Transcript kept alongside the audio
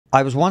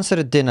I was once at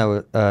a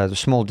dinner, a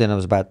small dinner, it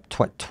was about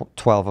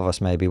 12 of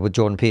us maybe, with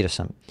Jordan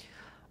Peterson.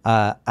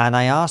 And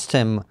I asked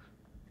him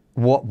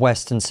what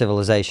Western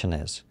civilization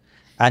is.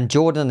 And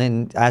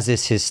Jordan, as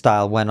is his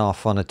style, went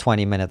off on a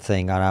 20-minute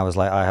thing. And I was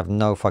like, I have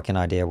no fucking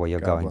idea where you're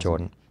going,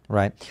 Jordan.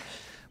 Right?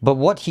 But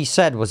what he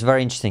said was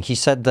very interesting. He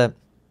said that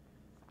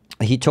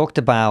he talked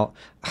about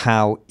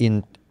how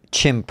in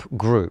chimp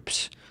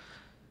groups,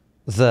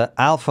 the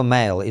alpha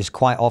male is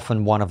quite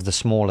often one of the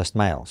smallest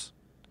males.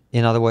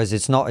 In other words,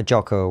 it's not a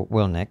Jocko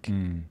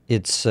Willink.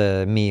 It's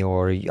me,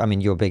 or, I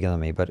mean, you're bigger than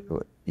me, but,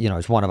 you know,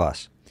 it's one of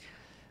us.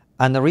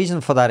 And the reason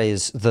for that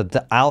is that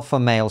the alpha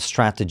male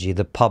strategy,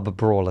 the pub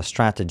brawler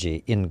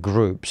strategy in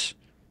groups,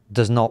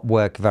 does not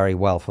work very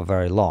well for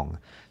very long.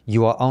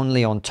 You are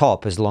only on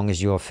top as long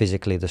as you are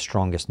physically the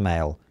strongest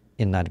male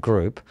in that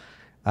group.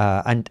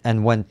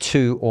 And when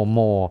two or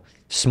more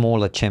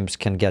smaller chimps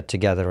can get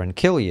together and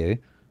kill you,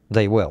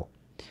 they will.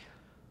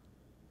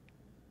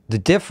 The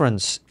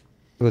difference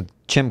with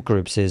chimp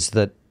groups is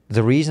that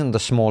the reason the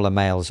smaller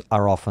males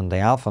are often the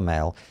alpha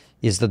male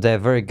is that they're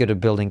very good at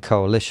building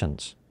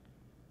coalitions.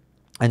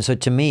 And so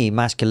to me,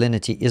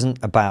 masculinity isn't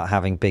about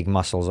having big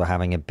muscles or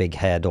having a big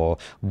head or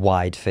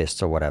wide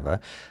fists or whatever.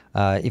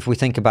 If we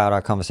think about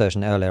our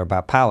conversation earlier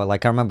about power,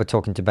 like I remember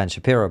talking to Ben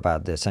Shapiro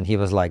about this, and he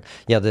was like,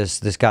 yeah,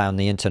 there's this guy on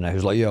the internet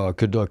who's like, yeah, I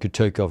could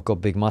take off,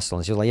 got big muscle.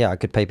 And she was like, yeah, I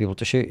could pay people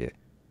to shoot you.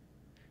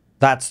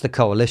 That's the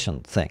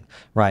coalition thing,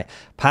 right?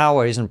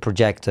 Power isn't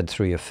projected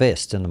through your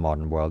fist in the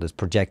modern world. It's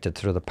projected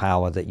through the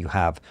power that you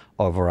have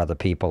over other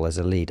people as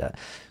a leader.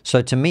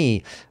 So to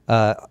me,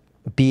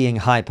 being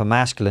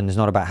hyper-masculine is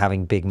not about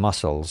having big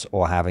muscles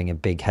or having a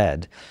big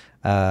head.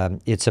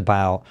 It's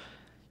about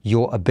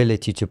your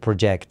ability to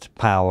project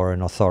power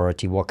and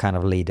authority. What kind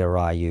of leader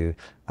are you?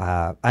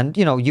 And,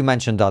 you know, you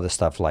mentioned other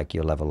stuff like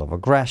your level of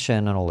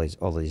aggression and all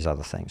these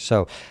other things.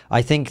 So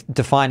I think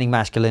defining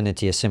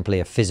masculinity as simply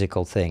a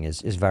physical thing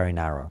is very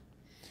narrow.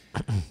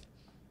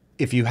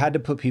 If you had to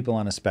put people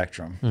on a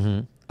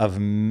spectrum of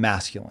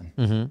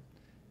masculine,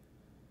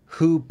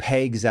 who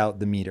pegs out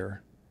the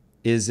meter?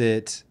 Is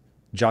it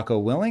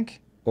Jocko Willink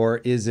or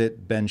is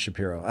it Ben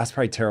Shapiro? That's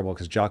probably terrible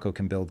because Jocko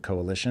can build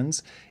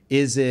coalitions.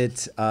 Is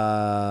it,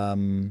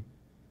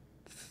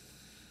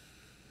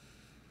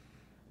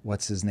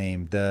 what's his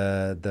name?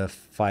 The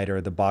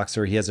fighter, the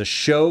boxer. He has a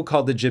show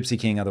called The Gypsy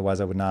King. Otherwise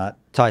I would not.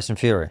 Tyson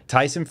Fury.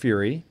 Tyson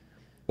Fury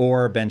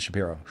or Ben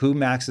Shapiro. Who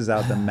maxes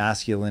out the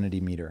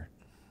masculinity meter?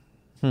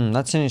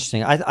 That's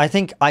interesting.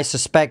 I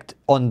suspect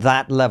on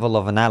that level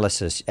of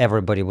analysis,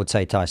 everybody would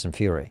say Tyson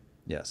Fury.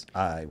 Yes,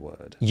 I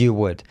would. You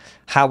would.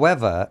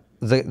 However,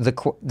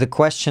 the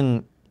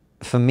question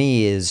for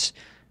me is,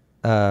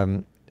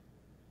 the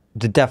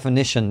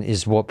definition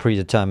is what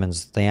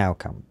predetermines the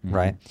outcome,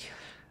 right?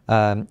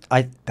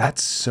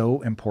 That's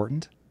so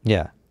important.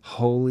 Yeah.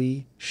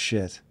 Holy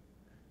shit.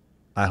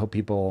 I hope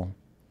people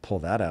pull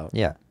that out.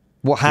 Yeah.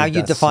 Well, how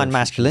you define so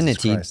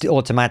masculinity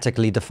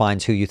automatically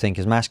defines who you think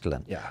is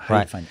masculine. Yeah, how do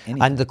you define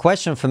anything? And the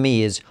question for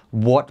me is,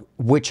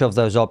 which of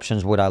those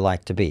options would I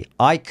like to be?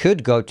 I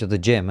could go to the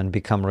gym and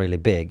become really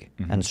big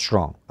and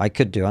strong. I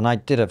could do, and I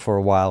did it for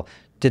a while.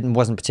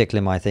 Wasn't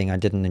particularly my thing. I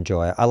didn't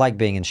enjoy it. I like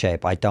being in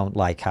shape. I don't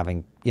like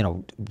having, you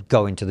know,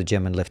 going to the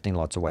gym and lifting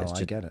lots of weights. Oh,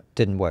 I get it.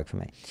 Didn't work for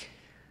me.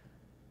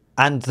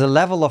 And the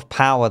level of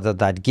power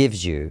that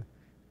gives you,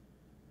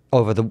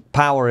 over the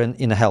power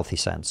in a healthy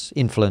sense,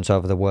 influence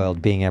over the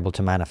world, being able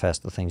to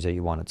manifest the things that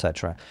you want,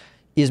 etc.,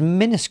 is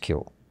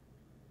minuscule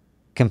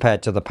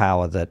compared to the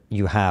power that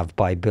you have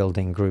by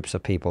building groups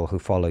of people who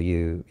follow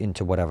you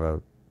into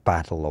whatever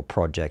battle or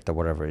project or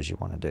whatever it is you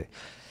want to do.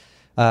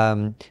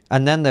 And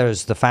then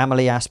there's the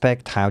family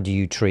aspect. How do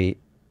you treat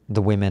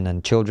the women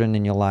and children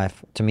in your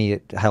life? To me,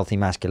 healthy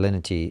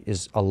masculinity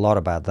is a lot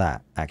about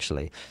that,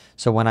 actually.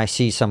 So when I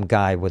see some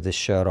guy with his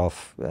shirt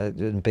off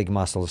and big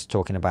muscles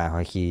talking about how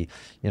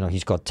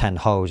he's got 10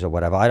 hoes or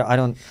whatever,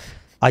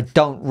 I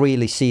don't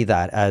really see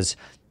that as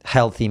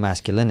healthy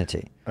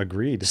masculinity.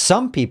 Agreed.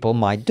 Some people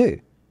might do.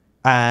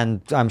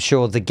 And I'm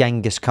sure the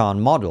Genghis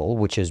Khan model,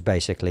 which is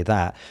basically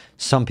that,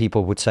 some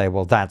people would say,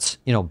 well, that's,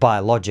 you know,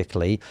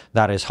 biologically,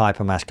 that is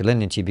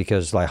hypermasculinity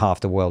because like half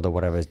the world or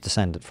whatever is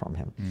descended from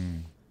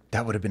him.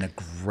 That would have been a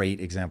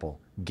great example.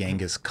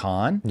 Genghis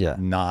Khan, Yeah.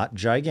 not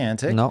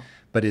gigantic, No.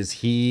 but is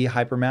he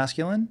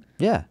hypermasculine?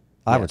 Yeah,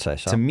 I would say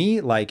so. To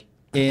me, like,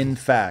 in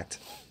fact,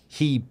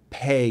 he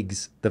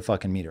pegs the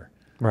fucking meter.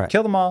 Right.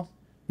 Kill them all,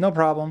 no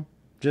problem.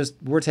 Just,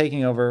 we're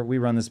taking over, we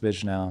run this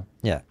bitch now.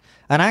 Yeah.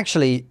 And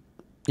actually,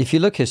 if you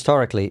look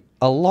historically,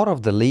 a lot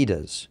of the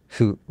leaders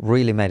who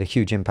really made a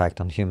huge impact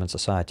on human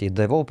society,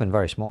 they've all been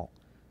very small.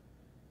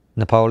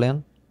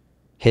 Napoleon,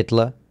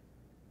 Hitler,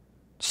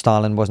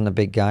 Stalin wasn't a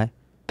big guy,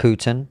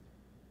 Putin.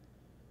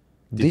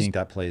 Do you think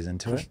that plays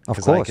into it? Of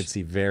Because course. I could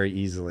see very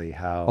easily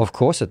how... Of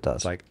course it does.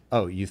 It's like,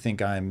 oh, you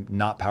think I'm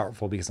not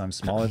powerful because I'm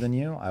smaller than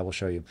you? I will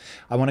show you.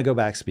 I want to go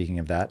back, speaking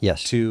of that,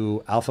 Yes.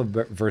 to alpha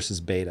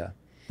versus beta.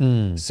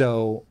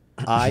 So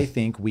I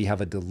think we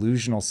have a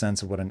delusional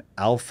sense of what an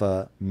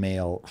alpha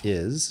male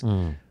is.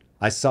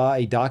 I saw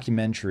a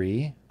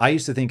documentary. I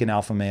used to think an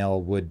alpha male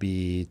would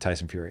be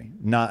Tyson Fury.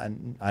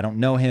 I don't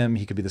know him.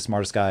 He could be the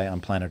smartest guy on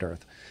planet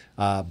Earth.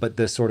 But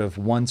the sort of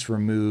once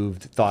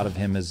removed thought of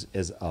him as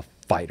a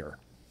fighter,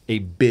 a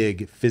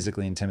big,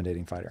 physically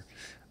intimidating fighter.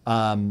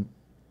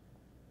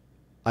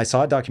 I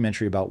saw a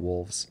documentary about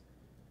wolves,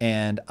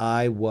 and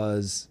I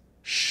was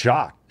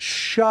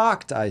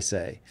shocked, I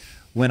say,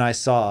 when I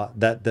saw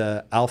that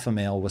the alpha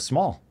male was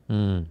small.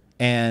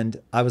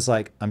 And I was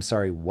like, I'm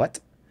sorry, what?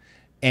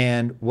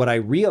 And what I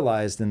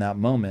realized in that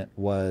moment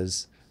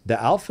was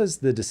the alpha is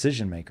the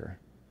decision maker.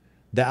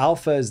 The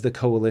alpha is the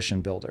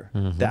coalition builder.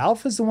 The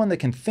alpha is the one that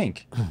can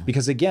think.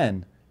 Because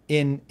again,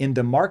 in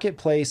the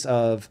marketplace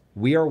of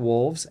we are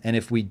wolves, and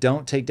if we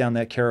don't take down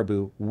that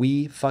caribou,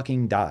 we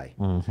fucking die.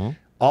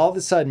 All of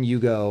a sudden you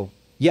go,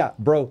 yeah,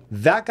 bro,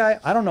 that guy,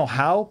 I don't know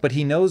how, but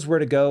he knows where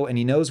to go and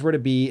he knows where to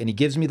be and he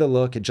gives me the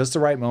look at just the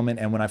right moment.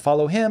 And when I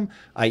follow him,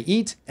 I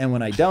eat. And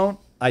when I don't,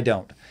 I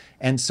don't.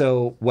 And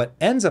so what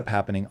ends up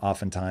happening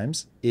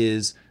oftentimes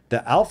is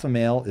the alpha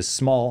male is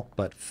small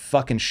but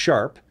fucking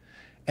sharp.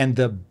 And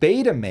the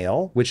beta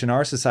male, which in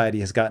our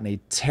society has gotten a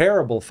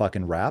terrible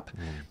fucking rap,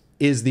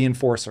 is the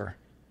enforcer.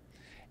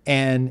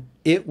 And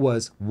it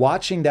was,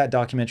 watching that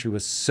documentary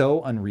was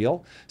so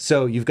unreal.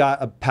 So you've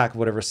got a pack of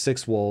whatever,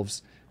 6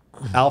 wolves,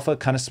 alpha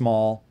kind of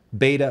small,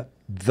 beta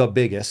the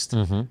biggest.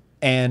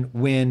 And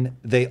when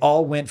they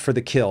all went for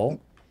the kill,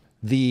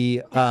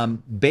 the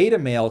beta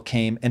male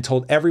came and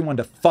told everyone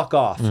to fuck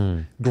off,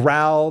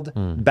 growled,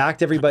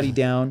 backed everybody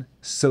down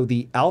so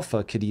the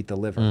alpha could eat the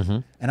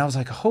liver. And I was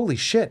like, holy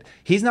shit,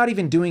 he's not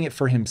even doing it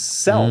for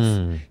himself.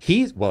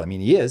 He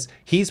is.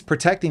 He's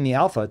protecting the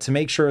alpha to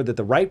make sure that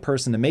the right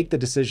person to make the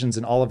decisions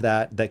and all of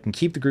that can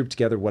keep the group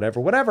together,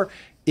 whatever,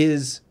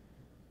 is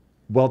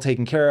well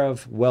taken care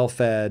of, well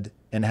fed,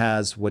 and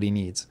has what he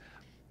needs.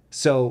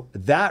 So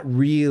that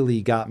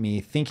really got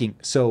me thinking.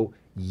 So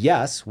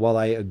yes, while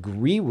I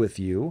agree with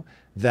you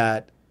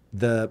that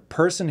the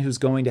person who's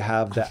going to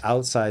have the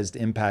outsized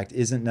impact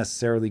isn't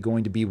necessarily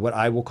going to be what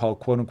I will call,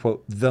 quote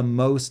unquote, the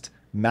most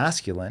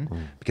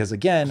masculine, because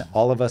again,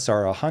 all of us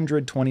are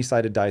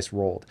 120-sided dice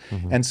rolled.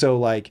 And so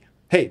like,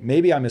 hey,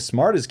 maybe I'm as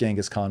smart as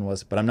Genghis Khan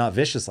was, but I'm not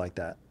vicious like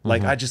that.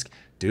 Like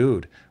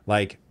dude,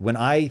 like when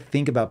I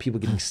think about people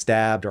getting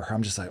stabbed or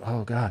I'm just like,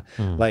 oh God,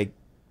 like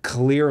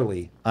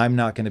clearly I'm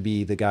not going to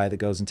be the guy that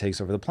goes and takes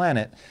over the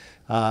planet.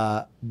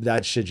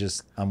 That shit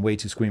just, I'm way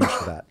too squeamish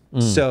for that.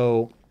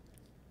 So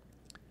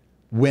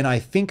when I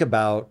think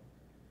about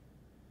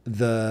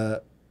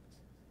the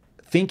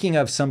thinking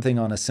of something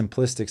on a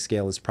simplistic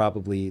scale is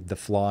probably the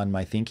flaw in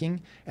my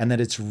thinking, and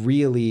that it's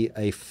really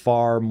a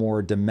far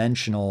more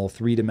dimensional,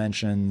 3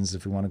 dimensions,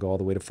 if we want to go all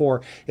the way to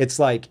 4. It's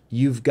like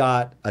you've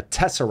got a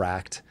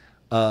tesseract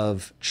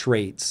of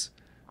traits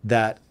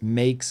that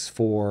makes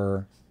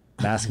for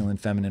masculine,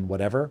 feminine,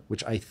 whatever,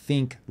 which I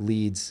think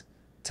leads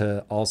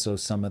to also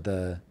some of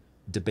the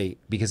debate,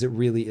 because it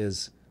really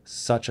is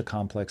such a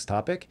complex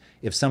topic.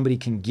 If somebody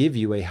can give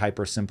you a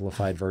hyper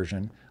simplified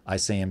version, I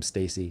say I'm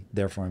Stacy,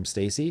 therefore I'm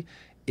Stacy,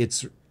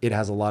 it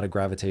has a lot of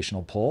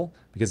gravitational pull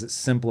because it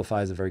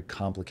simplifies a very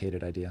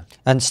complicated idea.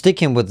 And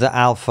sticking with the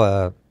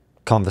alpha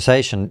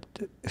conversation,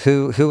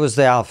 who was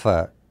the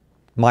alpha?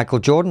 Michael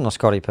Jordan or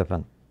Scottie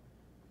Pippen?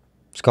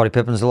 Scottie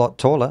Pippen's a lot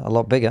taller, a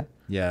lot bigger.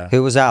 Yeah.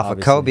 Who was alpha,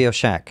 obviously. Kobe or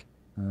Shaq?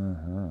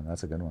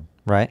 That's a good one.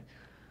 Right.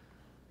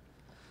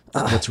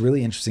 What's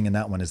really interesting in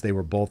that one is they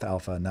were both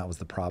alpha, and that was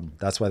the problem.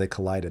 That's why they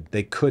collided.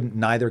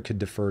 Neither could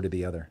defer to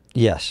the other.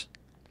 Yes.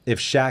 If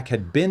Shaq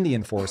had been the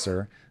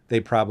enforcer,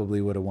 they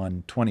probably would have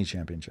won 20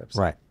 championships.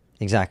 Right.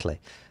 Exactly.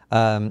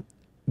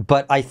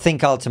 But I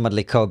think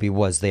ultimately Kobe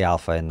was the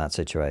alpha in that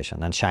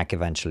situation, and Shaq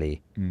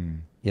eventually,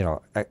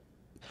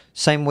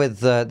 same with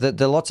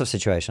the lots of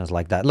situations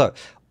like that. Look,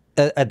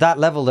 at that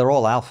level, they're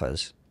all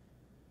alphas.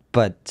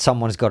 But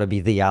someone's got to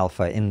be the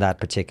alpha in that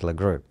particular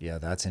group. Yeah,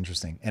 that's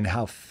interesting. And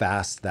how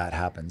fast that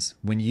happens.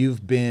 When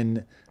you've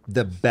been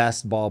the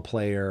best ball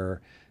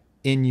player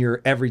in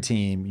your every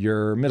team,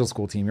 your middle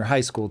school team, your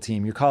high school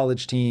team, your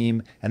college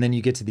team, and then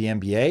you get to the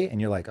NBA and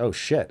you're like, oh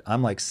shit,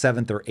 I'm like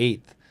 7th or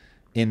 8th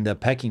in the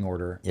pecking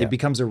order. Yeah. It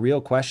becomes a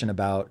real question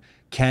about,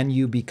 can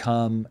you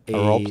become a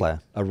role player?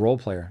 A role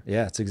player.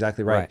 Yeah, that's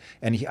exactly right.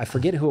 And I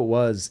forget who it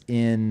was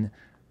in...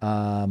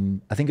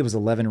 I think it was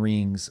 11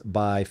 Rings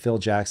by Phil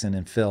Jackson.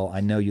 And Phil, I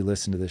know you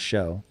listen to this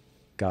show.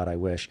 God, I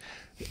wish.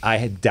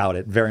 I doubt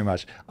it very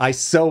much. I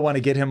so want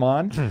to get him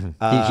on.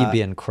 He'd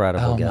be an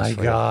incredible guest. Oh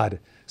my God.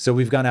 So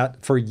we've gone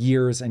out for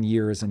years and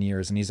years and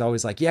years. And he's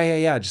always like,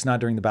 yeah, just not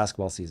during the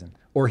basketball season.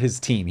 Or his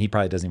team. He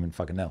probably doesn't even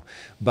fucking know.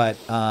 But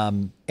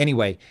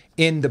anyway,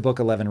 in the book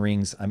 11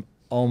 Rings, I'm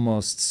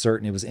almost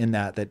certain it was in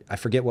that I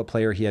forget what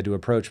player he had to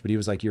approach, but he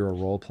was like, you're a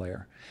role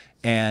player.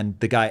 And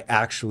the guy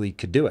actually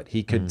could do it.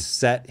 He could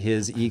set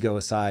his ego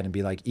aside and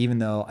be like, even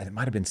though it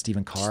might have been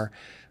Stephen Carr.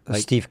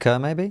 Like, Steve Kerr,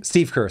 maybe?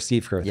 Steve Kerr.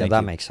 Yeah,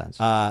 that makes sense.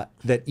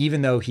 That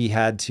even though he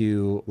had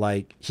to,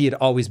 he had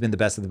always been the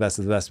best of the best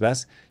of the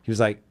best, he was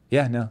like,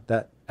 yeah, no,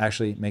 that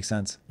actually makes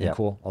sense. Yeah,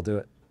 cool. I'll do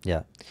it.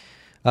 Yeah.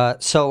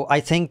 So I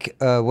think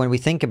when we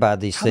think about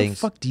these How the things,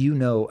 fuck do you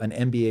know an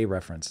NBA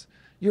reference?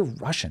 You're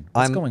Russian.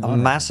 What's going on?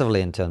 I'm massively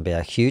into NBA,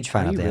 a huge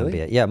fan of the really?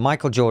 NBA. Yeah,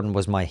 Michael Jordan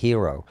was my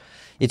hero.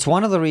 It's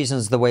one of the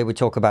reasons the way we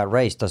talk about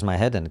race does my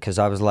head in, because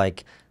I was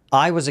like,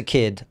 I was a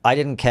kid. I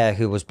didn't care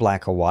who was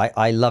black or white.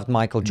 I loved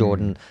Michael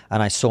Jordan,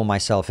 and I saw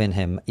myself in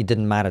him. It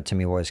didn't matter to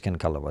me what his skin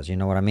color was. You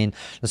know what I mean?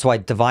 That's why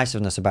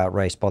divisiveness about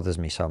race bothers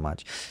me so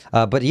much.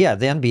 But yeah,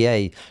 the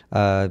NBA,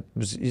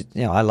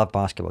 I love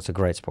basketball. It's a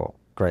great sport.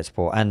 Great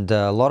sport. And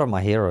a lot of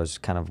my heroes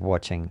kind of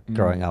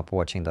growing up,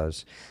 watching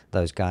those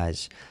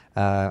guys.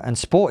 And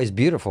sport is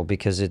beautiful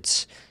because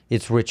it's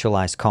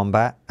ritualized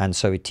combat, and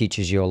so it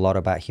teaches you a lot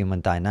about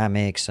human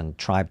dynamics and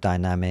tribe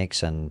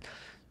dynamics, and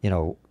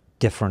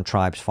different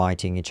tribes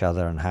fighting each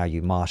other, and how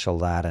you marshal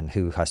that, and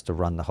who has to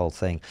run the whole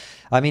thing.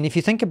 I mean, if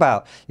you think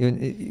about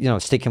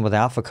sticking with the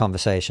alpha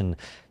conversation,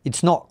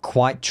 it's not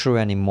quite true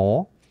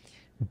anymore.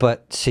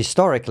 But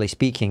historically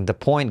speaking, the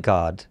point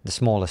guard, the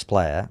smallest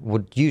player,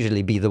 would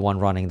usually be the one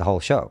running the whole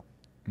show.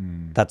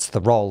 That's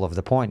the role of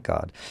the point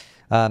guard.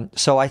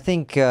 So I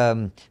think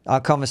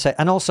our conversation,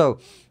 and also,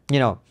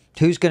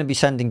 who's going to be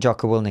sending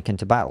Jocko Willink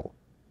into battle?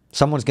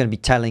 Someone's going to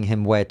be telling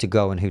him where to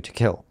go and who to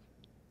kill.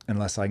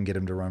 Unless I can get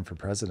him to run for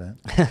president.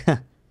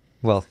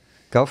 Well,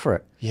 go for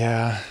it.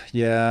 Yeah.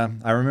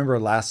 I remember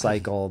last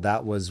cycle,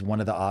 that was one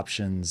of the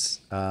options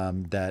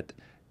that,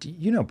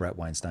 you know Brett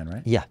Weinstein,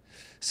 right? Yeah.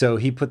 So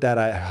he put that,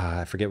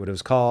 I forget what it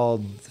was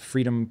called,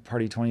 Freedom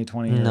Party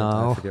 2020.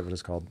 No. I forget what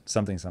it's called,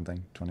 something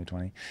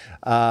 2020.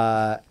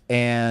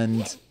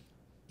 And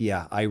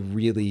yeah,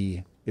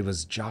 it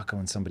was Jocko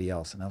and somebody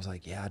else. And I was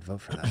like, yeah, I'd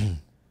vote for that.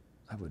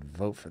 I would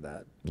vote for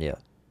that. Yeah.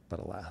 But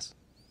alas.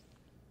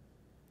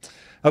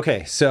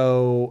 Okay,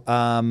 so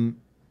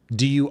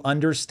do you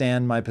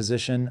understand my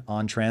position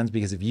on trans?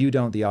 Because if you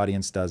don't, the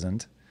audience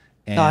doesn't.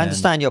 And No, I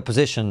understand your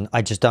position.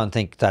 I just don't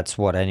think that's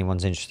what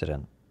anyone's interested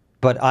in.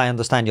 But I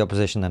understand your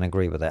position and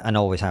agree with it, and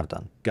always have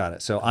done. Got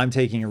it. So I'm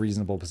taking a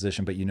reasonable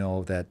position, but you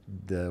know that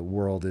the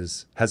world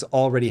has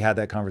already had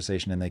that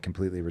conversation and they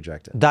completely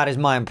reject it. That is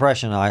my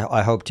impression.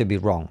 I hope to be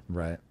wrong.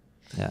 Right.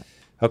 Yeah.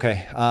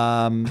 Okay.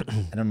 I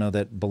don't know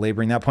that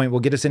belaboring that point will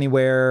get us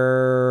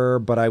anywhere,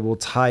 but I will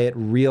tie it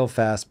real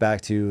fast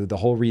back to the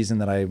whole reason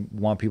that I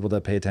want people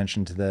to pay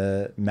attention to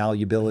the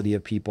malleability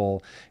of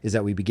people is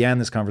that we began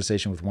this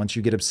conversation with, once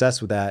you get obsessed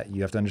with that,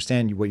 you have to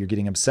understand what you're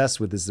getting obsessed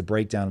with is the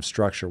breakdown of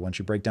structure. Once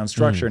you break down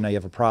structure, now you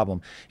have a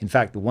problem. In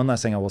fact, the one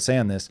last thing I will say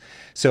on this,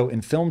 so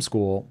in film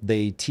school,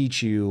 they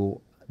teach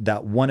you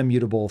that one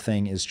immutable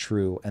thing is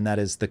true, and that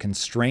is the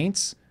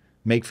constraints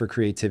make for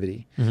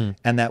creativity.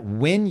 And that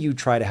when you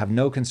try to have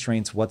no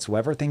constraints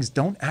whatsoever, things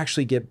don't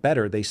actually get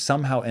better. They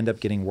somehow end up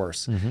getting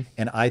worse.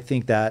 And I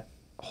think that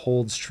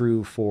holds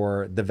true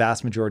for the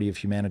vast majority of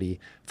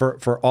humanity,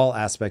 for all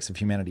aspects of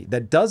humanity.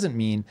 That doesn't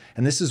mean,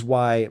 and this is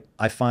why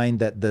I find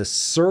that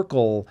this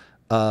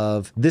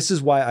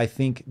is why I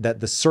think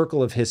that the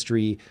circle of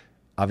history,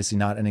 obviously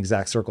not an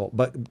exact circle,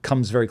 but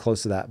comes very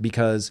close to that,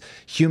 because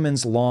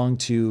humans long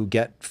to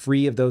get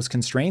free of those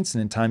constraints,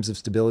 and in times of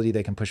stability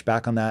they can push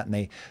back on that,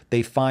 and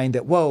they find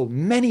that, whoa,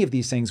 many of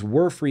these things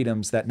were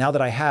freedoms that now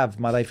that I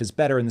have, my life is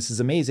better and this is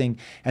amazing.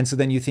 And so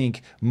then you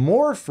think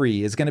more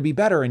free is going to be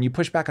better, and you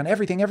push back on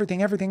everything,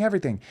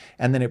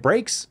 and then it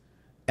breaks,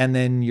 and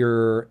then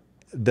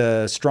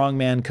the strong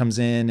man comes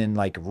in and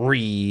like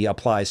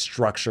reapplies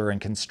structure and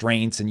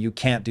constraints, and you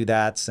can't do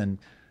that, and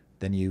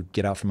then you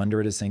get out from under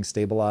it as things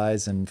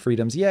stabilize, and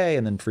freedoms, yay,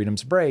 and then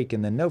freedoms break,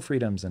 and then no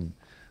freedoms, and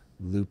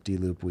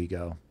loop-de-loop we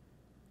go.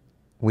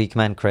 Weak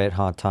men create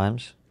hard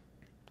times.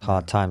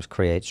 Hard times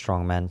create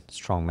strong men.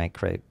 Strong men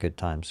create good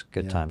times.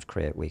 Good times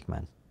create weak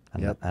men.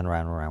 And, and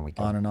round and round we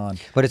go. On and on.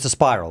 But it's a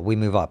spiral. We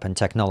move up, and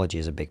technology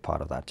is a big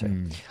part of that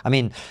too. I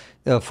mean,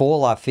 for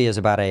all our fears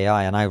about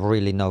AI, and I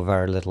really know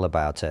very little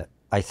about it,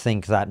 I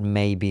think that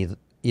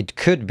it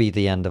could be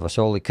the end of us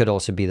all. It could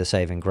also be the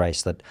saving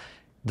grace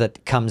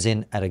that comes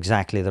in at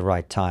exactly the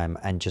right time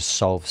and just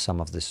solves some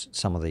of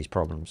these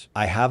problems.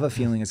 I have a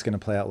feeling it's going to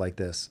play out like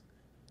this.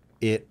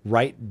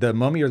 The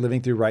moment you're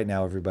living through right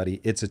now, everybody,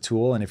 it's a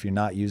tool, and if you're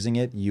not using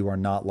it, you are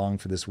not long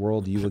for this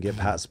world. You will get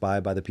passed by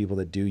the people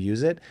that do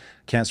use it.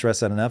 Can't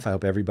stress that enough. I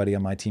hope everybody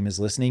on my team is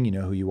listening. You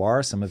know who you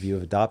are. Some of you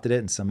have adopted it,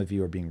 and some of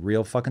you are being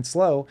real fucking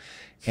slow.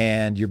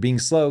 And you're being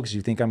slow because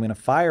you think I'm going to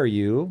fire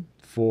you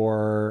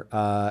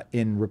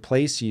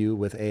replace you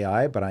with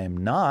AI, but I am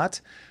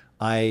not.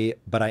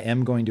 But I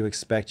am going to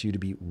expect you to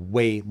be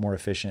way more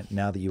efficient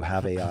now that you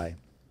have AI.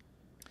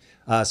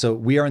 So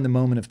we are in the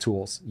moment of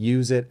tools.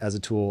 Use it as a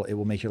tool. It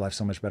will make your life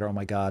so much better. Oh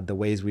my God, the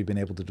ways we've been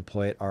able to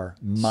deploy it are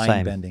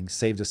mind-bending.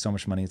 Saved us so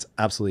much money. It's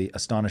absolutely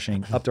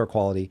astonishing. Upped our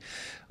quality.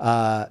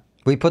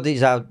 We put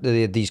these out,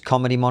 these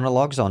comedy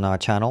monologues on our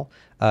channel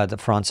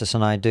that Francis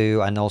and I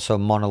do, and also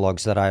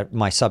monologues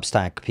my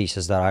Substack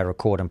pieces that I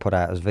record and put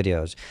out as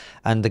videos.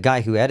 And the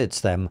guy who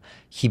edits them,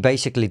 he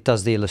basically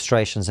does the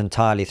illustrations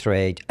entirely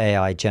through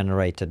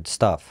AI-generated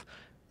stuff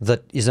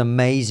that is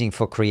amazing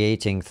for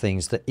creating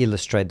things that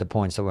illustrate the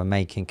points that we're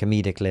making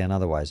comedically and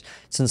otherwise.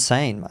 It's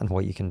insane, man,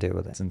 what you can do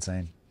with it. It's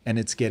insane. And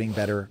it's getting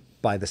better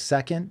by the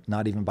second,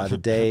 not even by the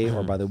day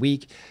or by the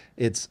week.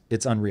 It's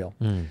unreal.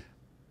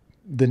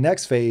 The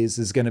next phase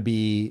is going to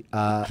be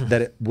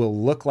that it will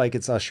look like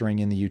it's ushering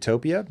in the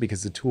utopia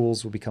because the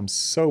tools will become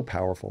so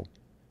powerful.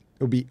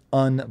 It will be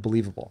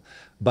unbelievable.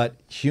 But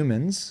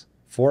humans,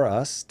 for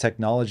us,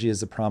 technology is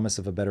the promise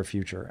of a better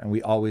future, and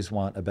we always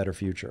want a better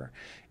future.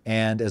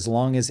 And as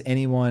long as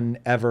anyone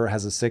ever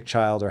has a sick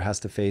child or has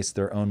to face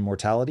their own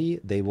mortality,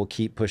 they will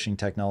keep pushing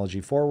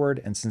technology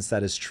forward. And since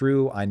that is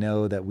true, I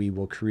know that we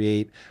will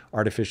create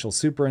artificial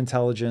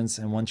superintelligence.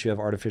 And once you have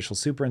artificial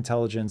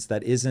superintelligence,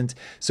 that isn't...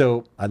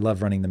 So I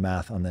love running the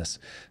math on this.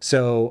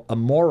 So a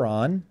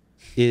moron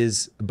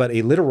but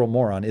a literal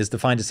moron is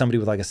defined as somebody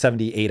with like a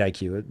 78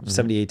 IQ,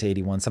 78 to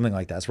 81, something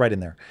like that. It's right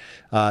in there.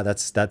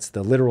 That's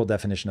the literal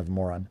definition of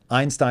moron.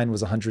 Einstein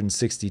was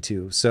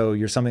 162. So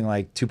you're something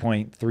like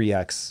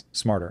 2.3x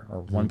smarter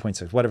or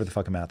 1.6, whatever the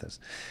fucking math is.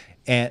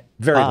 And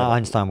very little.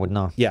 Einstein would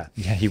know. Yeah,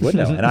 he would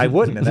know, and I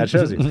wouldn't, and that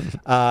shows you.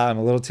 I'm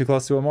a little too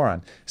close to a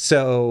moron.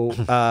 So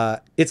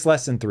it's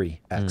less than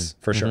 3x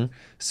for sure.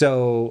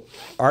 So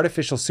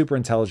artificial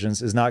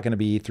superintelligence is not going to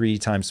be 3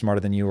 times smarter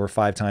than you, or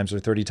 5 times, or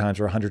 30 times,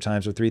 or 100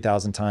 times, or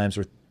 3,000 times,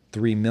 or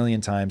 3 million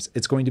times.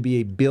 It's going to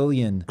be 1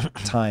 billion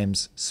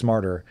times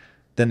smarter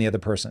than the other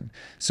person.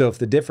 So if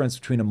the difference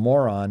between a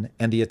moron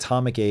and the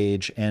atomic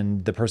age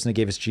and the person that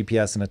gave us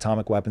GPS and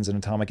atomic weapons and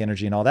atomic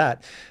energy and all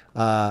that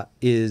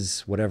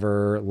is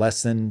whatever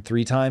less than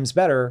 3 times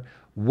better,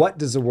 what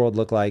does the world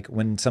look like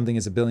when something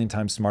is 1 billion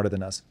times smarter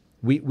than us?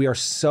 We are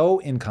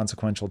so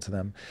inconsequential to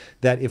them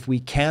that if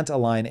we can't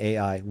align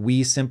AI,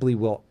 we simply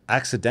will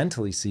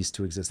accidentally cease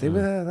to exist. They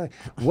will, like,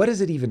 what does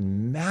it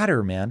even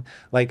matter, man?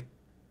 Like,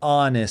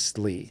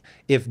 honestly,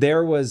 if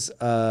there was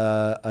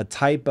a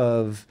type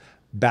of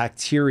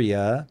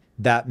bacteria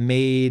that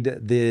made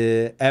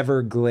the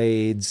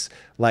Everglades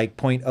like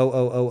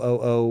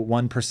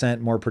 0.00001%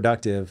 more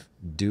productive,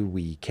 do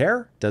we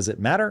care? Does it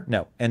matter?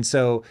 No. And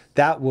so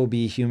that will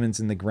be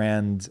humans in the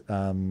grand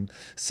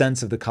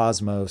sense of the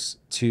cosmos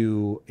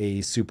to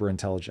a super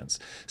intelligence.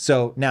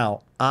 So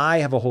now I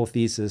have a whole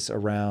thesis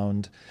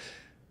around,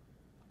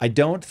 I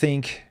don't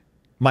think,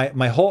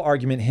 my whole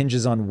argument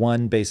hinges on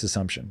one base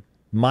assumption.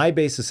 My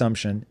base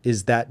assumption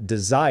is that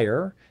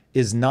desire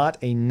is not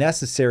a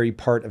necessary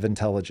part of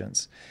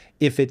intelligence.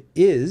 If it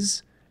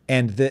is,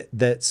 and that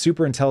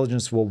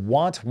superintelligence will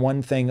want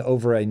one thing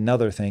over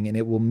another thing, and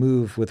it will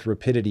move with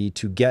rapidity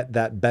to get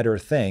that better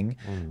thing,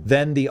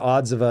 then the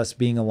odds of us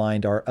being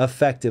aligned are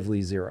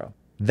effectively 0.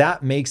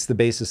 That makes the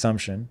base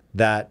assumption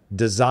that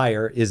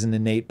desire is an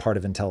innate part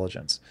of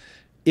intelligence.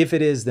 If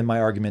it is, then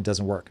my argument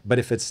doesn't work. But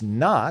if it's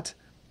not,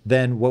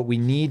 then what we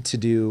need to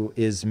do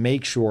is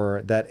make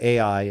sure that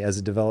AI, as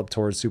it developed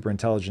towards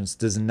superintelligence,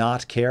 does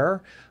not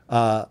care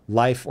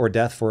life or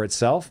death for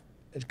itself.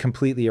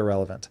 Completely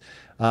irrelevant.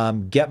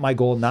 Get my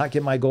goal, not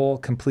get my goal,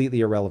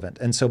 completely irrelevant.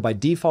 And so by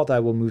default, I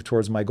will move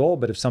towards my goal.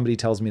 But if somebody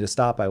tells me to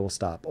stop, I will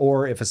stop.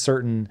 Or if a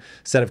certain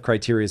set of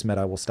criteria is met,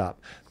 I will stop.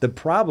 The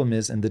problem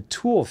is in the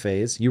tool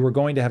phase, you are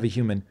going to have a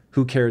human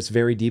who cares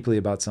very deeply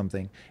about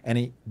something.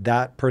 And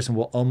that person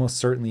will almost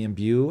certainly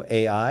imbue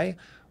AI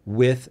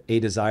with a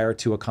desire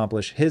to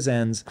accomplish his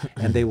ends,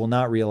 and they will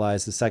not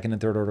realize the second and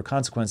third order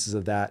consequences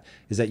of that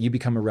is that you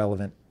become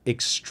irrelevant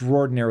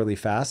extraordinarily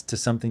fast to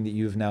something that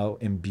you've now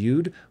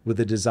imbued with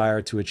a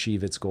desire to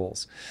achieve its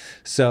goals.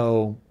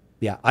 So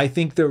yeah, I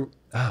think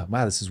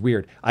wow, this is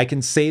weird. I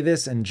can say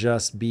this and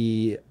just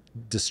be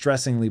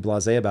distressingly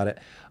blasé about it.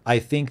 I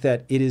think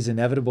that it is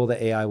inevitable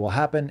that AI will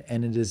happen,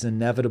 and it is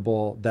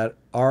inevitable that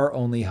our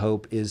only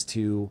hope is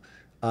to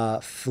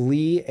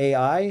flee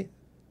AI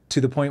to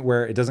the point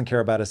where it doesn't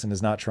care about us and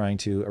is not trying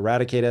to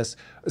eradicate us.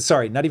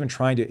 Sorry, not even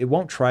trying to. It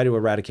won't try to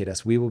eradicate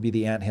us. We will be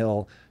the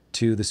anthill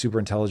to the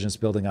superintelligence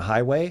building a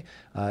highway.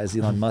 As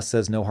Elon Musk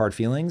says, no hard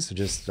feelings.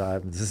 Just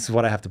this is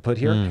what I have to put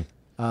here.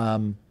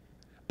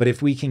 But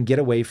if we can get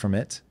away from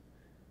it,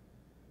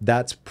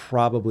 that's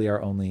probably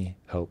our only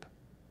hope.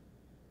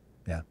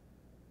 Yeah.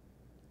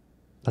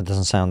 That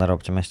doesn't sound that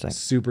optimistic.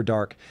 Super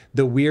dark.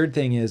 The weird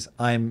thing is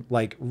I'm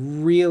like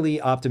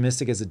really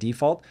optimistic as a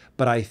default,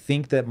 but I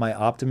think that my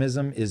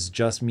optimism is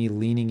just me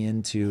leaning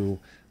into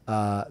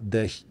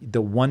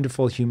the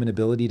wonderful human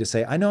ability to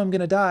say, I know I'm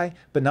going to die,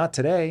 but not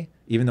today,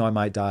 even though I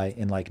might die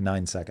in like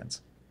 9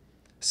 seconds.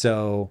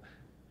 So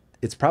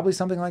it's probably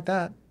something like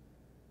that.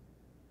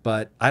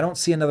 But I don't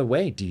see another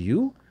way. Do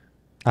you?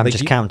 I'm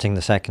just counting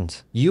the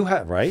seconds. You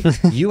have, right?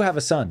 You have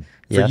a son.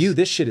 For Yes. you,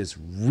 this shit is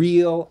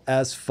real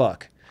as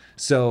fuck.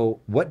 So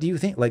what do you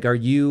think? Like, are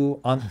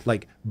you on,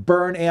 like,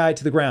 burn AI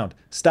to the ground,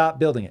 stop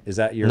building it? Is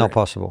that your... Not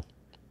possible.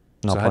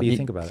 So how do you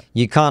think about it?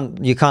 You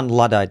can't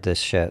Luddite this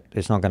shit.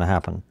 It's not going to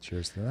happen.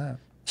 Cheers to that.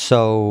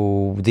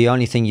 So the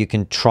only thing you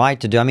can try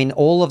to do, I mean,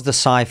 all of the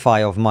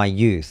sci-fi of my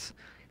youth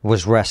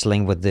was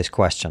wrestling with this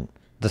question.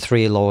 The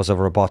 3 laws of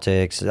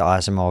robotics,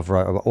 Asimov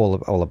wrote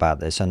all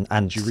about this. And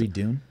Did you read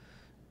Dune?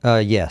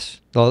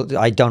 Yes. Well,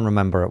 I don't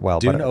remember it well.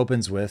 Dune but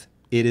opens with,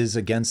 it is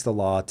against the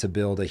law to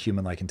build a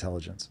human-like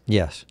intelligence.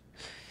 Yes.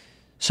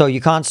 So you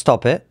can't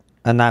stop it,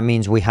 and that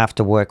means we have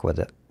to work with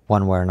it.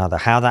 one way or another.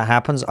 How that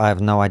happens, I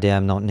have no idea.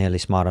 I'm not nearly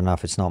smart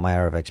enough. It's not my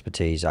area of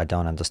expertise. I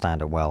don't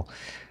understand it well.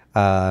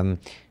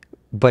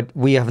 But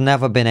we have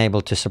never been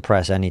able to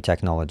suppress any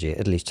technology,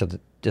 at least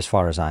as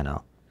far as I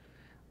know.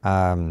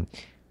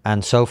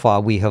 And so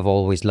far, we have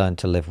always learned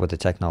to live with the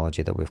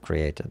technology that we've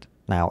created.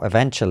 Now,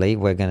 eventually,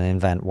 we're going to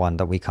invent one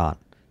that we can't.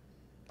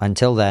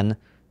 Until then,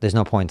 there's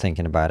no point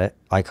thinking about it.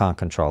 I can't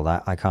control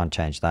that. I can't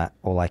change that.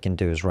 All I can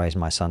do is raise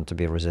my son to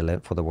be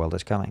resilient for the world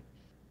that's coming.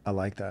 I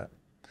like that.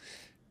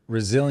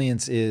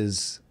 Resilience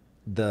is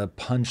the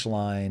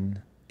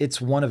punchline.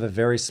 It's one of a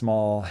very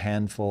small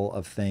handful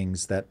of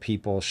things that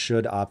people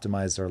should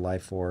optimize their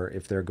life for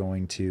if they're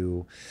going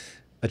to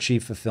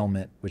achieve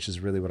fulfillment, which is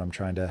really what I'm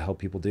trying to help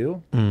people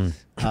do.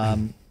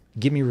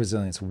 Give me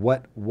resilience.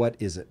 What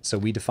is it? So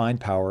we define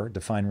power,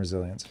 define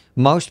resilience.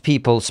 Most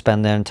people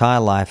spend their entire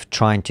life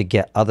trying to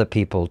get other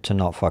people to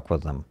not fuck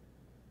with them.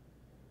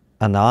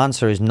 And the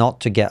answer is not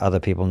to get other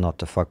people not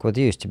to fuck with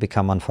you, is to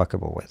become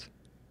unfuckable with.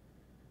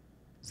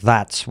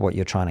 That's what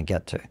you're trying to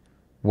get to,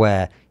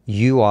 where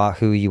you are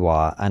who you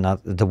are and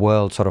the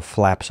world sort of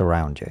flaps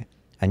around you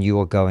and you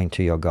are going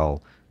to your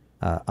goal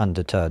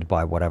undeterred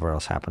by whatever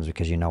else happens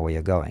because you know where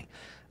you're going.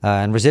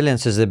 And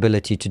resilience is the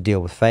ability to deal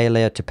with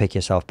failure, to pick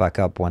yourself back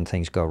up when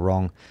things go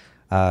wrong.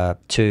 I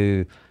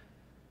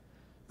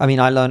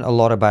learned a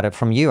lot about it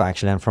from you,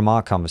 actually, and from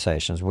our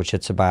conversations, which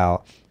it's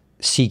about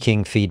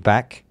seeking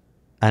feedback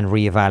and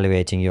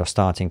reevaluating your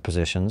starting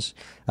positions.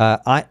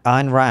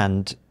 Ayn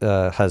Rand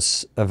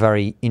has a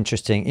very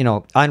interesting,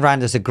 Ayn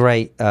Rand is a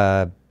great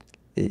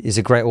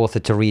author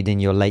to read in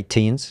your late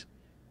teens.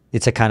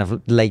 It's a kind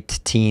of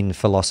late teen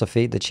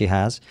philosophy that she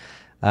has.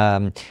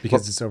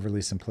 Because it's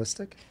overly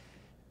simplistic?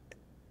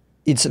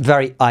 It's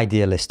very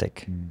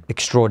idealistic,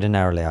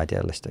 extraordinarily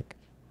idealistic.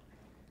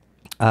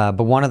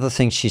 But one of the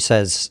things she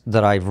says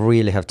that I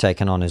really have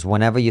taken on is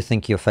whenever you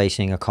think you're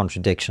facing a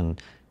contradiction,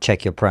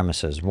 check your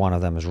premises. One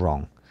of them is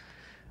wrong.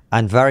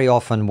 And very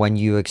often when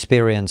you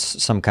experience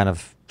some kind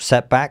of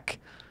setback,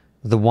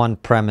 the one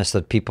premise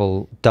that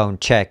people don't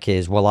check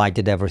is, well, I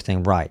did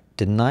everything right,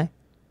 didn't I?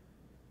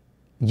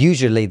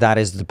 Usually that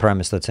is the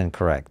premise that's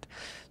incorrect.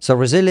 So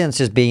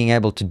resilience is being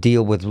able to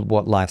deal with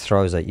what life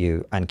throws at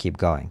you and keep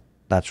going.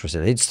 That's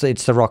resilience.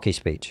 It's the Rocky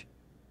speech.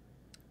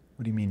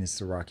 What do you mean it's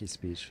the Rocky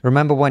speech?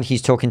 Remember when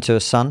he's talking to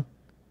his son?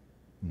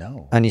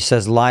 No. And he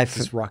says life...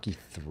 Is this Rocky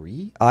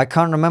 3? I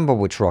can't remember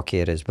which Rocky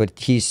it is, but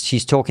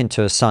he's talking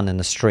to his son in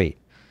the street.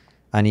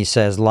 And he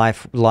says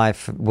life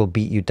will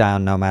beat you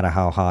down no matter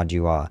how hard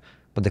you are.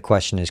 But the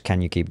question is,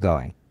 can you keep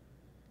going?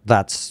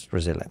 That's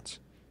resilience.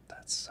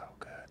 That's so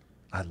good.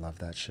 I love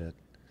that shit.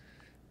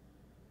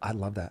 I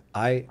love that.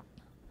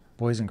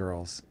 Boys and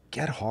girls,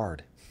 get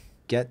hard.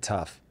 Get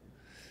tough.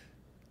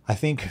 I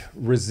think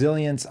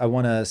resilience, I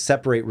want to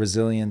separate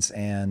resilience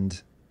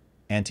and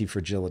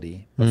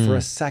anti-fragility. But for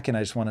a second,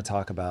 I just want to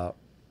talk about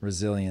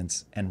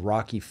resilience and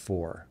Rocky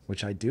 4,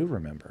 which I do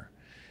remember.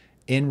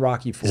 In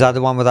Rocky 4. Is that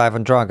the one with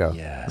Ivan Drago?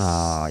 Yes.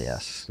 Oh,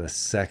 yes. The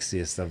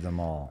sexiest of them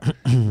all.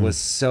 Was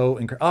so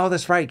incredible. Oh,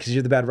 that's right, because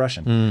you're the bad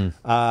Russian.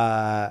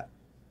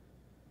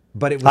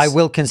 But it was... I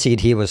will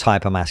concede he was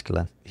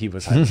hyper-masculine. He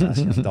was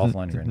hyper-masculine. Dolph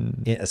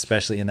Lundgren,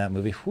 especially in that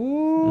movie.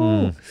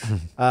 Whoo!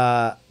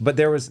 But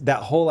there was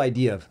that whole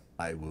idea of,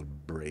 I will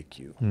break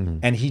you.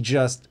 And he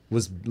just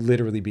was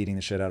literally beating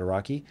the shit out of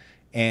Rocky.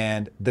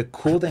 And the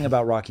cool thing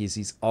about Rocky is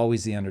he's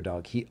always the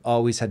underdog. He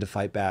always had to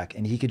fight back.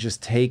 And he could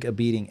just take a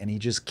beating and he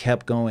just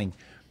kept going.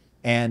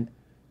 And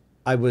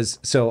I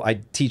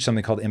teach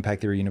something called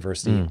Impact Theory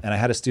University. And I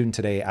had a student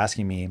today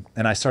asking me,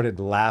 and I started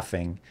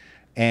laughing.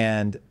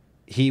 And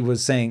he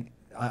was saying,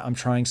 I'm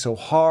trying so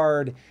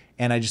hard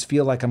and I just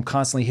feel like I'm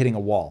constantly hitting a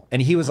wall.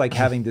 And he was like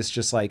having this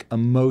just like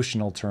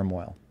emotional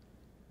turmoil.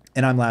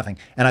 And I'm laughing.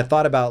 And I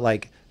thought about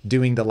like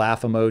doing the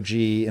laugh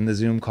emoji in the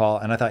Zoom call.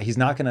 And I thought he's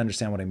not going to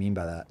understand what I mean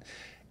by that.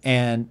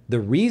 And the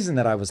reason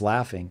that I was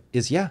laughing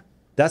is,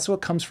 that's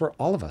what comes for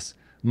all of us.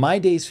 My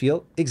days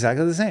feel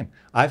exactly the same.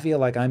 I feel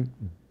like I'm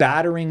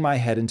battering my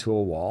head into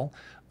a wall.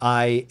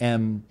 I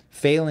am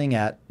failing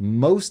at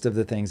most of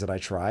the things that I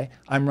try.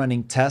 I'm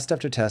running test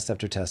after test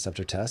after test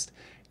after test.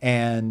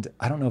 And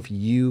I don't know if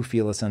you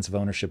feel a sense of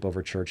ownership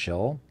over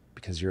Churchill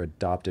because you're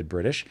adopted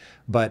British,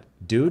 but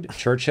dude,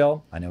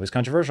 Churchill, I know he's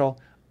controversial.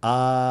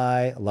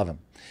 I love him.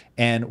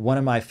 And one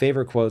of my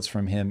favorite quotes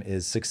from him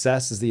is,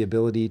 success is the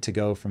ability to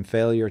go from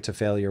failure to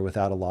failure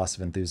without a loss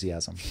of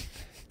enthusiasm.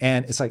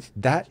 And it's like,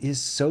 that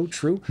is so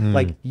true.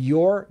 Like,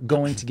 you're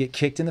going to get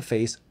kicked in the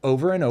face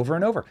over and over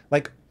and over,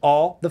 like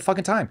all the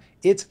fucking time.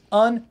 It's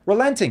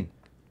unrelenting.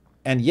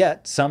 And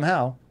yet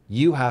somehow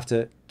you have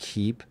to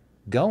keep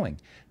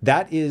going.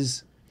 That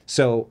is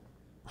so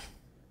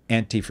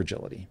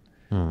anti-fragility.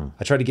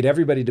 I try to get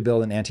everybody to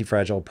build an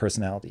anti-fragile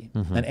personality.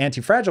 An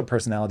anti-fragile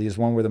personality is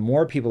one where the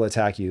more people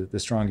attack you,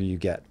 the stronger you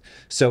get.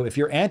 So if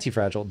you're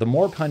anti-fragile, the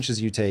more punches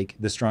you take,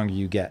 the stronger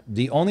you get.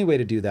 The only way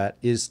to do that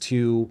is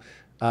to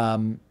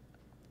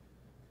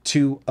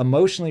to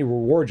emotionally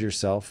reward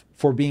yourself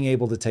for being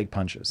able to take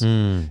punches.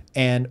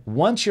 And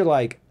once you're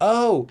like,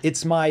 oh,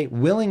 it's my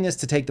willingness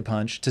to take the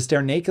punch, to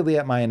stare nakedly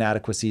at my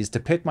inadequacies, to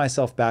pick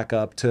myself back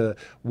up, to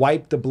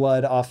wipe the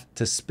blood off,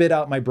 to spit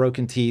out my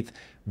broken teeth,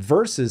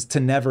 versus to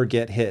never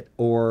get hit.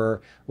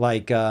 Or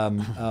like,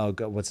 oh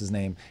God, what's his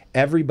name?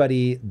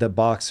 Everybody, the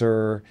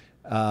boxer,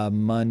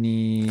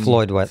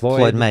 Floyd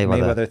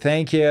Mayweather.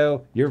 Thank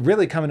you. You're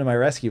really coming to my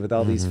rescue with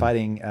all these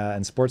fighting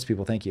and sports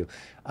people. Thank you.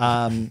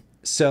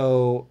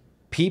 So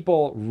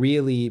people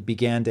really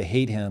began to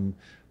hate him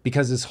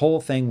because his whole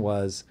thing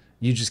was,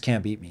 you just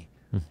can't beat me.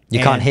 You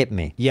can't hit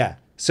me. Yeah.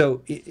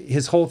 So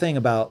his whole thing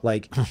about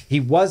like, he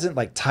wasn't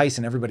like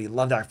Tyson. Everybody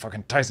loved that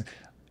fucking Tyson.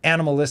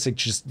 Animalistic,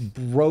 just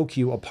broke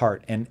you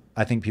apart. And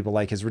I think people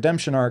like his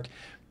redemption arc.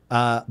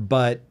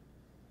 But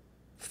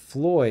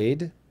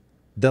Floyd,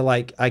 the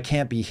like, I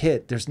can't be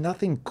hit. There's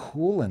nothing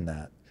cool in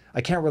that. I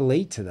can't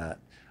relate to that.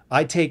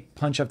 I take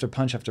punch after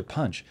punch after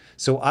punch.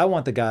 So I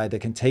want the guy that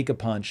can take a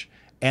punch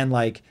and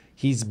like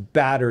he's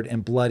battered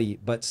and bloody,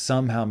 but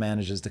somehow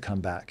manages to come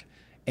back.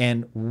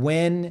 And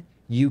when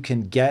you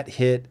can get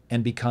hit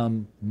and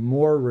become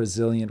more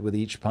resilient with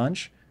each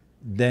punch,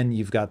 then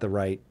you've got the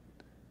right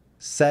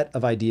set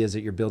of ideas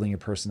that you're building your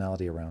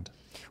personality around.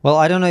 Well,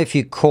 I don't know if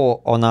you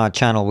caught on our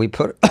channel, we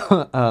put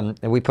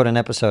an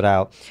episode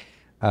out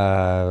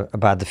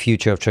about the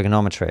future of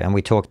trigonometry, and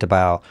we talked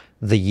about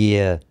the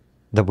year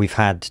that we've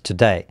had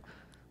today.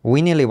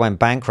 We nearly went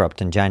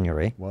bankrupt in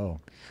January.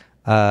 Whoa.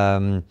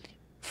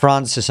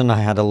 Francis and I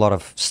had a lot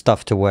of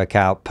stuff to work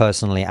out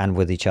personally and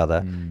with each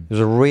other. It was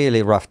a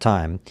really rough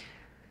time.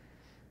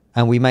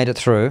 And we made it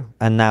through,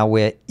 and now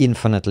we're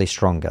infinitely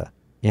stronger,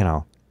 you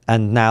know.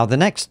 And now the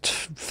next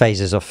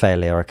phases of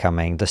failure are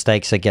coming. The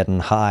stakes are getting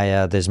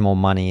higher. There's more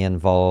money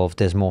involved.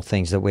 There's more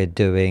things that we're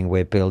doing,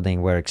 we're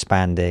building, we're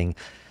expanding.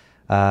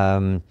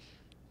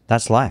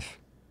 That's life.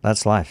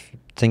 That's life.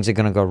 Things are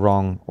going to go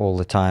wrong all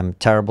the time.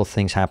 Terrible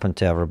things happen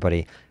to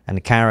everybody. And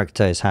the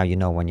character is how you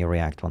know when you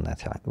react when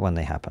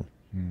they happen.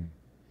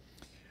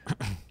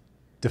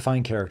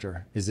 Define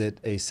character. Is it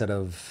a set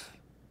of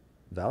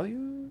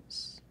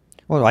values?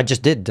 Well, I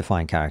just did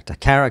define character.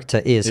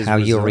 Character is how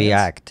you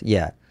react.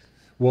 Yeah.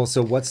 Well,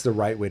 so what's the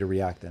right way to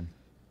react then?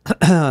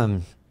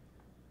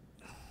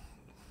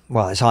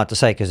 Well, it's hard to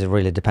say because it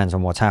really depends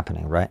on what's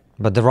happening, right?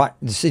 But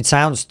it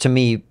sounds to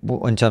me,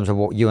 in terms of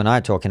what you and I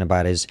are talking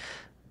about, is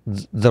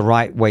the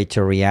right way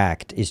to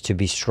react is to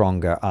be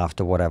stronger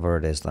after whatever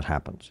it is that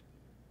happens.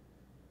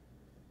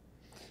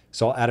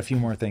 So I'll add a few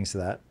more things to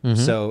that.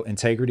 So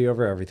integrity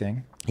over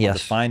everything. Yes.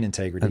 Define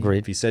integrity. Agreed.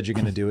 If you said you're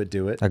going to do it,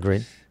 do it.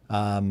 Agreed.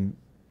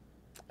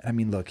 I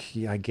mean, look,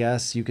 I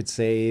guess you could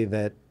say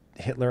that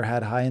Hitler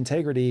had high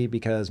integrity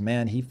because,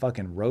 man, he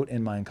fucking wrote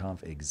in Mein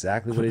Kampf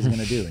exactly what he's going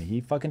to do. And he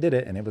fucking did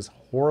it. And it was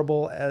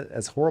horrible,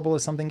 as horrible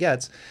as something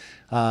gets.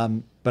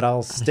 But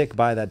I'll stick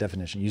by that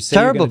definition. You say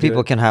terrible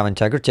people can have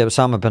integrity.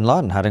 Osama bin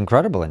Laden had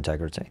incredible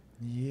integrity.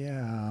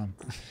 Yeah.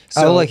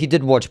 Although he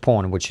did watch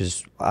porn, which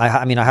is,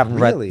 I mean, I haven't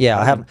really? read. Yeah,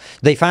 I haven't.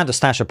 They found a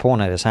stash of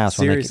porn at his house.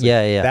 Seriously?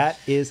 Yeah. That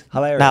is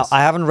hilarious. Now,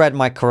 I haven't read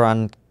my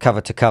Quran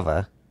cover to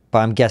cover, but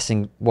I'm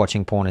guessing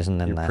watching porn isn't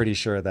in there. You're pretty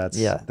sure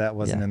that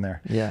wasn't in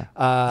there. Yeah.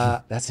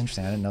 That's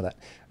interesting. I didn't know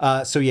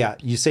that. So yeah,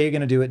 you say you're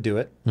going to do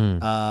it.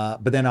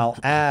 But then I'll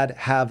add,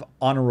 have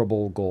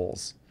honorable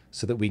goals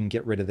so that we can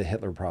get rid of the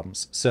Hitler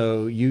problems.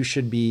 So you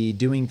should be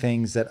doing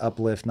things that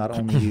uplift not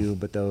only you,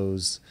 but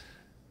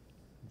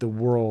the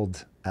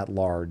world at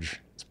large.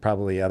 It's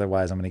probably,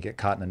 otherwise I'm going to get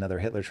caught in another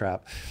Hitler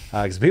trap.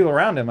 Because people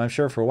around him, I'm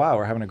sure for a while,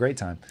 were having a great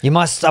time. You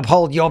must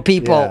uphold your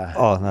people. Yeah.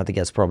 Oh, that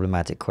gets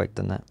problematic quick,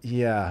 doesn't it?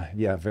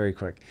 Yeah, very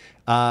quick.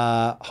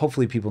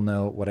 Hopefully people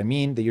know what I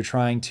mean, that you're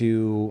trying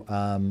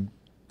to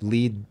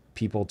lead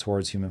people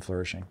towards human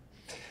flourishing.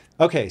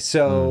 Okay,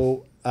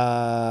 so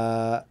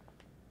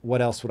what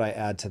else would I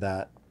add to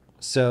that?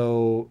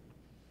 So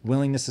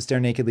willingness to stare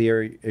nakedly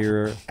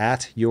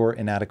at your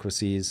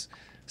inadequacies,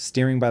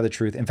 steering by the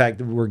truth. In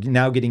fact, we're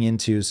now getting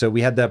into, so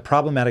we had the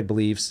problematic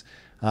beliefs,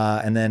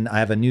 and then I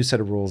have a new set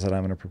of rules that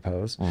I'm going to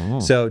propose.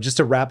 So just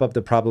to wrap up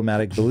the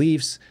problematic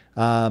beliefs,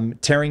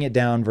 tearing it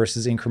down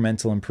versus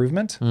incremental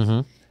improvement,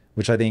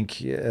 which I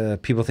think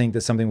people think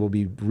that something will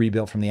be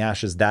rebuilt from the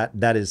ashes.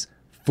 That is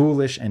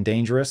foolish and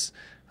dangerous.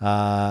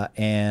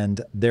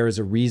 And there is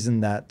a reason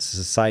that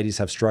societies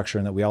have structure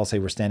and that we all say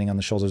we're standing on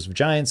the shoulders of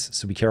giants.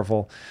 So be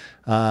careful.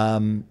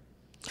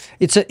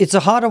 It's a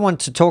harder one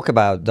to talk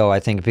about, though, I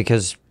think,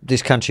 because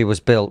this country was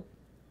built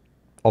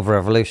over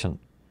revolution,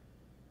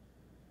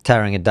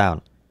 tearing it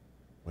down.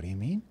 What do you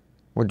mean?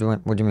 What do you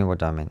mean? What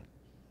do I mean?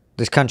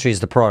 This country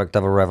is the product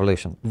of a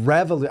revolution.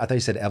 I thought you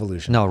said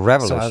evolution. No,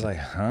 revolution. So I was like,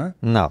 huh?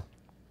 No.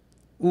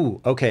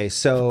 Ooh, okay.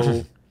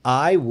 So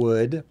I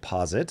would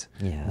posit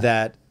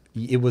that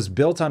it was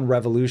built on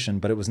revolution,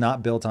 but it was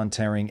not built on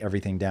tearing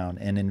everything down.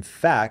 And in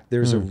fact,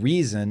 there's a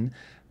reason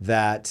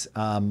that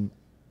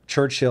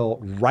Churchill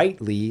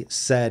rightly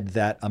said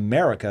that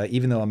America,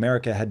 even though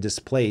America had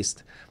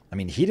displaced, I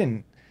mean,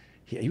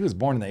 he was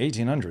born in the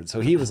 1800s. So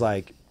he was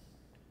like,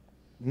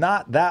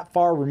 not that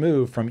far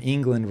removed from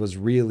England was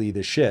really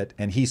the shit.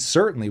 And he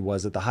certainly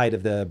was at the height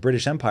of the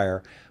British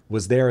Empire,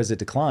 was there as it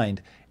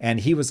declined. And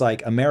he was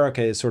like,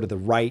 America is sort of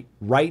the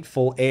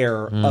rightful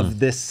heir of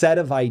this set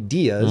of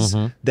ideas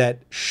that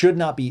should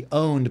not be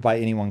owned by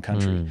any one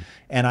country.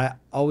 And I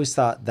always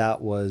thought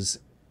that was,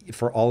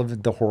 for all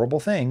of the horrible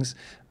things,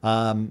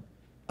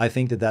 I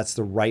think that that's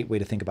the right way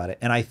to think about it.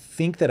 And I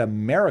think that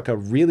America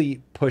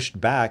really pushed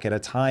back at a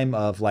time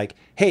of like,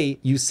 hey,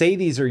 you say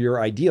these are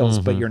your ideals,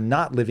 but you're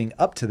not living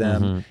up to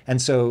them.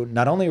 And so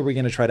not only are we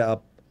going to try to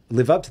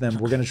live up to them,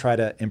 we're going to try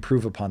to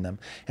improve upon them.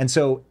 And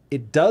so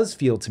it does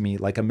feel to me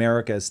like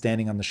America is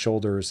standing on the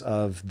shoulders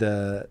of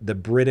the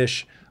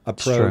British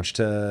approach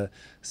to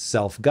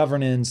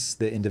self-governance,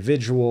 the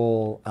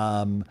individual,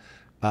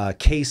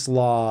 case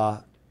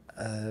law.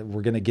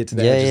 We're going to get to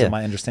the edges of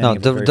my understanding of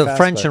it very the fast,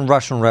 French and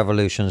Russian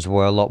revolutions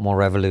were a lot more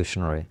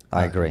revolutionary.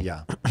 I agree.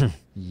 Yeah.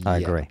 I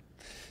agree.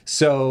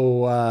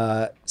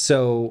 So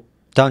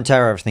don't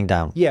tear everything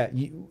down. Yeah,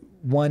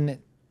 one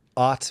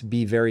ought to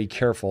be very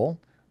careful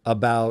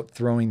about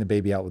throwing the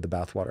baby out with the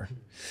bathwater.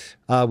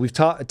 We've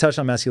touched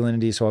on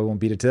masculinity, so I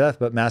won't beat it to death,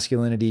 but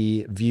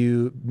masculinity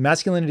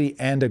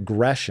and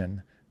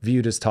aggression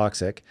viewed as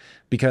toxic,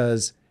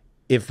 because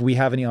if we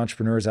have any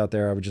entrepreneurs out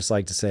there, I would just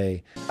like to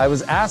say, I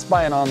was asked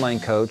by an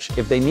online coach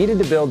if they needed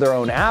to build their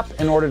own app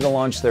in order to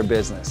launch their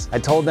business. I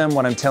told them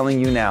what I'm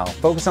telling you now.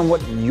 Focus on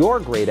what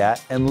you're great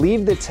at and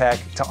leave the tech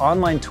to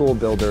online tool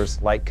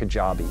builders like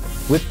Kajabi.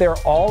 With their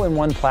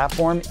all-in-one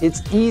platform,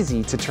 it's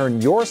easy to turn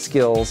your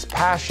skills,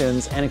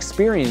 passions, and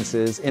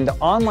experiences into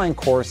online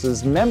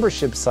courses,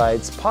 membership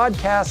sites,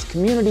 podcasts,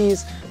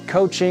 communities,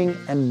 coaching,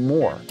 and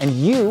more. And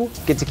you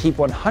get to keep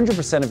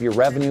 100% of your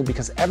revenue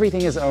because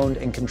everything is owned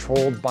and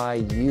controlled by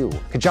you.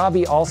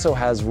 Kajabi also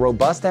has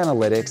robust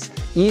analytics,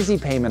 easy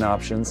payment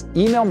options,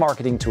 email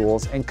marketing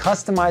tools, and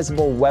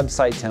customizable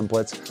website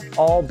templates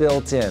all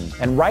built in.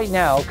 And right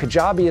now,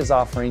 Kajabi is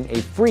offering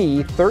a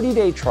free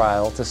 30-day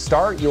trial to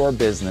start your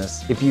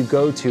business if you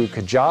go to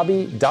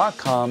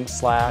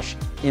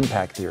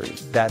kajabi.com/impact theory.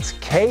 That's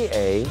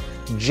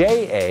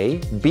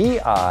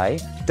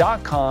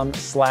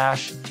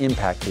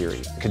kajabi.com/impact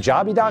theory.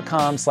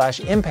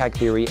 Kajabi.com/impact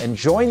theory, and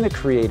join the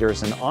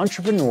creators and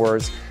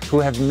entrepreneurs who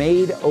have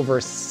made over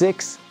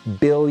 $6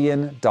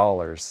 billion.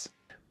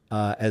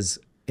 As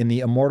in the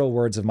immortal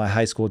words of my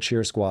high school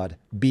cheer squad,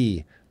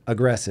 be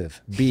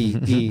aggressive,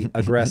 be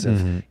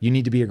aggressive. You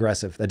need to be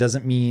aggressive. That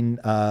doesn't mean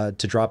to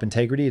drop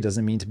integrity. It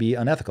doesn't mean to be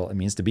unethical. It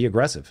means to be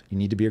aggressive. You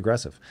need to be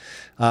aggressive.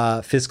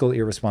 Fiscal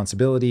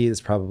irresponsibility is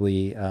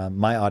probably,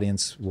 my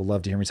audience will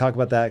love to hear me talk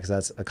about that because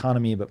that's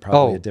economy, but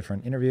probably a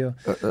different interview.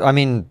 I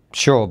mean,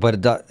 sure,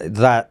 but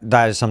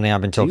that is something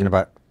I've been talking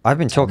about. I've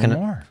been talking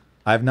more.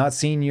 I've not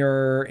seen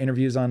your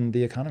interviews on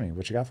the economy.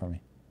 What you got for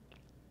me?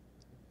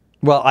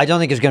 Well, I don't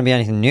think it's going to be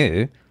anything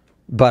new.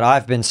 But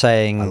I've been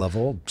saying, I love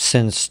old,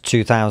 since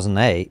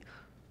 2008,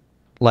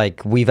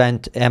 like, we've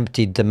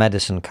emptied the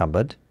medicine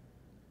cupboard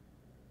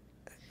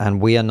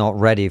and we are not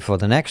ready for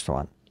the next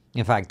one.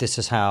 In fact, this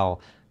is how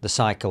the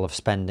cycle of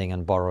spending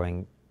and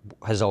borrowing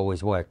has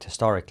always worked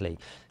historically.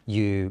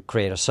 You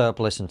create a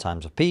surplus in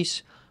times of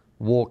peace,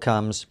 war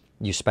comes,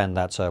 you spend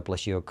that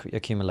surplus, you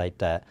accumulate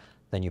debt,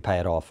 then you pay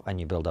it off and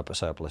you build up a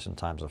surplus in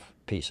times of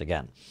peace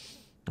again.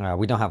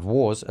 We don't have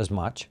wars as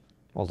much,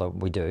 although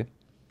we do.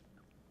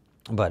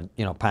 But,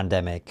 you know,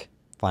 pandemic,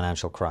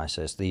 financial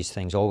crisis, these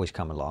things always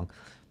come along.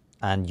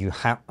 And you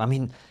have, I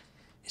mean,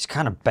 it's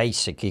kind of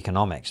basic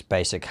economics,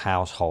 basic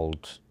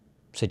household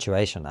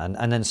situation.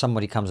 And then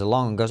somebody comes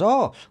along and goes,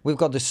 oh, we've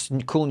got this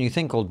cool new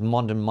thing called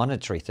modern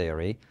monetary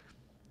theory,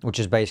 which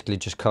is basically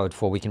just code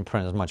for we can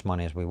print as much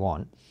money as we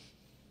want.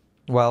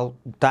 Well,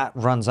 that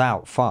runs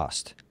out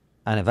fast.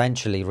 And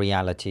eventually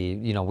reality,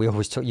 you know,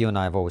 you and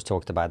I have always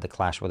talked about the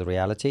clash with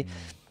reality.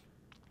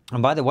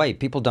 And by the way,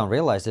 people don't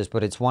realize this,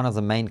 but it's one of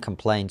the main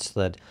complaints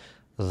that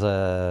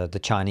the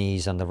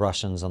Chinese and the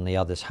Russians and the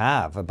others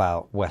have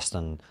about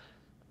Western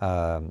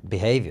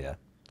behavior.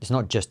 It's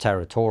not just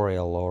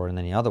territorial or in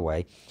any other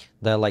way.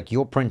 They're like,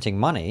 you're printing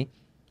money,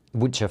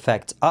 which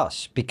affects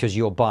us because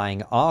you're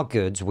buying our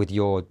goods with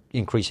your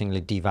increasingly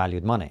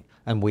devalued money,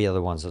 and we are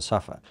the ones that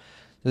suffer.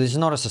 So this is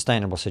not a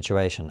sustainable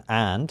situation.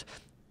 And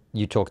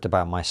you talked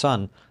about my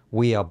son.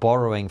 We are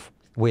borrowing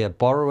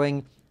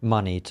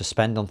money to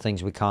spend on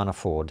things we can't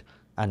afford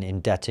and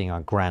indebting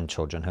our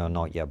grandchildren who are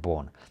not yet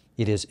born.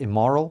 It is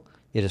immoral,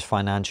 it is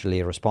financially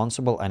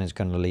irresponsible, and it's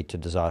going to lead to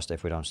disaster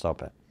if we don't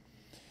stop it.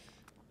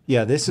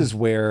 Yeah, this is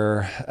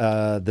where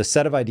the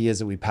set of ideas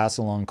that we pass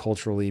along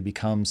culturally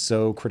becomes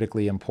so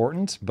critically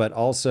important, but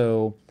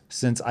also,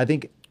 since I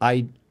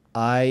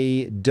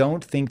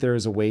don't think there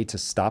is a way to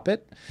stop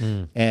it.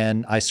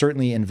 And I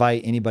certainly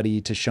invite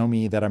anybody to show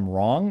me that I'm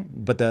wrong.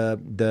 But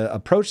the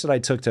approach that I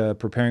took to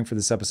preparing for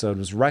this episode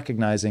was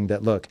recognizing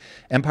that, look,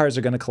 empires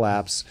are going to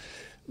collapse.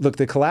 Look,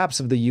 the collapse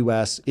of the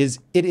U.S. is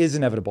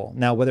inevitable.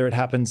 Now, whether it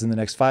happens in the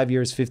next 5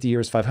 years, 50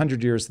 years,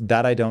 500 years,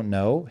 that I don't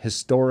know.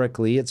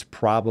 Historically, it's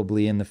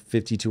probably in the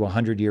 50 to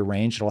 100 year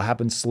range. It'll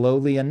happen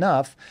slowly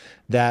enough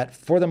that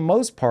for the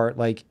most part,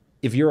 like,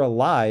 if you're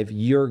alive,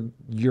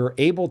 you're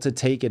able to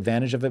take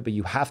advantage of it, but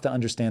you have to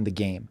understand the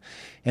game.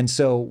 And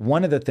so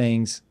one of the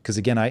things, because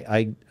again,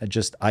 I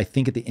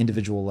think at the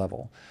individual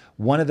level,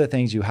 one of the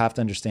things you have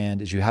to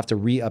understand is you have to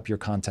re-up your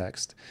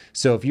context.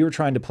 So if you were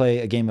trying to play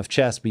a game of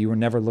chess, but you were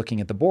never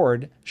looking at the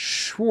board,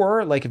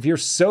 sure, like if you're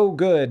so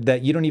good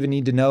that you don't even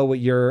need to know what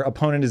your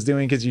opponent is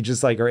doing because you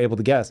just like are able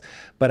to guess.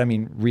 But I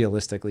mean,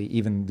 realistically,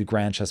 even the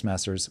grand chess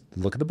masters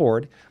look at the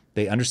board,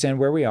 they understand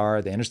where we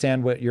are, they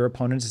understand what your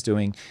opponent is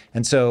doing.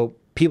 And so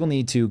people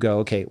need to go,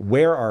 okay,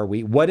 where are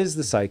we? What is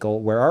the cycle?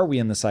 Where are we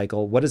in the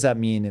cycle? What does that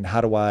mean? And how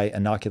do I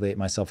inoculate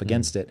myself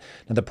against it?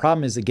 Now, the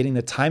problem is that getting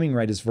the timing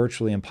right is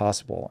virtually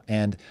impossible.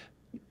 And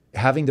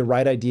having the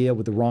right idea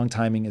with the wrong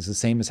timing is the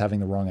same as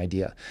having the wrong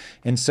idea.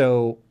 And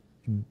so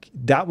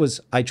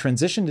I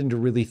transitioned into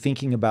really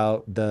thinking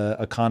about the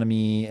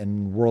economy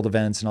and world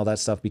events and all that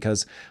stuff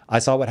because I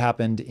saw what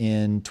happened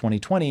in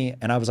 2020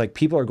 and I was like,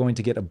 people are going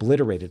to get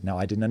obliterated. Now,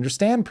 I didn't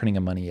understand printing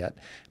of money yet,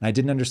 and I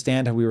didn't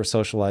understand how we were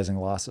socializing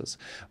losses.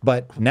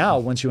 But now,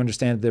 once you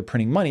understand they're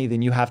printing money,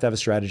 then you have to have a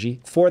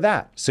strategy for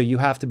that. So you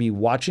have to be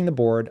watching the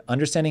board,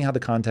 understanding how the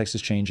context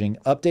is changing,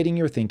 updating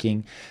your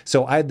thinking.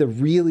 So I had the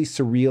really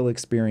surreal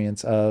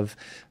experience of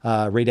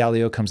Ray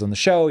Dalio comes on the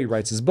show, he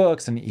writes his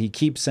books, and he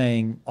keeps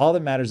saying, all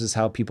that matters is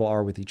how people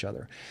are with each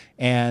other.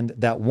 And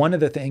that one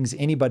of the things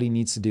anybody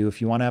needs to do if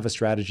you want to have a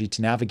strategy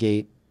to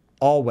navigate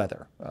all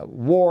weather,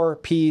 war,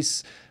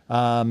 peace,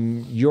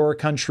 your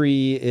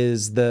country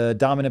is the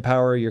dominant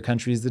power, your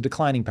country is the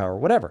declining power,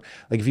 whatever.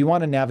 Like if you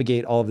want to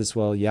navigate all of this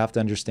well, you have to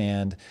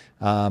understand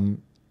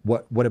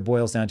what it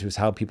boils down to is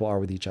how people are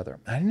with each other.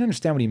 I didn't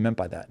understand what he meant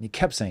by that. And he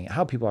kept saying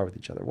how people are with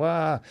each other.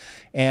 Wow.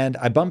 And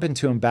I bump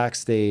into him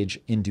backstage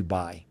in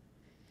Dubai.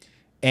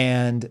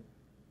 And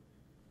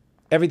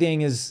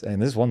everything is,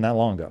 and this wasn't that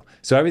long ago,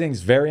 so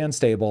everything's very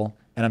unstable,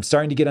 and I'm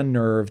starting to get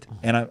unnerved,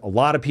 and a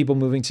lot of people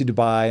moving to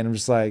Dubai, and I'm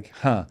just like,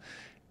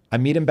 I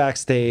meet him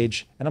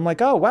backstage, and I'm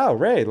like, oh, wow,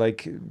 Ray,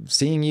 like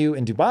seeing you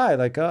in Dubai,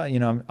 like,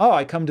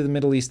 I come to the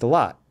Middle East a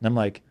lot. And I'm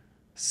like,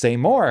 say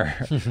more.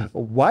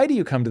 Why do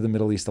you come to the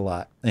Middle East a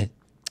lot? And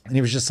he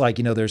was just like,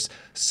 there's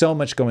so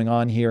much going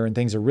on here and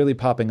things are really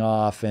popping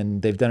off,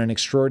 and they've done an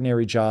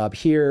extraordinary job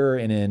here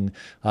and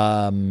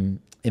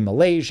in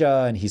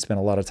Malaysia, and he spent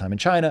a lot of time in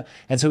China.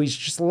 And so he's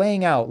just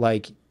laying out,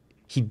 like,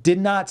 he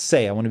did not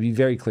say, I want to be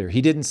very clear,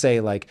 he didn't say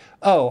like,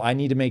 oh, I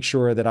need to make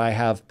sure that I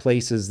have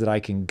places that I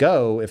can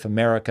go if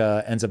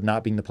America ends up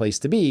not being the place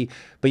to be.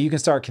 But you can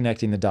start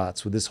connecting the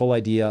dots with this whole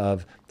idea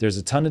of there's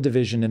a ton of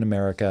division in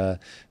America.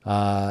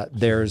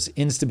 There's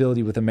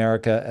instability with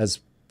America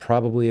as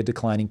probably a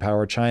declining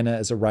power, China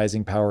as a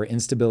rising power,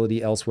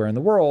 instability elsewhere in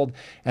the world.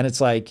 And it's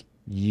like,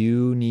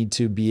 you need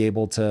to be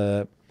able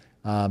to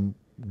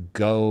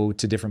go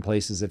to different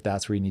places if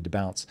that's where you need to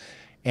bounce.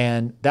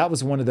 And that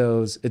was one of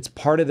those, it's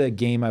part of the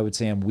game I would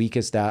say I'm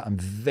weakest at. I'm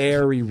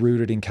very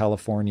rooted in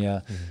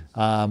California,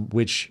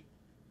 which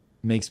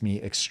makes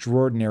me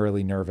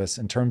extraordinarily nervous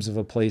in terms of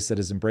a place that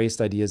has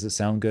embraced ideas that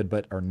sound good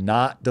but are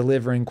not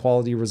delivering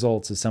quality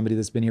results. As somebody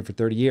that's been here for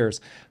 30 years,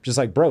 I'm just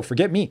like, bro,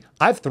 forget me.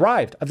 I've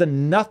thrived. I've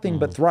done nothing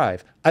but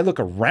thrive. I look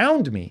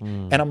around me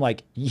and I'm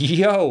like,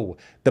 yo,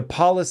 the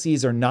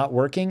policies are not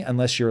working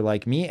unless you're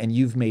like me and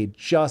you've made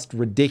just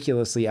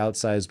ridiculously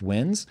outsized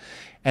wins.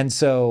 And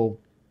so,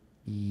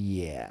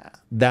 yeah,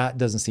 that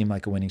doesn't seem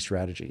like a winning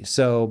strategy.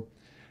 So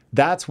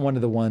that's one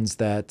of the ones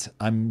that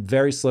I'm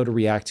very slow to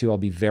react to. I'll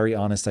be very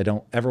honest. I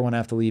don't ever want to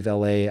have to leave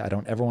LA. I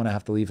don't ever want to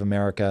have to leave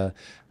America.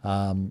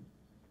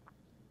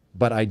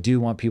 But I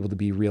do want people to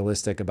be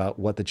realistic about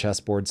what the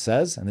chessboard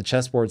says. And the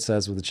chessboard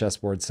says what the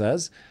chessboard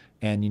says.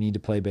 And you need to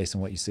play based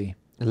on what you see.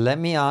 Let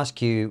me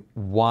ask you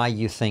why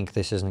you think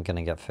this isn't going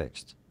to get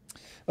fixed.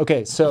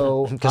 Okay,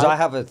 so... Because I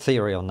have a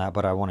theory on that,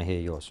 but I want to hear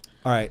yours.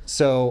 All right,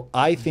 so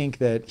I think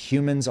that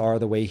humans are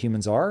the way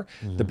humans are.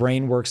 The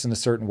brain works in a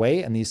certain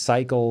way, and these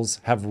cycles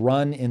have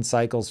run in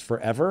cycles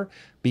forever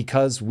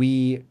because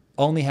we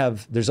only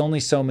have, there's only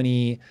so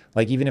many,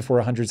 like even if we're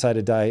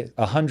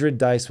 100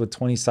 dice with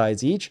 20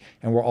 sides each,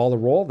 and we're all a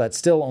roll, that's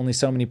still only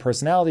so many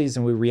personalities,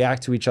 and we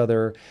react to each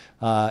other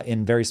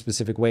in very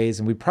specific ways,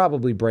 and we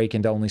probably break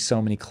into only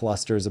so many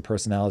clusters of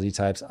personality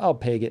types. I'll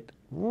peg it,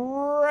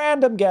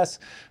 random guess,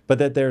 but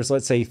that there's,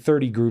 let's say,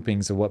 30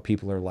 groupings of what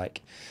people are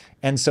like.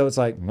 And so it's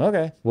like,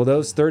 okay, well,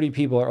 those 30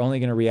 people are only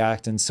going to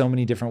react in so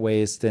many different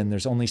ways. Then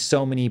there's only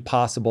so many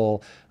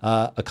possible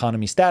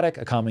economy static,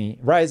 economy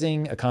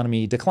rising,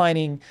 economy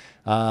declining,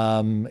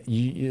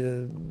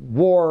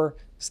 war,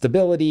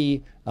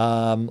 stability,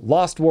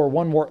 lost war,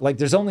 won war. Like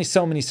there's only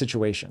so many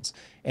situations.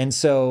 And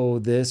so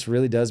this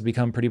really does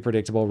become pretty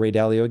predictable. Ray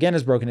Dalio, again,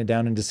 has broken it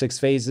down into 6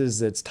 phases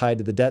that's tied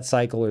to the debt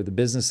cycle or the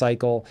business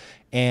cycle.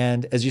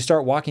 And as you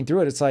start walking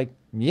through it, it's like,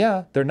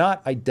 yeah, they're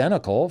not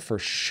identical for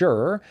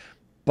sure,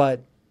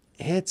 but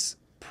it's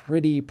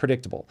pretty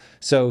predictable.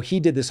 So he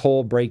did this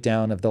whole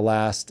breakdown of the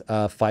last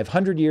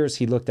 500 years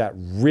he looked at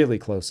really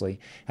closely.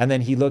 And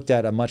then he looked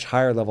at a much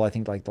higher level, I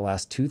think like the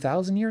last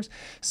 2,000 years.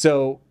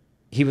 So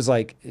he was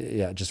like,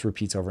 yeah, it just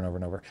repeats over and over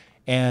and over.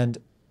 And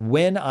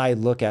when I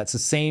look at, it's the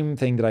same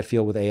thing that I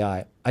feel with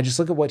AI. I just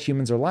look at what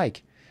humans are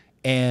like.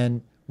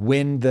 And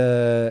when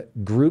the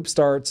group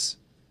starts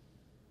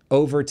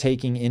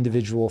overtaking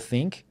individual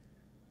think,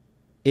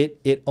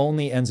 it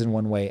only ends in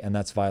one way, and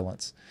that's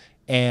violence.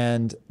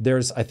 And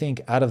there's, I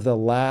think, out of the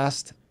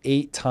last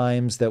 8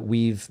 times that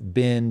we've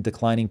been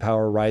declining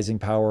power, rising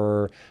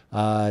power,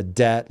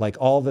 debt, like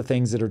all the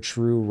things that are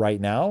true right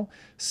now,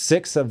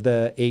 6 of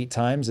the 8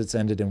 times it's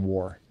ended in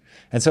war.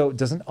 And so it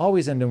doesn't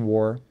always end in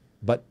war,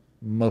 but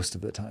most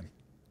of the time.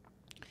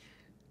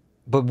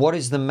 But what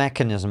is the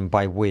mechanism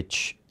by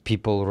which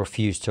people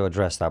refuse to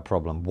address that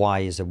problem? Why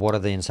is it? What are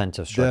the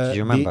incentive structures? Do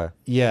you remember?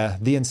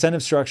 The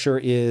incentive structure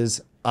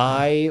is,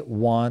 I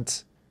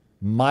want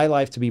my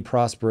life to be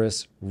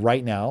prosperous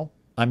right now.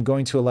 I'm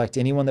going to elect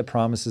anyone that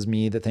promises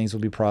me that things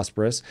will be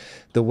prosperous.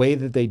 The way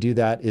that they do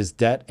that is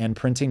debt and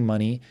printing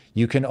money.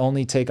 You can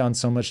only take on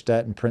so much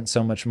debt and print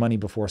so much money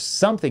before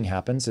something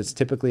happens. It's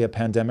typically a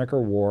pandemic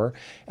or war,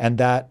 and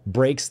that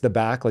breaks the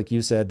back. Like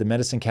you said, the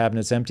medicine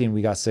cabinet's empty and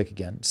we got sick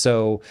again.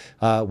 So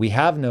we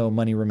have no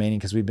money remaining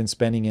because we've been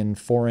spending in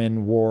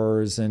foreign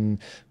wars and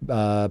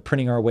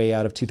printing our way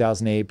out of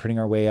 2008, printing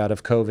our way out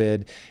of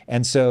COVID.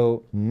 And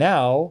so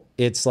now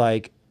it's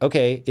like,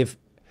 okay,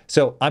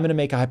 so I'm going to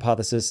make a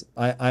hypothesis.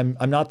 I'm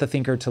not the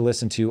thinker to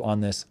listen to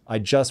on this. I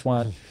just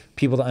want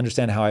people to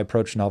understand how I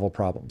approach novel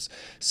problems.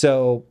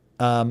 So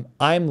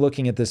I'm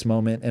looking at this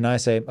moment and I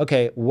say,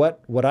 okay,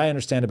 what I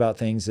understand about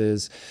things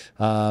is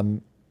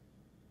when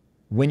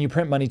you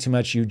print money too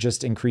much, you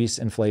just increase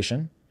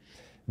inflation.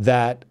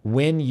 That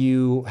when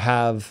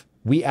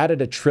we added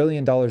 $1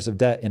 trillion of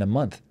debt in a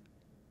month.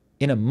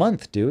 In a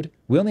month, dude,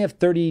 we only have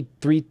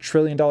 $33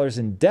 trillion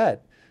in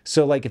debt.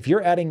 So like if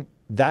you're adding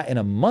that in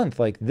a month,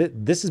 like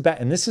this is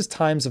bad. And this is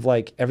times of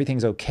like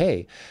everything's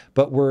okay,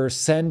 but we're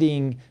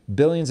sending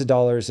billions of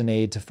dollars in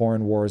aid to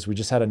foreign wars. We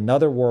just had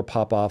another war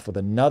pop off with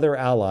another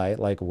ally.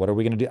 Like, what are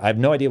we going to do? I have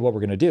no idea what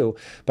we're going to do,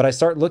 but I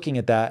start looking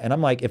at that and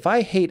I'm like, if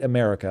I hate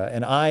America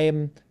and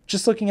I'm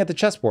just looking at the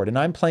chessboard and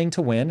I'm playing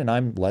to win,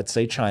 and let's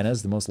say China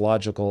is the most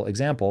logical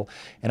example,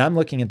 and I'm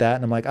looking at that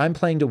and I'm like, I'm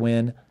playing to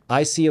win.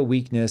 I see a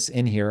weakness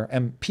in here.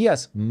 And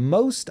P.S.,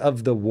 most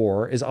of the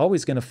war is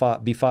always going to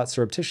be fought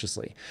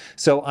surreptitiously.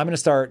 So I'm going to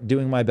start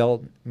doing my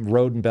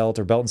road and belt,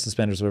 or belt and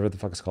suspenders, whatever the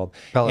fuck it's called.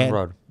 Belt and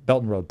road.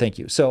 Belt and road. Thank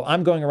you. So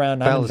I'm going around.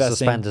 Belt I'm investing.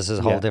 Suspenders is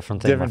a whole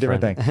different thing.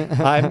 Different thing.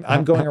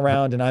 I'm going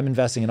around and I'm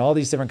investing in all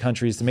these different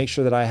countries to make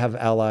sure that I have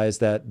allies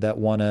that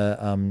want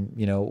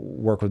to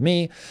work with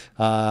me,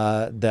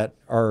 that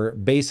are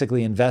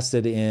basically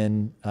invested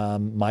in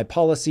my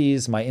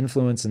policies, my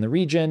influence in the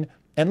region.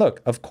 And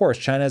look, of course,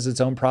 China has its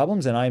own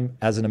problems, and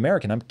as an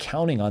American, I'm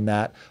counting on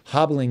that,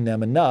 hobbling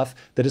them enough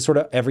that it sort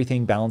of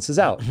everything balances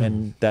out,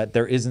 and that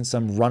there isn't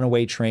some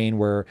runaway train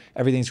where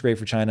everything's great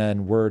for China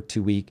and we're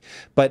too weak.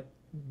 But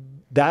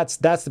that's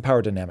the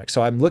power dynamic.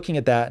 So I'm looking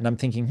at that and I'm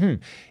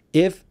thinking,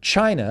 if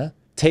China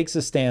takes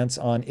a stance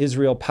on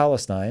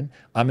Israel-Palestine,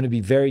 I'm going to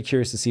be very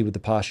curious to see what the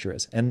posture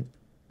is. And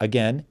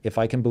again, if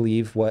I can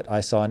believe what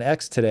I saw on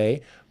X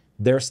today,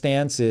 their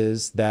stance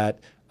is that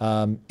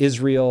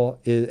Israel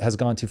has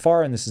gone too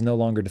far and this is no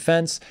longer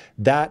defense.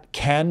 That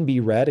can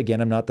be read.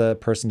 Again, I'm not the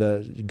person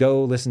to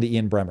go listen to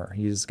Ian Bremmer.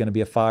 He's going to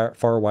be a far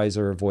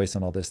wiser voice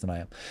on all this than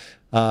I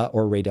am,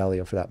 or Ray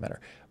Dalio for that matter.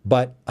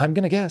 But I'm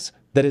going to guess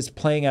that it's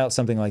playing out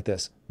something like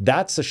this.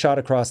 That's a shot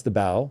across the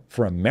bow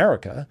for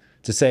America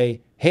to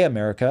say, hey,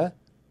 America,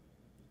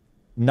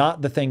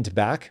 not the thing to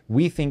back.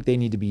 We think they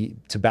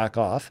need to back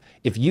off.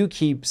 If you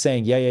keep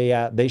saying,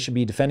 yeah, they should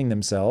be defending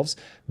themselves,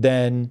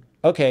 then,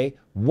 okay,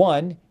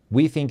 one,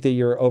 we think that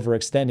you're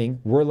overextending.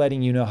 We're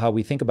letting you know how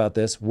we think about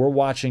this. We're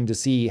watching to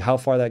see how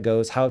far that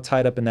goes, how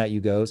tied up in that you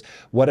goes,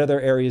 what other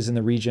areas in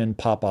the region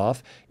pop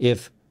off.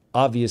 If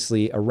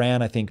obviously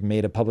Iran, I think,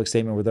 made a public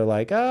statement where they're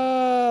like,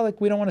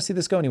 we don't want to see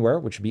this go anywhere,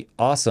 which would be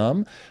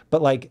awesome.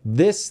 But like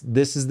this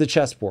is the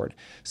chessboard.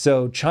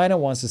 So China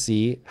wants to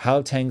see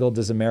how tangled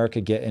does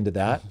America get into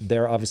that.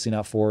 They're obviously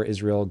not for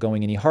Israel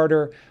going any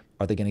harder.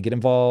 Are they going to get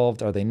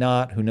involved? Are they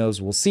not? Who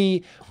knows? We'll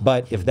see.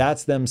 But if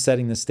that's them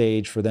setting the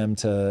stage for them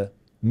to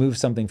move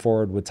something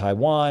forward with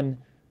Taiwan,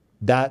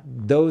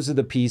 those are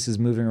the pieces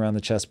moving around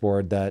the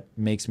chessboard that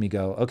makes me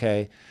go,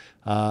 okay,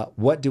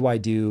 what do I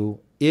do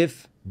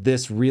if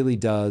this really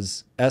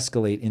does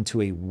escalate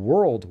into a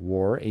world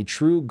war, a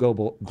true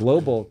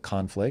global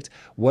conflict?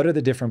 What are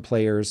the different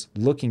players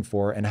looking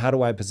for, and how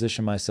do I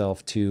position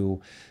myself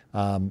to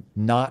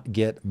not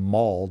get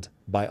mauled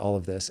by all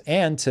of this,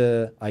 and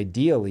to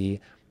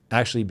ideally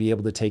actually be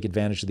able to take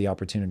advantage of the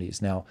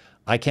opportunities? Now,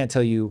 I can't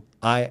tell you,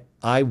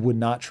 I would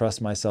not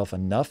trust myself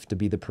enough to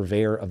be the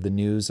purveyor of the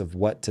news of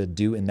what to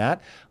do in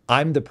that.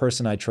 I'm the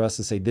person I trust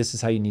to say, this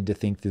is how you need to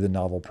think through the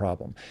novel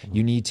problem.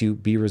 You need to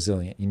be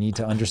resilient. You need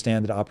to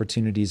understand that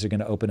opportunities are going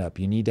to open up.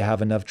 You need to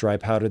have enough dry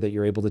powder that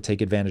you're able to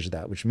take advantage of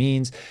that, which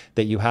means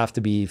that you have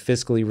to be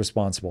fiscally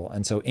responsible.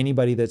 And so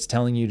anybody that's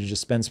telling you to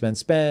just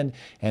spend,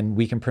 and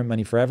we can print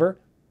money forever,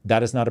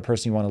 that is not a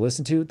person you want to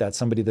listen to. That's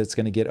somebody that's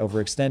going to get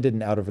overextended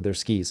and out over their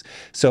skis.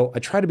 So I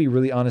try to be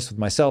really honest with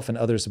myself and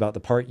others about the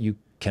part you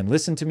can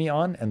listen to me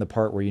on and the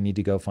part where you need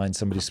to go find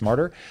somebody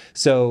smarter.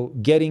 So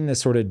getting the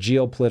sort of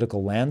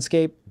geopolitical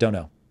landscape, don't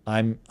know.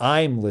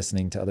 I'm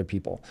listening to other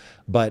people,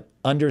 but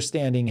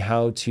understanding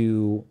how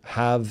to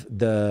have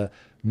the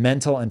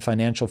mental and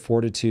financial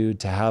fortitude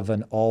to have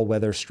an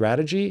all-weather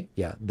strategy,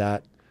 yeah,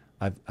 that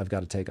I've got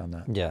to take on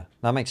that. Yeah,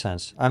 that makes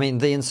sense. I mean,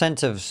 the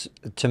incentives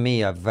to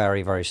me are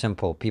very, very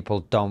simple.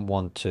 People don't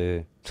want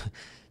to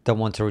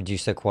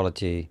reduce their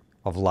quality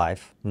of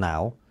life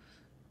now,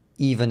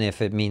 even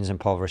if it means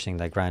impoverishing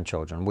their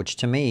grandchildren, which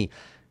to me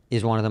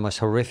is one of the most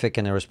horrific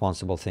and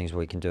irresponsible things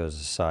we can do as a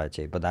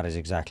society. But that is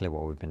exactly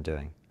what we've been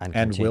doing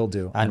And will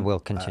do. And will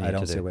continue to do. I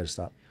don't see a way to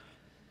stop.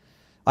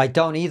 I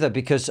don't either,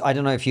 because I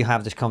don't know if you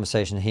have this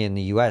conversation here in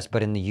the US,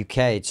 but in the UK,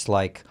 it's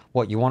like,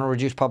 what, you want to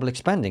reduce public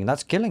spending?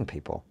 That's killing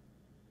people.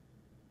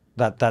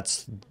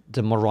 That's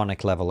the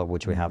moronic level at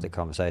which we have the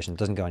conversation. It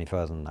doesn't go any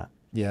further than that.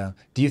 Yeah.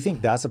 Do you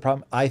think that's a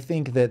problem? I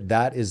think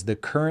that is the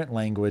current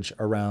language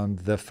around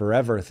the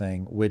forever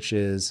thing, which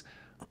is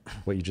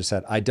what you just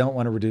said. I don't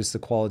want to reduce the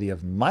quality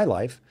of my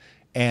life.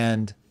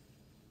 And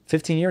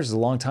 15 years is a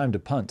long time to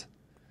punt.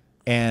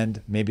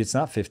 And maybe it's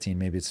not 15,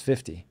 maybe it's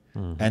 50.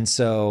 And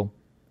so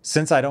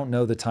since I don't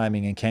know the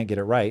timing and can't get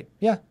it right,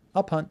 yeah,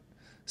 I'll punt.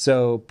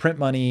 So print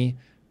money,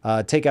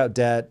 take out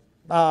debt.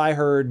 I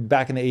heard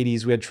back in the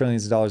 80s we had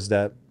trillions of dollars of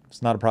debt.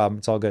 It's not a problem.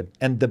 It's all good.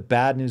 And the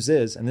bad news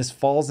is, and this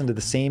falls into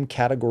the same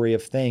category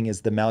of thing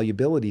as the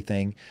malleability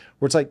thing,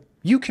 where it's like,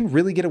 you can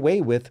really get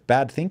away with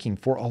bad thinking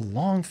for a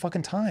long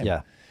fucking time.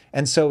 Yeah.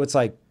 And so it's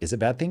like, is it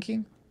bad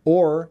thinking?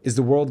 Or is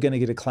the world going to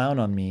get a clown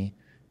on me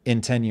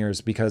in 10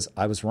 years because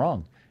I was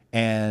wrong?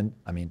 And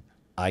I mean,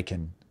 I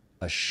can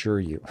assure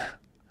you,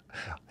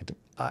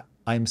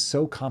 I'm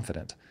so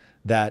confident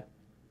that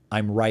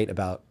I'm right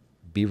about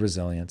be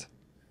resilient,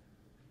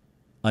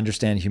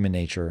 understand human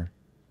nature,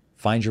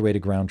 find your way to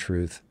ground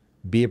truth,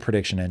 be a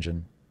prediction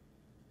engine.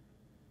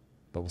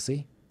 But we'll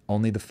see.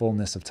 Only the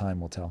fullness of time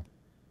will tell.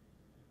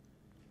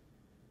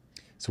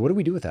 So what do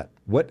we do with that?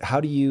 How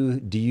do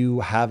you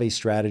have a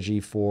strategy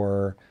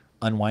for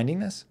unwinding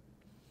this?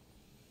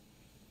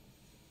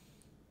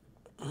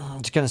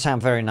 It's going to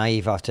sound very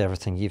naive after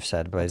everything you've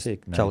said, but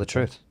tell the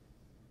truth.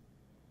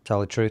 Tell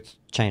the truth,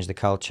 change the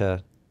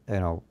culture,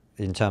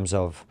 in terms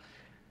of,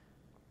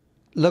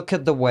 look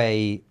at the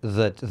way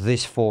that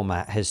this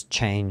format has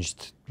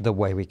changed the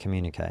way we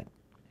communicate.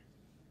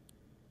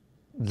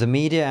 The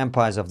media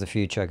empires of the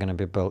future are going to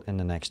be built in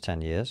the next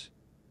 10 years,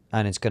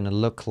 and it's going to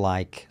look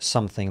like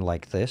something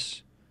like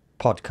this.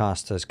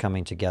 Podcasters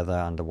coming together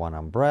under one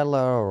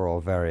umbrella,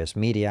 or various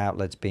media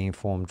outlets being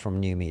formed from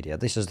new media.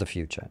 This is the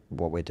future,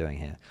 what we're doing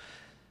here.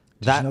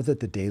 Did you know that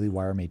the Daily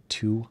Wire made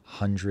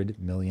 $200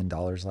 million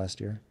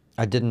last year?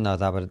 I didn't know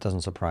that, but it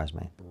doesn't surprise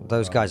me.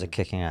 Those guys are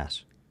kicking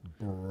ass.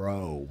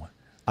 Bro.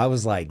 I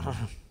was like,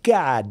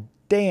 God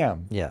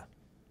damn. Yeah.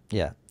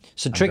 Yeah.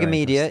 So Trigger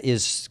Media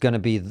is going to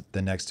be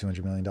the next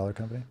 $200 million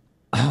company?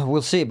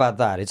 We'll see about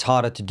that. It's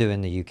harder to do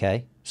in the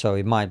UK. So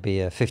it might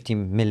be a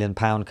 £50 million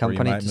company or you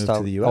might to move start.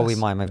 To the US, or we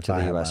might move to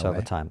the US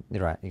over time.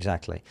 You're right,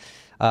 exactly.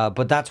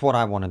 But that's what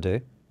I want to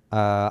do.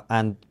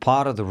 And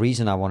part of the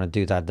reason I want to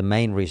do that, the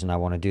main reason I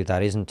want to do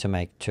that, isn't to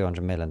make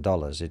 $200 million.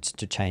 It's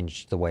to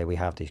change the way we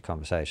have these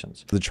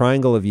conversations. The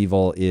triangle of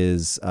evil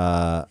is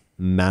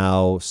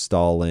Mao,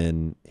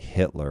 Stalin,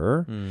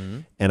 Hitler.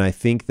 And I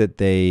think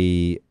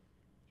that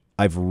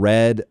I've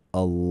read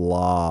a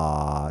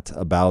lot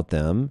about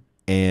them,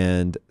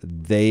 and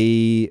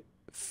they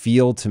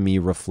feel to me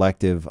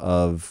reflective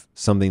of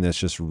something that's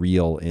just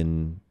real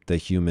in the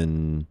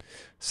human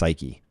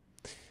psyche.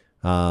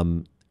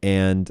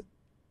 And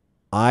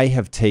I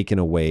have taken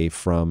away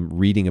from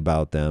reading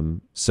about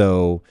them.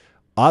 So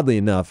oddly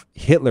enough,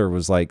 Hitler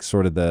was like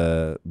sort of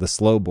the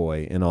slow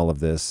boy in all of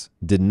this,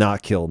 did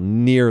not kill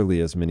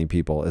nearly as many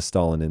people as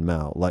Stalin and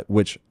Mao,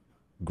 which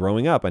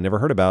growing up I never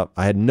heard about.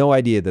 I had no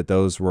idea that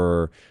those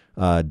were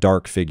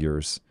dark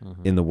figures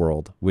in the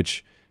world,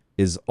 which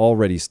is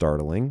already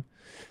startling.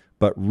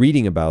 But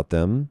reading about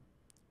them,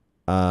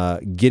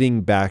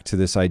 getting back to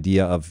this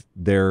idea of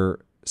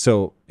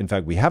so in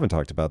fact, we haven't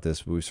talked about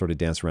this, but we've sort of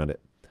danced around it.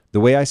 The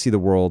way I see the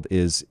world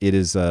is it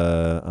is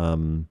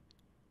a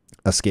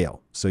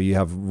scale. So you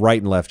have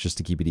right and left just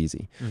to keep it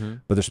easy.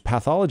 But there's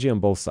pathology on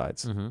both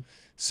sides.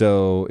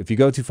 So if you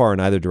go too far in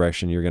either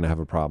direction, you're going to have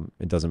a problem.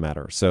 It doesn't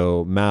matter.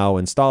 So Mao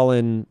and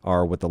Stalin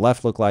are what the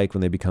left look like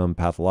when they become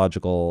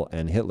pathological,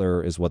 and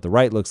Hitler is what the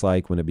right looks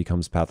like when it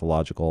becomes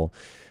pathological.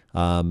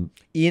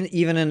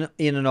 Even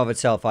in and of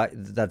itself,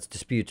 that's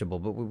disputable,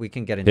 but we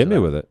can get into Hit me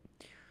with it.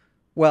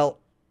 Well,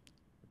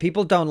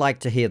 people don't like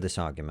to hear this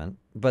argument,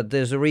 but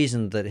there's a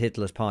reason that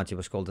Hitler's party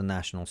was called the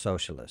National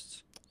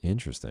Socialists.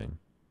 Interesting.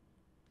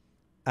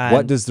 And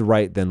what does the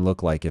right then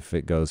look like if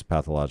it goes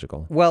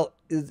pathological? Well,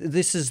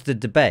 this is the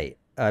debate.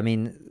 I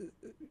mean,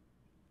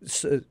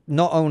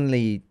 not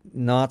only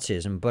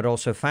Nazism, but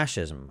also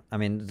fascism. I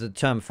mean, the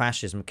term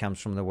fascism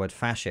comes from the word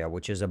fascia,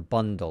 which is a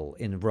bundle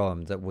in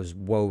Rome that was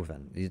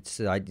woven. It's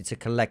a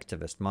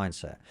collectivist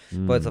mindset.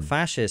 Both the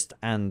fascist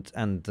and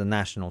the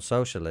National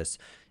Socialists,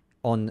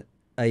 on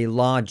a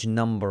large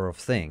number of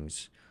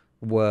things,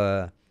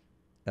 were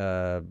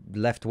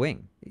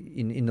left-wing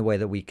in the way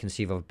that we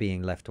conceive of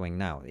being left-wing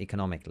now,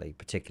 economically,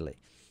 particularly.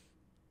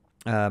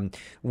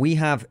 We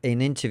have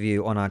an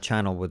interview on our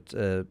channel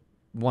with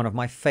one of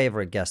my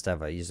favorite guests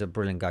ever. He's a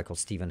brilliant guy called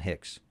Stephen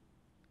Hicks,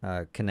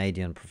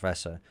 Canadian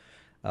professor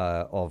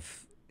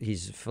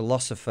he's a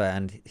philosopher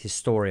and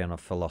historian of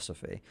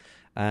philosophy.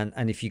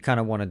 And if you kind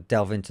of want to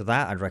delve into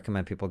that, I'd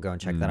recommend people go and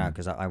check that out,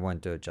 because I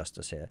won't do it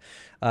justice here.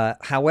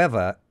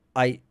 However,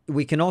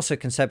 we can also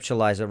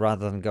conceptualize it,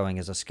 rather than going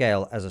as a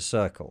scale, as a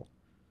circle,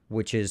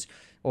 which is,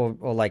 or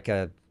like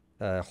a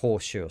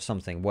horseshoe or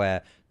something,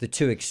 where the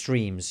two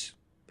extremes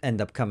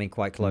end up coming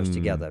quite close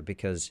together,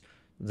 because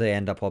they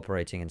end up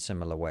operating in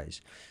similar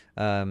ways.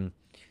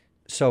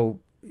 So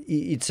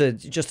it's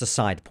just a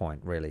side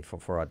point, really,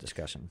 for our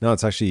discussion. No,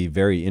 it's actually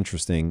very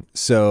interesting.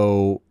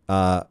 So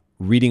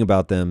reading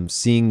about them,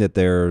 seeing that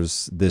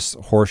there's this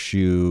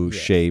horseshoe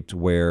shaped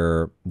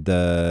where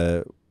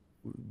they're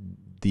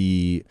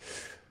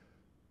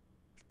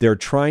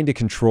trying to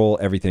control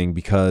everything,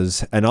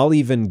 because, and I'll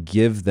even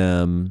give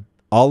them,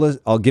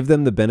 I'll give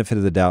them the benefit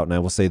of the doubt, and I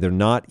will say they're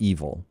not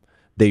evil.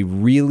 They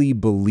really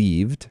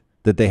believed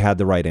that they had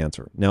the right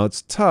answer. Now,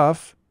 it's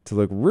tough to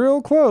look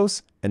real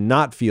close and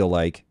not feel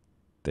like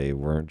they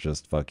weren't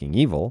just fucking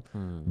evil,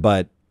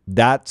 but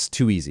that's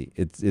too easy.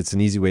 It's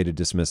an easy way to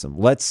dismiss them.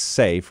 Let's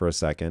say for a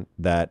second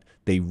that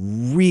they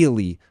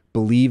really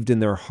believed in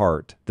their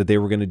heart that they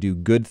were going to do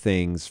good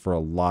things for a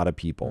lot of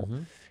people.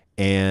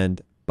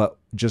 But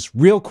just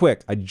real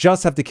quick, I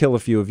just have to kill a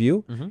few of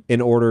you in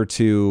order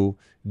to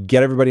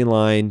get everybody in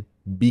line,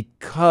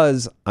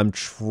 because I'm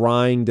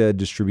trying to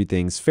distribute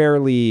things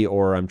fairly,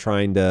 or I'm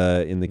trying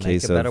to, in the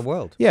case of a better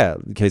world. Yeah,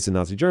 the case of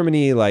Nazi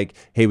Germany, like,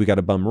 hey, we got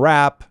a bum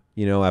rap,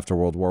 after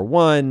World War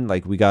I,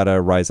 like, we got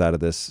to rise out of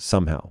this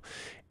somehow.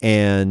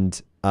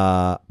 And,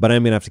 but I'm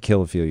going to have to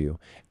kill a few of you.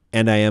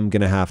 And I am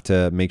going to have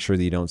to make sure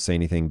that you don't say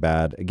anything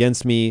bad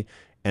against me.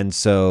 And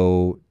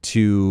so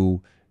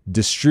to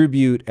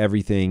distribute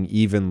everything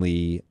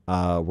evenly,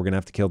 we're going to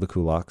have to kill the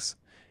kulaks.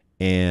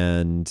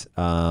 And,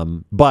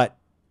 but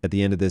at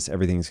the end of this,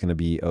 everything's going to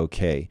be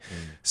okay.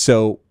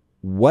 So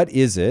what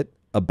is it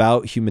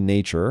about human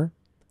nature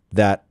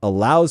that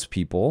allows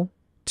people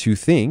to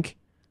think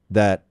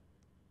that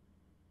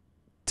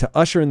to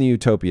usher in the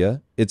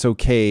utopia, it's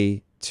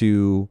okay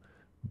to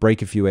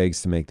break a few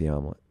eggs to make the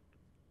omelet?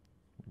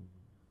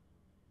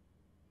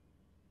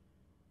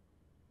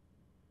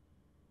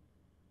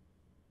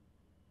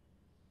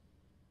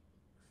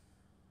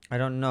 I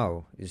don't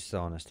know is the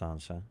honest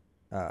answer.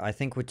 I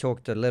think we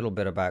talked a little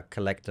bit about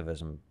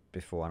collectivism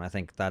before, and I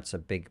think that's a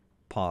big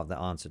part of the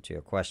answer to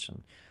your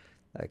question.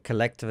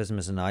 Collectivism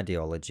is an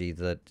ideology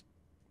that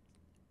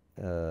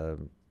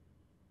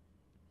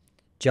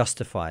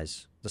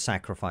justifies the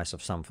sacrifice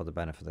of some for the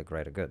benefit of the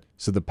greater good.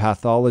 So the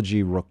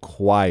pathology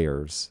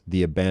requires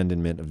the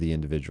abandonment of the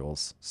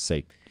individual's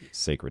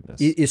sacredness.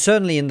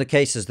 Certainly in the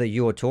cases that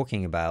you're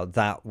talking about,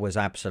 that was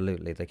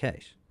absolutely the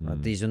case.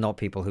 These are not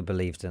people who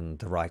believed in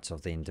the rights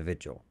of the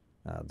individual.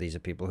 These are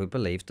people who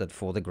believed that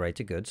for the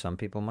greater good, some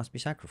people must be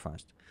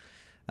sacrificed.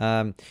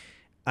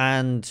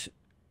 And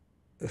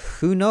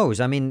who knows?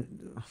 I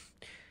mean,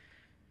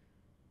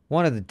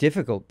 one of the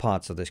difficult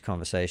parts of this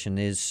conversation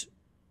is,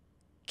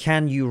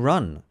 can you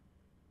run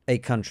a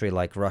country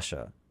like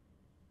Russia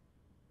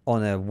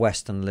on a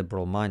Western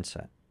liberal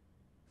mindset?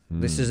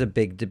 This is a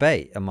big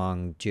debate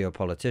among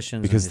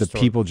geopoliticians. Because the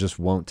people just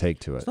won't take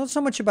to it. It's not so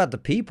much about the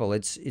people.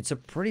 It's a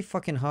pretty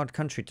fucking hard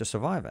country to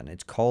survive in.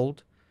 It's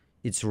cold.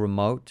 It's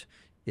remote.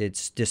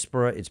 It's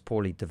disparate. It's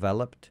poorly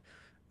developed.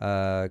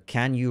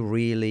 Can you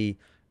really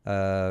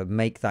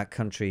make that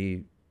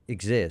country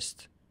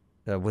exist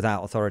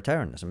without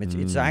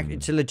authoritarianism?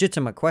 It's a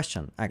legitimate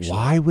question, actually.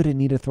 Why would it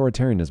need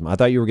authoritarianism? I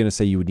thought you were going to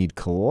say you would need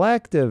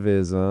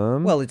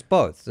collectivism. Well, it's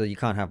both. So you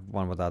can't have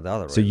one without the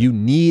other. So you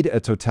need a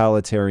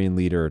totalitarian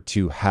leader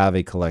to have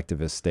a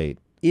collectivist state.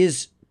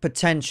 Is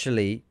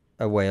potentially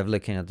a way of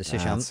looking at this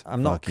issue.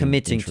 I'm not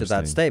committing to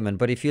that statement,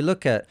 but if you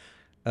look at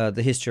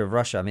the history of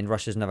Russia, I mean,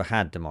 Russia's never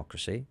had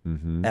democracy,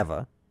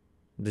 ever.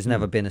 There's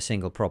never been a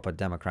single proper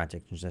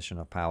democratic transition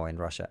of power in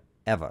Russia,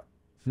 ever.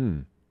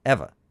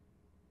 Ever.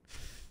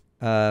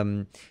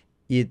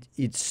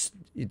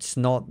 It's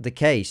not the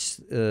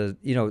case.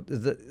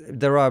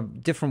 There are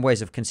different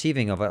ways of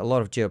conceiving of it. A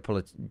lot of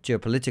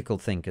geopolitical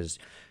thinkers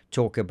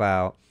talk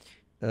about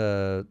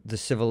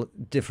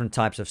different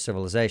types of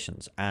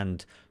civilizations,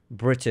 and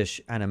British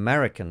and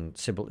American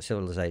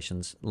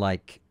civilizations.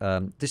 Like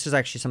this is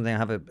actually something I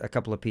have a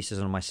couple of pieces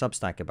on my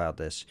Substack about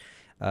this.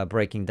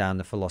 Breaking down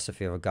the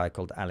philosophy of a guy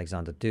called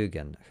Alexander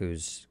Dugin,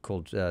 who's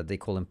called, they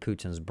call him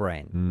Putin's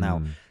brain.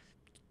 Now,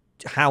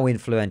 how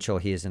influential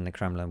he is in the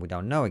Kremlin, we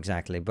don't know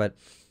exactly, but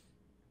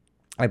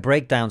I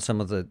break down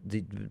some of the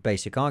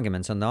basic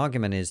arguments, and the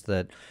argument is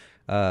that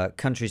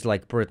countries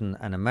like Britain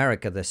and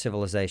America, they're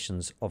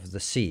civilizations of the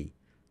sea.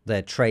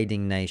 They're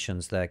trading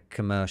nations, they're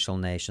commercial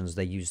nations.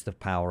 They use the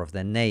power of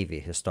their navy,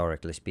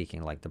 historically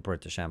speaking, like the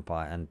British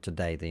Empire and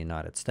today the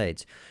United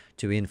States,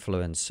 to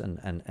influence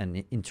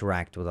and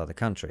interact with other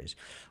countries.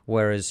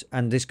 Whereas,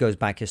 and this goes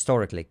back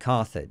historically,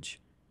 Carthage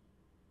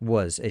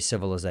was a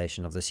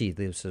civilization of the sea.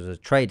 This was a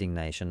trading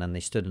nation, and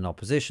they stood in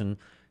opposition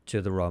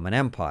to the Roman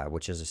Empire,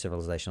 which is a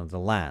civilization of the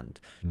land,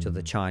 to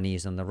the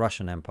Chinese and the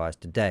Russian empires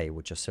today,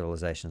 which are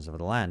civilizations of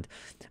the land.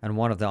 And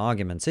one of the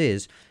arguments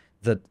is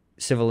that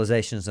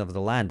civilizations of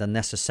the land are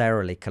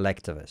necessarily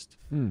collectivist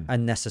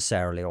and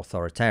necessarily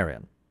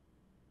authoritarian,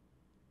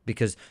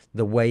 because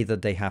the way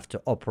that they have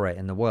to operate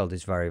in the world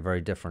is very,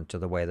 very different to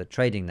the way that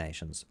trading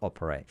nations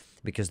operate,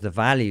 because the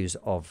values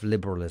of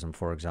liberalism,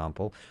 for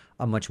example,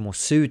 are much more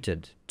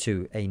suited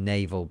to a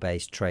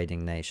naval-based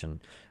trading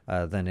nation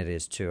than it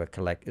is to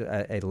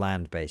a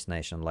land-based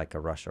nation like a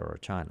Russia or a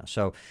China.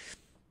 So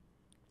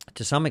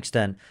to some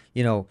extent,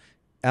 you know,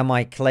 am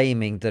I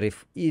claiming that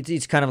if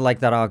it's kind of like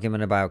that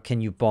argument about can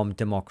you bomb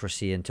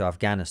democracy into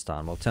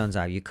Afghanistan? Well, it turns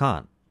out you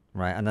can't,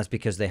 right? And that's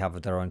because they have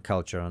their own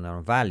culture and their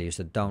own values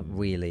that don't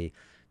really,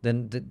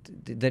 then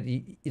that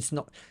it's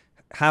not,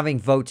 having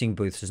voting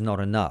booths is not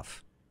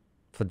enough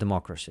for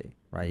democracy,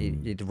 right?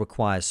 It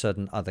requires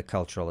certain other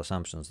cultural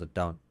assumptions that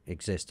don't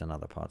exist in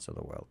other parts of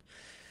the world.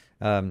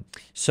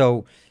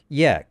 So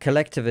yeah,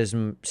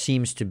 collectivism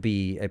seems to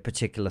be a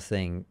particular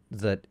thing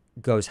that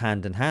goes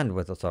hand in hand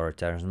with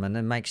authoritarianism, and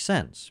it makes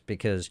sense,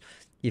 because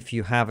if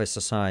you have a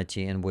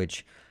society in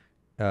which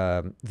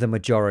the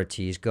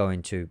majority is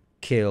going to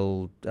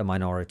kill a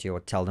minority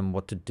or tell them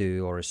what to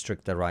do or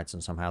restrict their rights,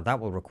 and somehow that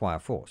will require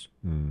force,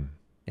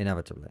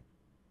 inevitably.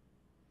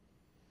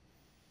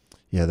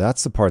 Yeah,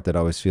 that's the part that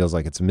always feels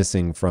like it's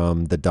missing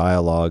from the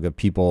dialogue of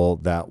people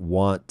that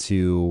want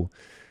to,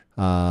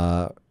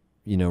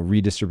 you know,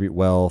 redistribute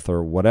wealth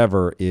or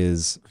whatever,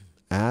 is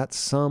at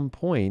some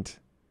point,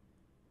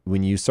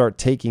 when you start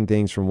taking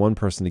things from one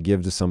person to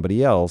give to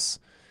somebody else,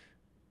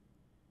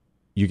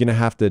 you're going to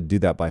have to do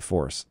that by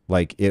force.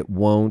 Like it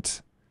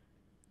won't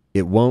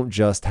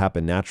just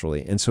happen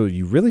naturally. And so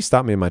you really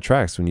stopped me in my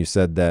tracks when you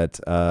said that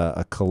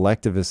a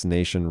collectivist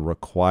nation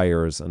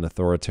requires an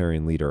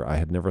authoritarian leader. I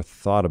had never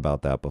thought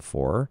about that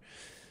before.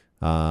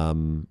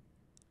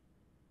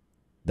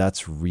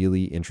 That's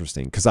really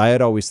interesting, because I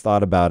had always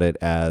thought about it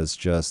as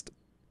just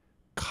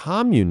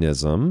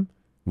communism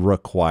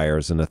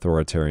requires an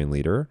authoritarian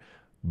leader,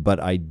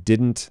 but I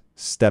didn't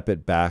step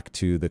it back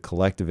to the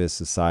collectivist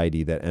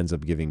society that ends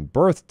up giving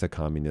birth to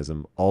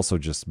communism. Also,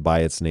 just by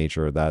its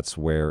nature, that's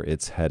where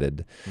it's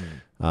headed.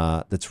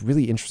 That's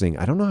really interesting.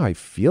 I don't know how I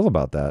feel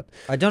about that.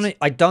 I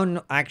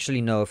don't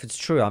actually know if it's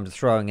true. I'm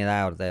throwing it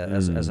out there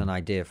as an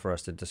idea for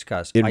us to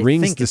discuss. It I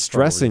rings think it's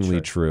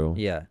distressingly true.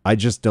 Yeah. I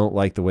just don't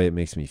like the way it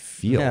makes me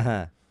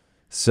feel.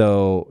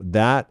 So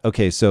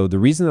so the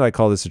reason that I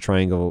call this a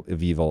triangle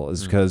of evil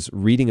is because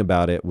reading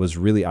about it was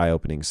really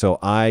eye-opening. So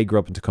I grew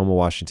up in Tacoma,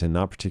 Washington,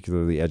 not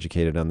particularly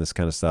educated on this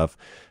kind of stuff,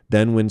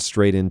 then went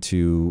straight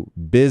into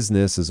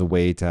business as a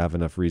way to have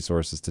enough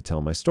resources to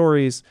tell my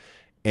stories.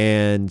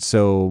 And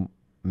so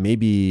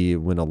maybe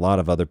when a lot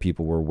of other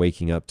people were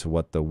waking up to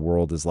what the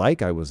world is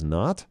like, I was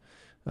not.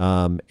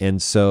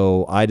 And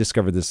so I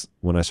discovered this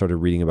when I started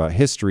reading about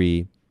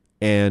history.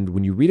 And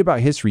when you read about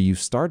history, you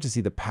start to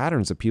see the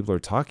patterns that people are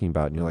talking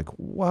about. And you're like,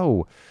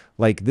 whoa,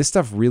 like this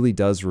stuff really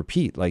does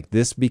repeat. Like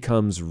this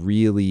becomes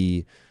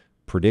really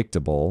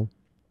predictable,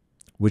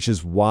 which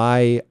is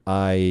why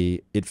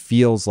it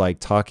feels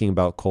like talking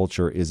about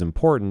culture is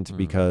important,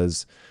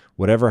 because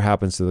whatever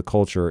happens to the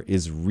culture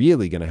is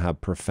really going to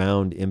have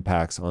profound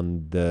impacts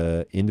on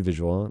the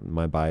individual,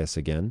 my bias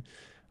again,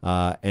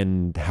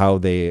 and how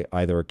they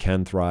either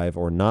can thrive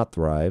or not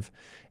thrive.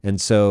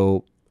 And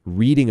so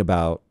reading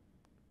about,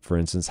 for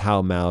instance,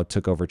 how Mao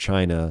took over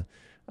China,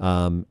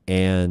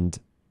 and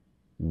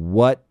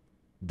what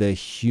the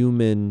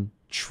human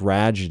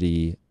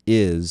tragedy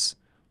is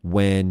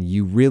when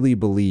you really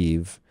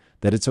believe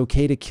that it's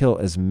okay to kill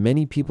as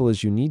many people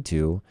as you need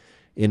to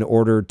in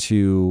order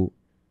to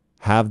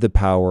have the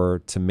power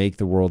to make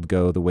the world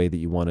go the way that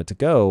you want it to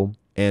go.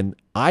 And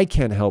I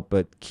can't help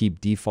but keep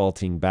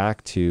defaulting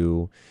back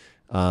to,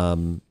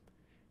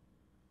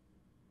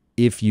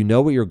 if you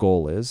know what your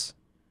goal is,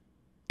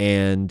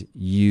 and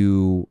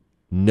you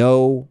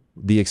know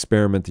the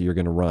experiment that you're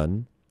going to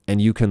run,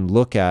 and you can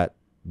look at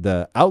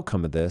the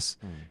outcome of this,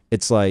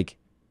 it's like,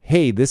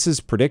 hey, this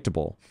is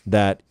predictable,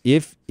 that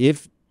if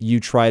you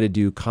try to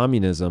do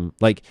communism,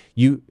 like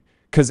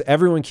because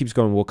everyone keeps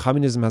going, well,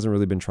 communism hasn't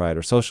really been tried,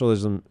 or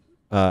socialism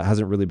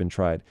hasn't really been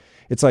tried.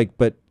 It's like,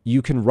 but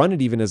you can run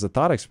it even as a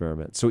thought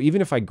experiment. So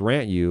even if I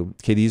grant you,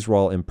 okay, these were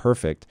all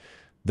imperfect,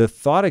 the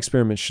thought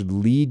experiment should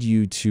lead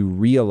you to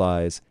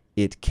realize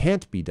it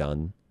can't be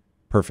done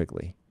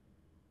perfectly.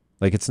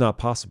 Like it's not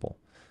possible,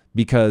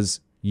 because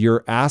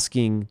you're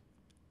asking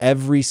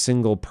every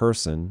single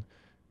person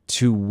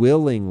to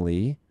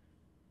willingly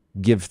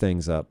give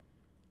things up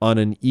on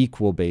an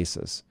equal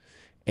basis.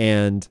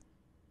 And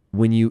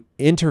when you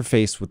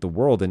interface with the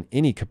world in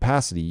any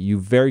capacity, you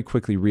very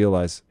quickly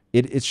realize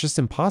it's just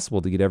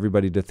impossible to get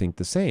everybody to think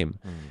the same.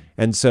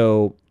 And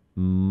so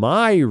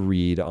my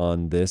read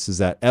on this is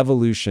that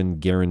evolution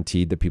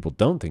guaranteed that people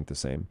don't think the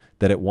same,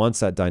 that it wants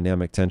that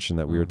dynamic tension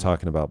that we were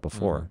talking about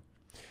before.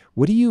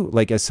 What do you,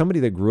 like, as somebody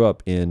that grew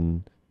up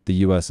in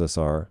the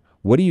USSR,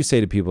 what do you say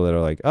to people that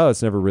are like, oh,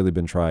 it's never really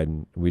been tried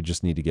and we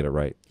just need to get it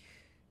right?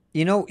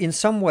 You know, in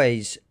some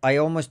ways, I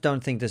almost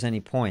don't think there's any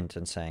point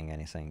in saying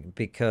anything,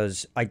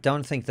 because I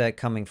don't think they're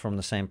coming from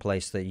the same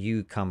place that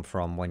you come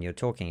from when you're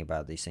talking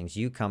about these things.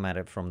 You come at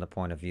it from the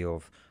point of view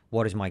of,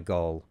 what is my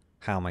goal?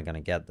 How am I going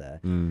to get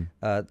there?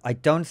 I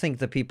don't think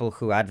the people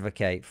who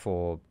advocate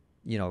for,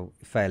 you know,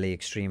 fairly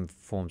extreme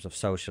forms of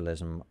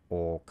socialism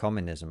or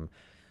communism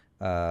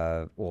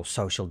or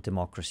social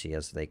democracy,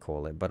 as they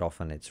call it, but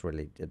often it's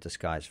really a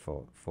disguise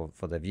for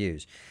their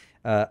views.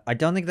 I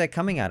don't think they're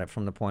coming at it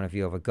from the point of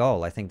view of a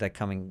goal. I think they're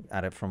coming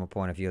at it from a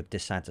point of view of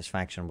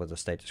dissatisfaction with the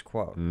status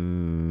quo.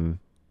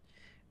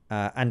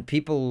 And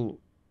people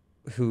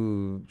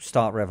who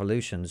start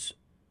revolutions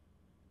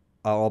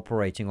are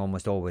operating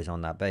almost always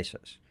on that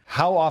basis.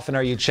 How often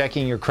are you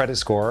checking your credit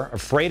score,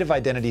 afraid of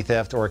identity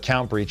theft or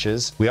account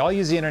breaches? We all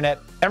use the internet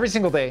every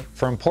single day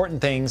for important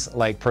things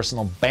like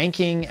personal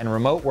banking and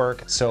remote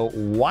work, so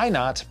why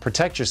not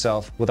protect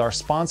yourself with our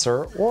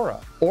sponsor,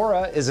 Aura?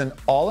 Aura is an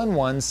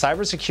all-in-one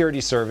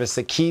cybersecurity service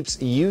that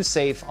keeps you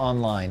safe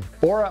online.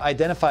 Aura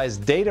identifies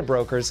data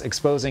brokers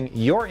exposing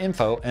your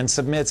info and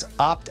submits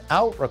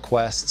opt-out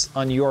requests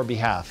on your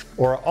behalf.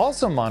 Aura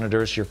also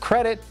monitors your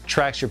credit,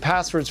 tracks your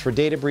passwords for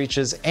data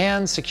breaches,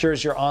 and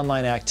secures your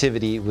online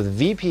activity with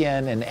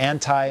VPN and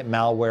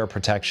anti-malware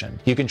protection.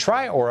 You can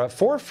try Aura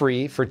for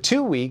free for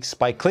 2 weeks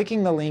by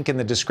clicking the link in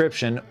the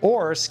description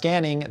or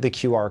scanning the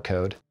QR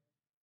code.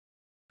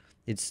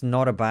 It's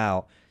not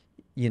about,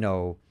 you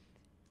know,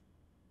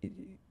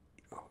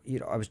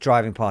 I was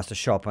driving past a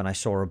shop and I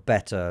saw a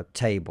better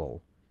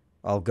table.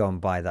 I'll go and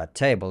buy that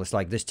table. It's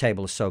like, this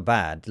table is so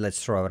bad,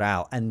 let's throw it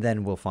out and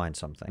then we'll find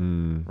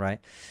something, right?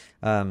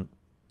 I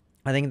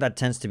think that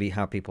tends to be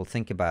how people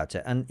think about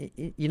it. And,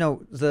 you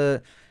know,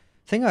 the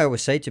thing I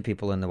always say to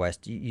people in the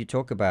West, you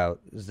talk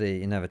about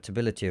the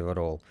inevitability of it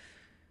all.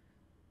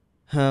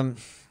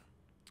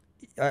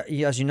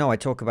 As you know, I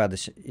talk about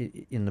this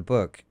in the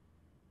book.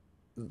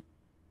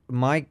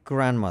 My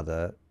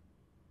grandmother,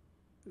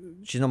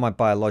 she's not my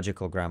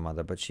biological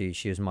grandmother, but she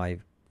was my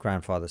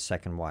grandfather's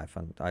second wife,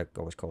 and I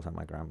always called her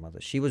my grandmother.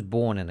 She was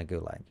born in a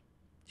gulag.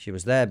 She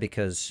was there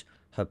because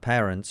her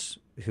parents,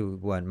 who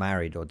weren't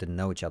married or didn't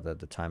know each other at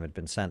the time, had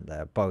been sent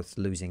there, both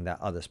losing their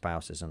other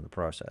spouses in the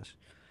process.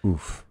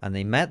 Oof. And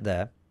they met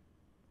there,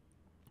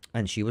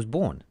 and she was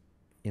born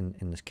in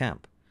this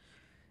camp.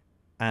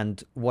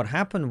 And what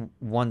happened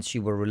once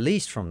you were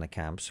released from the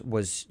camps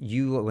was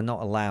you were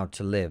not allowed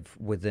to live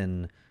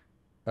within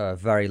a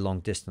very long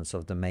distance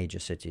of the major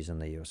cities in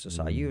the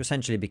USSR. You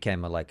essentially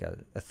became like a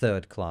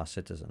third-class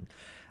citizen.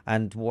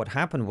 And what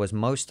happened was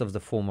most of the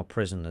former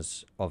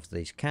prisoners of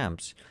these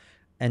camps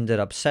ended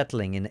up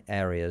settling in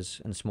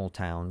areas and small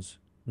towns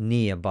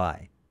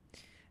nearby,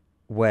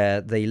 where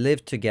they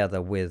lived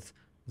together with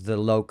the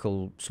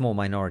local small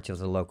minority of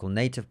the local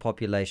native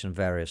population,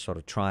 various sort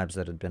of tribes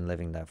that had been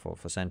living there for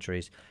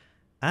centuries,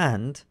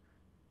 and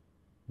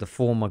the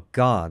former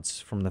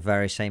guards from the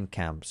very same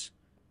camps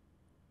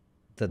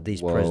that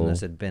these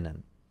prisoners had been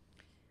in.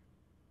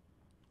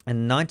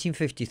 In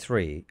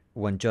 1953,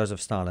 when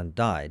Joseph Stalin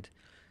died,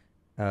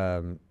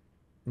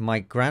 my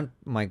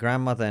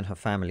grandmother and her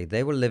family,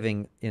 they were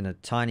living in a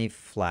tiny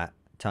flat,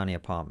 tiny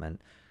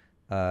apartment.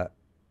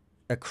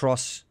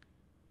 Across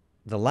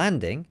the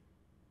landing,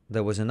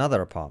 there was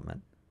another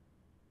apartment,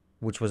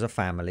 which was a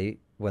family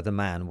where the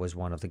man was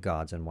one of the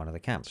guards in one of the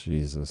camps.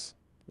 Jesus.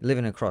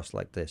 Living across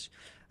like this.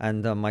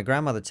 And my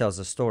grandmother tells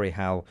the story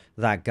how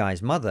that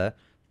guy's mother,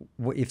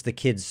 if the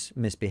kids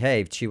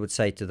misbehaved, she would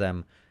say to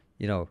them,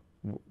 you know,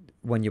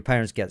 when your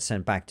parents get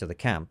sent back to the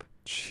camp,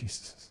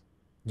 Jesus,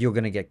 you're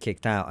going to get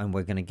kicked out and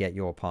we're going to get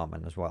your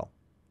apartment as well.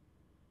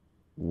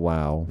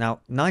 Wow. Now,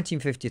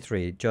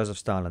 1953, Joseph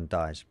Stalin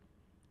dies.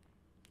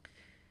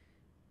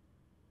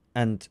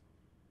 And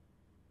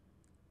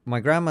my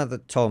grandmother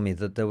told me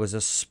that there was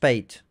a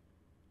spate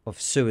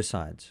of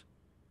suicides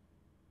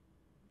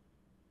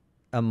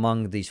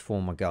among these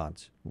former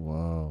guards.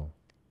 Whoa.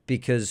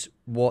 Because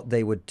what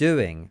they were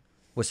doing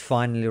was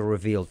finally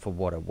revealed for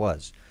what it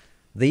was.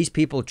 These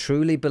people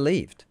truly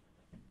believed.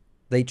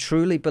 They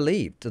truly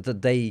believed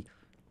that they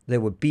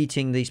were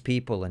beating these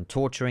people and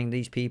torturing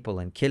these people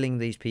and killing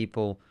these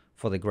people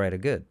for the greater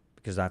good,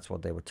 because that's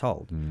what they were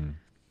told.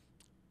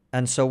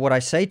 And so what I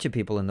say to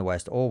people in the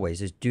West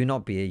always is, do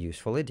not be a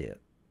useful idiot.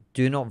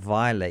 Do not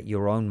violate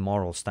your own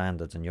moral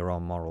standards and your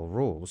own moral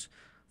rules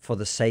for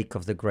the sake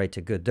of the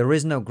greater good. There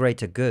is no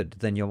greater good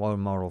than your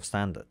own moral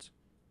standards.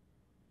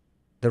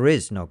 There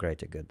is no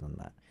greater good than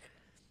that.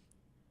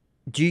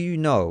 Do you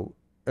know,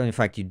 in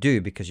fact you do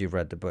because you've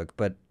read the book,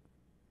 but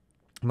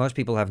most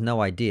people have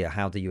no idea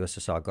how the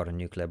USSR got a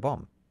nuclear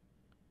bomb.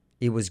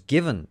 It was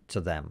given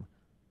to them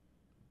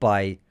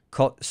by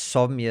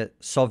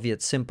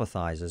Soviet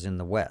sympathizers in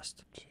the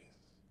West.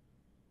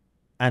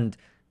 And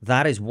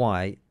that is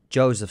why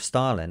Joseph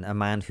Stalin, a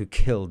man who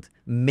killed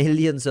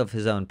millions of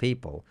his own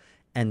people,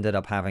 ended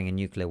up having a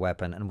nuclear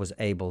weapon and was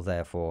able,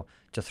 therefore,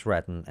 to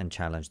threaten and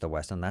challenge the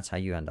West. And that's how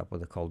you end up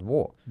with a Cold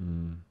War.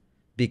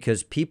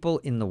 Because people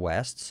in the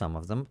West, some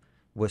of them,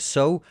 were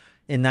so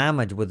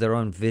enamored with their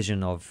own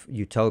vision of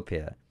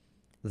utopia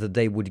that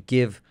they would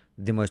give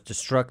the most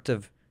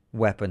destructive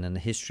weapon in the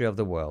history of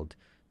the world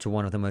to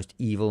one of the most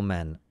evil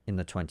men in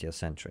the 20th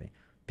century,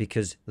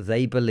 because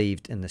they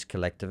believed in this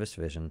collectivist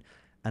vision,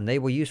 and they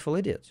were useful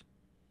idiots.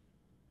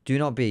 Do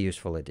not be a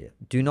useful idiot.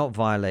 Do not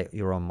violate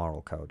your own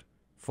moral code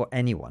for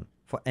anyone,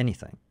 for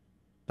anything.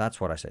 That's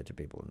what I say to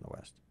people in the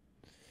West.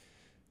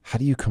 How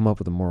do you come up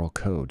with a moral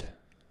code?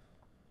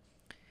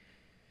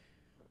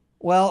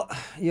 Well,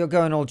 you're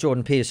going all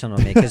Jordan Peterson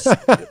on me, because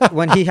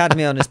when he had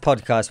me on his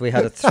podcast, we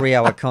had a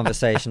 3-hour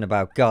conversation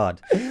about God.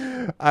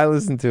 I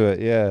listened to it,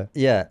 yeah.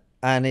 Yeah,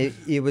 and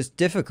it was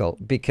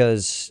difficult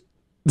because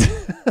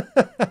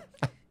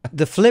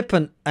the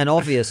flippant and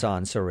obvious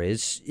answer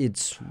is,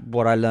 it's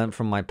what I learned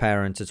from my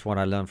parents, it's what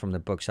I learned from the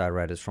books I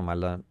read, it's from I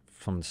learned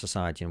from the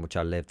society in which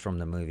I lived, from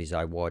the movies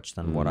I watched,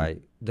 and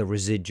the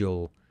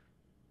residual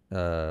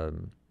the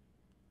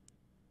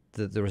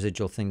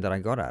residual thing that I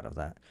got out of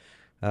that.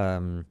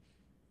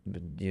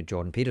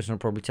 Jordan Peterson will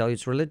probably tell you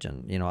it's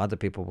religion. Other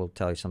people will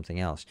tell you something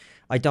else.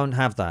 I don't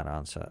have that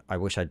answer. I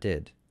wish I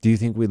did. Do you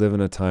think we live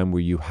in a time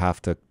where you have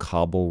to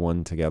cobble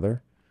one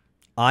together?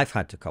 I've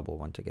had to cobble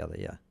one together,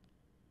 yeah.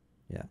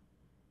 Yeah.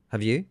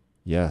 Have you?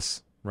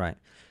 Yes. Right.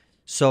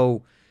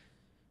 So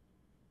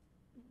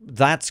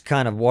that's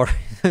kind of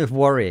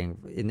worrying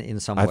in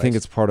some ways. I think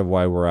it's part of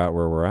why we're at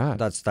where we're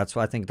at.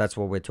 I think that's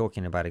what we're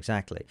talking about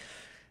exactly.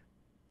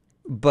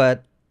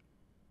 But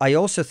I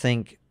also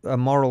think a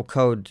moral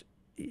code,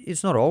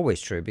 it's not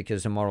always true,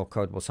 because a moral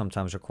code will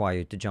sometimes require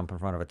you to jump in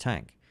front of a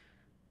tank.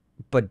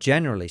 But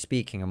generally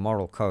speaking, a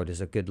moral code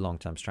is a good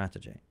long-term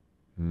strategy,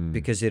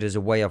 because it is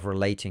a way of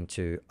relating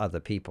to other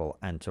people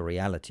and to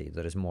reality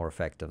that is more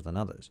effective than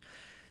others.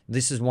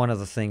 This is one of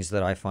the things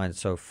that I find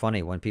so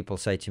funny when people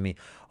say to me,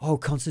 "Oh,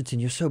 Konstantin,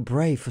 you're so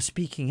brave for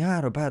speaking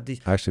out about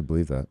these." I actually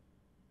believe that.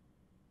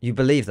 You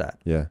believe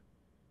that? Yeah.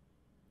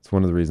 It's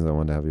one of the reasons I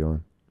wanted to have you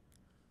on.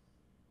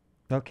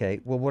 Okay,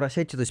 well, what I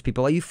say to those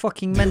people, are you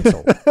fucking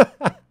mental?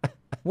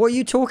 What are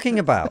you talking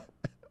about?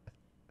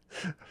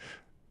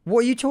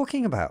 What are you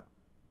talking about?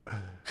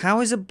 How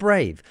is it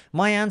brave?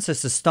 My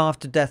ancestors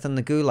starved to death in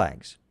the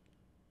gulags.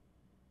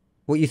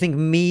 What, you think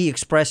me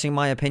expressing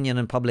my opinion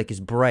in public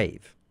is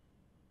brave?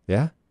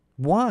 Yeah?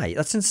 Why?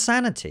 That's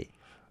insanity.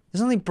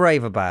 There's nothing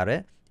brave about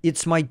it.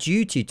 It's my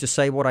duty to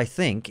say what I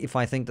think if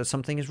I think that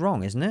something is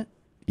wrong, isn't it?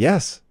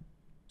 Yes.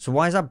 So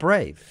why is that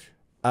brave?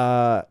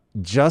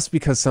 Just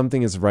because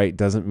something is right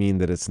doesn't mean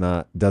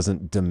that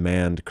doesn't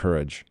demand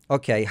courage.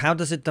 Okay, how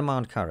does it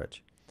demand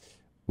courage?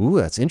 Ooh,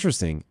 that's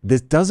interesting.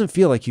 This doesn't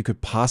feel like you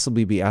could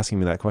possibly be asking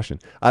me that question.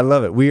 I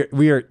love it.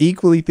 We are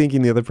equally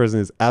thinking the other person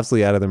is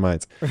absolutely out of their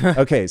minds.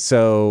 Okay,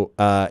 so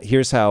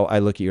here's how I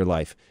look at your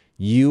life.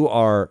 You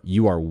are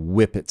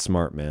whippet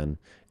smart, man,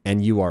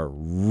 and you are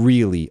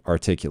really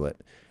articulate,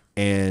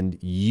 and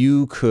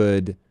you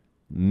could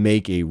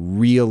make a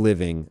real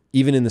living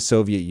even in the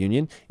Soviet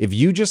Union if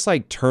you just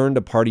like turned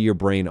a part of your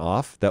brain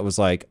off that was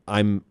like,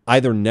 I'm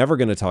either never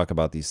going to talk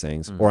about these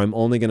things or I'm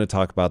only going to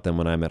talk about them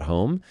when I'm at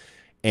home,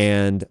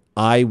 and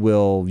I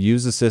will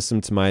use the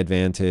system to my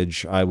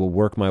advantage. I will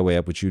work my way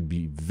up, which you'd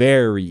be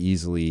very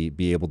easily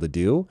be able to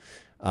do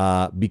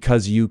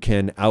because you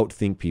can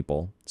outthink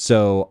people.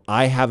 So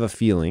I have a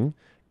feeling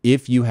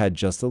if you had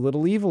just a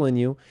little evil in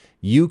you,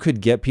 you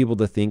could get people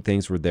to think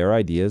things were their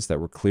ideas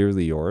that were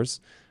clearly yours.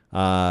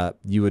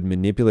 You would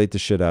manipulate the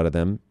shit out of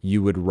them.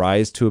 You would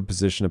rise to a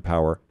position of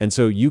power. And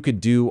so you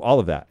could do all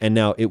of that. And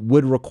now it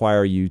would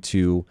require you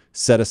to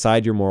set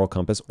aside your moral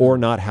compass or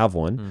not have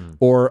one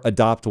or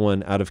adopt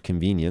one out of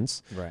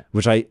convenience, right,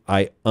 which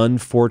I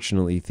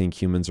unfortunately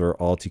think humans are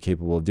all too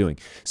capable of doing.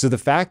 So the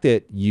fact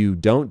that you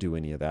don't do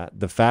any of that,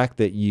 the fact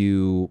that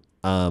you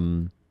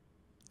are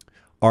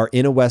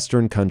in a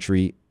Western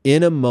country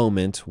in a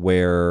moment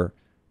where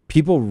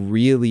people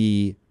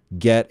really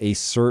get a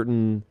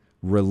certain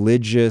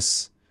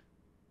religious,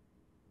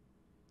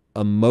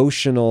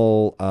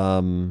 emotional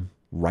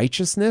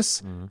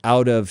righteousness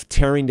out of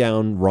tearing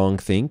down wrong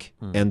think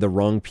and the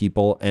wrong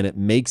people, and it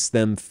makes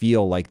them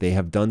feel like they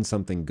have done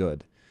something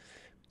good.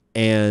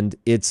 And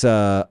it's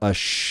a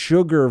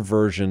sugar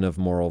version of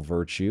moral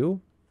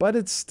virtue, but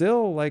it's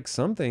still like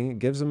something. It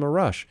gives them a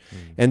rush.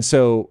 And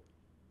so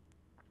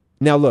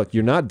now look,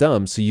 you're not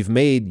dumb, so you've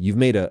made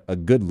a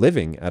good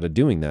living out of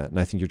doing that, and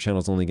I think your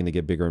channel's only going to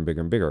get bigger and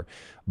bigger and bigger.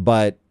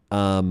 But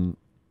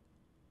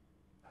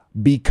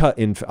because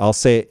I'll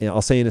say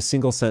in a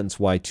single sentence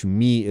why to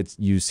me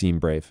you seem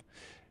brave.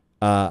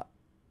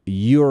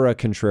 You're a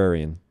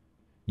contrarian.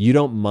 You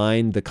don't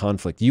mind the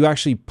conflict. You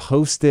actually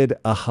posted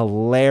a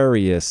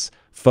hilarious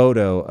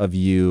photo of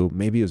you,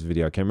 maybe it was a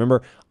video, I can't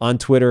remember, on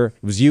Twitter.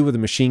 It was you with a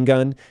machine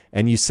gun,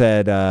 and you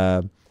said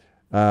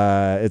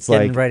It's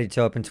Getting like ready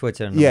to open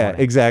Twitter in the yeah,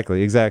 morning.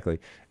 exactly.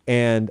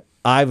 And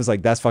I was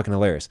like, that's fucking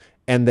hilarious.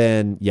 And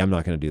then, yeah, I'm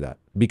not going to do that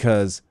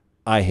because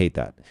I hate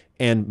that.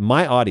 And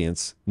my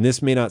audience, and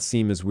this may not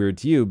seem as weird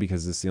to you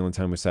because this is the only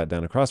time we sat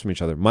down across from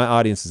each other. My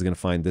audience is going to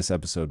find this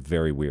episode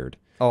very weird.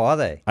 Oh, are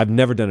they? I've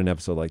never done an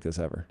episode like this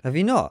ever. Have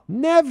you not?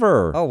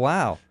 Never. Oh,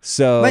 wow.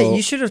 So, Mate,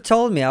 you should have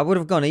told me. I would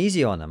have gone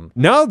easy on them.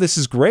 no, this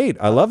is great.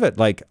 I love it.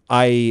 Like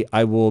I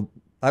will.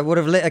 I would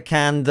have lit a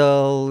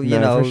candle, you No,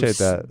 I know, appreciate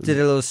that. did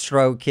a little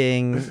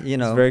stroking, you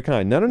know. It's very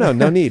kind. No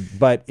need.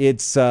 But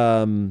it's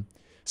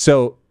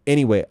so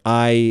anyway,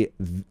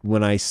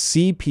 when I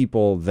see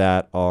people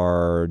that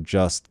are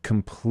just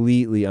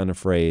completely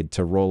unafraid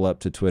to roll up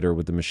to Twitter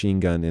with the machine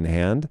gun in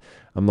hand,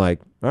 I'm like,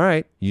 all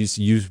right, you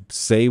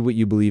say what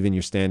you believe in,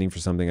 you're standing for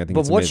something. I think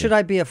But it's what amazing. should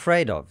I be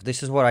afraid of?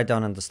 This is what I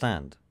don't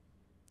understand.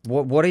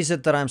 What is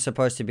it that I'm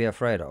supposed to be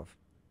afraid of?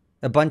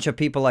 A bunch of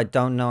people I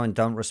don't know and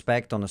don't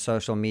respect on a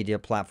social media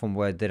platform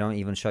where they don't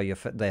even show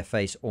their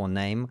face or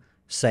name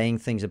saying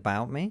things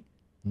about me?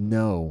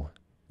 No,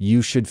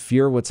 you should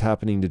fear what's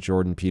happening to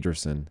Jordan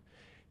Peterson.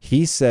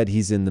 He said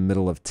he's in the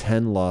middle of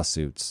 10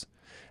 lawsuits.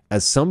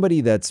 As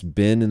somebody that's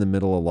been in the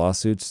middle of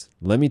lawsuits,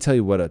 let me tell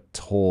you what a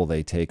toll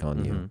they take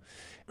on you.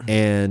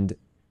 And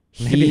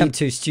Maybe I'm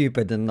too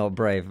stupid and not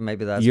brave.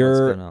 Maybe that's what's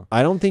going on.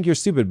 I don't think you're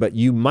stupid, but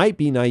you might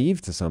be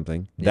naive to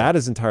something. Yeah. That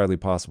is entirely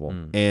possible.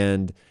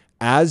 And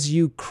as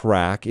you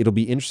crack, it'll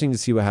be interesting to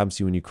see what happens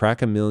to you when you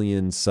crack 1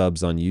 million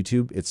subs on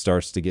YouTube. It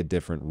starts to get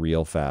different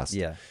real fast.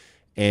 Yeah.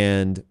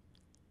 And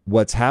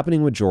what's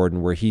happening with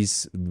Jordan, where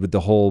he's with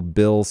the whole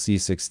Bill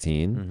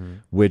C-16,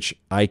 which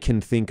I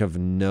can think of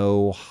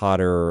no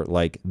hotter,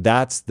 like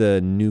that's the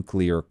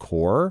nuclear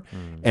core.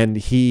 And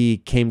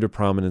he came to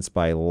prominence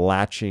by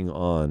latching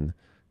on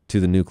to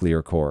the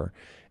nuclear core.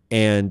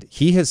 And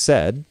he has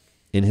said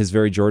in his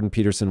very Jordan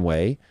Peterson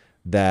way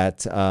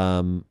that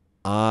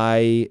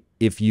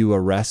if you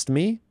arrest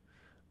me,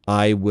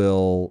 I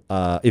will,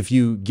 if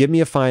you give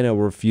me a fine, I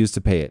will refuse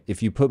to pay it.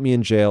 If you put me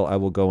in jail, I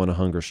will go on a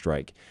hunger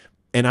strike.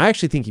 And I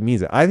actually think he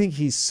means it. I think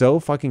he's so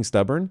fucking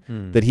stubborn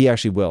that he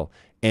actually will.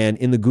 And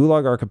in the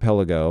Gulag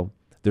Archipelago,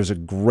 there's a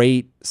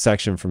great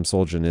section from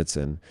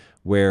Solzhenitsyn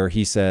where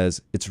he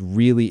says, it's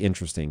really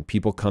interesting.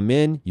 People come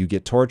in, you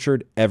get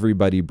tortured,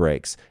 everybody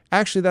breaks.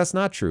 Actually, that's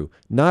not true.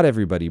 Not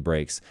everybody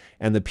breaks.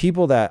 And the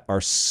people that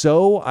are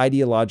so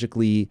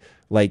ideologically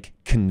like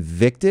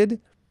convicted,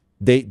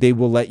 they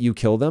will let you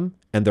kill them,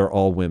 and they're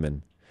all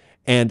women.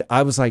 And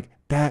I was like,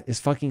 that is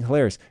fucking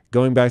hilarious.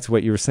 Going back to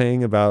what you were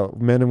saying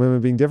about men and women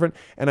being different.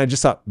 And I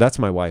just thought, that's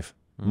my wife.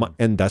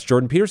 And that's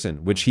Jordan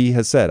Peterson, which he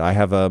has said, I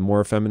have a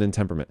more feminine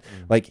temperament.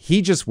 Like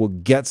he just will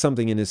get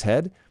something in his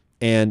head,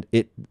 and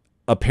it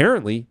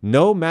apparently,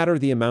 no matter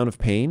the amount of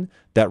pain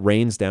that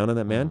rains down on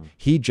that man,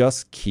 he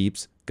just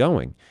keeps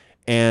going.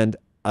 And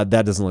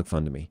that doesn't look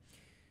fun to me.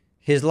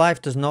 His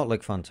life does not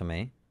look fun to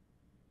me.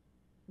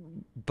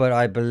 But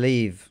I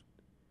believe,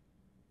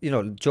 you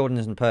know, Jordan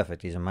isn't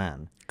perfect. He's a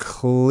man.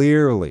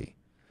 Clearly.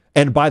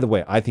 And by the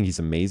way, I think he's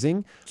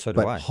amazing. So do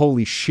but I.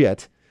 Holy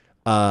shit,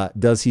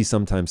 does he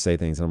sometimes say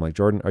things? And I'm like,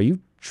 Jordan, are you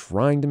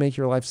trying to make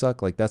your life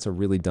suck? Like, that's a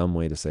really dumb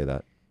way to say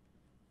that.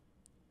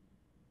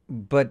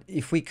 But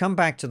if we come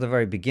back to the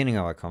very beginning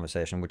of our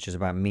conversation, which is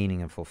about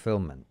meaning and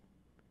fulfillment,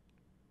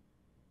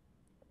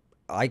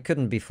 I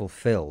couldn't be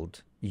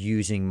fulfilled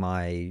using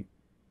my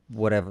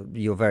whatever.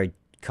 You're very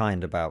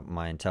kind about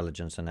my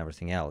intelligence and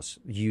everything else,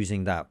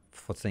 using that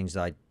for things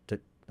that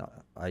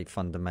I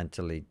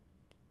fundamentally,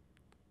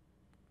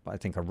 I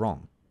think, are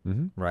wrong.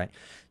 Right?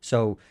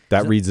 So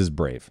that reads as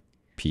brave.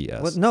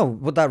 P.S. Well, no,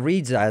 what that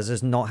reads as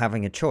is not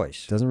having a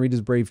choice. Doesn't read as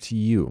brave to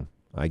you.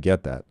 I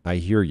get that. I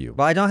hear you.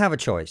 But I don't have a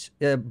choice.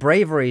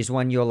 Bravery is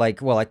when you're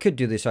like, well, I could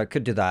do this, or I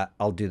could do that.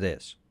 I'll do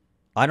this.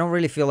 I don't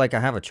really feel like I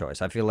have a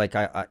choice. I feel like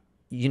I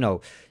you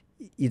know,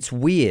 it's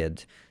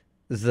weird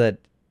that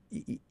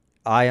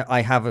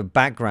I have a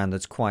background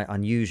that's quite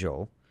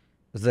unusual,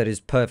 that is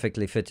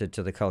perfectly fitted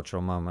to the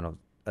cultural moment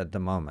at the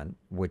moment,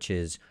 which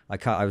is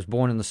I was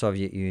born in the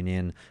Soviet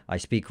Union. I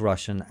speak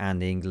Russian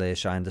and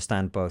English. I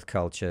understand both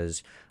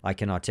cultures. I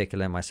can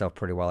articulate myself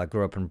pretty well. I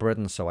grew up in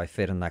Britain, so I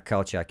fit in that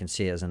culture. I can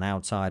see it as an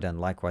outsider, and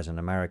likewise in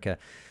America.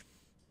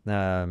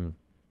 You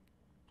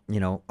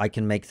know, I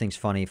can make things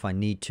funny if I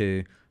need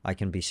to. I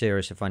can be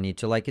serious if I need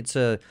to. Like it's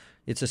a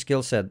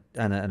skill set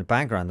and a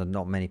background that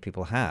not many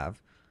people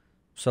have.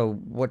 So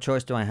what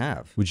choice do I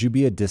have? Would you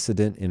be a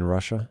dissident in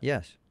Russia?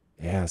 Yes.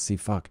 Yeah, see,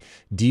 fuck.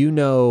 Do you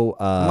know...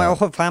 my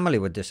whole family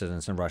were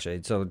dissidents in Russia,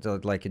 so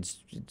like it's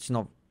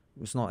not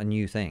a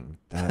new thing.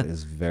 That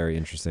is very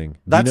interesting.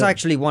 That's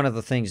actually one of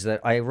the things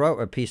that I wrote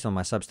a piece on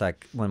my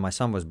Substack when my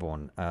son was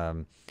born,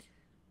 and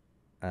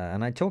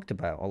I talked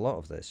about a lot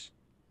of this.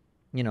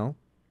 You know,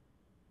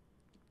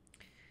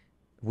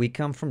 we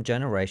come from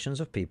generations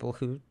of people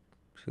who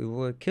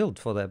were killed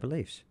for their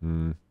beliefs.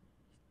 I'm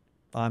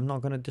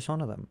not going to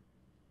dishonor them.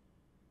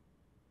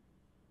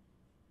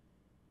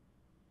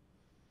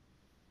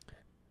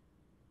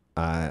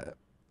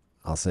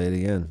 I'll say it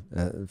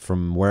again.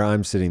 From where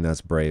I'm sitting,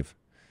 that's brave.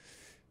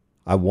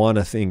 I want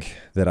to think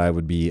that I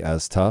would be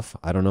as tough.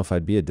 I don't know if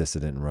I'd be a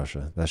dissident in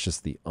Russia. That's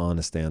just the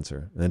honest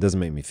answer. And it doesn't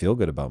make me feel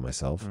good about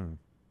myself.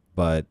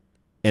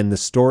 And the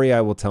story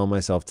I will tell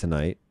myself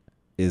tonight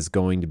is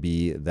going to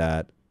be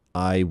that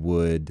I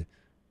would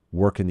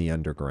work in the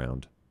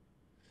underground,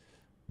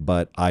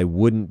 but I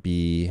wouldn't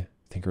be, I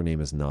think her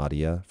name is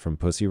Nadia from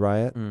Pussy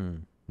Riot.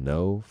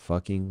 No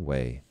fucking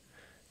way.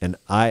 And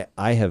I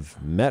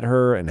have met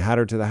her and had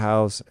her to the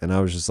house, and I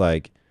was just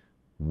like,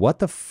 what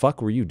the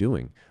fuck were you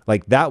doing?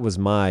 Like, that was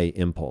my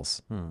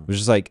impulse. It was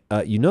just like,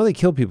 they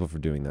kill people for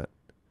doing that.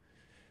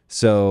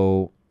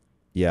 So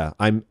yeah,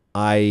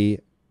 I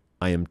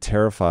am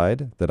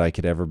terrified that I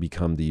could ever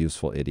become the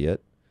useful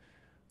idiot.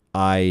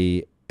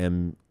 I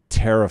am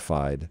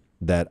terrified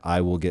that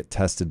I will get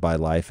tested by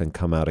life and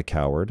come out a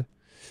coward.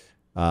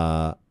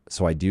 So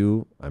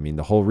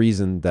the whole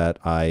reason that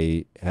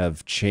I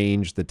have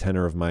changed the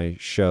tenor of my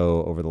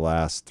show over the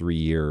last 3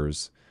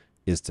 years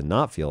is to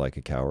not feel like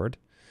a coward.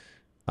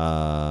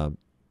 But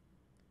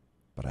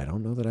I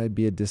don't know that I'd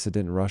be a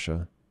dissident in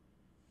Russia.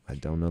 I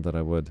don't know that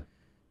I would.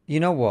 You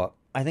know what?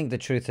 I think the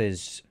truth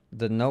is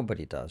that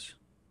nobody does.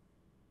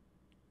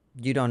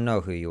 You don't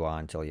know who you are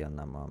until you're in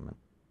that moment.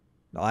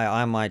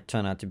 I might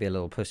turn out to be a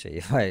little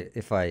pussy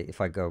if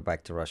I go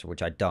back to Russia,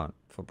 which I don't,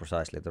 for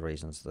precisely the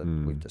reasons that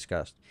we've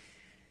discussed.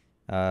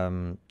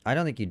 I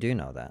don't think you do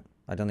know that.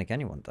 I don't think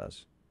anyone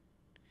does.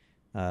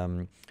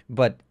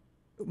 But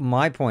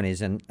my point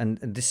is, and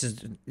this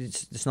is,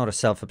 it's not a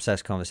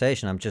self-obsessed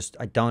conversation.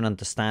 I don't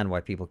understand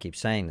why people keep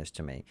saying this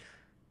to me.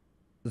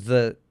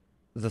 The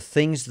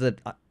things that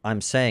I'm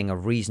saying are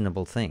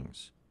reasonable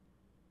things.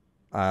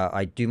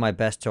 I do my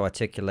best to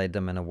articulate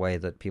them in a way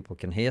that people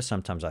can hear.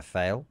 Sometimes I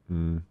fail,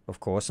 of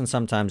course. And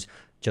sometimes,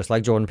 just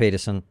like Jordan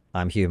Peterson,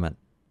 I'm human,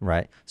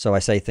 right? So I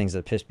say things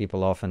that piss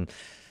people off, and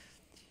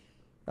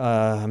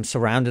I'm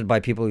surrounded by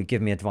people who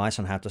give me advice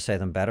on how to say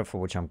them better, for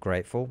which I'm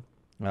grateful.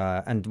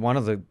 And one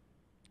of the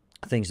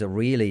things that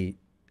really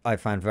I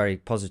found very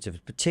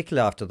positive,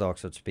 particularly after the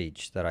Oxford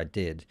speech that I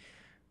did,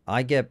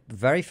 I get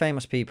very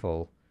famous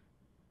people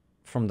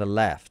from the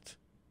left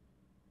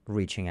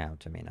reaching out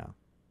to me now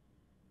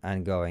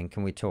and going,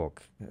 can we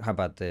talk? How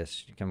about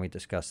this? Can we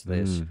discuss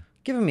this?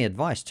 Giving me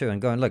advice too,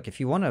 and going, look, if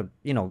you want to,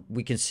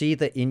 we can see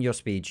that in your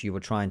speech you were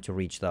trying to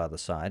reach the other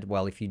side.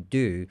 Well, if you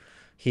do,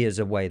 here's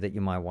a way that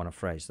you might want to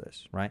phrase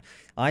this, right?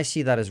 I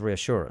see that as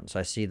reassurance.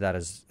 I see that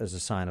as a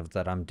sign of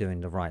that I'm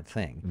doing the right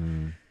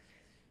thing.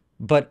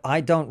 But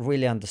I don't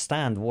really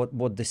understand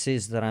what this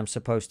is that I'm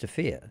supposed to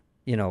fear.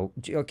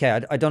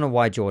 Okay, I don't know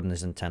why Jordan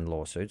is in 10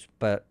 lawsuits,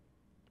 but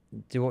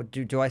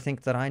do I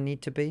think that I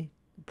need to be?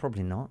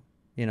 Probably not,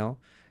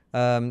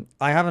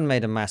 I haven't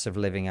made a massive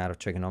living out of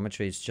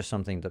trigonometry. It's just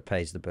something that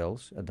pays the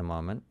bills at the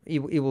moment. It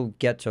will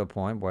get to a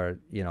point where,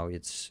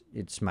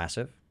 it's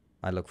massive.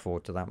 I look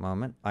forward to that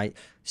moment. I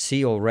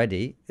see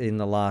already in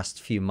the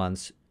last few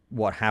months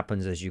what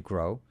happens as you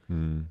grow.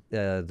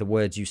 The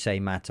words you say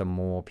matter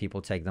more.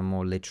 People take them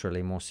more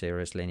literally, more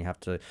seriously, and you have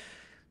to...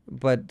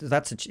 But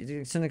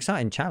it's an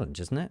exciting challenge,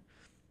 isn't it?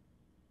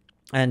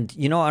 And,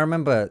 I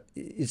remember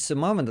it's a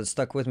moment that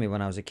stuck with me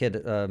when I was a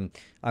kid.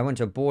 I went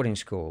to a boarding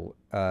school,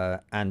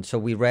 and so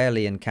we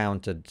rarely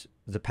encountered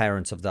the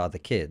parents of the other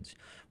kids.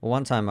 Well,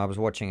 one time I was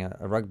watching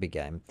a rugby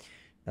game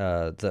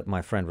that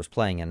my friend was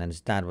playing in, and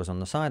his dad was on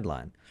the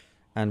sideline.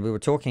 And we were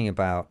talking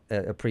about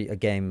a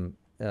game,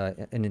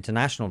 an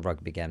international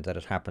rugby game that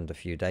had happened a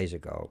few days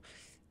ago.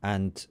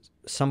 And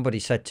somebody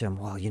said to him,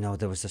 well,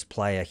 there was this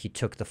player, he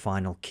took the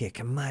final kick.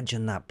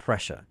 Imagine that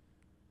pressure.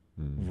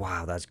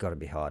 Wow, that's got to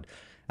be hard.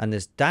 And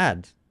this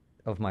dad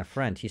of my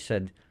friend, he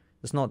said,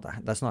 that's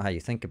not how you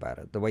think about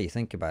it. The way you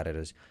think about it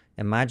is,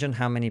 imagine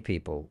how many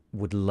people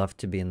would love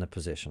to be in the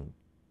position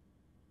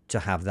to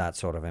have that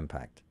sort of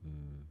impact.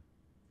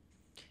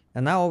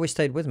 And that always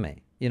stayed with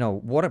me.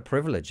 What a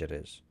privilege it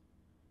is.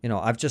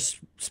 I've just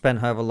spent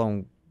however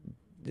long,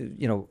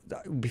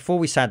 before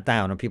we sat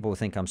down, and people will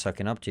think I'm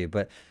sucking up to you,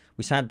 but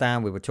we sat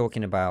down, we were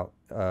talking about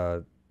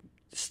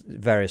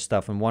various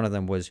stuff, and one of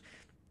them was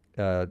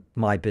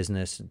my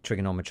business,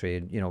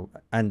 trigonometry,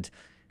 and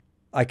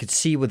I could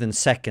see within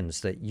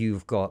seconds that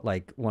you've got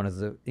like one of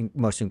the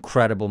most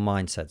incredible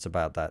mindsets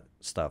about that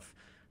stuff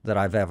that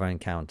I've ever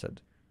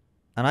encountered.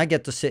 And I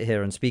get to sit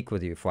here and speak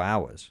with you for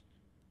hours.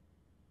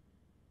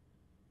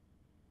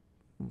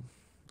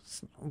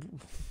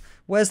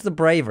 Where's the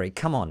bravery?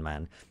 Come on,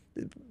 man.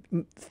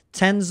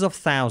 Tens of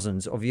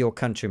thousands of your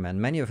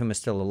countrymen, many of whom are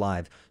still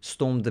alive,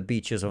 stormed the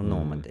beaches of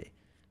Normandy.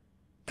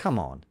 Come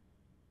on.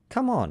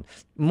 Come on.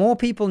 More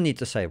people need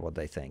to say what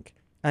they think.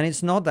 And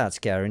it's not that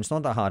scary. It's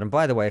not that hard. And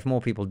by the way, if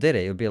more people did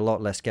it, it would be a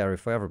lot less scary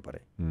for everybody.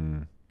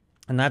 And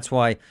that's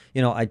why,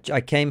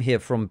 I came here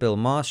from Bill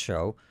Maher's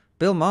show.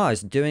 Bill Maher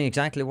is doing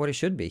exactly what he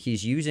should be.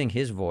 He's using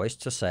his voice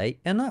to say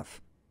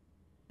enough.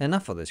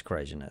 Enough of this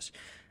craziness.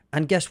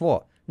 And guess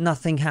what?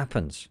 Nothing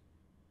happens.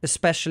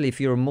 Especially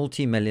if you're a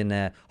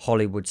multi-millionaire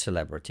Hollywood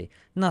celebrity.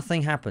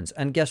 Nothing happens.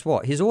 And guess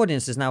what? His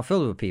audience is now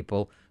filled with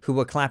people who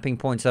were clapping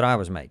points that I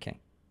was making.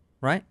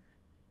 Right?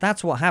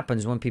 That's what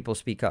happens when people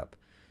speak up.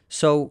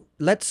 So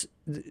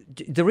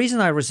the reason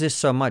I resist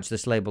so much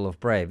this label of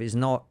brave is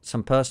not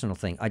some personal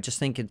thing. I just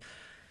think I'm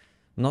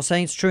not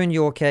saying it's true in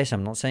your case.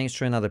 I'm not saying it's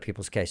true in other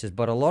people's cases,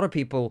 but a lot of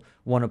people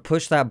want to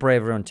push that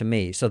bravery onto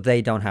me so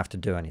they don't have to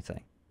do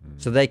anything.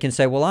 So they can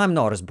say, well, I'm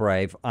not as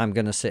brave. I'm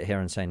going to sit here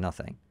and say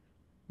nothing.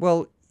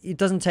 Well, it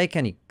doesn't take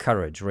any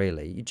courage,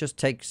 really. It just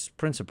takes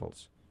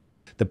principles.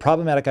 The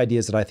problematic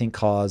ideas that I think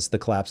cause the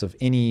collapse of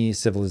any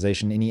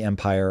civilization, any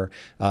empire,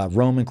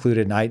 Rome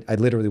included, and I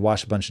literally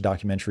watched a bunch of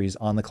documentaries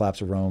on the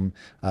collapse of Rome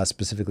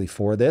specifically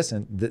for this,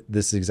 and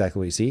this is exactly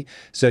what you see.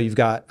 So you've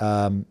got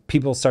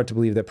people start to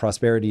believe that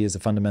prosperity is a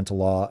fundamental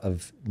law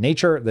of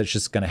nature, that's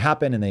just going to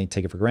happen, and they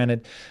take it for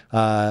granted.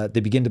 They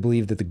begin to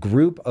believe that the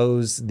group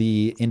owes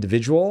the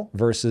individual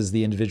versus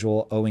the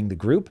individual owing the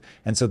group,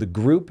 and so the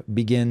group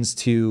begins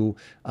to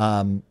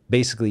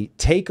basically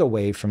take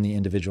away from the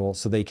individual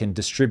so they can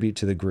distribute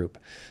to the group.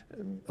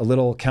 A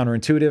little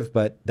counterintuitive,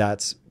 but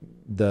that's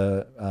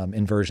the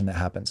inversion that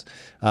happens.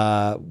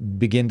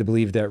 Begin to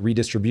believe that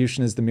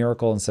redistribution is the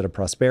miracle instead of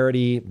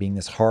prosperity, being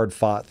this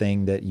hard-fought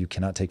thing that you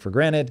cannot take for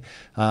granted.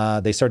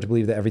 They start to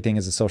believe that everything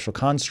is a social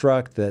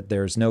construct, that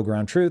there's no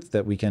ground truth,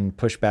 that we can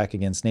push back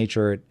against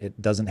nature.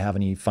 It doesn't have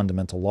any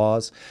fundamental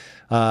laws.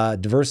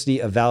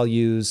 Diversity of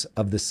values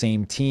of the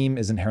same team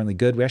is inherently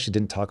good. We actually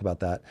didn't talk about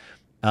that.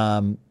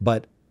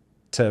 But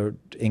to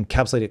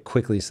encapsulate it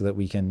quickly so that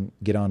we can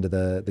get on to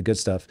the good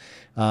stuff.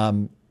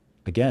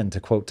 Again, to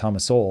quote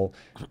Thomas Sowell,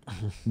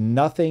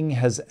 nothing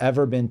has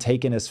ever been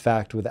taken as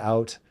fact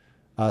without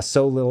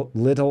so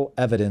little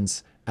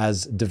evidence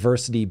as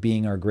diversity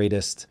being our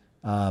greatest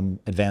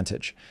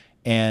advantage.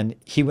 And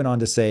he went on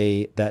to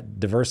say that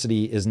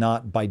diversity is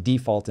not by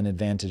default an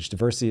advantage.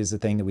 Diversity is the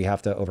thing that we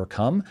have to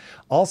overcome.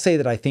 I'll say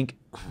that I think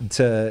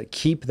to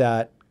keep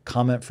that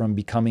comment from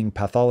becoming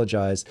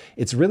pathologized,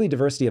 it's really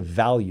diversity of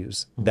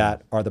values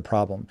that are the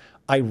problem.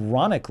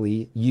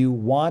 Ironically, you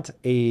want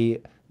a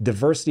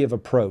diversity of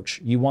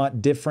approach. You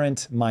want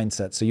different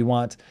mindsets. So you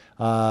want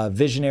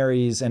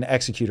visionaries and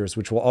executors,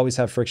 which will always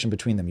have friction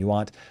between them. You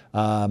want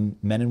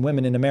men and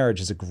women in a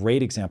marriage is a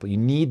great example. You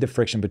need the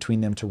friction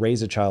between them to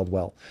raise a child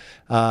well.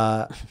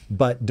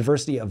 But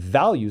diversity of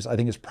values, I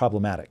think, is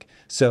problematic.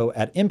 So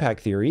at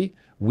Impact Theory,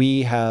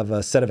 we have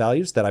a set of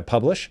values that I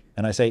publish,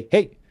 and I say,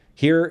 hey,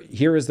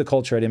 here is the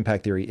culture at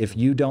Impact Theory. If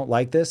you don't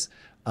like this,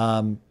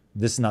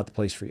 this is not the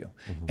place for you.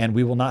 And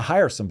we will not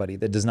hire somebody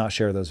that does not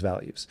share those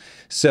values.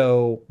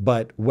 So,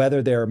 but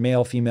whether they're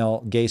male,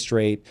 female, gay,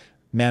 straight,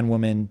 man,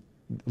 woman,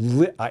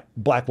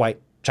 black,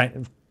 white,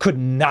 China, could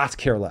not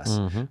care less.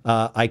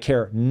 I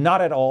care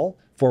not at all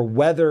for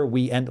whether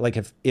we end, like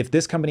if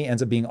this company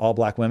ends up being all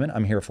black women,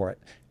 I'm here for it.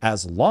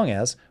 As long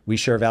as we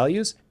share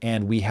values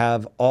and we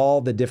have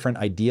all the different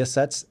idea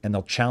sets and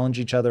they'll challenge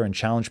each other and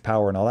challenge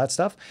power and all that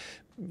stuff.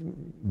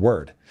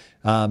 Word.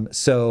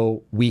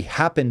 So we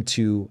happen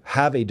to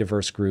have a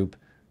diverse group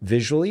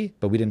visually,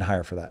 but we didn't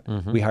hire for that.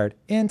 We hired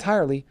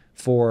entirely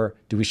for,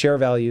 do we share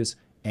values,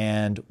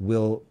 and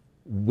will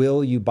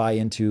you buy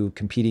into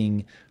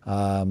competing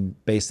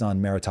based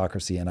on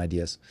meritocracy and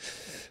ideas?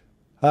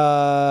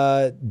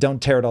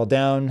 Don't tear it all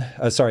down.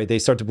 Sorry, they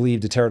start to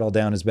believe to tear it all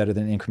down is better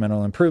than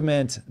incremental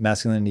improvement.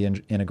 Masculinity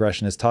and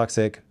aggression is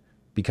toxic.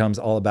 Becomes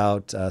all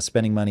about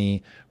spending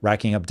money,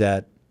 racking up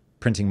debt,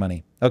 printing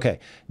money. Okay,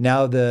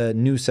 now the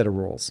new set of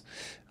rules.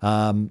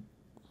 I'll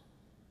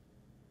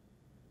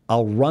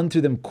run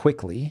through them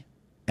quickly,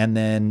 and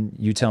then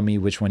you tell me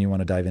which one you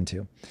want to dive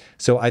into.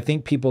 So I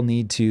think people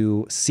need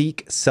to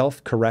seek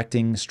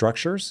self-correcting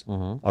structures.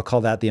 I'll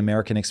call that the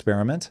American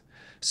experiment.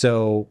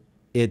 So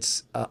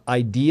it's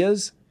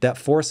ideas that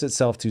force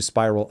itself to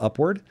spiral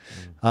upward.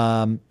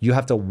 You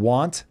have to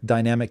want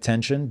dynamic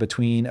tension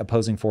between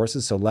opposing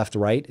forces. So left,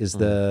 right is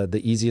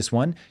the easiest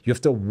one. You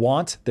have to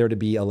want there to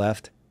be a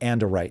left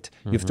and a right.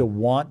 You have to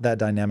want that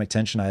dynamic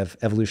tension. I have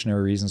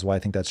evolutionary reasons why I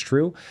think that's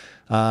true.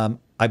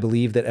 I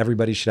believe that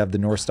everybody should have the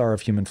North Star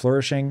of human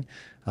flourishing.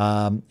 You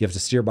have to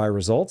steer by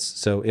results.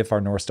 So if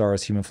our North Star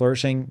is human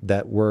flourishing,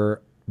 that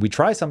we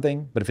try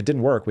something, but if it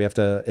didn't work, we have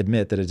to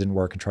admit that it didn't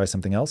work and try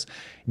something else.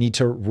 Need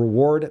to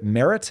reward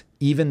merit,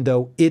 even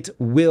though it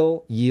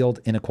will yield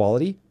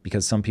inequality,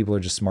 because some people are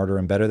just smarter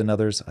and better than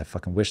others. I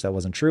fucking wish that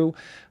wasn't true,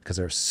 because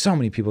there are so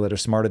many people that are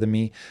smarter than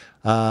me.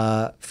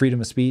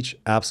 Freedom of speech,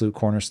 absolute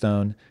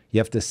cornerstone. You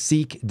have to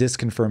seek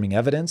disconfirming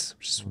evidence,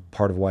 which is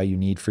part of why you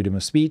need freedom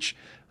of speech.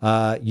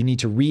 You need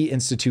to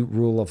reinstitute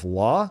rule of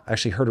law. I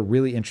actually heard a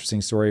really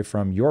interesting story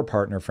from your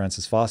partner,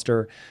 Francis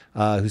Foster,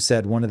 who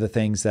said one of the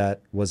things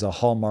that was a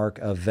hallmark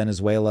of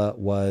Venezuela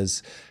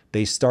was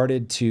they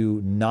started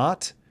to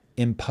not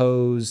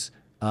impose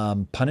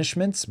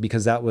punishments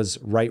because that was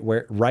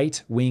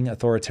right-wing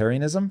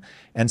authoritarianism.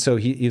 And so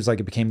he was like,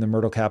 it became the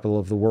murder capital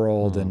of the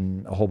world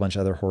and a whole bunch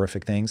of other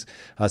horrific things.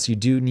 So you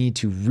do need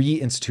to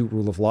reinstitute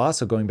rule of law.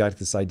 So going back to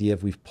this idea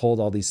of we've pulled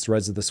all these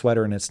threads of the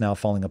sweater and it's now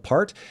falling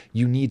apart,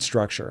 you need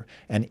structure.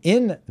 And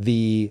in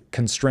the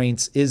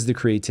constraints is the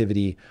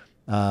creativity.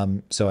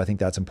 So I think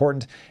that's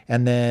important.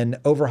 And then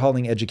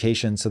overhauling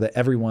education so that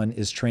everyone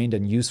is trained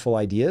in useful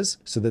ideas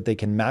so that they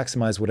can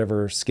maximize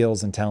whatever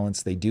skills and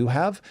talents they do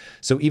have.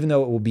 So even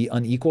though it will be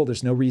unequal,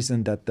 there's no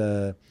reason that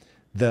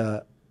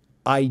the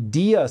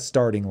idea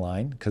starting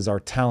line, because our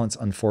talents,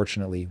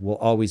 unfortunately, will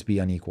always be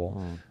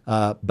unequal,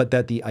 but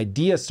that the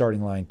idea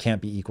starting line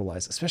can't be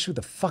equalized, especially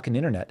with the fucking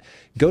internet.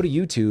 Go to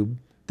YouTube.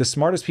 The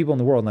smartest people in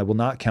the world, and I will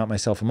not count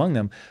myself among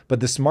them,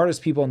 but the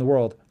smartest people in the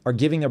world are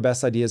giving their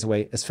best ideas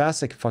away as fast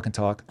as they can fucking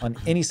talk on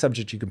any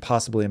subject you can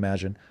possibly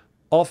imagine,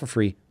 all for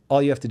free.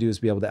 All you have to do is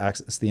be able to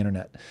access the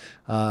internet.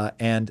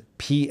 And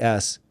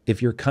P.S.,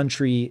 if your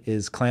country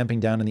is clamping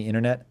down on the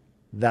internet,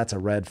 that's a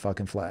red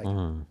fucking flag.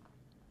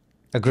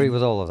 Agree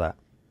with all of that.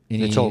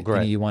 It's all great.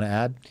 Any you want to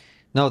add?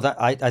 No, that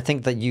I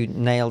think that you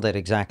nailed it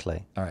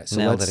exactly. All right, so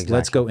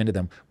let's go into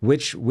them.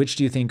 Which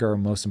do you think are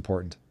most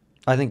important?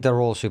 I think they're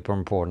all super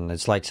important.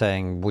 It's like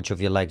saying which of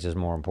your legs is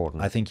more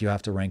important. I think you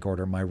have to rank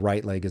order. My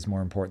right leg is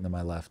more important than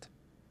my left.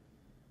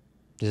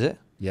 Is it?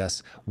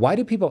 Yes. Why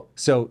do people...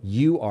 So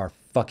you are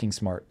fucking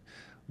smart.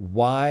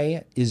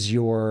 Why is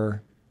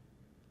your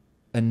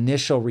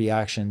initial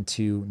reaction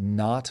to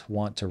not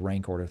want to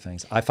rank order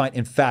things? I find,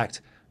 in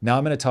fact, now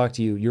I'm going to talk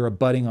to you. You're a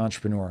budding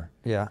entrepreneur.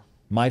 Yeah.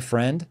 My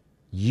friend,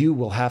 you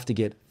will have to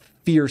get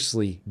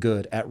fiercely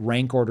good at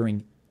rank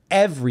ordering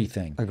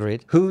everything.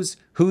 Agreed.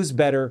 Who's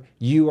better,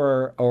 you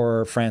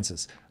or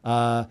Francis?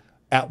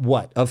 At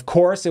what? Of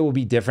course, it will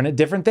be different at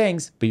different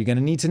things, but you're going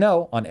to need to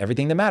know on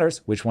everything that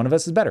matters which one of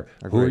us is better.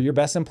 Agreed. Who are your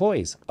best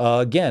employees?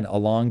 Again,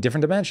 along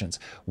different dimensions.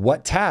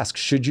 What tasks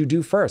should you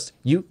do first?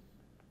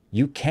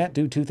 You can't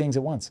do two things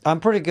at once. I'm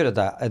pretty good at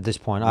that at this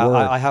point.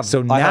 I have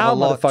so now, I have a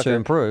lot to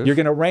improve. You're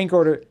going to rank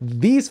order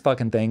these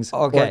fucking things.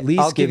 Okay, or at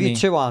least I'll give you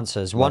two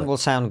answers. One will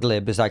sound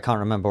glib, as I can't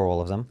remember all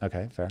of them.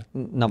 Okay, fair.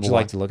 Number Would you one.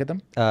 like to look at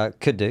them?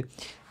 Could do.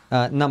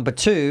 Number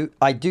two,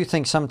 I do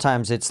think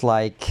sometimes it's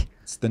like...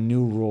 It's the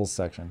new rules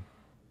section.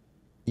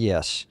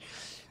 Yes.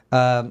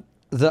 But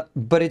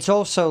it's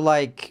also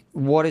like,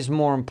 what is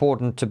more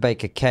important to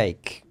bake a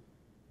cake?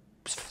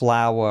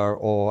 Flour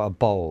or a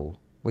bowl?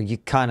 Well, you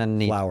kind of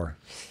need... Flour.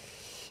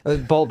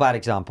 Bowl, bad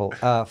example.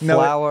 Flour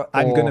No,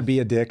 I'm or... going to be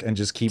a dick and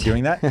just keep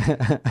doing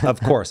that.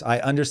 Of course, I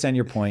understand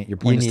your point. Your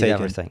point You is need taken.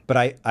 everything.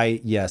 But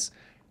yes,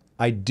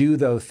 I do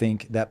though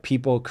think that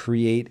people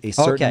create a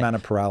certain amount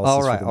of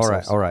paralysis for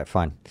themselves. All right,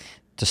 fine.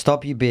 To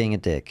stop you being a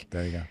dick.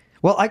 There you go.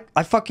 Well,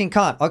 I fucking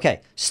can't.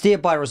 Okay, steer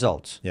by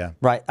results. Yeah.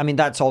 Right. I mean,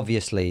 that's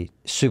obviously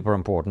super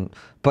important.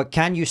 But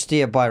can you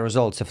steer by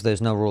results if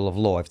there's no rule of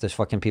law? If there's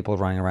fucking people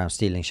running around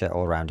stealing shit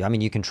all around you? I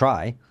mean, you can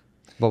try,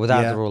 but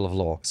without the rule of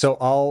law. So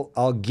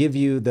I'll give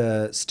you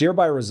the steer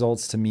by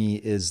results. To me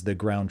is the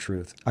ground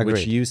truth, Agreed.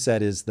 which you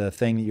said is the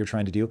thing that you're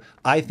trying to do.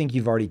 I think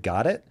you've already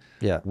got it.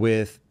 Yeah.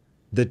 With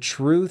the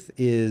truth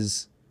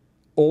is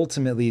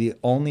ultimately the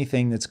only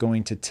thing that's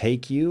going to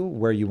take you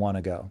where you want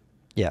to go.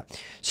 Yeah.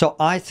 So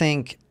I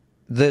think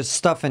there's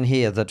stuff in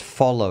here that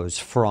follows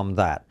from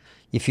that.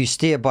 If you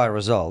steer by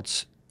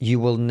results, you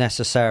will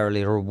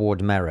necessarily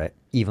reward merit,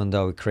 even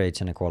though it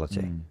creates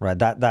inequality,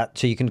 right?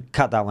 So you can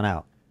cut that one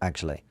out,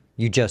 actually.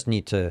 You just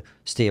need to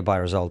steer by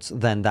results.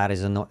 Then that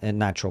is a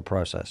natural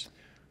process.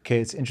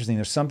 Okay, it's interesting.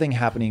 There's something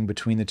happening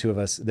between the two of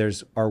us.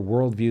 Our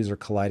worldviews are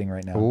colliding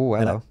right now. Ooh,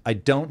 hello. And I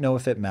don't know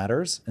if it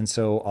matters, and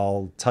so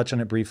I'll touch on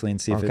it briefly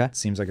and see if it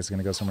seems like it's going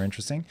to go somewhere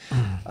interesting.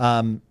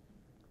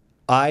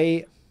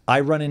 I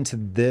run into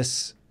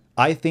this.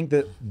 I think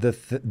that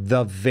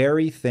the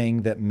very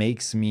thing that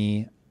makes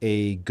me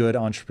a good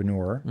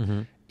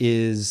entrepreneur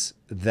is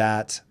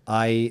that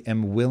I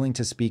am willing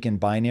to speak in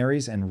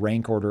binaries and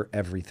rank order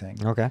everything.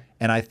 Okay.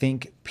 And I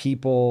think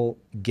people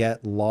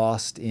get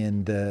lost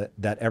in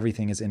that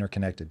everything is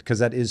interconnected, because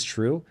that is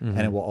true, and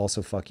it will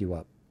also fuck you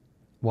up.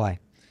 Why?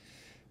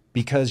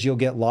 Because you'll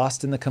get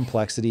lost in the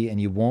complexity and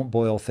you won't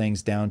boil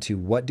things down to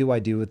what do I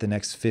do with the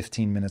next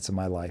 15 minutes of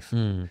my life?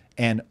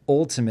 And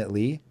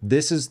ultimately,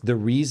 this is the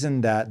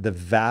reason that the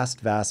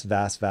vast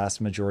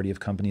majority of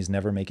companies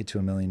never make it to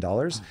 $1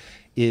 million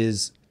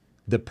is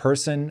the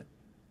person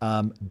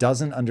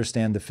doesn't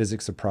understand the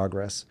physics of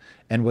progress.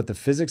 And what the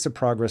physics of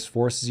progress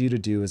forces you to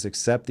do is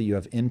accept that you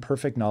have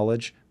imperfect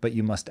knowledge, but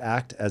you must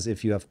act as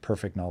if you have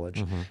perfect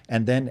knowledge.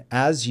 And then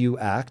as you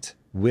act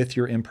with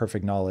your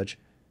imperfect knowledge,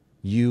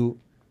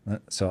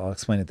 so I'll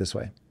explain it this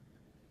way.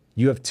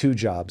 You have two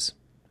jobs.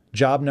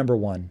 Job number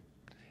one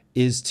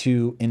is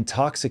to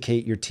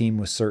intoxicate your team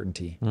with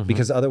certainty,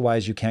 because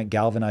otherwise you can't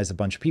galvanize a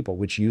bunch of people,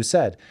 which you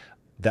said.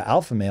 The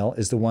alpha male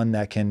is the one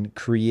that can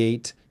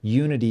create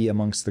unity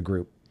amongst the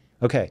group.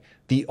 Okay,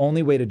 the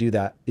only way to do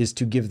that is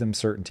to give them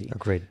certainty.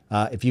 Agreed.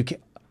 If you can,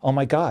 oh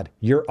my God,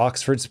 your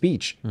Oxford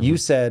speech. You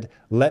said,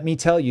 let me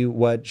tell you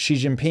what Xi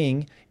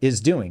Jinping is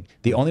doing.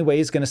 The only way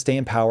he's going to stay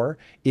in power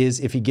is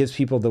if he gives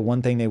people the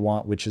one thing they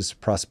want, which is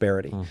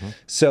prosperity.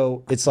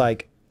 So it's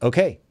like,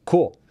 okay,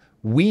 cool.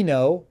 We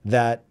know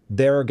that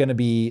there are going to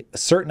be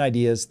certain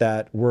ideas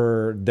that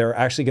they're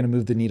actually going to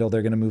move the needle.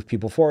 They're going to move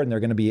people forward, and there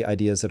are going to be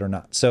ideas that are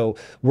not. So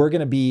we're going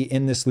to be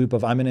in this loop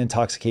of I'm going to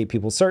intoxicate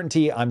people's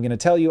certainty. I'm going to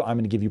tell you, I'm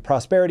going to give you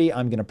prosperity.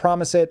 I'm going to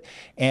promise it.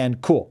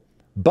 And cool.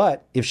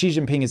 But if Xi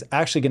Jinping is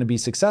actually going to be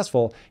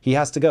successful, he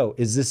has to go,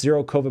 is this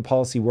zero COVID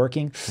policy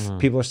working?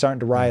 People are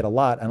starting to riot a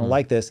lot. I don't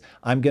like this.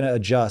 I'm going to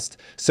adjust.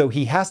 So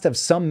he has to have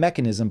some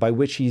mechanism by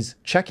which he's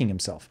checking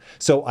himself.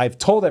 So I've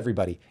told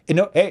everybody,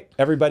 hey,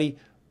 everybody,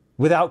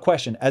 without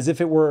question, as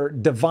if it were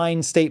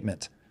divine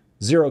statement,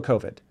 zero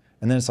COVID.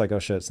 And then it's like, oh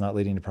shit, it's not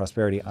leading to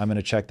prosperity. I'm going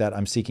to check that.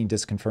 I'm seeking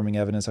disconfirming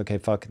evidence. Okay,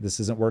 fuck, this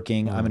isn't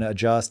working. I'm going to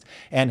adjust.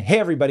 And hey,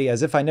 everybody,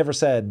 as if I never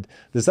said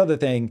this other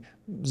thing,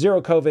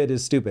 zero COVID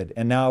is stupid.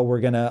 And now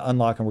we're going to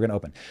unlock and we're going to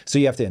open. So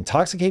you have to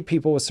intoxicate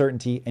people with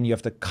certainty, and you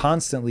have to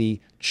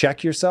constantly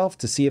check yourself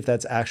to see if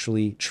that's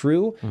actually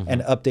true and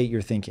update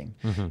your thinking.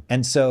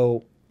 And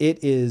so it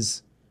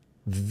is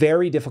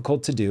very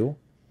difficult to do.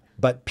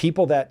 But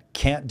people that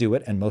can't do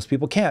it, and most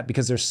people can't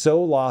because they're so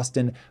lost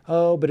in,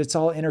 oh, but it's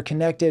all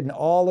interconnected and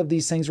all of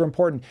these things are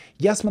important.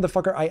 Yes,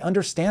 motherfucker, I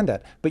understand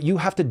that, but you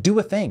have to do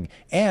a thing.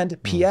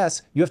 And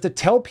P.S., you have to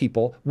tell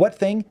people what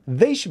thing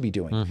they should be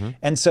doing.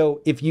 And so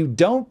if you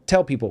don't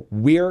tell people,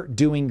 we're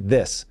doing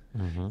this,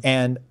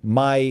 and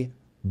my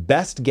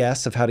best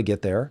guess of how to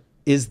get there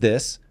is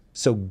this,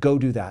 so go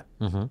do that.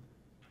 And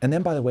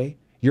then, by the way,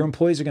 your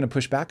employees are going to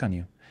push back on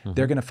you.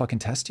 They're going to fucking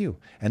test you,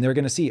 and they're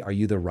going to see, are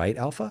you the right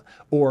alpha,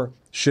 or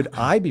should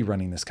I be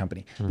running this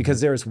company? Because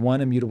there is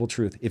one immutable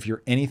truth. If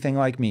you're anything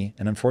like me,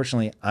 and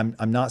unfortunately I'm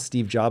not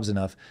Steve Jobs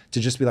enough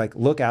to just be like,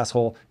 look,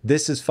 asshole,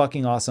 this is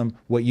fucking awesome.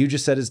 What you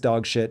just said is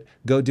dog shit.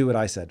 Go do what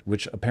I said,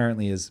 which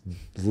apparently is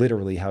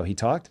literally how he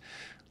talked.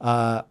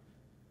 I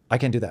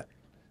can't do that.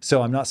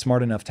 So I'm not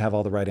smart enough to have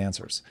all the right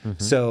answers.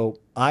 So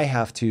I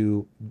have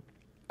to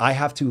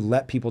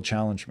let people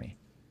challenge me.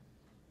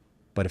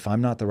 But if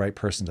I'm not the right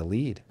person to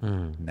lead,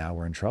 now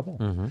we're in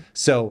trouble.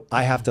 So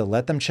I have to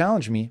let them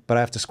challenge me, but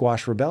I have to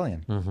squash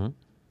rebellion.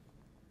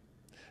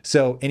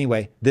 So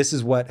anyway, this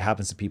is what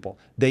happens to people.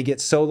 They get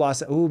so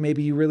lost, oh,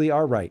 maybe you really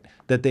are right,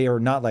 that they are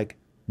not like,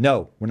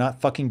 no, we're not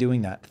fucking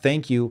doing that.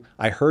 Thank you.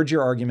 I heard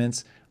your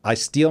arguments. I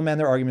steel man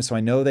their arguments so I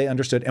know they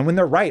understood. And when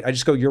they're right, I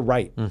just go, you're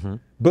right.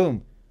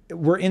 Boom.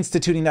 We're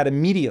instituting that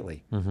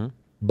immediately.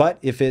 But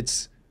if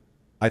it's,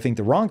 I think,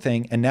 the wrong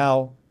thing, and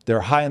now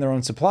they're high on their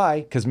own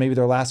supply because maybe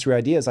their last 3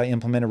 ideas I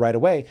implemented right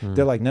away.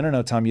 They're like,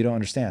 no, Tom, you don't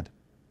understand.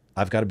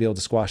 I've got to be able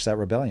to squash that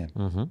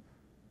rebellion.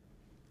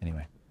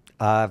 Anyway.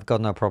 I've got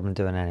no problem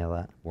doing any of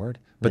that. Word.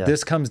 But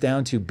this comes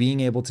down to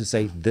being able to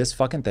say this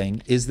fucking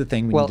thing is the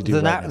thing we need to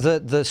do right now.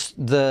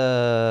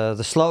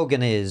 The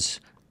slogan is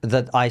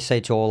that I say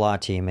to all our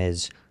team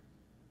is,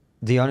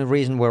 the only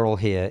reason we're all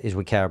here is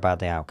we care about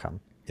the outcome.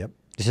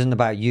 This isn't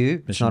about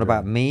you. It's not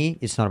about me.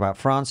 It's not about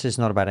France. It's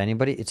not about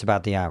anybody. It's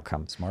about the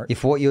outcome. Smart.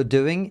 If what you're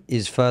doing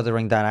is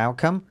furthering that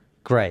outcome,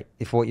 great.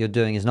 If what you're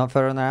doing is not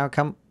furthering that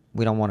outcome,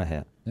 we don't want to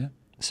hear. Yeah.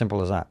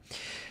 Simple as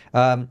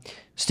that.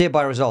 Steer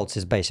by results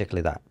is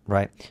basically that,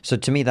 right? So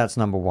to me, that's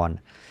number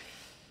one.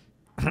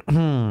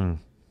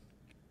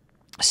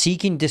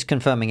 Seeking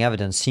disconfirming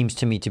evidence seems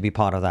to me to be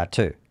part of that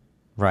too,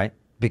 right?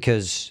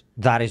 Because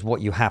that is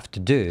what you have to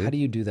do. How do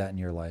you do that in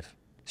your life?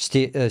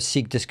 Seek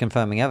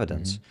disconfirming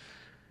evidence.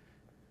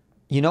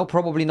 You know,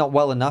 probably not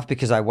well enough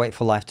because I wait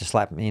for life to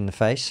slap me in the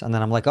face. And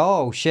then I'm like,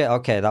 oh, shit,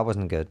 okay, that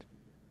wasn't good.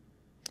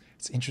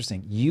 It's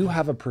interesting. You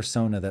have a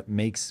persona that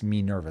makes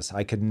me nervous.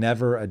 I could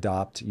never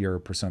adopt your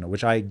persona,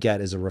 which I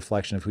get is a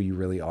reflection of who you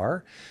really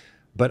are.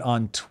 But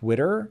on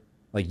Twitter,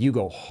 like, you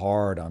go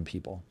hard on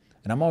people.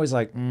 And I'm always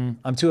like,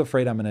 I'm too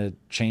afraid I'm going to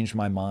change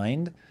my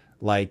mind.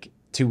 Like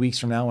 2 weeks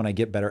from now when I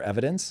get better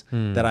evidence,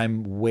 that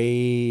I'm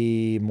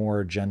way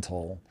more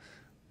gentle.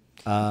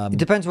 It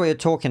depends what you're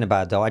talking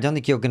about, though. I don't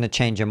think you're going to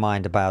change your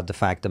mind about the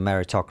fact that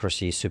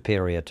meritocracy is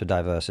superior to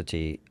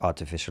diversity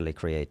artificially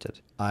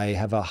created. I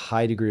have a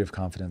high degree of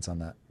confidence on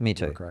that. Me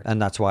too.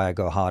 And that's why I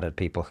go hard at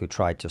people who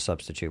try to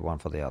substitute one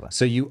for the other.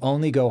 So you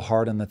only go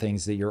hard on the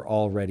things that you're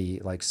already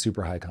like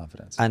super high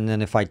confidence. And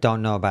then if I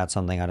don't know about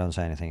something, I don't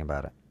say anything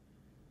about it.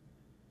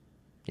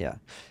 Yeah.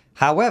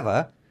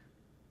 However,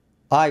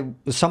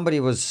 somebody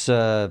was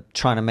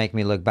trying to make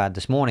me look bad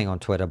this morning on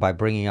Twitter by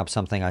bringing up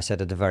something I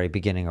said at the very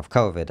beginning of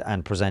COVID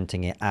and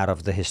presenting it out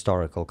of the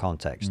historical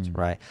context,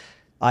 right?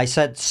 I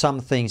said some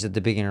things at the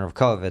beginning of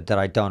COVID that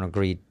I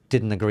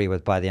didn't agree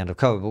with by the end of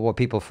COVID. But what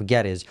people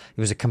forget is it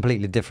was a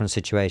completely different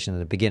situation at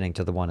the beginning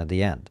to the one at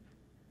the end,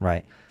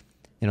 right?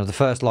 You know, the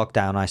first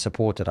lockdown I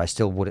supported, I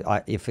still would,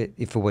 if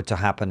it were to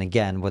happen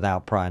again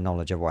without prior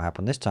knowledge of what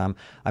happened this time,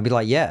 I'd be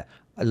like, yeah,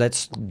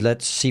 let's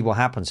see what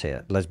happens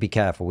here. Let's be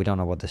careful. We don't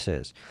know what this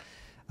is.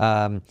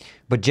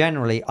 But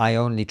generally,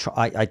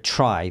 I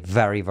try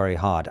very, very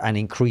hard, and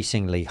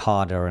increasingly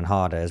harder and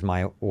harder as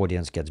my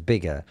audience gets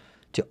bigger,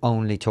 to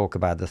only talk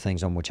about the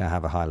things on which I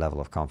have a high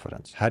level of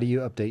confidence. How do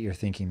you update your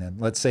thinking then?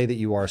 Let's say that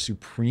you are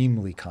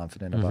supremely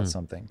confident about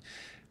something.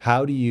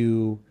 How do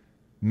you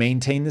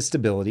maintain the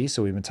stability?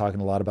 So we've been talking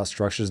a lot about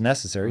structures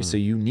necessary. So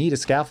you need a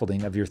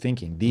scaffolding of your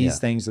thinking. These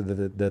things are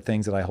the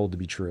things that I hold to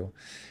be true.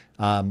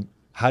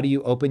 How do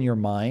you open your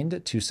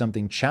mind to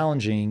something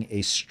challenging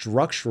a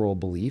structural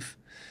belief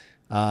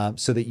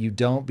so that you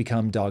don't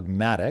become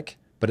dogmatic,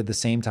 but at the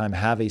same time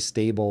have a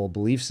stable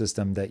belief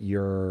system that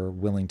you're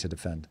willing to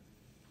defend?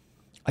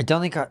 I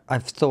don't think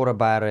I've thought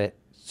about it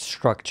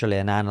structurally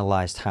and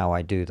analyzed how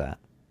I do that.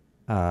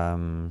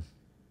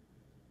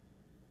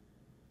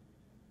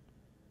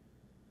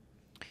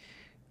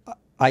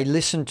 I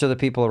listen to the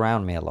people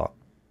around me a lot.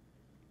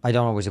 I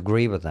don't always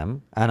agree with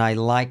them, and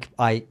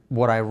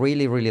what I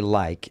really, really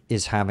like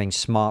is having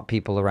smart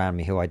people around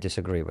me who I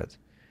disagree with.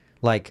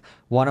 Like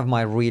one of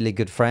my really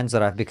good friends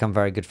that I've become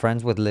very good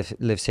friends with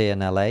lives here in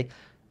LA.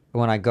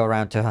 When I go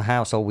around to her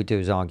house, all we do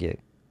is argue,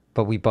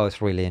 but we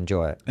both really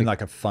enjoy it. In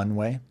like a fun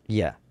way?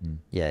 Yeah,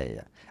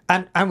 yeah.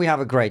 And we have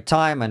a great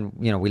time, and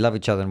we love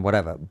each other and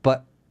whatever.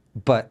 But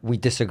we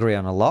disagree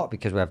on a lot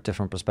because we have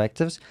different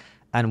perspectives,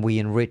 and we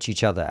enrich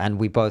each other. And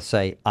we both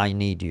say, "I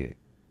need you,"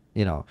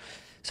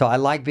 So I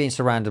like being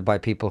surrounded by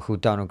people who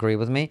don't agree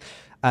with me.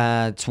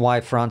 It's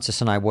why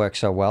Francis and I work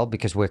so well,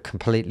 because we're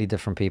completely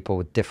different people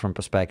with different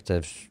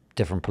perspectives,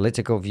 different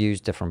political views,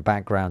 different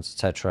backgrounds,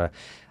 etc.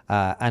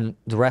 And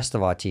the rest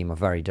of our team are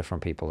very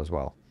different people as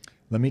well.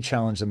 Let me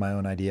challenge my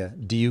own idea.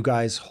 Do you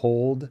guys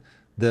hold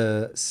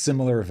the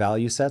similar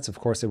value sets? Of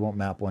course, it won't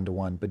map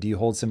one-to-one, but do you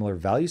hold similar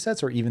value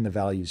sets, or even the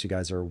values you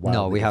guys are wildly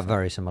No, we have different?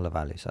 very similar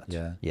value sets.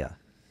 Yeah. Yeah.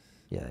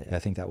 I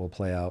think that will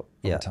play out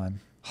over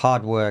time.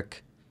 Hard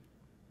work,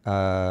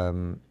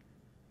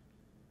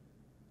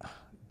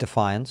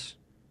 defiance.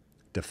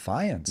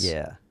 Defiance?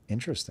 Yeah.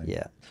 Interesting.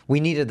 Yeah. We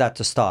needed that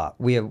to start.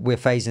 We're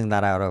phasing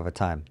that out over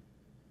time.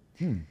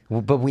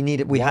 But we need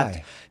it.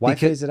 Why? Why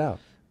phase it out?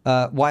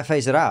 Why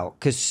phase it out?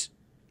 Because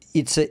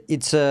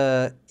it's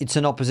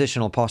an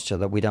oppositional posture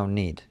that we don't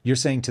need. You're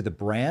saying to the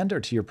brand or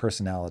to your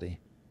personality?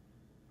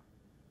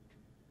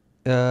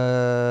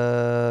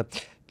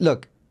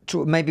 Look,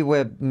 maybe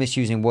we're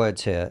misusing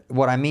words here.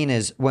 What I mean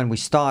is, when we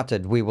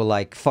started, we were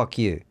like, "Fuck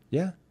you,"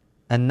 Yeah.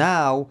 and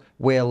now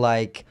we're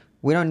like,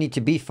 we don't need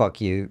to be "fuck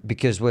you"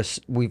 because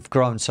we've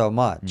grown so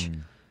much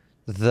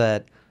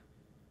that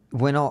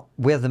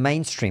we're the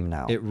mainstream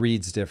now. It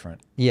reads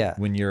different. Yeah.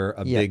 When you're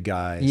a big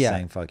guy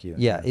saying "fuck you."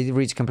 Yeah, it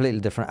reads completely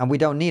different, and we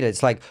don't need it.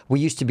 It's like we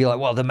used to be like,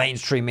 well, the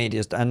mainstream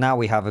media, and now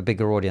we have a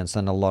bigger audience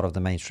than a lot of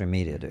the mainstream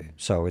media do.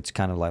 So it's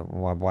kind of like,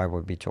 why would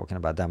we be talking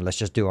about them? Let's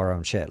just do our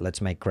own shit.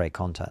 Let's make great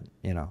content,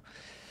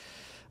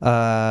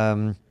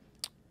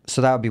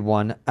 So that would be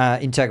one.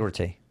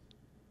 Integrity.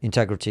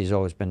 Integrity has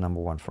always been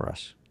number one for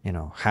us.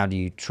 How do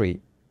you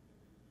treat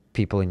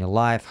people in your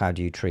life? How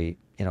do you treat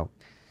your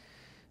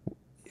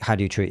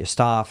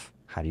staff?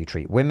 How do you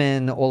treat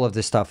women? All of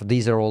this stuff.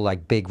 These are all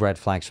like big red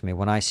flags for me.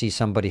 When I see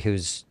somebody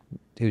who's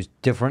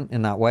different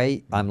in that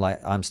way,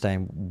 I'm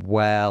staying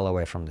well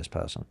away from this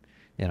person.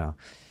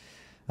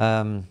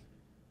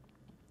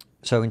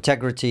 So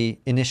integrity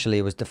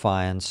initially was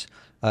defiance,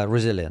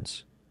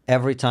 resilience.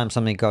 Every time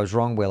something goes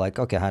wrong, we're like,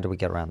 okay, how do we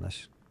get around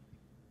this?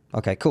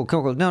 Okay, cool.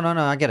 No,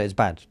 I get it. It's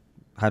bad.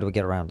 How do we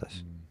get around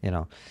this?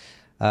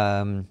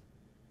 I'm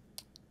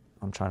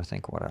trying to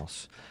think what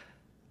else.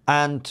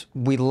 And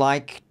we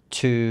like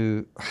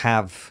to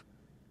have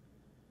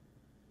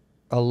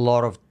a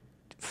lot of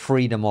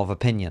freedom of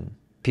opinion.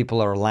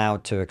 People are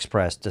allowed to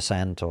express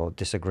dissent or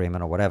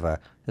disagreement or whatever,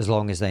 as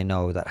long as they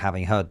know that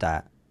having heard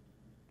that,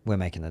 we're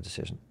making a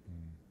decision,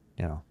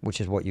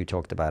 which is what you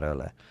talked about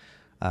earlier.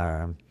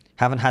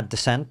 Haven't had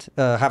dissent,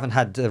 haven't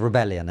had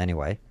rebellion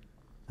anyway,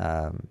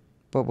 but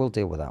we'll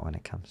deal with that when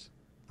it comes.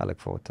 I look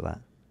forward to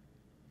that.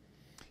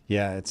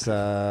 Yeah, it's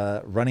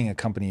running a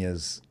company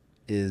is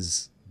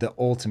the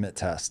ultimate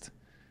test.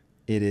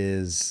 It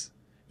is,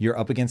 you're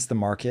up against the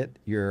market.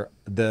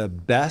 The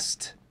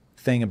best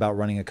thing about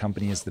running a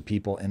company is the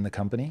people in the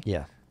company.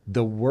 Yeah.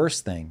 The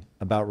worst thing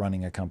about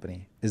running a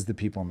company is the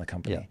people in the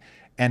company. Yeah.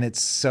 And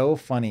it's so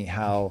funny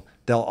how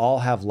they'll all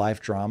have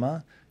life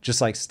drama,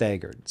 just like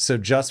staggered. So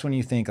just when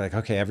you think like,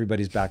 okay,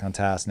 everybody's back on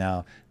task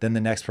now, then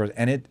the next person,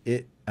 and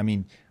I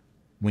mean,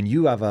 when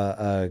you have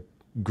a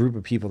group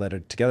of people that are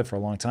together for a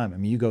long time, I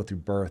mean, you go through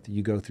birth,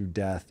 you go through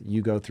death,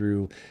 you go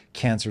through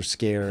cancer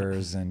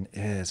scares, and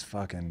it's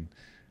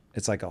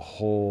like a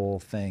whole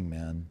thing,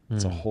 man.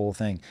 It's a whole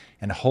thing.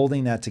 And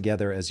holding that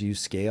together as you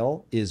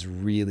scale is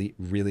really,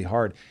 really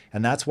hard.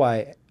 And that's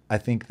why I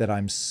think that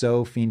I'm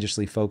so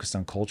fiendishly focused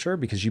on culture,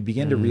 because you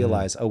begin to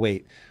realize, oh,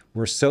 wait,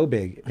 we're so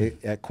big.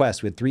 At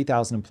Quest, we had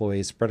 3,000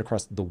 employees spread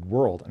across the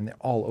world, and they're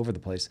all over the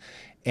place.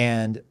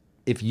 And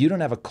if you don't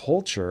have a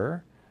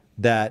culture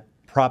that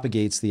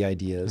propagates the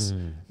ideas,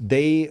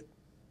 they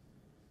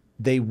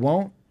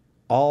won't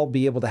all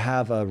be able to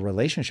have a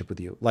relationship with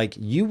you. Like,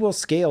 you will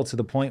scale to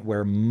the point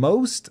where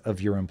most of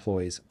your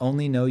employees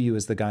only know you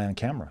as the guy on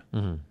camera.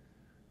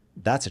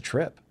 That's a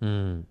trip.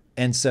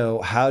 And so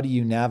how do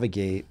you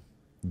navigate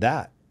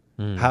that?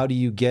 How do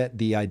you get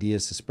the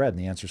ideas to spread? And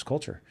the answer is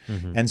culture.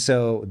 And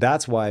so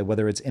that's why,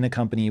 whether it's in a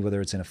company,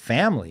 whether it's in a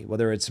family,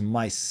 whether it's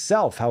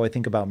myself, how I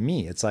think about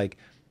me, it's like,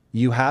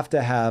 you have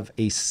to have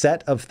a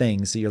set of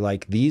things that you're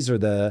like, these are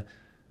the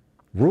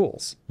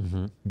rules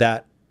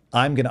that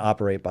I'm going to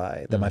operate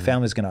by, that my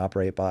family's going to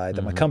operate by,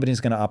 that my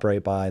company's going to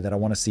operate by, that I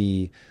want to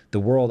see the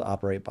world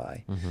operate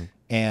by.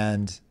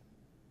 And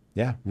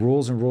yeah,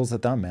 rules and rules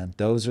of thumb, man.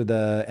 Those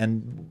are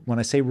and when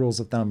I say rules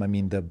of thumb, I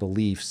mean the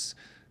beliefs,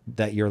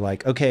 that you're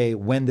like, okay,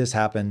 when this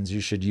happens,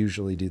 you should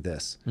usually do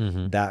this,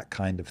 that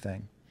kind of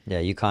thing. Yeah,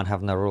 you can't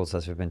have no rules,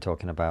 as we've been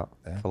talking about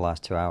for the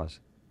last 2 hours.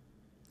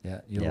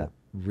 Yeah, you'll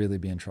really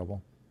be in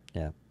trouble.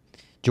 Yeah.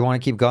 Do you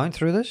want to keep going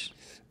through this?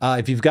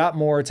 If you've got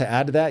more to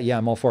add to that, yeah,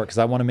 I'm all for it, because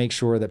I want to make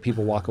sure that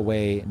people walk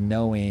away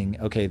knowing,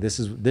 okay, this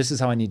is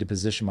how I need to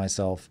position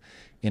myself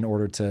in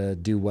order to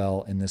do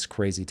well in this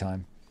crazy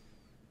time.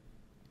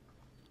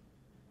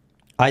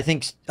 I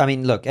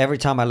mean, look, every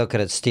time I look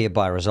at it, steer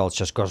by results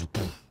just goes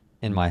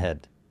in my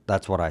head.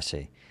 That's what I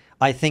see.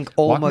 I think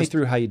almost... Walk me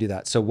through how you do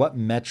that. So what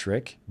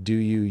metric do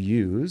you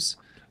use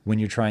when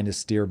you're trying to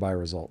steer by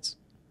results?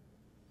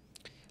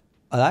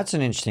 That's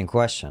an interesting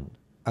question.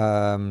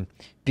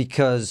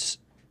 Because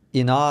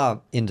in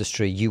our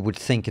industry, you would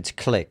think it's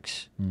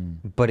clicks,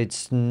 but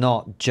it's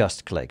not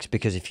just clicks,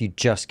 because if you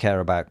just care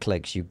about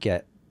clicks, you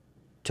get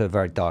to a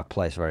very dark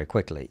place very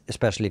quickly,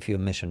 especially if you're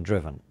mission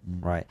driven,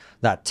 right?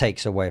 That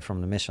takes away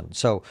from the mission.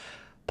 So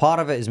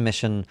part of it is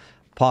mission,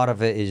 part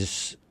of it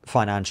is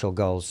financial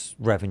goals,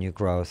 revenue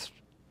growth,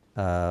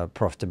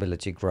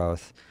 profitability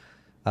growth.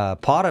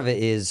 Part of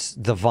it is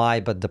the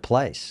vibe at the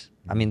place.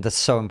 I mean, that's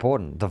so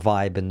important, the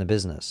vibe in the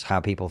business, how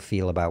people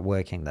feel about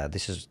working there.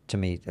 This is, to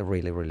me,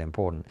 really, really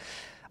important.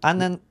 And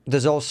then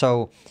there's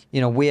also,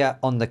 we are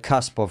on the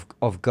cusp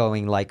of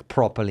going like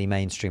properly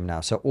mainstream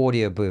now. So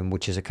Audio Boom,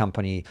 which is a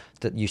company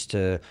that used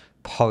to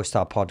host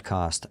our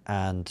podcast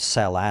and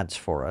sell ads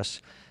for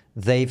us,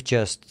 they've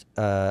just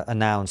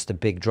announced a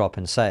big drop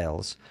in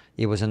sales.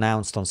 It was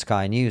announced on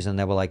Sky News, and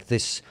they were like,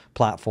 this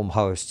platform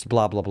hosts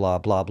blah, blah, blah,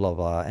 blah, blah,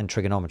 blah, and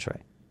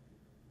TRIGGERnometry.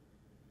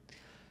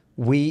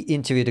 We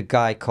interviewed a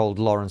guy called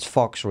Lawrence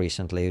Fox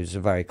recently, who's a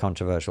very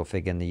controversial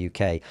figure in the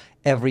UK.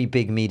 Every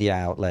big media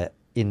outlet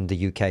in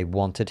the UK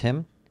wanted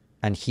him,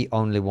 and he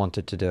only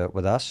wanted to do it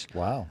with us.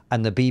 Wow.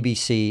 And the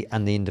BBC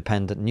and the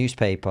Independent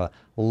newspaper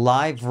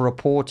live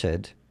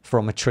reported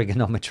from a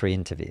TRIGGERnometry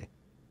interview.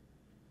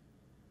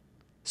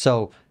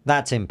 So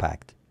that's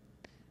impact.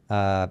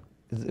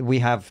 We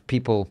have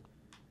people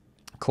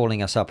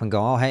calling us up and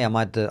go, oh, hey, I'm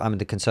at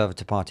the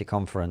Conservative Party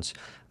conference.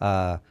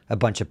 A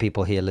bunch of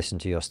people here listen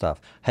to your stuff.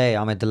 Hey,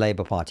 I'm at the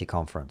Labour Party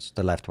conference,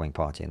 the left-wing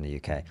party in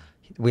the UK.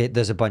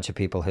 There's a bunch of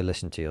people who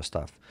listen to your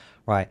stuff,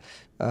 right?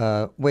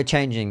 We're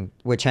changing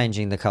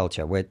the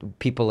culture.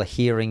 People are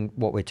hearing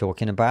what we're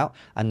talking about,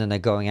 and then they're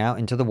going out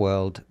into the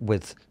world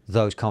with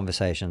those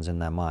conversations in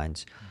their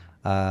minds.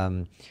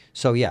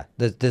 So yeah,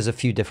 there's a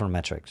few different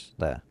metrics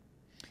there.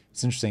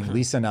 It's interesting.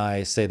 Lisa and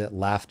I say that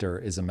laughter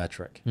is a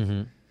metric.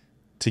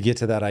 To get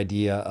to that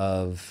idea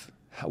of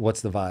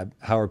what's the vibe,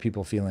 how are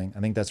people feeling?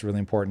 I think that's really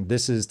important.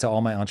 This is, to all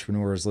my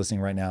entrepreneurs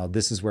listening right now,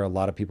 this is where a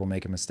lot of people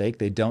make a mistake.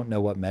 They don't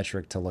know what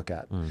metric to look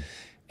at.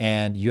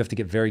 And you have to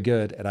get very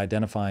good at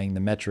identifying the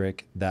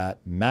metric that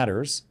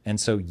matters. And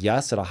so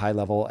yes, at a high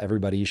level,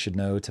 everybody should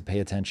know to pay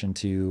attention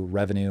to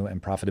revenue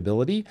and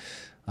profitability.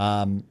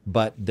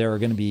 But there are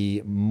going to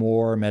be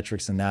more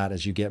metrics than that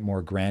as you get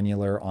more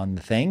granular on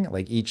the thing.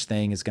 Like each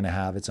thing is going to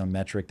have its own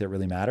metric that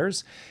really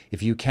matters.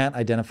 If you can't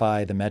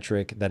identify the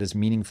metric that is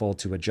meaningful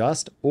to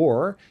adjust,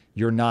 or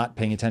you're not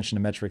paying attention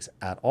to metrics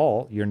at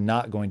all, you're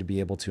not going to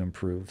be able to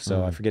improve.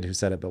 So I forget who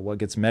said it, but what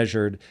gets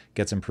measured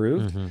gets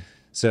improved.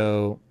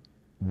 So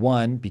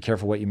 1, be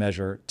careful what you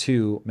measure.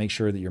 2, make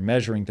sure that you're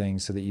measuring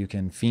things so that you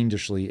can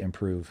fiendishly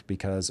improve,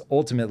 because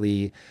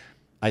ultimately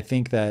I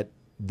think that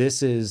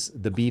this is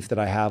the beef that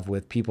I have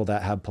with people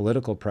that have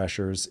political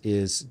pressures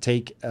is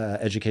take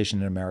education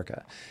in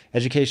America.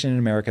 Education in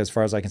America, as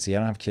far as I can see, I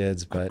don't have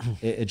kids, but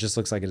it just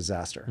looks like a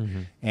disaster.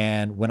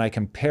 And when I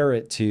compare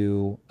it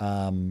to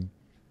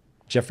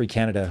Jeffrey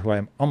Canada, who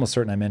I'm almost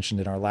certain I mentioned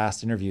in our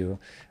last interview,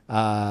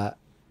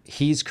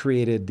 he's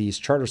created these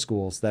charter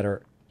schools that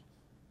are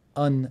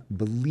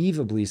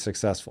unbelievably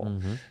successful.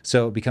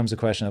 So it becomes a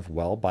question of,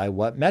 well, by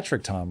what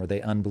metric, Tom, are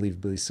they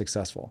unbelievably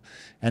successful?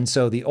 And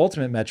so the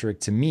ultimate metric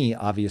to me,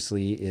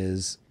 obviously,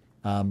 is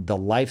the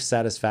life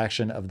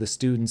satisfaction of the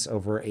students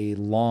over a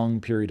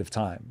long period of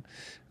time.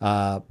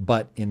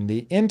 But in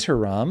the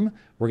interim,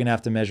 we're going to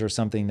have to measure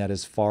something that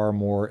is far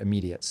more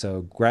immediate.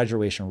 So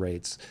graduation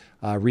rates,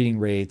 reading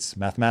rates,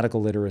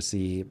 mathematical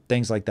literacy,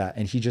 things like that.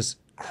 And he just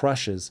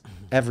crushes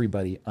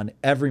everybody on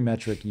every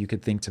metric you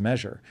could think to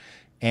measure.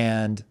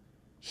 And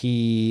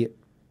he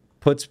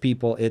puts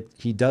people,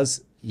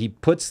 he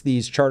puts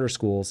these charter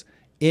schools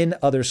in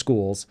other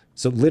schools.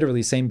 So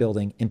literally same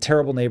building in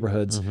terrible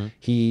neighborhoods.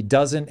 He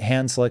doesn't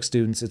hand select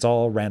students. It's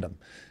all random.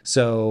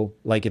 So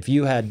like if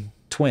you had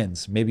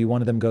twins, maybe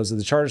one of them goes to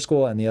the charter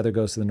school and the other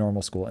goes to the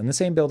normal school in the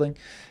same building.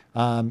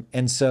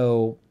 And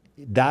so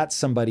that's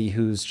somebody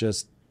who's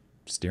just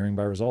steering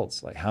by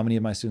results. Like how many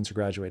of my students are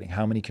graduating?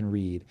 How many can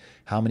read?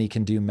 How many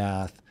can do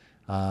math?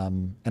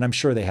 And I'm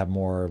sure they have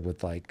more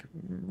with like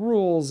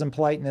rules and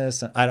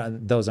politeness.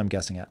 And those I'm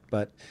guessing at,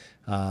 but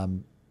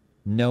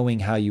knowing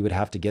how you would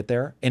have to get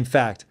there. In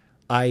fact,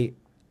 I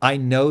I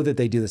know that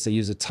they do this. They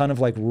use a ton of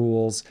like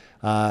rules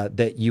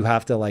that you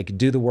have to like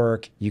do the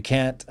work. You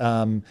can't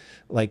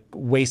like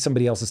waste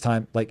somebody else's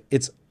time. Like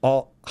it's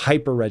all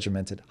hyper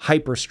regimented,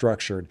 hyper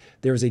structured.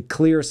 There's a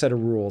clear set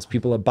of rules.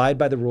 People abide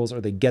by the rules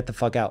or they get the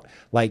fuck out.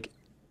 Like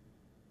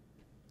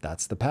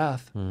that's the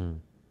path.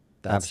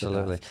 That's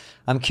Absolutely. the path.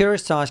 I'm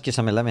curious to ask you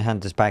something. Let me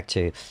hand this back to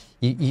you.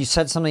 You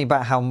said something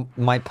about how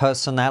my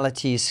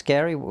personality is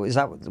scary.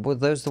 Were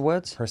those the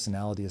words?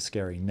 Personality is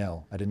scary.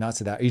 No, I did not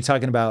say that. Are you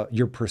talking about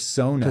your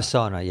persona?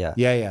 Persona, yeah.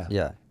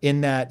 Yeah.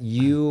 In that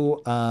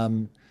you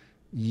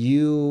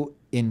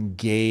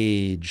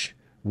engage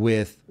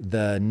with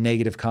the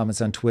negative comments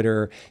on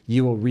Twitter.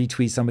 You will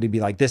retweet somebody, be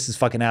like, "This is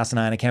fucking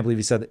asinine. I can't believe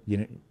you said that." You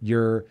know,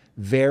 you're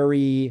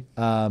very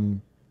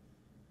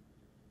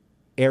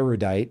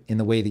erudite in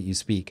the way that you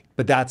speak,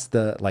 but that's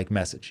the like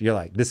message. You're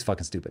like, "This is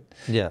fucking stupid."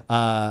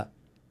 Yeah.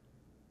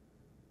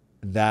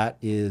 That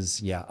is,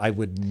 yeah. I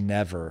would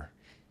never.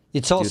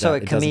 It's also that. a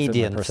It doesn't fit my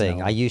comedian thing.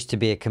 personality. I used to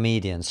be a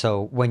comedian.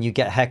 So when you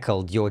get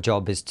heckled, your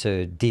job is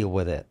to deal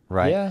with it,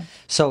 right? Yeah.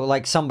 So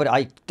like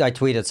I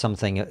tweeted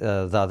something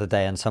the other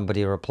day and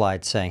somebody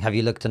replied saying, "Have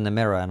you looked in the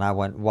mirror?" And I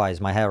went, "Why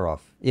is my hair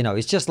off?" You know,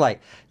 it's just like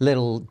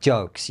little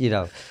jokes, you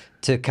know,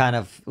 to kind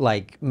of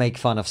like make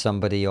fun of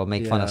somebody or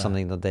make fun of Yeah.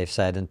 something that they've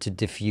said and to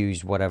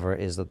diffuse whatever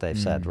it is that they've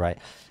said, right?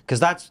 Because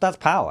that's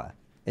power.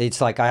 It's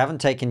like I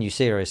haven't taken you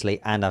seriously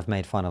and I've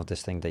made fun of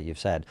this thing that you've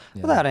said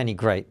without any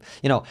great,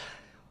 you know.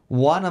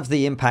 One of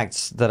the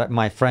impacts that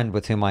my friend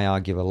with whom I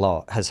argue a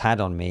lot has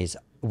had on me is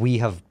we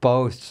have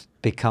both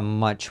become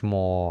much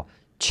more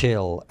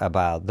chill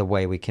about the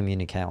way we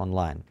communicate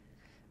online.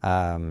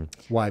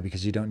 Why?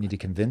 Because you don't need to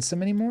convince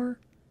them anymore?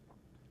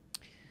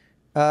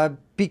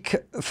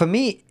 For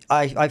me,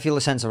 I feel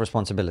a sense of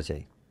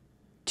responsibility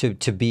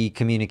to be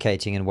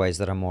communicating in ways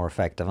that are more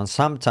effective. And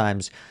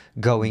sometimes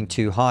going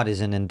too hard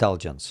is an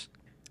indulgence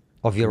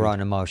of your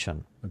own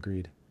emotion.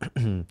 Agreed.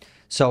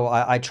 So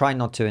I try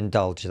not to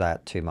indulge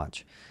that too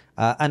much.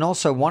 And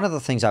also, one of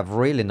the things I've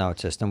really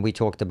noticed, and we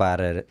talked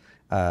about it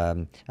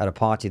at a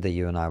party that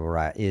you and I were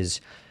at, is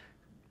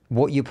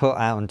what you put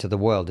out into the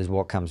world is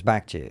what comes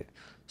back to you.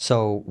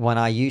 So when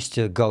I used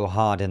to go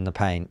hard in the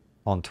paint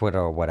on Twitter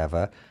or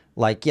whatever,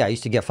 like, yeah, I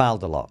used to get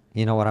fouled a lot.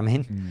 You know what I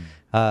mean?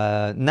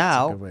 That's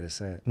Now, a good way to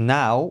say it.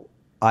 now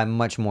I'm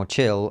much more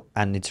chill,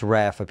 and it's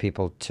rare for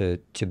people to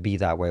be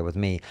that way with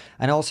me.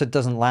 And also, it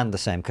doesn't land the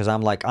same because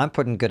I'm like, I'm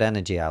putting good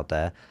energy out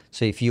there.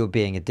 So if you're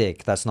being a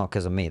dick, that's not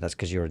because of me. That's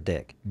because you're a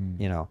dick.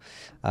 You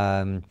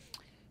know,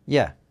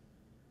 yeah.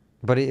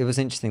 But it was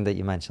interesting that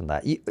you mentioned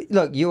that.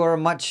 Look, you are a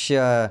much.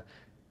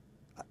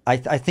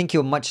 I think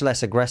you're much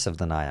less aggressive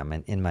than I am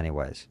in many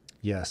ways.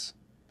 Yes.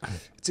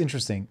 It's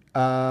interesting.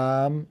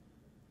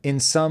 In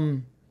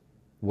some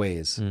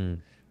ways,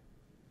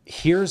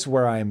 here's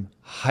where I'm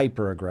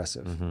hyper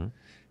aggressive.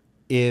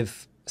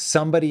 If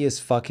somebody is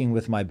fucking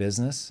with my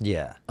business,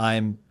 Yeah.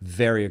 I'm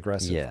very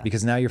aggressive. Yeah.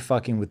 Because now you're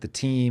fucking with the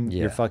team,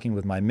 Yeah. you're fucking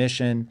with my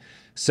mission.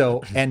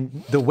 So,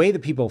 and the way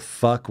that people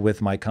fuck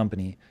with my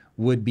company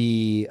would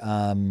be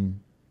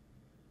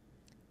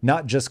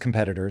not just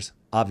competitors,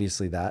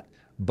 obviously that,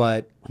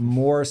 but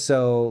more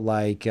so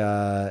like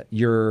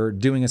you're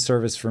doing a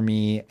service for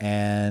me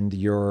and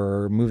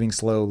you're moving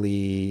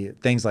slowly,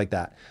 things like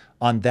that.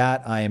 On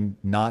that, I'm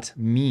not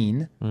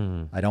mean.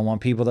 I don't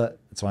want people to,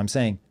 that's what I'm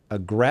saying.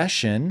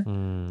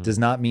 Aggression does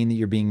not mean that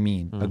you're being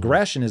mean.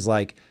 Aggression is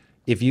like,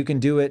 if you can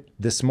do it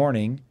this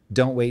morning,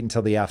 don't wait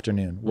until the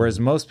afternoon. Whereas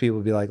most people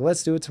would be like,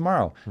 let's do it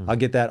tomorrow. I'll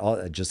get that.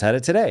 I just had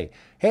it today.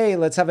 Hey,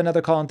 let's have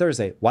another call on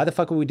Thursday. Why the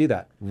fuck would we do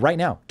that? Right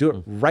now. Do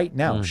it right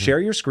now. Share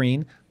your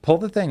screen, pull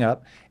the thing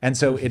up. And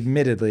so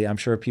admittedly, I'm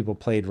sure people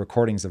played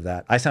recordings of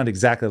that. I sound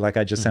exactly like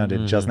I just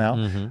sounded just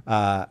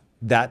now.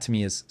 That to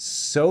me is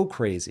so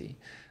crazy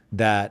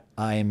that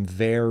I'm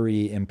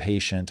very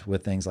impatient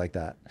with things like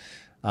that.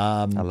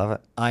 I love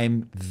it.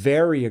 I'm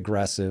very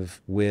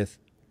aggressive with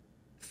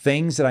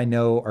things that I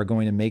know are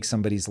going to make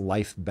somebody's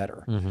life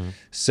better.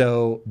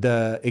 So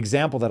the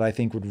example that I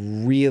think would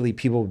really,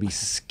 people would be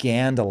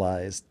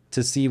scandalized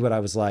to see what I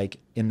was like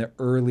in the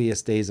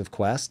earliest days of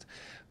Quest,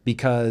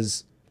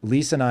 because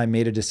Lisa and I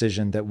made a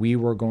decision that we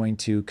were going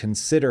to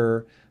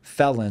consider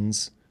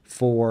felons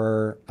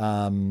for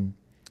a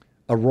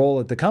role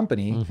at the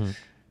company.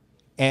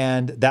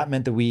 And that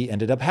meant that we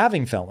ended up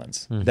having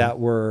felons that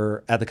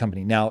were at the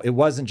company. Now, it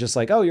wasn't just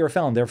like, oh, you're a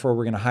felon, therefore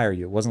we're going to hire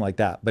you. It wasn't like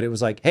that. But it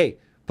was like, hey,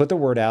 put the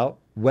word out.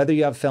 Whether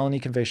you have felony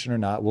conviction or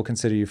not, we'll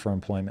consider you for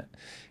employment.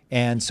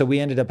 And so we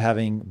ended up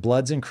having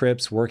Bloods and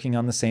Crips working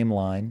on the same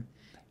line.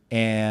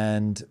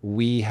 And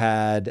we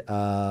had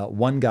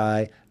one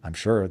guy, I'm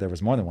sure there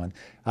was more than one,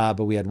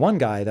 but we had one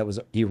guy that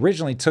he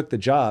originally took the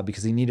job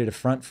because he needed a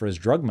front for his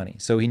drug money.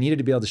 So he needed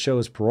to be able to show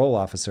his parole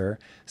officer,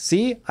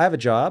 see, I have a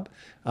job.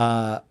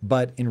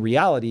 But in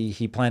reality,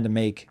 he planned to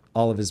make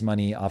all of his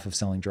money off of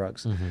selling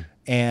drugs.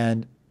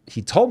 And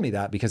he told me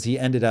that because he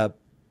ended up,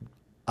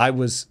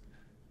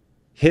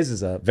 his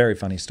is a very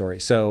funny story.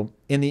 So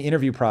in the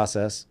interview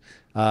process,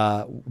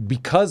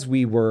 because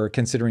we were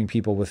considering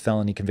people with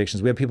felony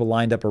convictions, we had people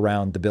lined up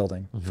around the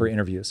building for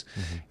interviews.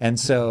 And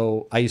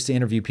so I used to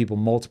interview people,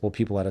 multiple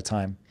people at a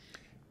time.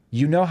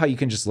 You know how you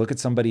can just look at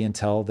somebody and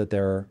tell that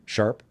they're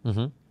sharp?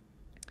 I'm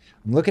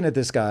looking at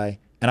this guy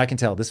and I can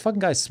tell this fucking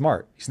guy's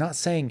smart. He's not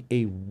saying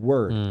a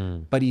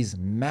word, but he's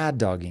mad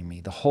dogging me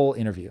the whole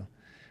interview.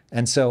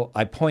 And so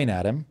I point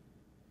at him,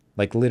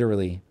 like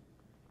literally,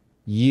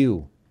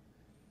 you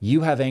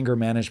have anger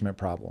management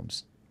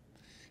problems.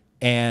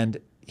 And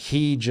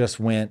he just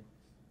went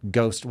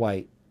ghost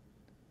white.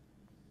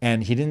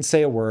 And he didn't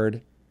say a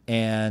word.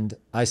 And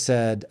I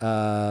said,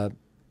 I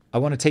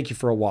want to take you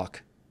for a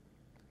walk.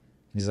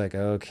 He's like,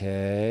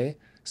 okay.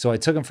 So I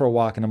took him for a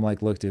walk and I'm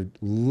like, look, dude,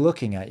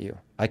 looking at you,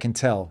 I can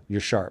tell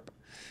you're sharp.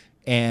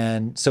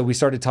 And so we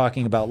started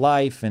talking about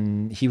life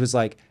and he was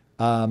like,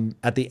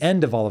 at the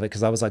end of all of it,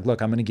 because I was like,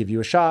 look, I'm going to give you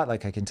a shot.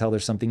 Like I can tell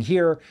there's something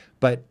here,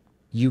 but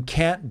you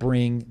can't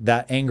bring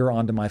that anger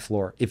onto my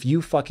floor. If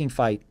you fucking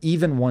fight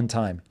even one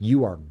time,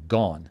 you are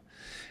gone.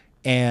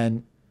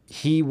 And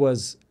he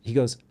goes,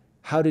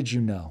 how did you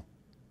know?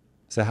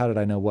 I said, how did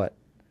I know what?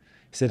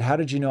 He said, how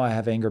did you know I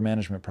have anger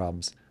management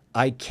problems?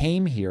 I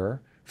came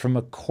here from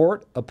a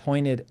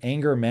court-appointed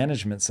anger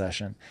management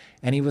session.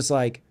 And he was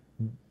like,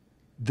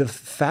 the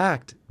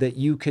fact that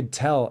you could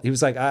tell, he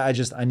was like, I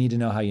need to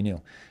know how you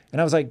knew. And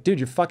I was like, dude,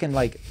 you're fucking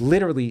like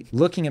literally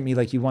looking at me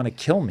like you want to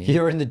kill me.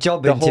 You're in the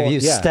job interview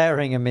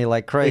staring at me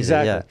like crazy.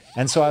 Exactly. Yeah.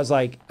 And so I was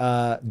like,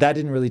 that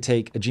didn't really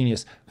take a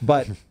genius.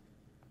 But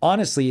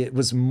honestly, it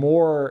was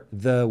more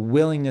the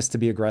willingness to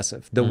be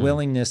aggressive, the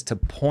willingness to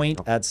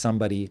point at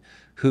somebody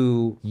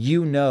who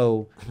you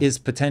know is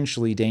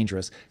potentially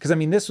dangerous. Because I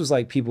mean, this was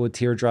like people with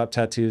teardrop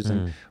tattoos,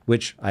 and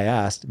which I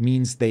asked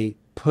means they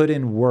put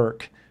in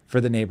work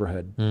for the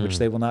neighborhood, which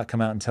they will not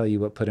come out and tell you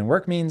what put in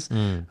work means.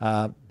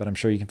 But I'm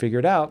sure you can figure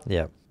it out.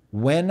 Yeah.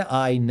 When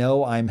I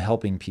know I'm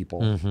helping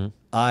people,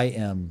 I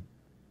am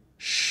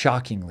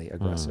shockingly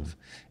aggressive.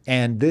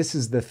 And this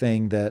is the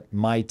thing that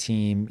my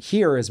team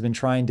here has been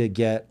trying to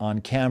get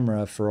on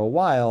camera for a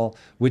while,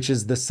 which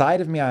is the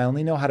side of me I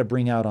only know how to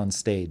bring out on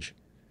stage.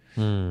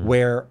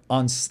 Where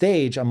on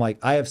stage, I'm like,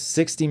 I have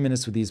 60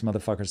 minutes with these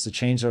motherfuckers to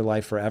change their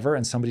life forever.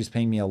 And somebody's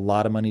paying me a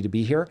lot of money to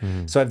be here.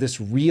 So I have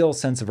this real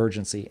sense of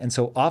urgency. And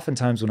so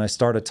oftentimes when I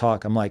start a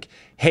talk, I'm like,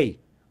 hey,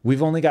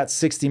 we've only got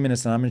 60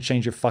 minutes and I'm going to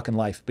change your fucking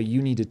life, but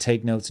you need to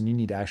take notes and you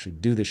need to actually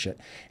do this shit.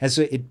 And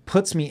so it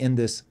puts me in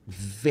this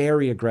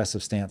very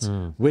aggressive stance,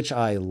 which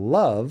I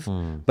love,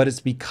 but it's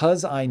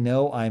because I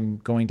know I'm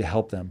going to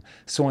help them.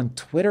 So on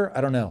Twitter,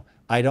 I don't know.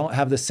 I don't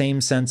have the same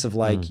sense of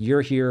like,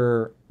 you're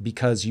here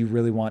because you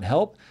really want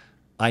help.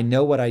 I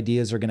know what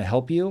ideas are going to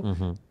help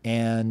you.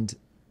 And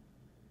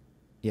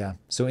yeah.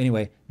 So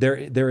anyway,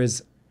 there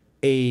is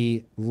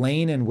a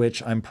lane in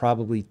which I'm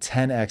probably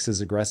 10x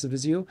as aggressive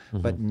as you,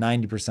 but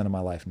 90% of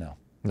my life, no.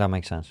 That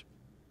makes sense.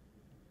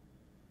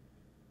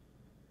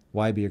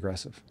 Why be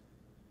aggressive?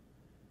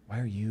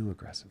 Why are you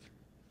aggressive?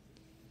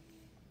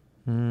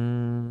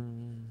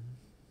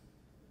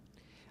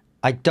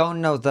 I don't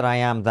know that I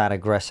am that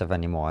aggressive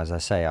anymore. As I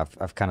say,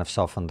 I've kind of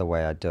softened the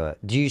way I do it.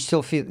 Do you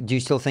still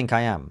think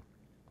I am?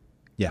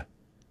 Yeah.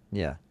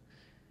 Yeah.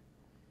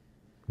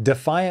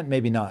 Defiant,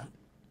 maybe not.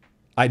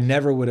 I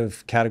never would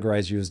have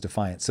categorized you as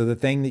defiant. So the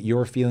thing that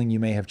you're feeling you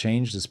may have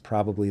changed is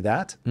probably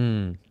that.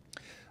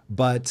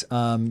 But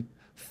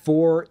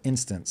for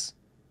instance,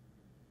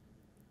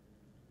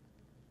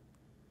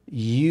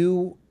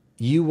 you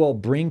will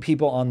bring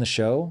people on the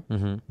show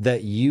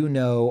that you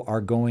know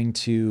are going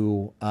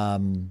to,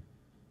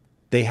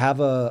 they have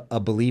a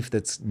belief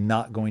that's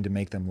not going to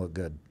make them look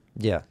good.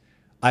 Yeah.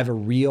 I have a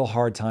real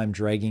hard time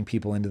dragging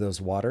people into those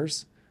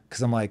waters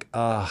because I'm like,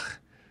 I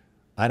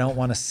don't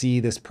want to see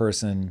this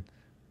person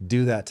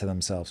do that to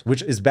themselves,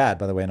 which is bad,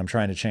 by the way, and I'm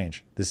trying to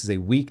change. This is a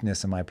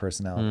weakness in my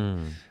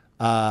personality.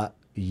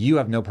 You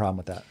have no problem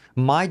with that.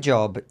 My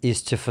job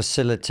is to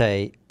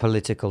facilitate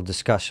political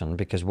discussion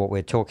because what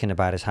we're talking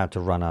about is how to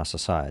run our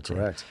society.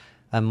 Correct.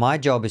 And my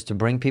job is to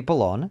bring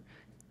people on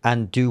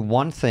and do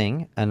one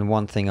thing and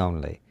one thing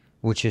only,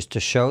 which is to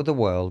show the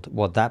world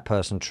what that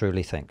person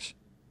truly thinks.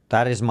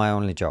 That is my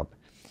only job.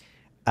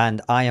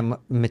 And I am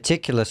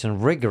meticulous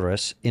and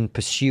rigorous in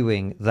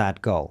pursuing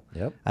that goal.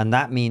 Yep. And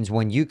that means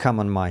when you come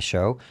on my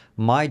show,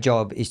 my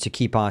job is to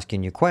keep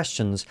asking you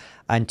questions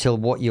until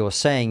what you're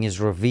saying is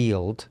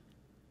revealed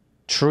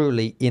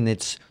truly in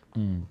its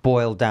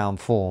boiled down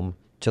form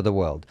to the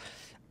world.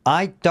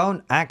 I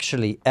don't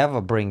actually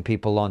ever bring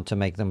people on to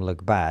make them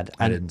look bad.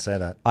 And I didn't say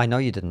that. I know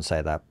you didn't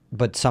say that,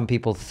 but some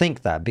people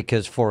think that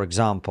because, for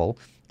example,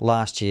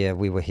 last year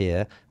we were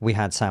here, we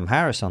had Sam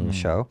Harris on the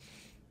show,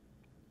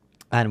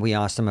 and we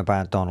asked him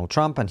about Donald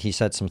Trump, and he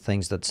said some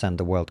things that send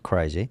the world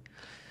crazy,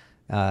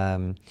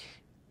 and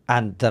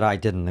that I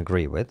didn't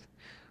agree with.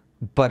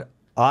 But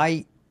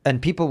and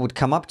people would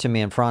come up to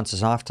me and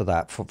Francis after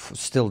that, for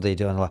still they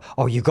do, and like,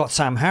 oh, you got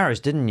Sam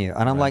Harris, didn't you?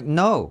 And I'm like,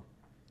 no,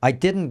 I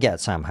didn't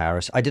get Sam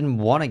Harris. I didn't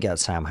want to get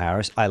Sam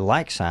Harris. I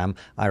like Sam.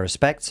 I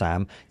respect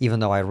Sam, even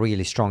though I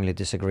really strongly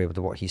disagree with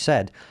what he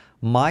said.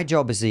 My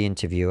job as the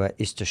interviewer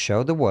is to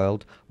show the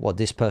world what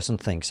this person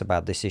thinks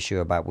about this issue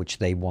about which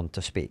they want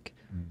to speak.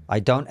 I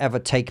don't ever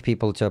take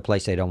people to a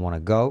place they don't want to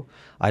go.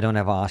 I don't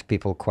ever ask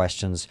people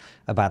questions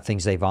about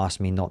things they've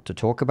asked me not to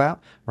talk about,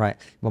 right?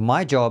 But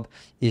my job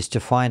is to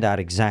find out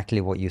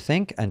exactly what you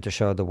think and to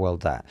show the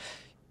world that.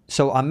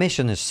 So our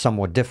mission is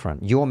somewhat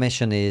different. Your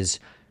mission is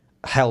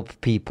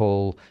help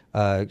people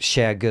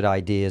share good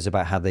ideas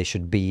about how they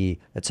should be,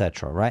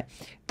 etc., right?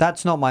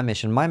 That's not my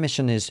mission. My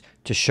mission is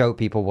to show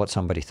people what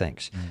somebody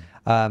thinks.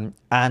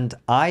 And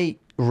I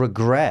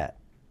regret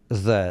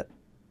that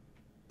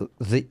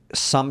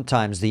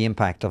sometimes the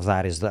impact of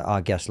that is that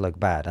our guests look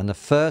bad. And the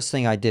first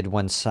thing I did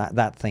when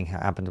that thing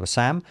happened with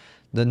Sam,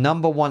 the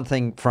number one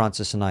thing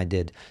Francis and I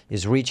did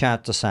is reach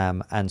out to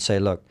Sam and say,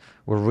 look,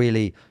 we're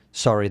really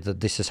sorry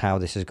that this is how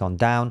this has gone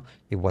down.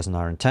 It wasn't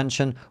our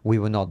intention. We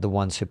were not the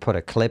ones who put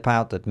a clip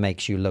out that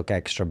makes you look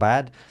extra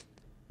bad.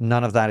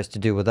 None of that is to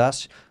do with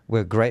us.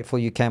 We're grateful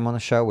you came on the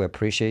show. We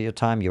appreciate your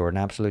time. You're an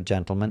absolute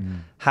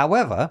gentleman.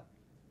 However,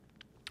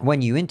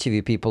 when you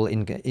interview people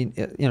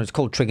it's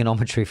called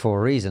TRIGGERnometry for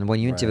a reason. When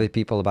you interview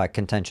people about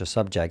contentious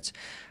subjects,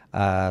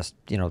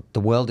 the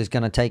world is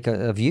going to take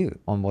a view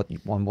on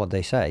what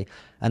they say,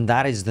 and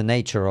that is the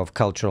nature of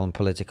cultural and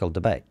political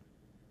debate.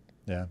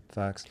 Yeah,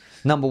 facts.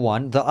 Number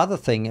one. The other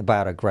thing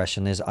about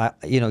aggression is,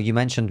 you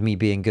mentioned me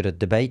being good at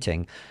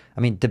debating. I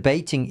mean,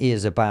 debating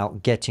is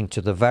about getting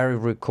to the very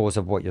root cause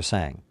of what you're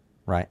saying,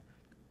 right?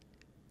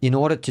 In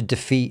order to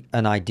defeat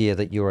an idea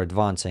that you're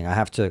advancing, I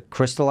have to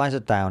crystallize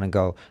it down and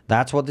go,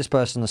 that's what this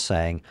person is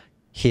saying.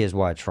 Here's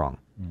why it's wrong,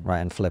 right?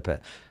 And flip it.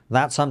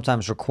 That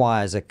sometimes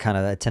requires a kind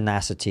of a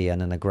tenacity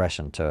and an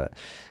aggression to it.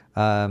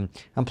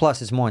 And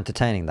plus, it's more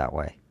entertaining that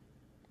way.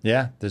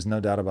 Yeah, there's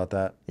no doubt about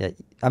that. Yeah,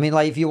 I mean,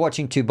 like if you're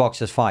watching two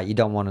boxers fight, you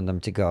don't want them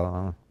to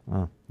go,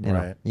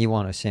 you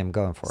want to see them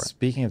going for it.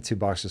 Speaking of two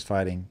boxers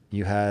fighting,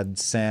 you had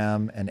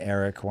Sam and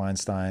Eric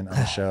Weinstein on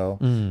the show.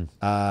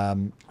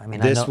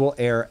 This will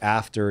air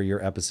after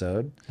your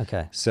episode.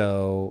 Okay.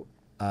 So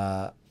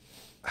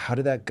how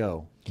did that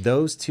go?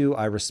 Those two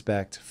I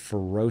respect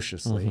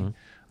ferociously.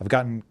 I've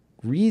gotten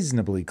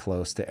reasonably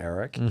close to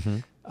Eric.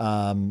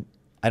 I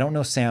don't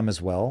know Sam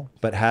as well,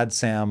 but had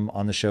Sam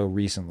on the show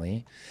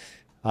recently.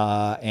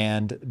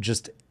 And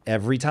just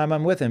every time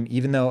I'm with him,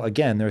 even though,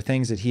 again, there are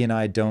things that he and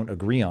I don't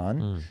agree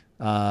on,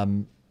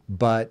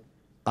 but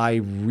I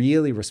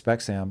really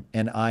respect Sam.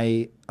 And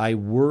I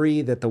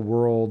worry that the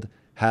world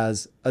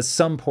has,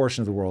 some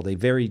portion of the world, a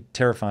very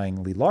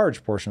terrifyingly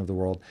large portion of the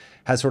world,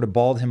 has sort of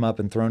balled him up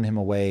and thrown him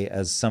away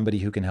as somebody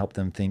who can help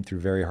them think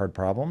through very hard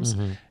problems.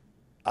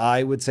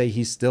 I would say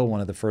he's still one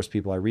of the first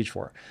people I reach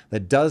for.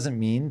 That doesn't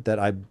mean that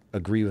I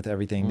agree with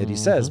everything that he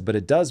says, but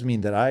it does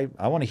mean that I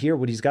want to hear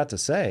what he's got to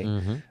say.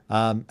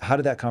 How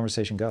did that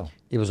conversation go?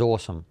 It was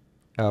awesome.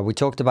 We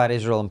talked about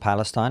Israel and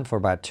Palestine for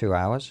about 2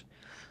 hours.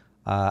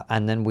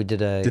 And then we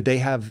did a... Did they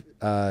have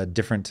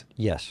different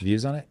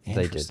views on it?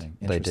 Interesting.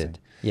 They did.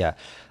 Yeah.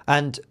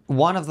 And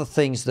one of the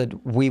things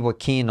that we were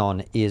keen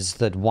on is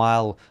that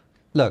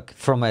look,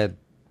 from a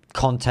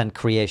content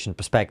creation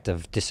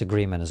perspective,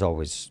 disagreement is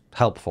always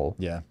helpful.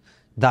 Yeah.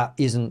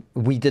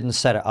 We didn't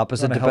set it up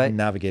as a debate. Help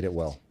navigate it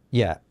well.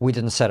 Yeah. We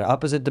didn't set it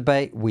up as a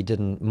debate. We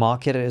didn't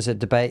market it as a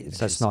debate.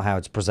 That's not how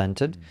it's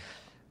presented.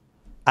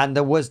 And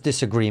there was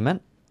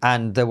disagreement.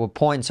 And there were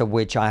points at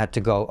which I had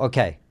to go,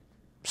 okay,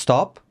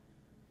 stop.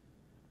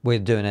 We're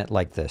doing it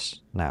like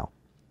this now.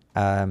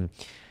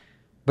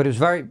 But it was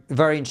very,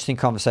 very interesting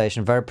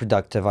conversation, very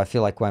productive. I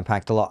feel like we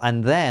unpacked a lot.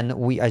 And then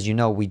as you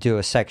know, we do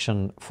a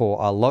section for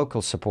our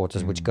local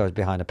supporters, which goes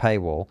behind a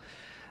paywall.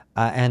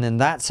 And in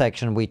that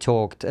section, we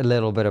talked a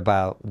little bit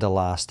about the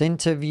last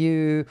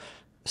interview,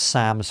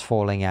 Sam's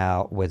falling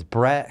out with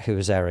Brett, who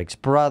is Eric's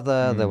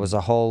brother. There was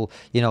a whole,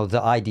 the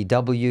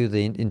IDW,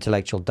 the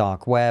intellectual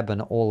dark web,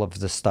 and all of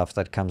the stuff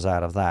that comes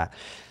out of that.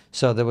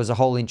 So there was a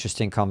whole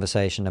interesting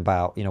conversation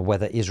about,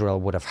 whether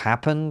Israel would have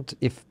happened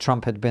if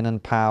Trump had been in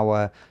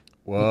power.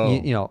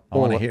 Whoa, I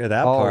want to hear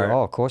that part.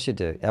 Oh, of course you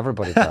do.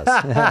 Everybody does.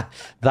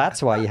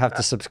 That's why you have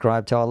to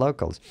subscribe to our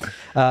locals.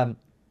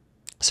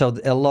 So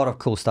a lot of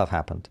cool stuff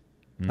happened.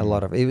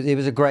 It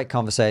was a great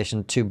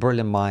conversation, two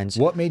brilliant minds.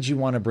 What made you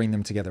want to bring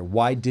them together?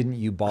 Why didn't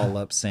you ball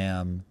up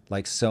Sam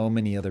like so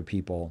many other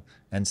people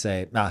and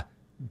say,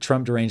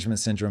 Trump derangement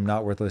syndrome,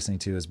 not worth listening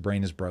to, his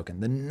brain is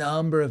broken? The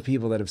number of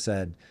people that have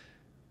said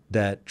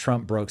that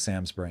Trump broke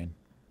Sam's brain.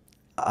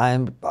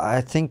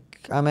 I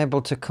think I'm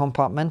able to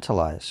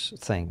compartmentalize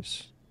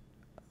things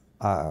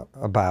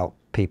about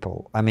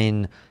people. I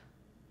mean,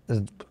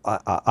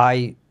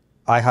 I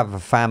have a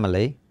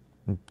family,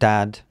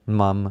 dad,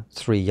 mum,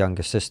 3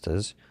 younger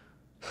sisters,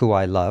 who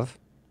I love,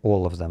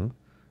 all of them.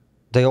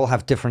 They all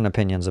have different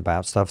opinions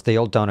about stuff. They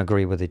all don't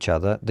agree with each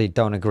other. They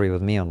don't agree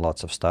with me on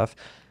lots of stuff.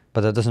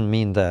 But that doesn't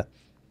mean that...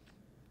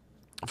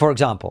 For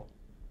example,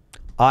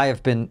 I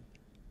have been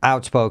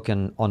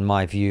outspoken on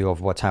my view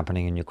of what's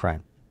happening in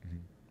Ukraine.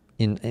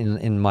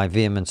 in my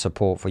vehement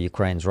support for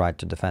Ukraine's right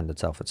to defend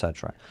itself,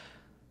 etc.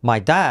 My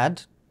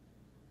dad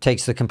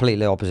takes the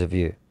completely opposite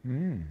view.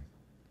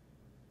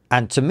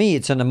 And to me,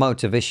 it's an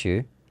emotive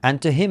issue,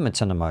 and to him,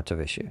 it's an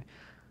emotive issue.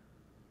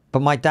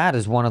 But my dad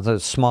is one of the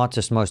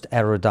smartest, most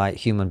erudite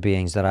human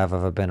beings that I've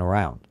ever been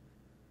around.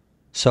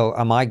 So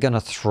am I going to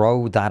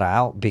throw that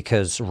out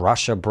because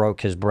Russia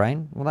broke his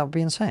brain? Well, that would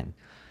be insane,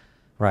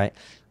 right?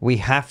 We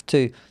have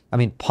to, I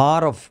mean,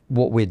 part of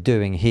what we're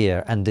doing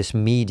here, and this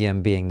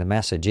medium being the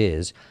message,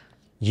 is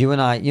you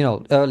and I, you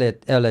know,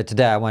 earlier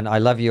today I went, I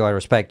love you, I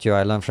respect you,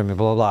 I learn from you,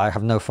 blah, blah, blah. I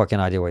have no fucking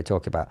idea what you're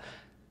talking about.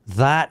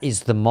 That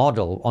is the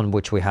model on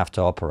which we have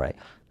to operate.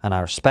 And I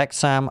respect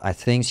Sam. I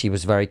think he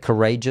was very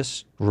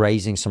courageous,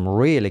 raising some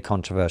really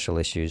controversial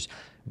issues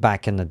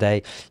back in the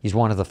day. He's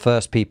one of the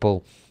first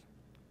people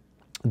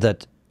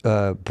that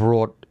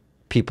brought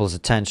people's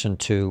attention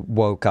to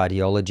woke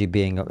ideology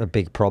being a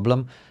big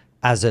problem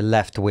as a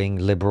left-wing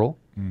liberal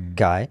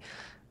guy.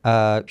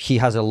 He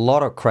has a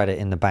lot of credit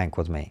in the bank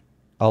with me.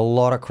 A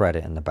lot of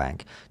credit in the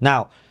bank.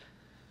 Now,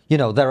 you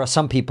know, there are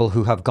some people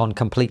who have gone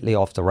completely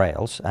off the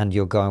rails, and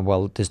you're going,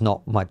 well, there's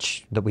not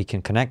much that we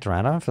can connect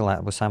around. I don't feel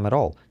that with Sam at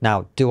all.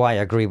 Now, do I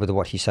agree with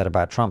what he said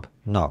about Trump?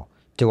 No.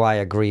 Do I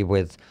agree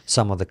with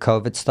some of the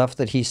COVID stuff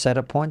that he said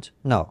at points?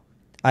 No.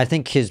 I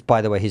think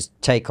by the way, his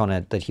take on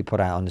it that he put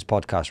out on his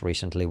podcast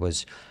recently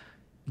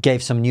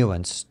gave some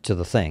nuance to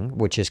the thing,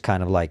 which is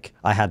kind of like,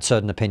 I had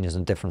certain opinions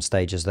in different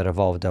stages that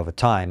evolved over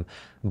time,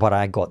 but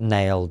I got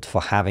nailed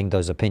for having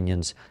those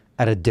opinions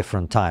at a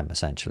different time,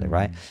 essentially,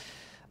 right?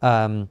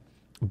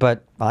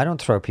 But I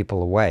don't throw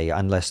people away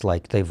unless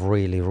like they've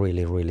really,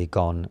 really, really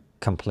gone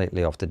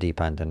completely off the deep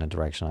end in a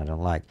direction I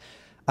don't like.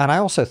 And I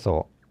also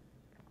thought,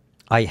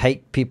 I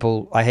hate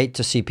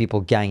to see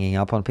people ganging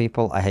up on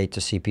people. I hate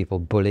to see people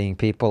bullying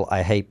people.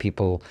 I hate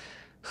people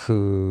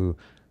who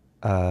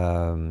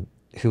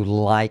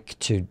like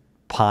to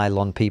pile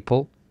on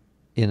people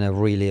in a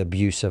really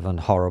abusive and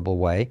horrible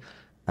way.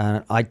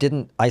 And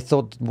I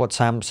thought what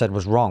Sam said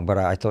was wrong, but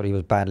I thought he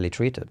was badly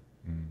treated.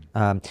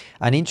 And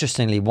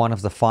interestingly, one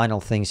of the final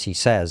things he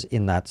says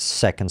in that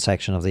second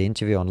section of the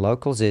interview on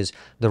locals is,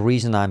 the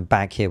reason I'm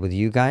back here with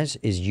you guys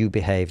is you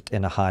behaved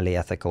in a highly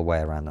ethical way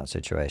around that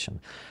situation.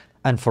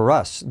 And for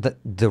us,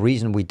 the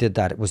reason we did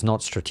that, it was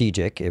not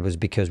strategic. It was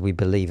because we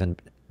believe in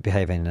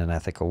behaving in an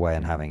ethical way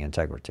and having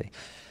integrity.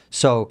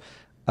 So,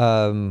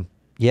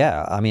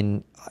 yeah, I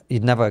mean,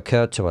 it never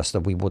occurred to us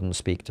that we wouldn't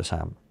speak to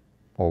Sam.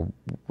 Or,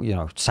 you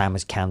know, Sam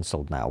is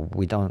cancelled now.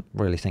 We don't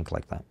really think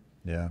like that.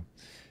 Yeah.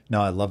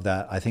 No, I love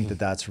that. I think that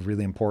that's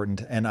really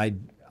important. And I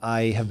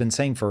have been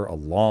saying for a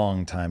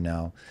long time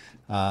now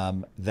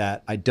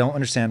that I don't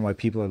understand why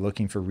people are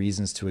looking for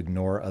reasons to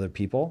ignore other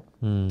people,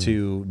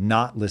 to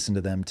not listen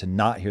to them, to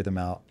not hear them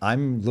out.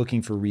 I'm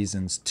looking for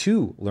reasons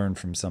to learn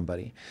from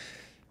somebody.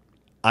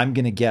 I'm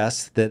going to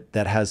guess that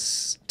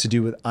has to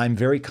do with, I'm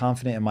very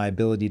confident in my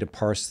ability to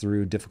parse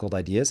through difficult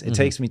ideas. It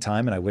takes me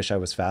time, and I wish I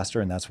was faster,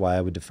 and that's why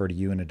I would defer to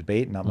you in a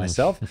debate, not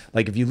myself.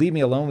 Like, if you leave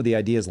me alone with the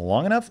ideas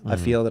long enough, I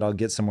feel that I'll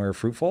get somewhere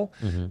fruitful.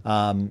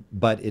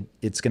 But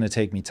it's going to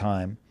take me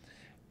time.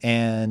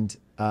 And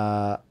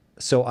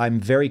so I'm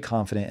very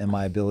confident in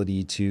my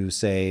ability to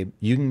say,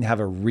 you can have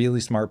a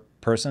really smart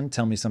person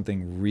tell me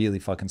something really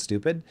fucking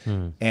stupid,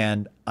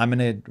 and I'm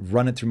going to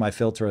run it through my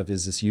filter of,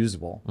 is this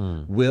usable?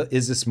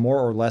 Is this more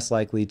or less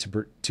likely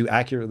to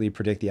accurately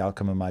predict the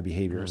outcome of my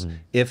behaviors?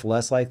 If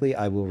less likely,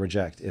 I will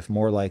reject. If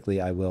more likely,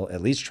 I will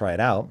at least try it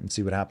out and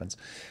see what happens.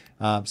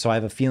 So I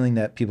have a feeling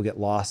that people get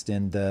lost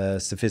in the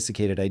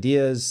sophisticated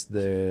ideas.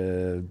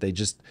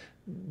 There's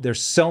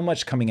so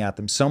much coming at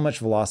them, so much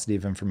velocity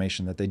of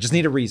information, that they just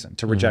need a reason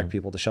to reject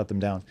people, to shut them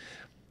down.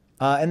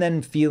 And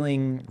then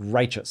feeling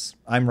righteous.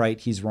 I'm right,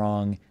 he's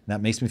wrong. And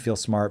that makes me feel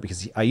smart,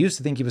 because I used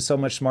to think he was so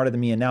much smarter than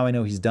me, and now I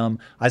know he's dumb.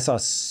 I saw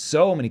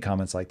so many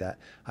comments like that.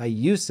 I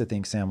used to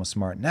think Sam was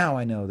smart. Now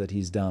I know that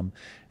he's dumb.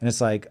 And it's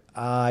like,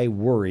 I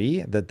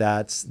worry that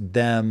that's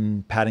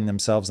them patting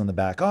themselves on the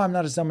back. Oh, I'm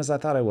not as dumb as I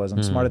thought I was.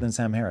 I'm smarter than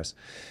Sam Harris.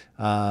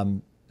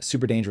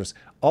 Super dangerous.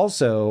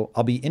 Also,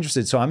 I'll be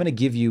interested. So I'm going to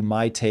give you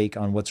my take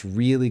on what's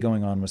really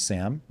going on with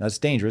Sam. That's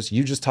dangerous.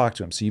 You just talked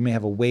to him, so you may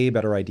have a way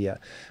better idea.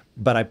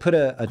 But I put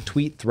a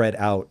tweet thread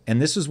out,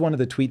 and this was one of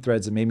the tweet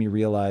threads that made me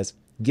realize,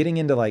 getting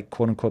into like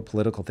quote unquote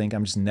political thing,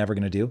 I'm just never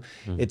going to do.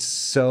 It's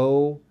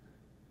so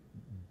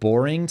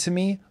boring to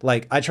me.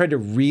 Like, I tried to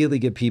really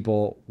give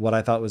people what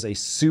I thought was a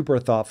super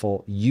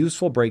thoughtful,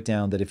 useful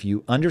breakdown, that if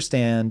you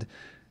understand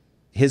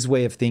his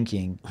way of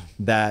thinking,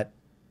 that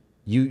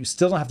you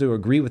still don't have to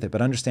agree with it,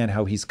 but understand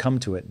how he's come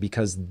to it,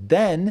 because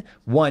then,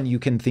 one, you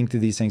can think through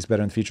these things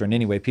better in the future. And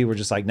anyway, people are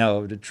just like,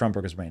 no, Trump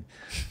broke his brain.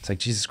 It's like,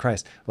 Jesus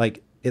Christ.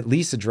 Like, at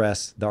least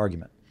address the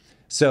argument.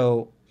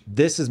 So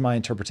this is my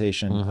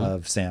interpretation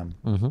of Sam.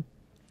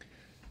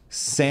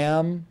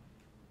 Sam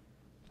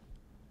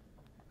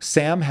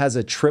has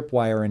a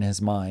tripwire in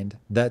his mind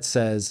that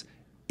says,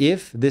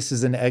 if this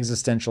is an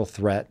existential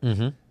threat,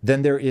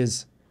 then there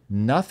is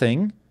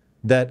nothing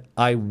that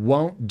I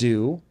won't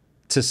do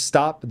to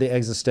stop the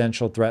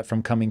existential threat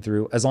from coming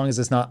through, as long as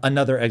it's not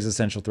another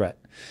existential threat.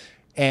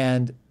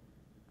 And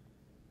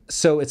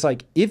so it's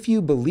like, if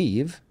you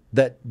believe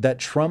that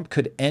Trump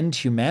could end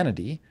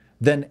humanity,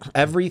 then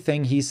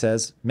everything he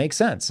says makes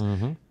sense.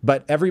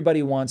 But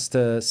everybody wants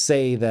to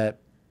say that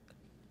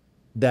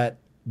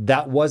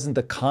wasn't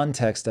the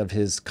context of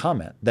his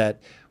comment,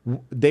 that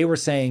they were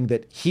saying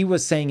that he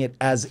was saying it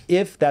as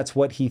if that's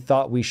what he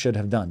thought we should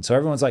have done. So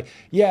everyone's like,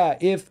 yeah,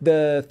 if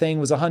the thing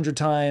was 100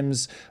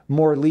 times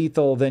more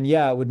lethal, then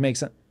yeah, it would make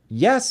sense.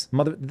 Yes,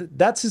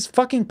 that's his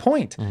fucking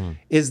point,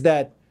 is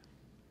that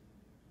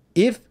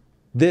if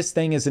this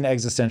thing is an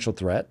existential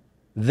threat,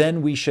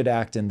 then we should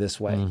act in this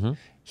way.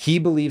 He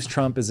believes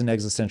Trump is an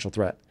existential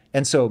threat.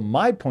 And so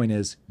my point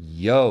is,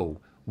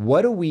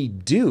 what do we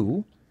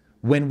do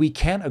when we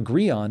can't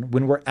agree on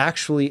when we're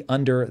actually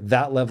under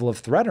that level of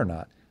threat or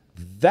not?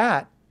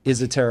 That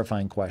is a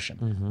terrifying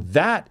question.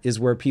 That is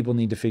where people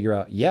need to figure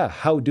out,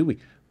 how do we?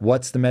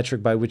 What's the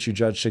metric by which you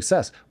judge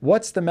success?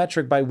 What's the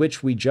metric by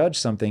which we judge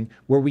something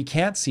where we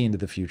can't see into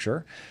the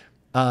future,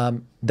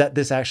 that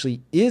this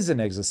actually is an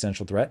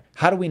existential threat?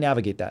 How do we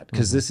navigate that?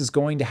 Because this is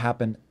going to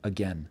happen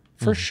again,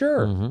 for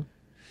sure.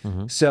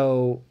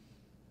 So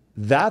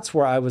that's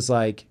where I was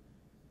like,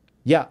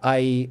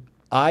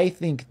 I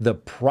think the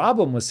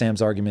problem with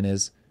Sam's argument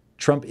is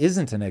Trump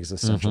isn't an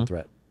existential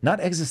threat, not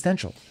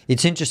existential.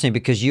 It's interesting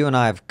because you and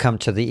I have come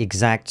to the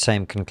exact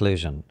same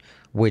conclusion,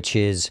 which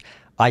is,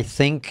 I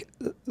think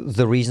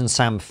the reason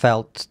Sam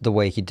spoke the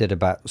way he did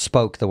about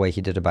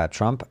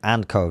Trump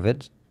and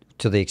COVID,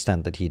 to the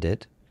extent that he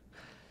did,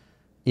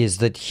 is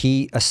that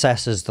he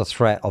assesses the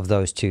threat of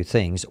those two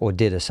things, or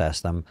did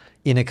assess them,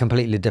 in a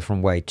completely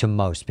different way to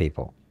most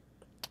people.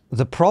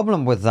 The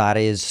problem with that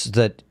is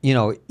that,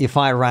 if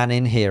I ran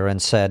in here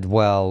and said,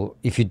 well,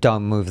 if you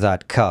don't move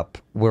that cup,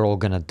 we're all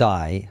going to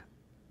die,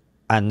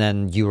 and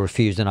then you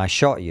refused and I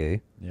shot you,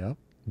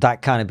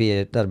 that'd be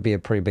a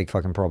pretty big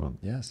fucking problem.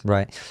 Yes.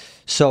 Right?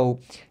 So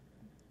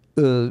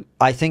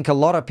I think a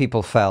lot of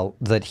people felt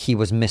that he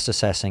was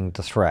misassessing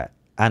the threat,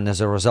 and as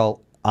a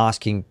result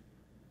asking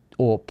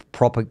or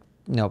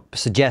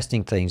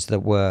suggesting things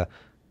that were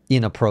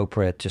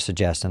inappropriate to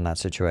suggest in that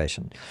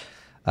situation,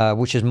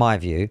 which is my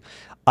view.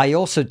 I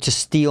also, to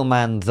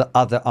steelman the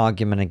other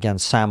argument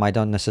against Sam, I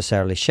don't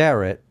necessarily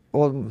share it.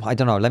 Or I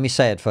don't know, let me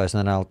say it first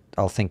and then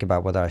I'll think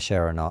about whether I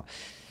share or not.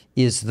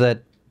 Is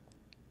that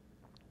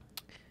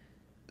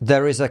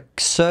there is a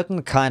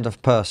certain kind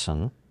of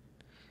person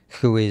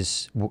who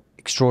is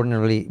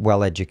extraordinarily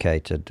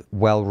well-educated,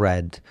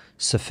 well-read,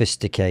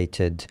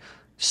 sophisticated,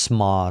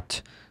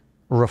 smart,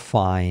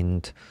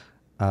 refined,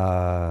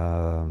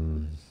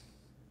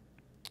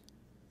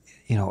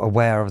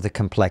 aware of the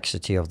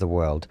complexity of the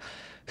world,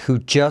 who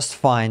just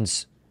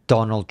finds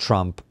Donald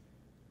Trump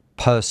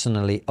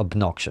personally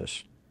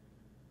obnoxious.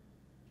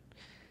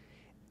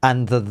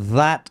 And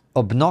that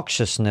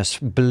obnoxiousness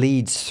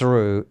bleeds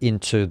through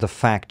into the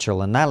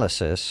factual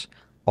analysis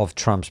of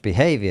Trump's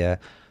behavior,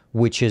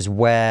 which is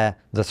where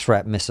the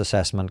threat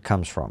misassessment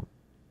comes from.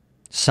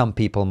 Some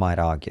people might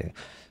argue.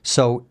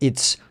 So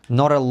it's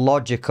not a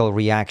logical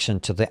reaction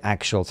to the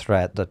actual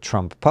threat that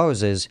Trump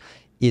poses.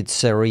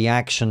 It's a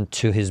reaction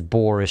to his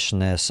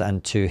boorishness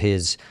and to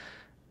his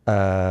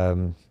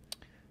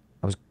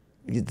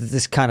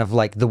this kind of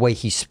like the way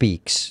he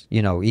speaks.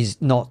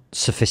 He's not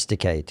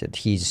sophisticated.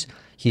 He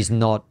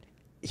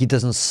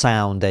doesn't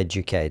sound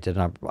educated.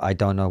 I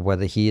don't know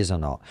whether he is or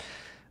not.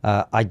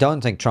 I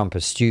don't think Trump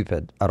is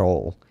stupid at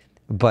all,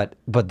 but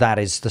that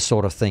is the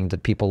sort of thing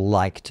that people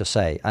like to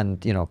say. And,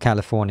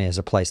 California is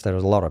a place there are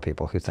a lot of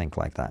people who think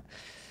like that.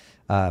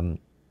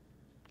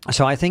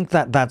 So I think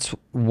that's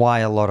why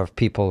a lot of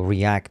people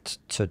react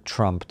to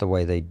Trump the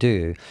way they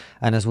do.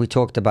 And as we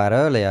talked about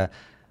earlier,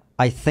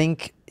 I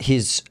think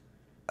he's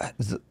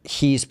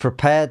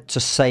prepared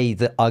to say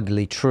the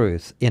ugly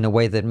truth in a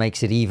way that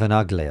makes it even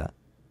uglier.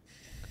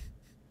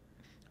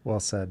 Well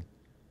said.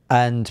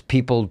 And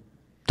people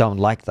don't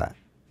like that.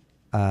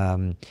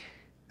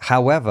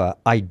 However,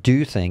 I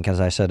do think,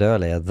 as I said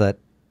earlier, that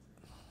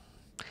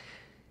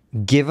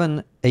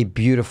given a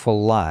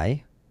beautiful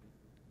lie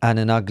and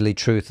an ugly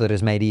truth that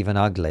is made even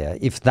uglier,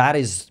 if that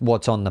is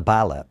what's on the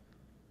ballot,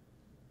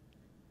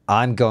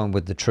 I'm going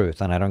with the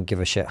truth, and I don't give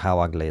a shit how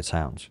ugly it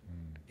sounds.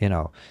 And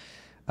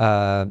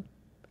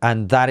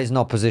that is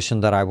not a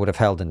position that I would have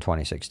held in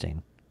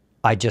 2016.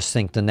 I just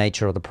think the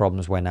nature of the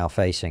problems we're now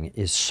facing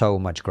is so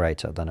much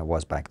greater than it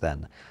was back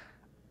then.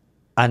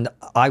 And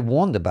I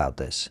warned about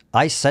this.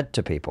 I said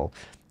to people,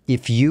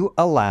 if you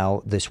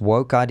allow this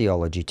woke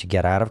ideology to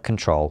get out of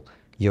control,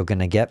 you're going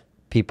to get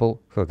people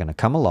who are going to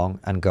come along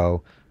and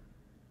go,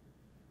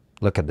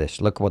 look at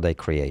this, look what they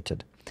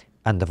created.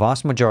 And the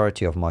vast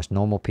majority of most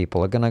normal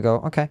people are going to go,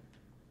 okay,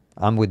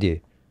 I'm with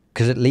you.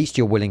 Because at least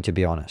you're willing to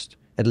be honest.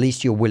 At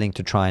least you're willing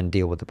to try and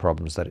deal with the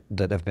problems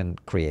that have been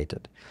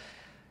created.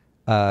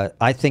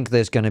 I think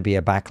there's going to be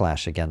a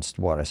backlash against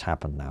what has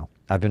happened now.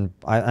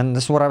 And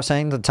this is what I was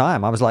saying at the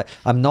time. I was like,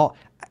 I'm not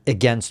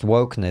against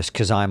wokeness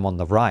because I'm on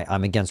the right.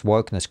 I'm against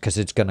wokeness because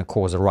it's going to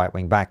cause a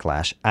right-wing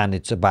backlash, and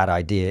it's a bad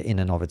idea in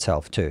and of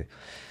itself too.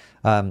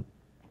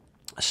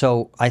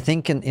 So I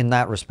think in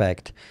that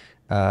respect,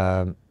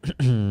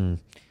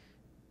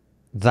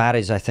 that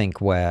is, I think,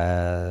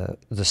 where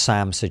the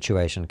Sam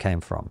situation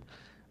came from.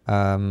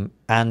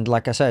 And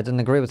like I said, I didn't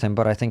agree with him,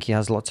 but I think he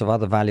has lots of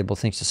other valuable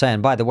things to say.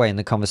 And by the way, in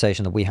the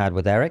conversation that we had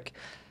with Eric,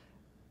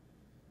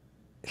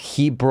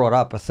 he brought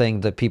up a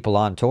thing that people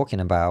aren't talking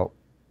about.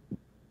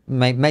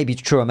 Maybe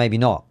it's true or maybe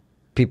not.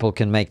 People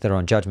can make their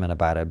own judgment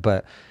about it.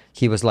 But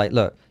he was like,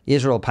 look,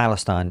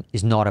 Israel-Palestine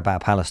is not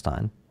about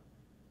Palestine.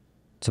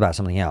 It's about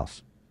something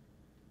else.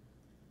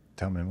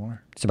 Tell me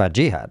more. It's about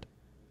jihad.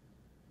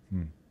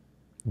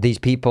 These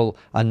people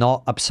are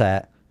not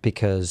upset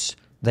because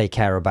they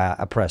care about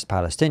oppressed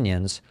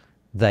Palestinians.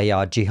 They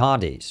are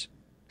jihadis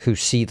who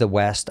see the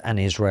West and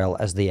Israel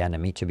as the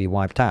enemy to be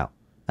wiped out.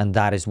 And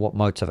that is what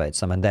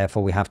motivates them. And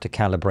therefore, we have to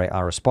calibrate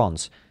our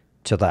response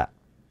to that.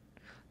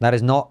 That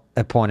is not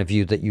a point of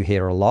view that you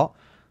hear a lot,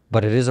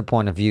 but it is a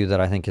point of view that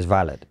I think is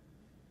valid.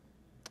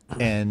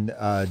 And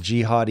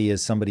jihadi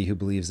is somebody who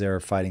believes they're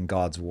fighting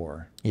God's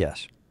war.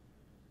 Yes.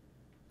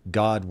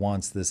 God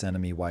wants this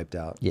enemy wiped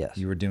out. Yes.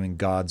 You are doing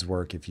God's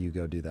work if you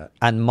go do that.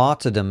 And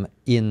martyrdom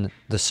in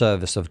the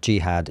service of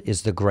jihad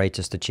is the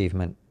greatest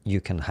achievement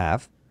you can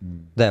have.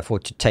 Therefore,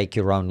 to take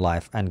your own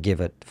life and give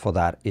it for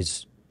that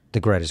is the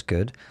greatest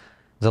good.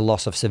 The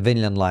loss of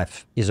civilian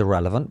life is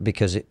irrelevant,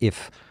 because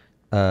if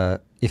a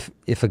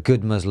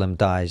good Muslim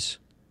dies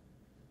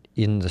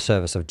in the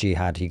service of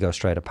jihad, he goes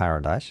straight to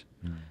paradise.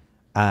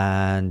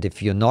 And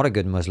if you're not a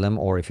good Muslim,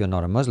 or if you're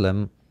not a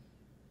Muslim,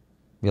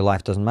 your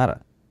life doesn't matter,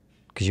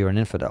 because you're an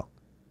infidel.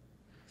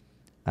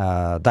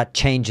 That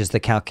changes the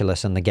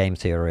calculus and the game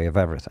theory of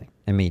everything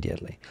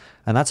immediately.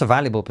 And that's a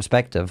valuable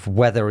perspective,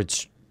 whether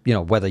it's,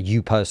 whether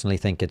you personally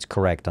think it's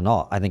correct or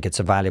not. I think it's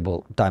a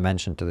valuable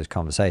dimension to this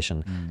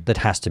conversation that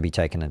has to be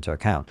taken into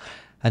account.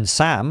 And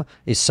Sam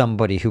is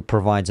somebody who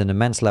provides an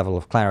immense level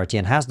of clarity,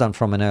 and has done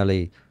from an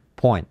early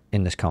point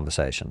in this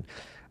conversation,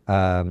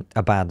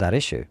 about that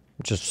issue,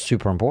 which is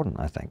super important,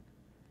 I think.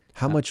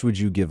 How much would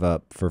you give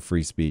up for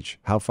free speech?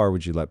 How far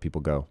would you let people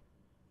go?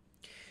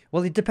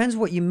 Well, it depends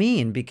what you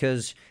mean,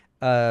 because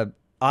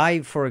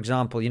for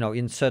example,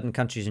 in certain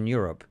countries in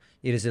Europe,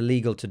 it is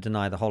illegal to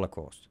deny the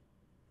Holocaust,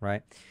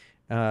 right?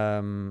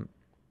 In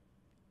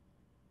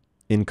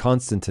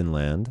Konstantin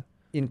land,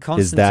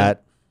 is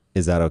that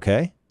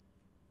okay?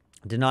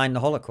 Denying the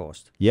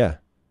Holocaust? Yeah.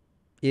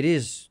 It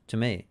is to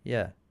me,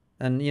 yeah.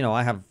 And,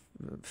 I have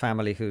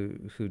family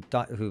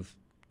who've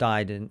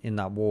died in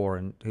that war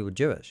and who were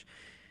Jewish.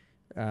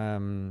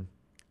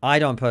 I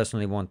don't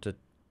personally want to...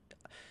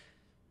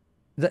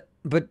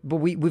 But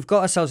we've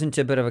got ourselves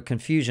into a bit of a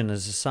confusion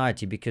as a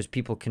society, because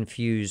people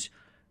confuse,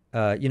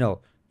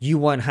 you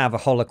won't have a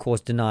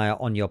Holocaust denier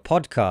on your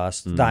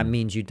podcast. That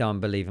means you don't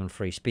believe in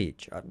free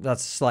speech.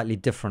 That's a slightly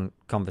different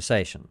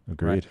conversation.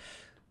 Agreed. Right?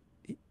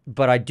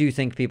 But I do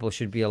think people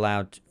should be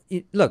allowed...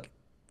 Look,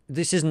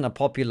 this isn't a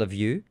popular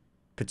view,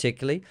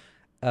 particularly.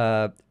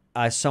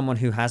 As someone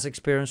who has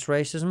experienced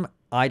racism,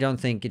 I don't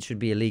think it should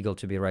be illegal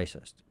to be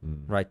racist,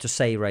 right? To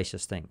say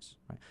racist things.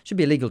 Right? It should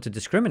be illegal to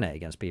discriminate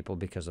against people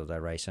because of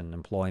their race in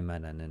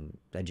employment and in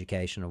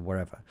education or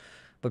wherever.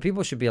 But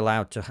people should be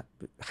allowed to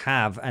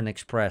have and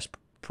express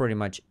pretty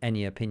much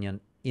any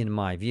opinion, in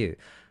my view.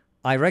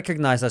 I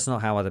recognize that's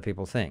not how other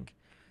people think.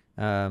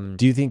 Do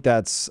you think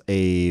that's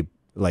if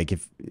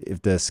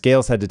the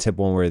scales had to tip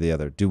one way or the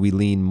other, do we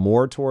lean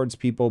more towards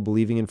people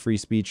believing in free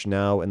speech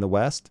now in the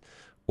West,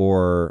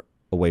 or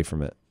away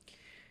from it?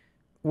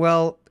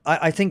 Well,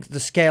 I think the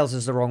scales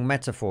is the wrong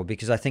metaphor,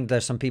 because I think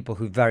there's some people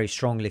who very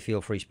strongly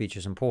feel free speech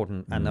is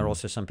important, and there are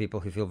also some people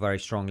who feel very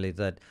strongly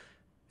that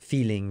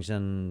feelings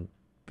and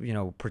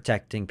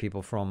protecting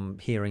people from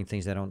hearing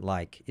things they don't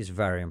like is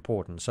very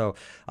important. So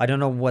I don't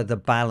know what the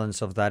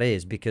balance of that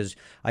is, because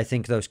I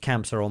think those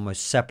camps are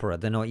almost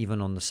separate. They're not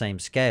even on the same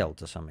scale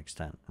to some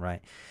extent,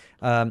 right?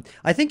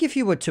 I think if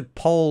you were to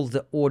poll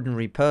the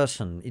ordinary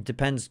person, it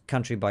depends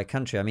country by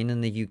country. I mean,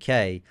 in the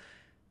UK,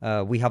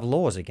 we have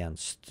laws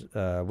against,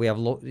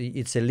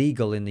 it's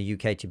illegal in the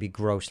UK to be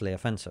grossly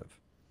offensive.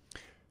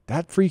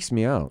 That freaks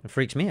me out. It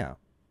freaks me out.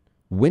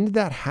 When did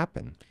that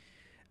happen?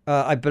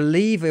 I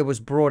believe it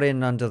was brought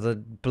in under the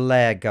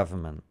Blair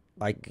government.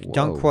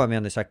 Don't quote me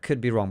on this. I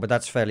could be wrong, but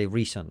that's fairly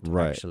recent,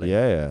 actually.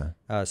 Yeah.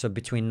 So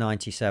between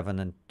 97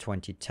 and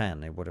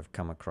 2010, it would have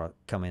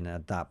come in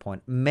at that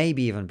point,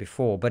 maybe even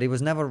before. But it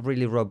was never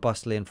really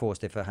robustly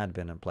enforced if it had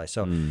been in place.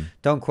 So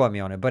don't quote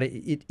me on it. But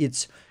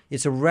it's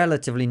a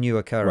relatively new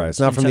occurrence. Right. It's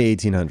not from the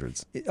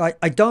 1800s.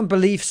 I don't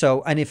believe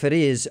so. And if it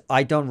is,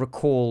 I don't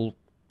recall.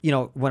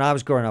 When I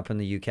was growing up in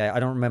the UK, I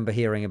don't remember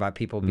hearing about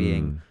people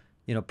being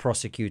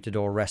prosecuted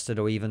or arrested,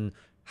 or even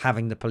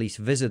having the police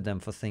visit them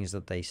for things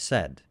that they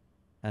said.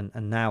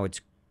 And now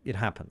it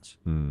happens.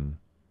 And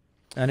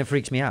it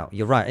freaks me out.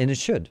 You're right. And it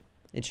should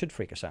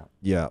freak us out.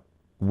 Yeah.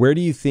 Where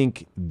do you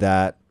think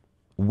that,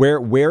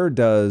 where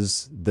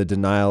does the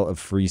denial of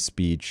free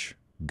speech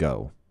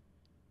go?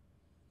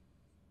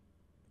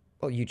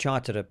 Well, you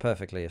charted it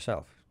perfectly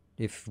yourself.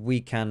 If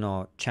we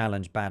cannot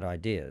challenge bad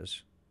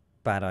ideas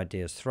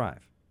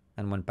thrive.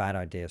 And when bad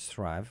ideas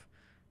thrive,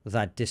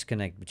 that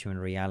disconnect between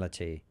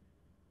reality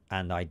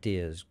and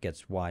ideas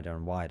gets wider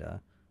and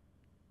wider.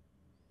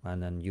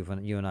 And then you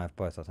and I have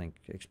both, I think,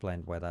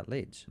 explained where that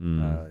leads.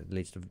 It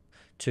leads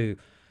to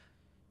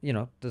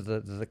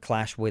the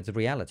clash with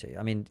reality.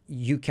 I mean,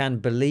 you can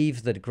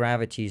believe that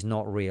gravity is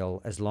not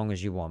real as long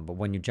as you want, but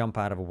when you jump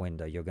out of a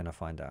window, you're going to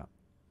find out.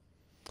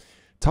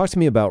 Talk to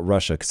me about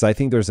Russia, because I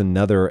think there's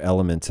another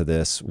element to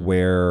this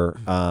where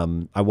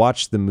I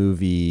watched the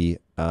movie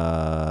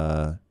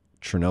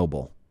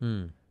Chernobyl,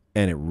 and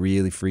it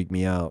really freaked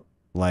me out.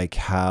 Like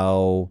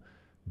how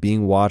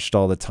being watched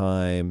all the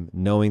time,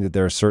 knowing that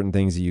there are certain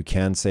things that you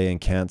can say and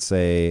can't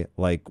say,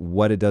 like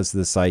what it does to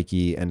the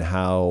psyche and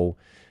how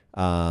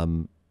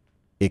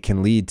it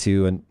can lead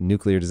to a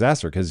nuclear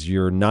disaster because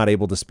you're not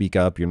able to speak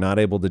up. You're not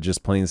able to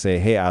just plain say,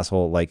 hey,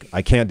 asshole, like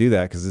I can't do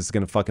that because this is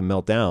going to fucking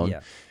melt down.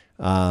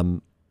 Yeah.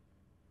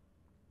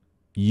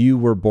 You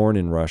were born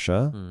in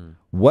Russia.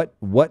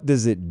 What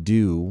does it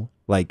do,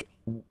 like,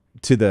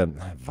 to the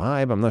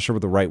vibe? I'm not sure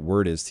what the right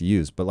word is to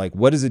use, but like,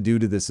 what does it do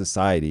to the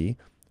society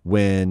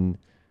when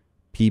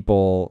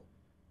people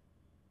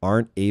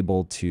aren't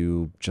able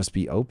to just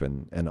be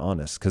open and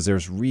honest? Because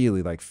there's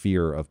really like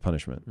fear of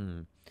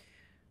punishment.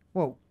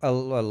 Well, a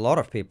lot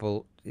of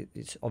people,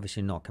 it's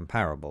obviously not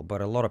comparable,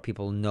 but a lot of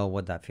people know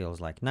what that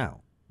feels like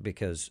now,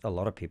 because a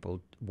lot of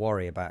people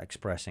worry about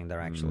expressing their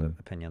actual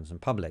opinions in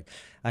public.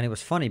 And it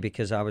was funny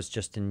because I was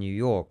just in New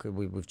York.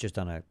 We've just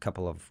done a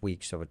couple of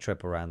weeks of a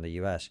trip around the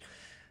US.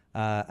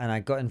 And I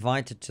got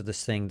invited to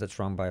this thing that's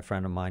run by a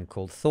friend of mine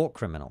called Thought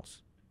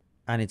Criminals.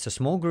 And it's a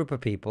small group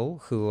of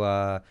people who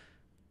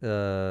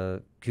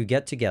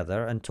get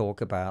together and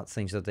talk about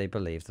things that they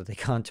believe that they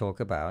can't talk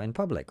about in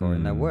public or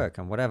in their work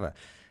and whatever.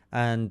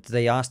 And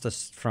they asked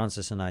us,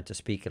 Francis and I, to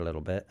speak a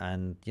little bit.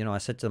 And, I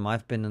said to them,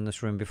 I've been in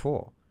this room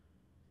before.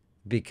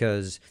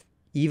 Because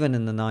even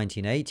in the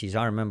 1980s,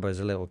 I remember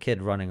as a little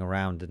kid running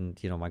around in,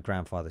 my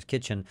grandfather's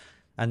kitchen,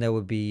 and there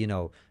would be,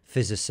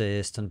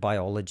 physicists and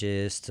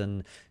biologists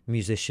and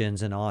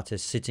musicians and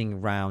artists sitting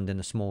around in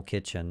a small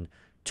kitchen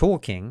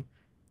talking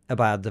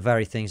about the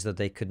very things that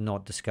they could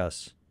not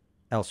discuss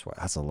elsewhere.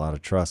 That's a lot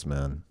of trust,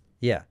 man.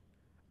 Yeah.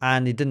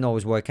 And it didn't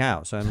always work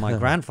out. So in my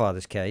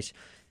grandfather's case,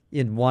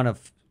 in one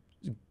of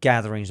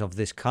gatherings of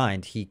this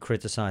kind, he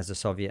criticized the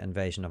Soviet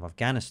invasion of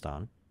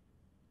Afghanistan.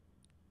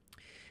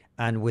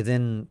 And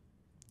within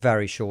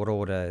very short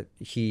order,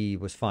 he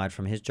was fired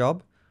from his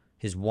job.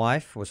 His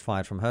wife was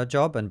fired from her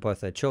job, and both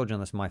their children,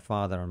 that's my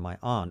father and my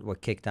aunt, were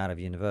kicked out of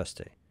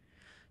university.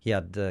 He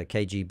had the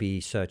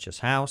KGB search his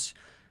house.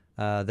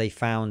 They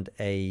found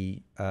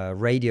a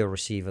radio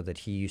receiver that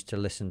he used to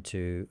listen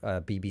to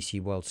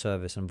BBC World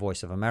Service and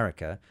Voice of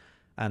America,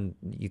 and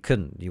you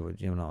couldn't. You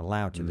were not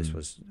allowed to. This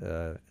was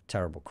a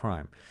terrible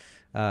crime.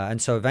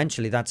 And so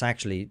eventually, that's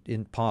actually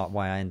in part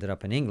why I ended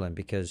up in England,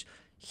 because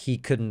he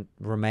couldn't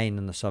remain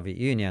in the Soviet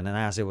Union. And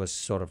as it was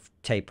sort of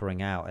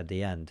tapering out at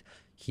the end,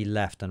 he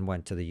left and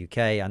went to the UK.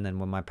 And then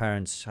when my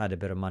parents had a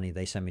bit of money,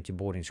 they sent me to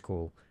boarding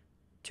school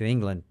to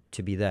England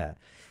to be there.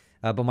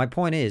 But my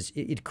point is,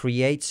 it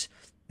creates,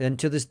 and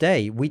to this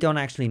day, we don't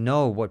actually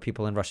know what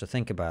people in Russia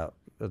think about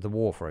the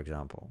war, for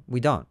example. We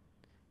don't.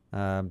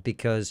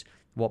 Because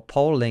what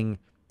polling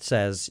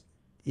says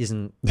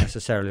isn't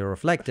necessarily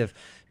reflective,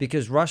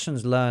 because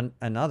Russians learn,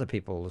 and other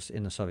people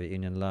in the Soviet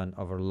Union learn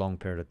over a long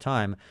period of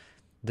time,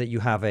 that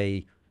you have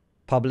a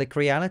public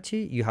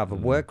reality, you have a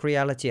work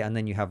reality, and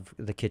then you have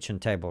the kitchen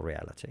table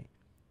reality.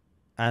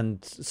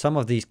 And some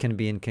of these can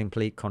be in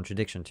complete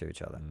contradiction to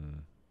each other.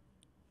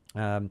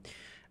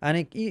 And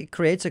it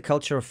creates a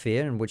culture of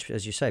fear in which,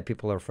 as you say,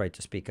 people are afraid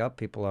to speak up.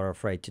 People are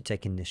afraid to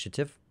take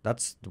initiative.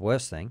 That's the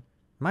worst thing.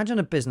 Imagine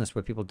a business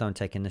where people don't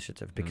take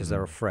initiative because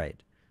they're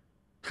afraid.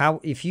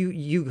 If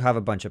you have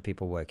a bunch of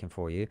people working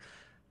for you,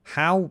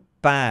 how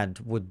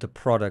bad would the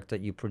product that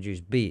you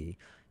produce be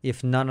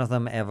if none of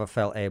them ever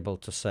felt able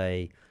to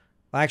say,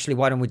 actually,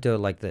 why don't we do it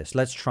like this?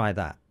 Let's try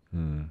that.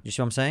 You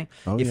see what I'm saying?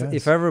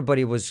 If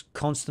everybody was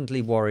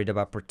constantly worried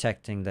about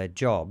protecting their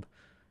job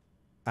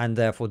and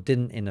therefore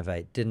didn't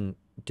innovate, didn't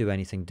do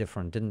anything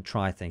different, didn't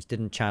try things,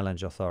 didn't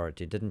challenge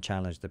authority, didn't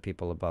challenge the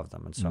people above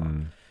them, and so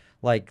on.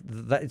 Like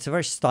that, it's a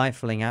very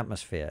stifling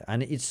atmosphere.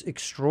 And it's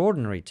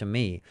extraordinary to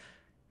me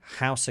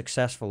how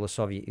successful the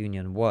Soviet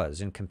Union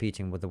was in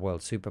competing with the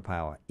world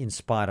superpower in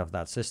spite of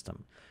that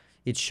system.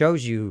 It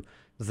shows you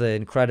the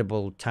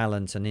incredible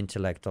talent and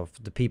intellect of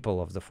the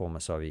people of the former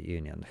Soviet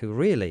Union, who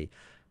really,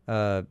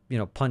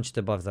 punched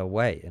above their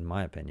weight, in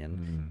my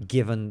opinion,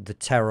 given the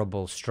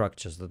terrible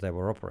structures that they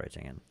were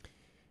operating in.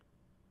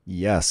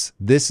 Yes,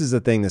 this is the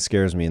thing that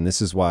scares me, and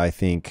this is why I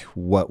think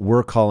what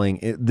we're calling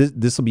it,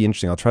 this will be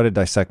interesting. I'll try to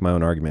dissect my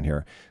own argument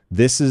here.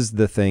 This is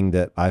the thing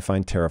that I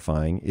find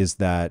terrifying, is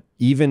that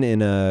even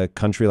in a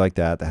country like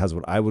that has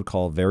what I would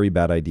call very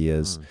bad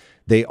ideas,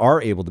 they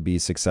are able to be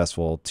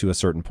successful to a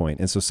certain point.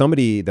 And so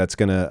somebody that's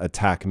going to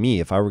attack me,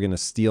 if I were going to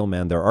steel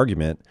man their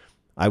argument,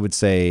 I would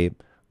say,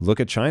 look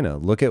at China,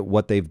 look at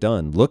what they've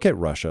done, look at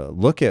Russia,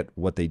 look at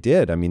what they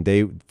did. I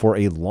mean, for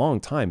a long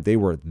time, they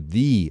were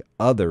the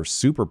other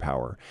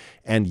superpower.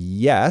 And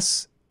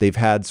yes, they've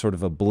had sort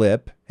of a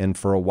blip, and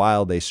for a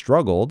while they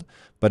struggled,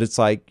 but it's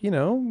like,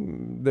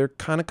 they're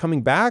kind of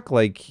coming back.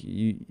 Like,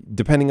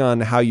 depending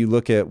on how you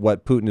look at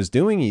what Putin is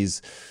doing,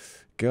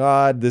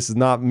 God, this is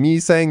not me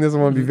saying this, I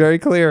want to be very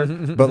clear,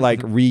 but like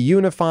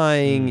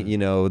reunifying,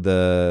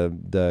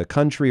 the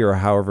country, or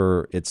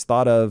however it's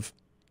thought of.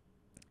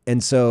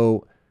 And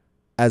so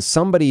as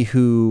somebody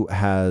who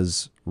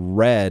has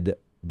read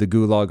the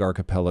Gulag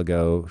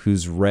Archipelago,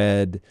 who's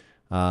read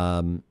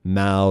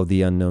Mao,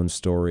 the Unknown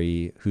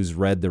Story, who's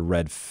read the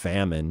Red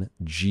Famine,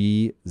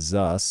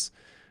 Jesus,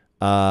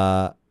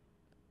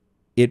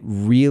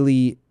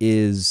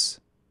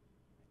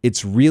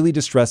 it's really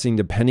distressing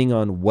depending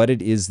on what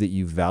it is that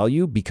you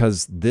value,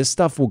 because this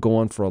stuff will go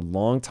on for a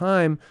long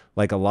time.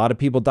 Like, a lot of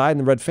people died in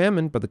the Red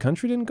Famine, but the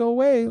country didn't go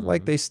away.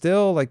 Like, they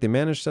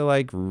managed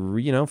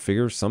to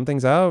figure some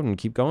things out and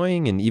keep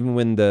going. And even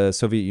when the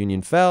Soviet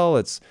Union fell,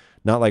 it's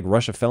not like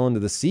Russia fell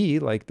into the sea.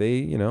 Like,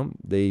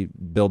 they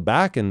build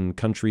back and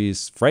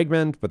countries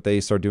fragment, but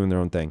they start doing their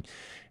own thing.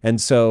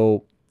 And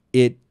so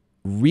it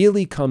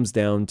really comes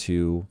down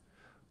to,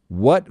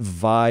 what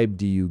vibe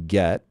do you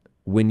get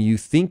when you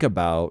think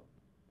about,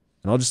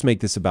 and I'll just make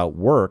this about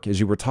work.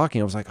 As you were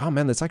talking, I was like, oh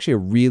man, that's actually a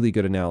really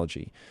good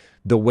analogy.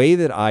 The way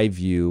that I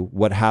view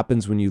what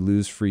happens when you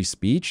lose free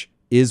speech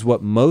is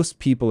what most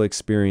people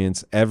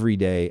experience every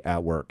day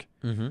at work,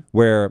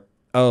 where,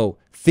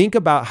 think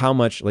about how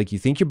much, like, you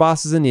think your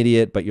boss is an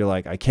idiot, but you're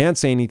like, I can't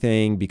say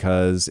anything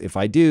because if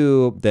I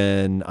do,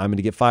 then I'm going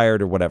to get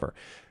fired or whatever.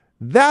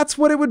 That's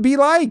what it would be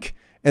like.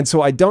 And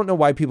so I don't know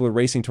why people are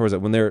racing towards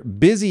it when they're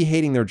busy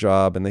hating their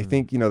job and they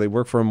think, they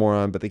work for a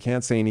moron, but they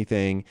can't say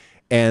anything,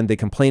 and they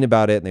complain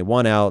about it and they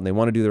want out and they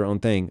want to do their own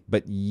thing.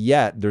 But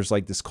yet there's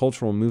like this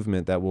cultural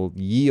movement that will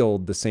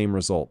yield the same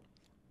result.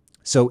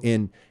 So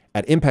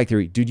at Impact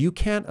Theory, dude, you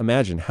can't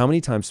imagine how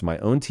many times to my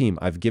own team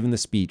I've given the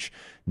speech,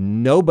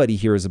 nobody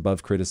here is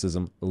above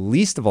criticism,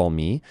 least of all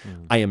me.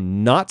 I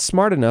am not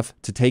smart enough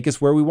to take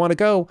us where we want to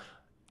go.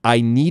 I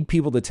need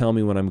people to tell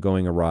me when I'm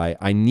going awry.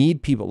 I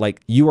need people,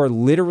 like, you are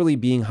literally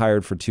being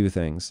hired for two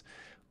things.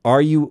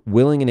 Are you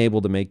willing and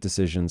able to make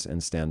decisions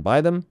and stand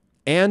by them?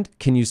 And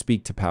can you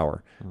speak to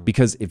power?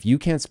 Because if you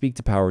can't speak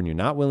to power and you're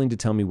not willing to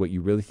tell me what you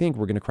really think,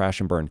 we're going to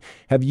crash and burn.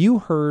 Have you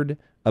heard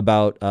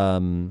about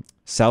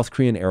South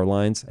Korean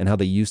Airlines and how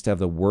they used to have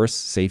the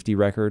worst safety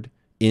record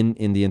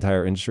in the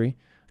entire industry?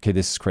 Okay,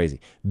 this is crazy.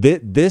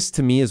 This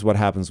to me is what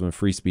happens when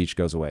free speech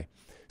goes away.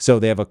 So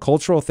they have a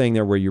cultural thing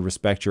there where you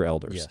respect your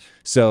elders. Yes.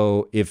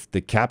 So if the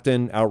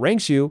captain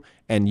outranks you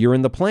and you're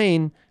in the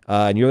plane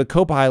and you're the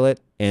co-pilot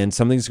and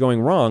something's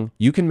going wrong,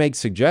 you can make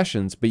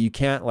suggestions, but you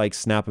can't like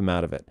snap them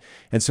out of it.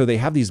 And so they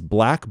have these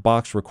black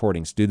box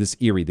recordings. Do this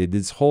eerie. They did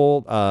this whole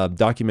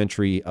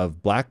documentary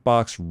of black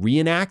box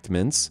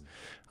reenactments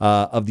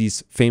of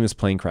these famous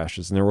plane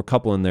crashes. And there were a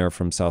couple in there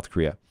from South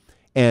Korea.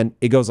 And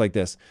it goes like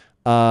this.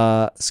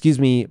 Excuse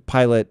me,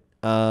 pilot,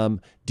 do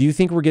you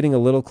think we're getting a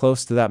little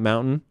close to that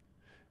mountain?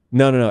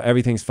 No,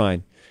 everything's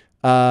fine.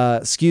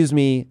 Excuse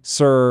me,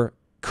 sir,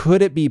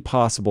 could it be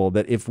possible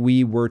that if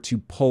we were to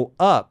pull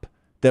up,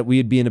 that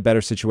we'd be in a better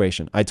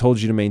situation? I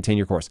told you to maintain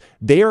your course.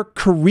 They are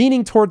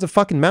careening towards a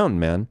fucking mountain,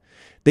 man.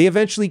 They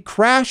eventually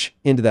crash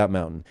into that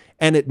mountain.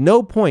 And at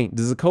no point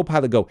does the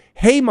co-pilot go,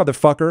 hey,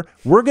 motherfucker,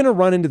 we're going to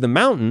run into the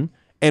mountain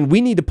and we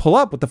need to pull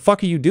up. What the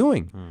fuck are you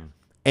doing?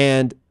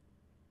 And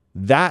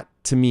that,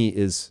 to me,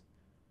 is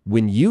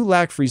when you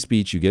lack free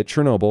speech, you get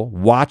Chernobyl.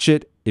 Watch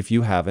it if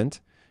you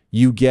haven't.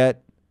 You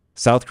get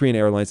South Korean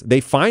Airlines. They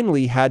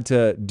finally had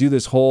to do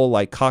this whole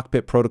like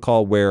cockpit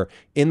protocol where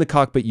in the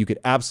cockpit you could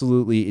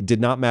absolutely, it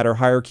did not matter,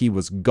 hierarchy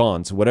was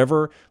gone. So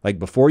whatever, like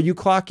before you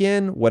clock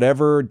in,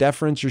 whatever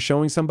deference you're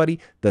showing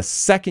somebody, the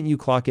second you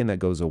clock in, that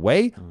goes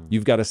away.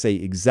 You've got to say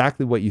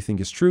exactly what you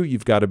think is true.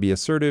 You've got to be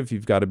assertive.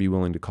 You've got to be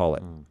willing to call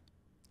it.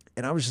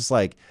 And I was just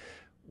like,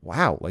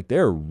 wow, like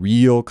there are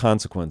real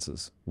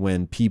consequences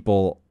when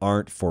people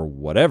aren't, for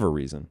whatever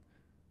reason,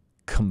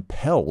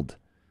 compelled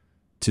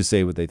to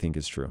say what they think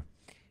is true.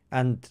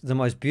 And the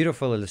most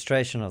beautiful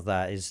illustration of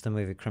that is the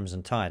movie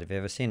Crimson Tide. Have you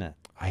ever seen it?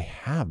 I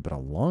have, but a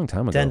long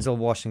time ago. Denzel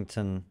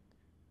Washington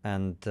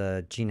and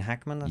Gene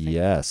Hackman, I think.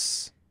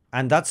 Yes.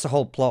 And that's the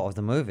whole plot of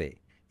the movie.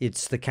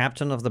 It's the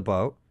captain of the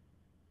boat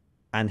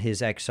and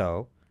his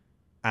XO,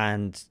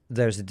 and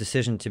there's a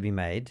decision to be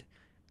made,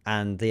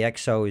 and the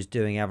XO is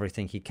doing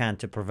everything he can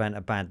to prevent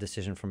a bad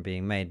decision from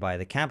being made by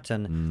the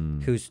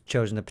captain, who's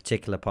chosen a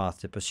particular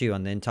path to pursue.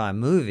 And the entire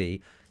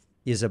movie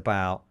is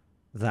about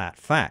that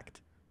fact.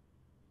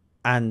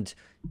 And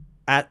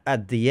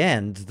at the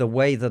end, the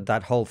way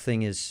that whole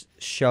thing is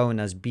shown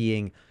as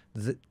being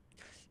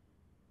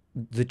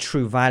the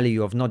true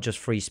value of not just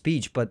free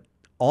speech but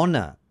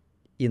honor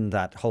in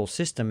that whole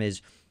system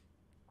is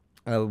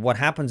what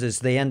happens is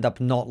they end up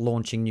not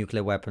launching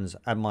nuclear weapons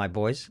at my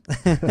boys,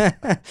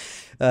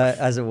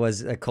 as it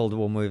was a Cold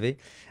War movie,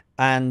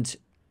 and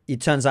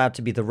it turns out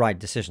to be the right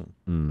decision.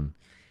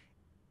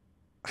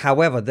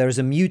 However, there is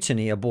a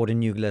mutiny aboard a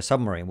nuclear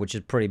submarine, which is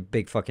a pretty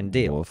big fucking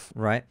deal,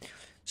 right?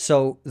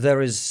 So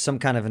there is some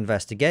kind of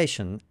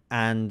investigation,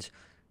 and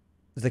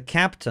the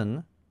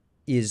captain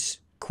is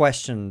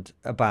questioned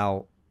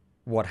about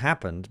what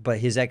happened, but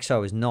his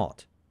XO is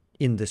not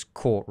in this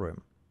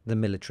courtroom, the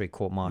military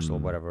court martial or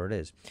whatever it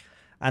is.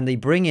 And they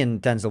bring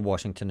in Denzel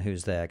Washington,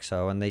 who's the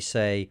XO, and they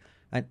say,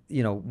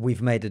 you know,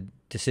 we've made a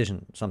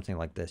decision, something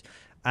like this.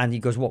 And he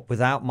goes, what,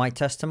 without my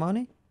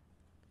testimony?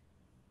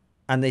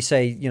 And they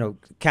say, you know,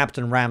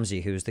 Captain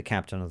Ramsey, who's the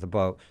captain of the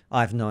boat,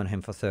 I've known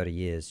him for 30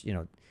 years. You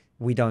know,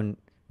 we don't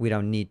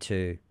need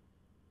to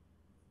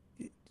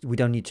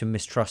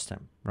mistrust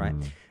him, right?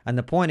 And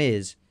the point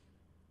is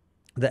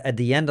that at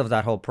the end of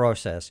that whole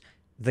process,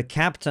 the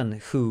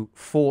captain who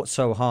fought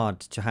so hard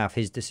to have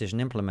his decision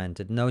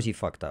implemented knows he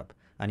fucked up,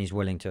 and he's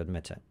willing to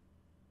admit it.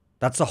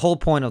 That's the whole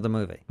point of the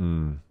movie,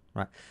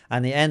 right?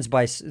 And it ends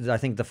by, I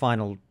think the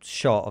final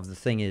shot of the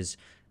thing is,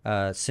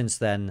 since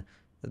then,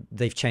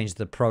 they've changed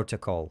the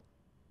protocol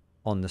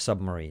on the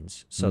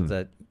submarines so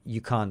that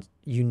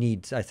you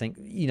need, I think,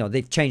 you know,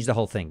 they've changed the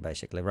whole thing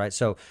basically, right?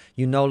 So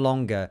you no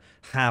longer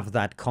have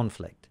that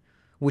conflict,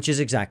 which is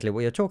exactly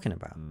what you're talking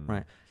about,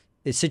 right?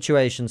 A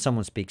situation,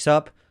 someone speaks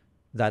up,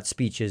 that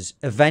speech is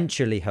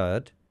eventually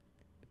heard.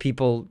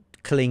 People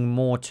cling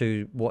more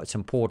to what's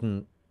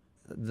important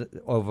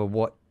over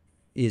what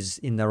is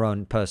in their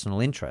own personal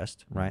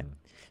interest, right?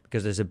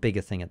 Because there's a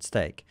bigger thing at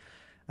stake,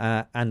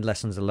 and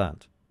lessons are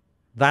learned.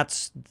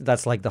 That's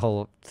like the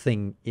whole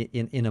thing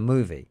in a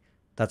movie.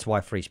 That's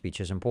why free speech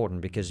is important,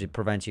 because it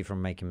prevents you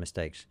from making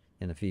mistakes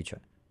in the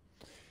future.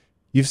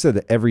 You've said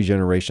that every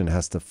generation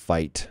has to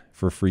fight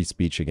for free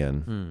speech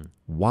again.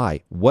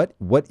 Why? What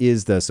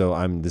is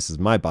the, this is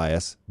my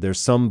bias. There's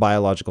some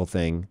biological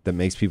thing that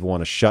makes people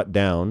want to shut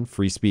down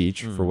free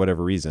speech for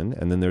whatever reason.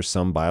 And then there's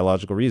some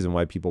biological reason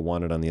why people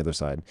want it on the other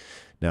side.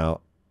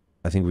 Now,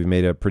 I think we've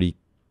made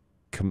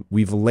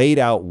we've laid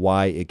out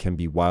why it can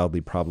be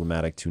wildly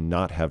problematic to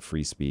not have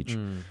free speech,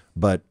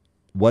 but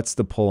what's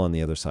the pull on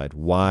the other side?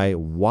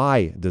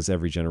 Why does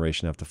every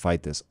generation have to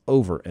fight this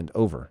over and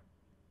over?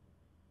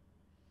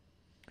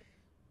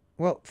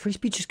 Well, free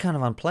speech is kind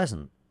of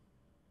unpleasant,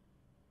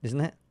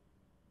 isn't it?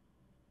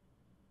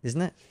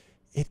 Isn't it?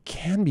 It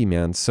can be,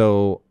 man.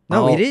 So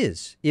no, it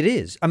is. It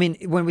is. I mean,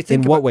 when we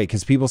think in what way?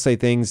 Because people say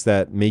things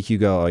that make you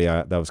go, "Oh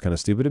yeah, that was kind of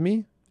stupid of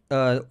me,"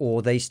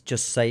 or they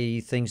just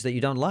say things that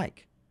you don't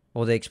like,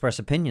 or they express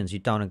opinions you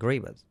don't agree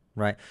with.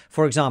 Right?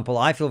 For example,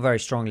 I feel very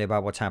strongly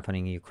about what's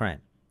happening in Ukraine.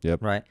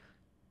 Yep. Right.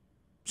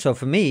 So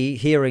for me,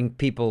 hearing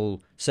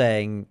people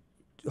saying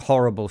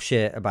horrible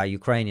shit about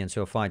Ukrainians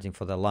who are fighting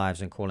for their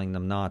lives and calling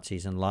them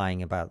Nazis and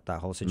lying about that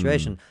whole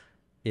situation,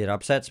 it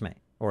upsets me,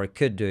 or it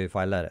could do if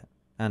I let it.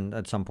 And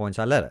at some points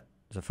I let it.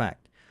 It's a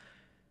fact.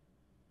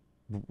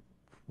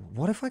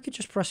 What if I could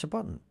just press a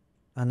button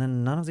and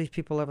then none of these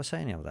people ever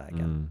say any of that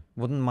again?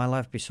 Wouldn't my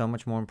life be so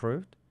much more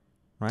improved?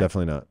 Right?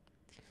 Definitely not.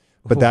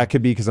 But that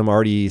could be because I'm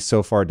already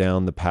so far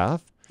down the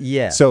path.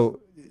 Yeah.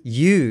 So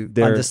you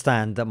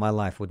understand that my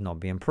life would not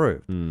be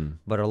improved.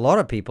 But a lot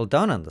of people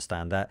don't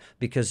understand that,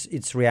 because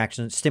it's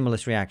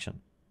stimulus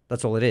reaction.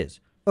 That's all it is.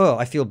 Oh,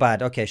 I feel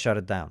bad. Okay, shut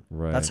it down.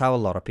 Right. That's how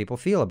a lot of people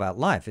feel about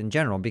life in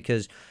general,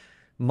 because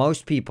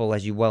most people,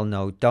 as you well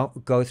know,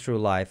 don't go through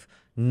life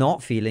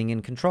not feeling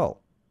in control.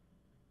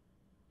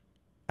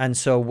 And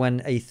so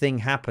when a thing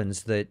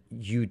happens that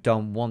you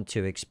don't want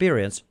to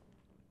experience,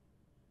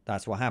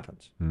 that's what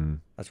happens.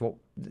 That's what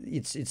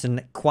it's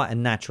quite a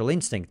natural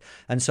instinct.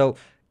 And so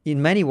in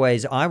many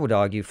ways, I would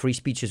argue free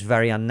speech is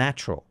very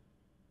unnatural.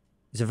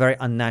 It's a very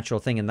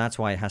unnatural thing, and that's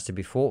why it has to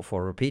be fought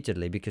for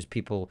repeatedly, because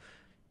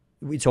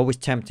it's always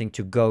tempting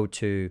to go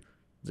to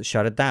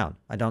shut it down.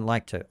 I don't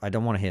want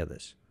to hear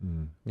this,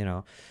 you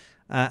know.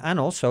 And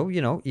also,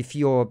 you know, if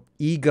your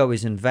ego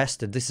is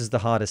invested, this is the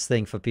hardest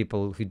thing for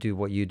people who do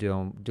what you do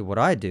and do what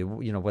I do,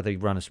 you know, whether you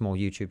run a small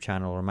YouTube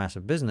channel or a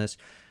massive business.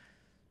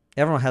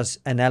 Everyone has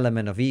an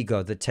element of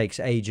ego that takes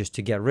ages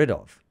to get rid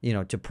of, you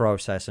know, to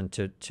process and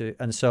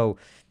and so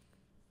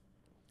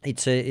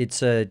it's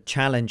a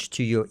challenge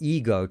to your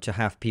ego to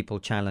have people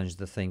challenge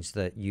the things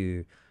that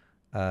you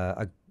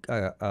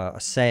are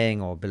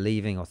saying or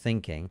believing or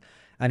thinking.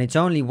 And it's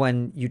only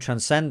when you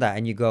transcend that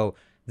and you go,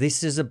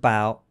 this is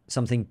about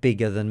something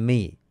bigger than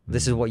me.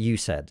 This is what you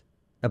said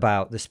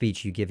about the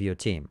speech you give your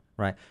team,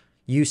 right?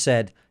 You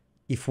said,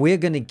 if we're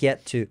going to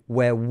get to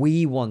where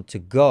we want to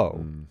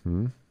go,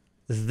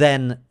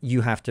 then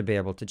you have to be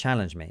able to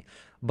challenge me.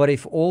 But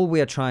if all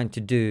we're trying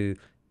to do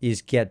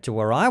is get to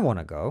where I want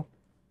to go,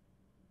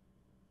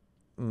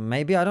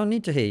 maybe I don't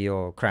need to hear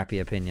your crappy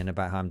opinion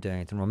about how I'm doing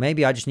anything wrong.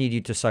 Maybe I just need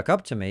you to suck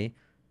up to me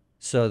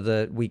so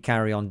that we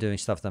carry on doing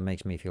stuff that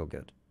makes me feel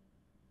good.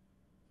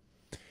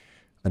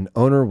 An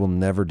owner will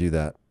never do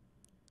that.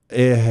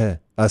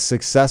 A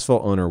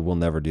successful owner will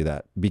never do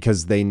that,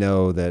 because they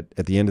know that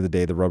at the end of the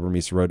day, the rubber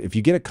meets the road. If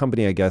you get a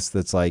company, I guess,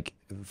 that's like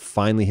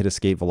finally hit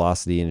escape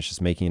velocity and it's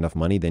just making enough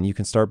money, then you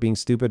can start being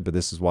stupid. But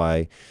this is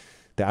why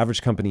the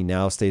average company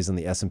now stays on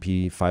the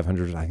S&P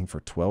 500, I think,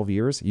 for 12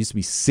 years. It used to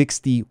be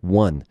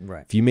 61.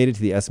 Right. If you made it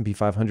to the S&P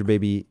 500,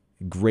 baby,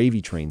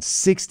 gravy train,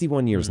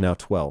 61 years, now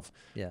 12.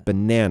 Yeah.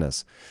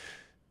 Bananas.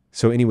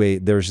 So anyway,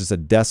 there's just a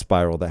death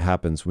spiral that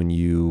happens when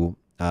you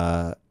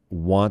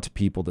want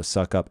people to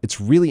suck up.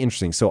 It's really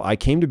interesting. So I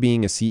came to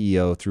being a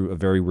CEO through a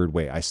very weird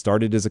way. I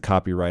started as a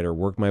copywriter,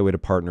 worked my way to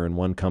partner in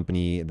one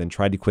company, and then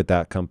tried to quit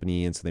that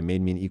company. And so they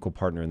made me an equal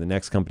partner in the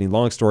next company.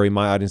 Long story,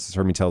 my audience has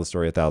heard me tell the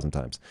story 1,000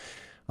 times.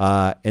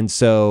 And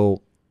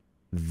so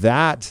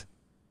that,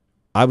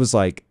 I was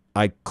like,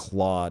 I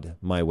clawed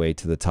my way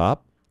to the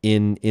top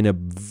in a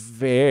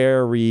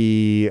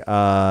very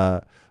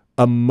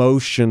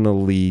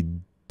emotionally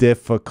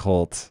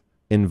difficult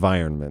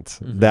environment.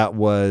 That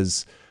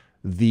was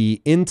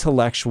the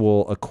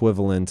intellectual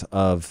equivalent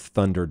of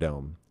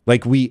Thunderdome.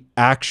 Like, we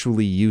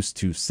actually used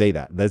to say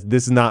that.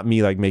 This is not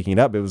me like making it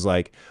up. It was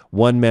like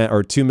 1 man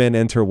or 2 men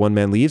enter, 1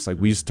 man leaves. Like,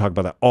 we used to talk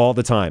about that all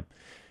the time.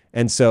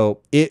 And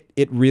so it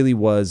really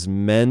was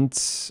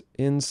meant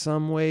in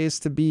some ways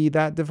to be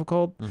that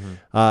difficult.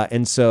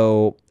 And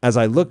so as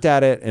I looked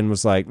at it and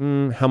was like,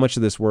 how much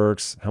of this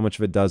works? How much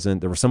of it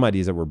doesn't? There were some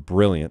ideas that were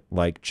brilliant,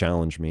 like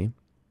challenge me.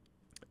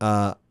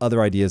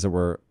 Other ideas that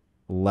were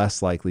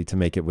less likely to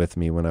make it with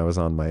me when I was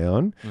on my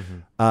own.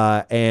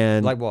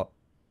 And like what?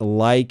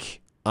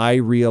 Like, I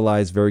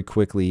realized very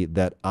quickly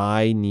that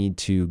I need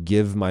to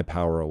give my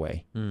power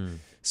away.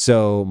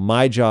 So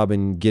my job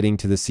in getting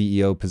to the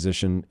CEO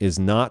position is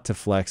not to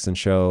flex and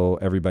show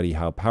everybody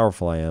how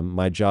powerful I am.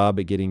 My job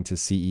at getting to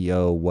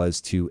CEO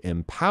was to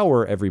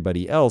empower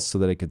everybody else so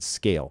that it could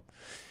scale.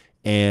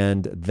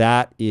 And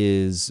that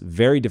is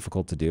very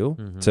difficult to do,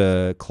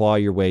 to claw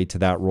your way to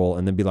that role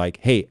and then be like,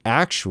 hey,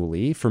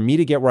 actually, for me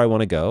to get where I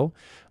want to go,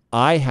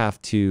 I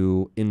have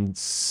to, in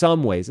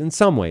some ways,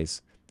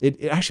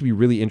 it actually be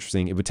really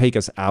interesting. It would take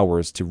us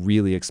hours to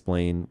really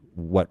explain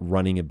what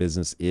running a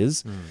business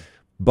is.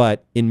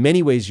 But in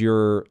many ways,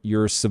 you're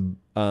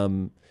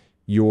submitting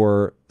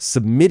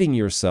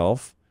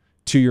yourself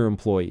to your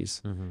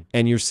employees,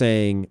 and you're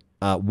saying,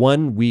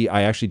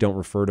 I actually don't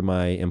refer to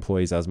my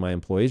employees as my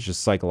employees.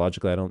 Just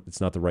psychologically,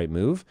 it's not the right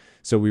move.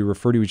 So we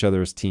refer to each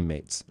other as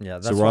teammates. Yeah,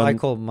 that's what I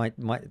call my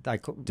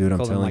call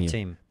them my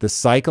team. The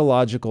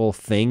psychological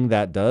thing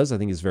that does, I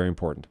think, is very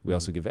important. We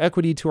also give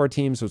equity to our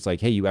team, so it's like,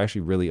 hey, you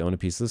actually really own a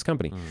piece of this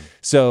company.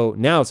 So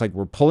now it's like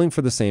we're pulling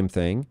for the same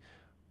thing.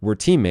 We're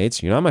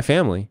teammates. You're not my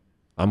family.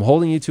 I'm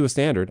holding you to a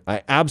standard.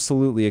 I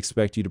absolutely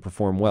expect you to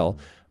perform well.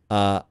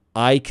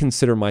 I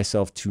consider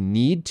myself to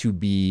need to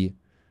be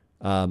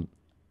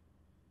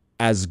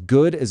as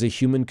good as a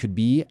human could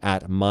be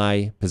at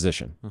my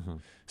position.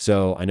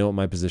 So I know what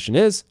my position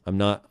is. I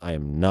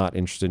am not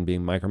interested in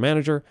being a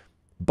micromanager,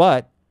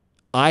 but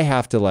I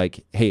have to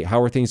like, hey,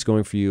 how are things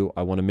going for you?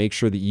 I want to make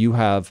sure that you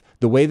have,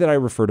 the way that I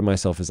refer to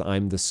myself is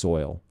I'm the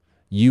soil.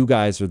 You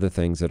guys are the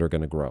things that are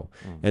going to grow.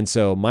 And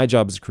so my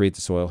job is to create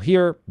the soil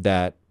here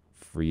that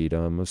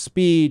freedom of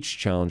speech,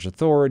 challenge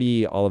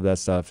authority, all of that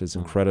stuff is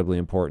incredibly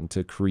important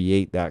to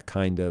create that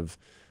kind of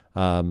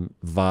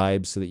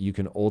vibe so that you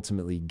can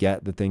ultimately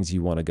get the things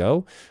you want to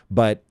go.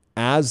 But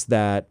as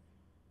that,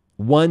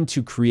 one,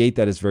 to create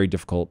that is very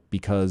difficult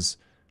because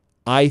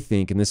I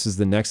think, and this is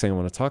the next thing I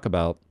want to talk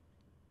about,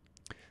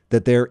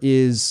 that there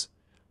is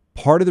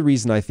part of the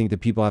reason I think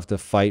that people have to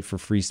fight for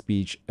free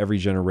speech every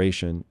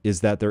generation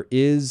is that there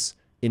is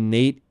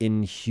innate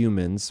in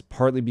humans,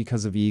 partly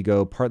because of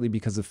ego, partly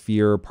because of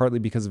fear, partly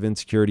because of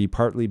insecurity,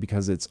 partly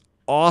because it's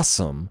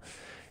awesome,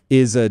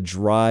 is a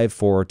drive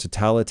for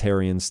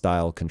totalitarian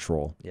style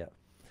control. Yeah.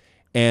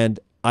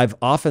 And I've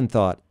often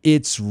thought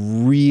it's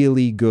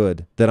really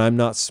good that I'm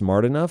not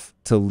smart enough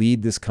to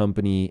lead this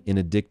company in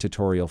a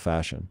dictatorial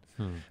fashion.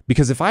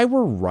 Because if I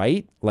were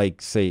right,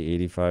 like say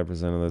 85%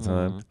 of the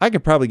time, I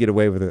could probably get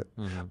away with it.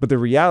 But the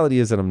reality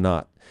is that I'm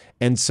not.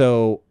 And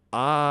so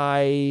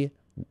I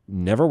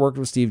never worked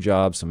with Steve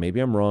Jobs, so maybe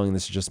I'm wrong and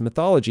this is just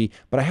mythology,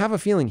 but I have a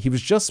feeling he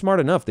was just smart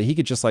enough that he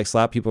could just like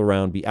slap people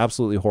around, be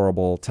absolutely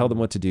horrible, tell them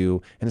what to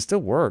do, and it still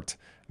worked.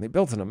 And they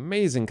built an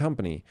amazing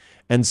company.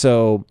 And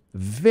so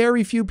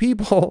very few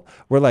people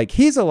were like,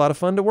 he's a lot of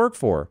fun to work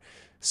for.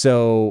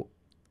 So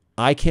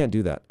I can't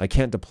do that. I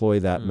can't deploy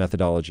that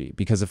methodology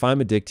because if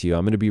I'm a dick to you,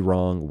 I'm going to be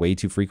wrong way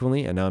too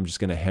frequently, and now I'm just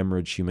going to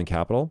hemorrhage human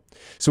capital.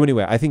 So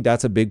anyway, I think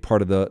that's a big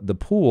part of the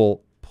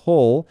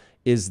pull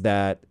is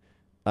that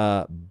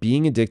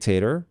being a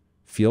dictator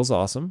feels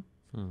awesome.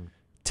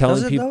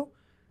 Does it though?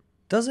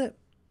 Does it?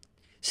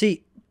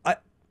 See,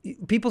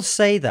 people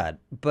say that,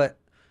 but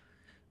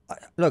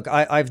look,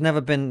 I've never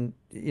been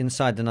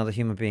inside another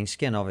human being's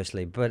skin,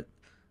 obviously, but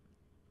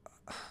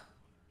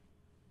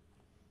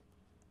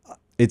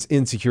it's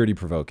insecurity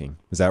provoking.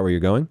 Is that where you're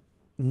going?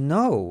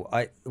 No,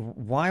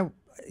 why?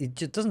 It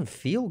just doesn't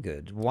feel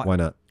good. Why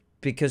not?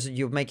 Because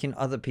you're making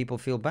other people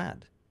feel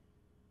bad.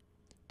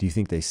 Do you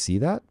think they see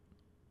that?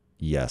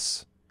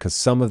 Yes. Because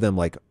some of them,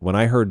 like when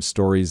I heard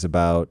stories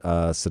about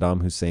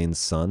Saddam Hussein's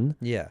son.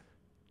 Yeah.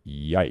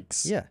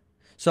 Yikes. Yeah.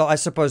 So I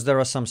suppose there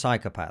are some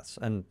psychopaths,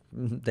 and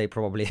they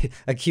probably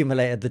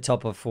accumulate at the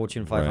top of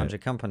Fortune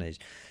 500 companies.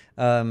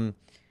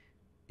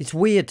 It's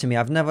weird to me.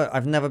 I've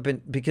never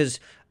been, because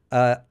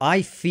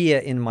I fear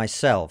in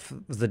myself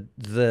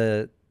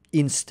the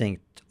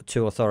instinct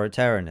to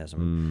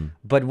authoritarianism.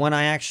 But when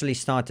I actually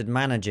started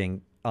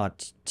managing our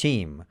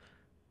team,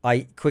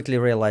 I quickly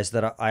realized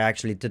that I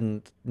actually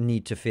didn't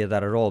need to fear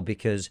that at all,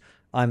 because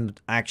I'm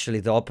actually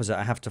the opposite.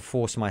 I have to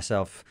force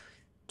myself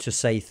to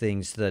say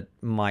things that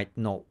might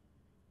not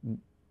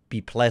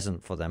be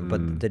pleasant for them,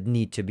 but that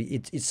need to be.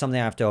 It's something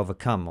I have to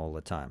overcome all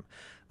the time.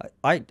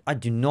 I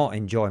do not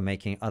enjoy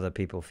making other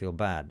people feel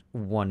bad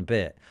one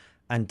bit.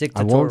 And I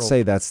dictatorial. won't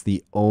say that's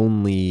the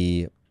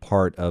only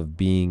part of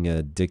being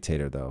a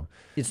dictator, though.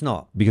 It's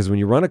not. Because when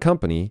you run a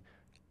company,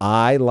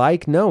 I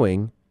like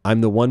knowing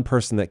I'm the one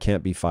person that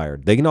can't be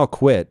fired. They can all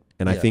quit,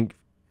 and Yeah.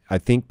 I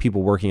think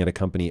people working at a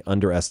company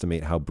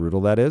underestimate how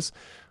brutal that is,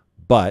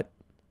 but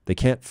they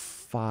can't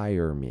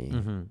fire me,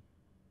 and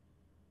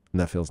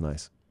that feels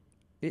nice.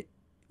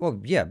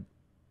 Well, yeah,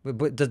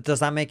 but does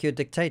that make you a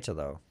dictator,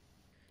 though?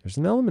 There's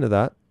an element of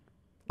that.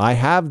 I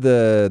have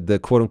the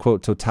quote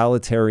unquote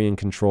totalitarian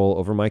control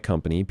over my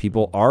company.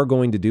 People are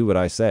going to do what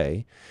I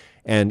say,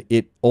 and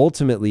it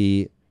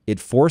ultimately it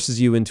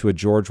forces you into a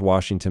George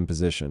Washington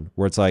position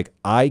where it's like,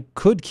 I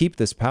could keep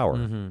this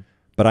power,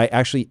 but I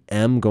actually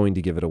am going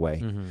to give it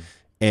away.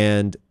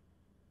 And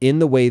in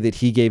the way that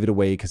he gave it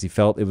away because he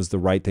felt it was the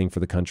right thing for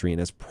the country, and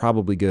it's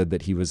probably good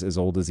that he was as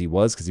old as he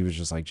was, because he was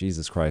just like,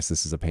 Jesus Christ,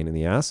 this is a pain in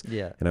the ass.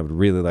 Yeah. And I would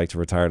really like to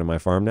retire to my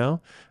farm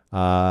now.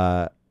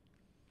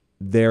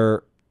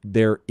 There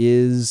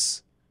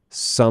is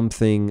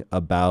something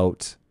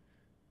about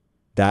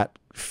that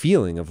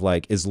feeling of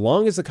like, as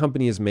long as the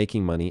company is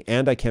making money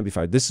and I can't be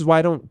fired. This is why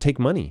I don't take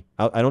money.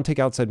 I don't take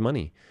outside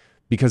money,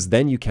 because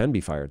then you can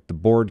be fired. The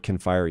board can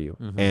fire you.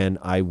 And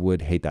I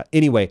would hate that.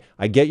 Anyway,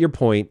 I get your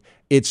point.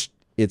 It's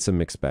a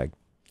mixed bag.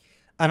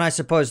 And I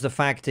suppose the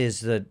fact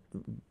is that,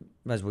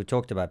 as we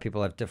talked about,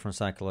 people have different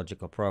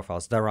psychological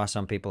profiles. There are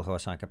some people who are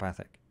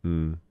psychopathic,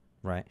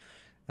 right?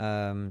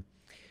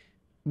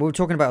 We were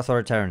talking about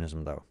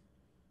authoritarianism, though.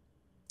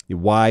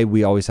 Why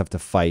we always have to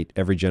fight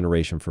every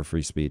generation for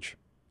free speech.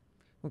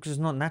 Because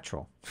it's not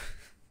natural.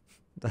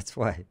 That's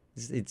why.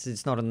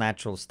 It's not a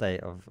natural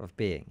state of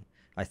being,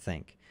 I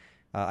think.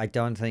 I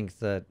don't think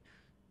that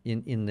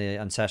in the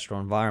ancestral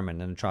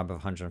environment, in a tribe of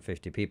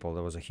 150 people,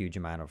 there was a huge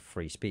amount of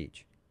free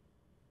speech.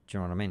 Do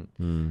you know what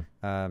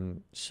I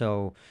mean?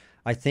 So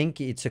I think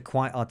it's a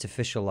quite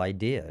artificial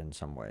idea in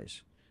some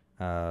ways.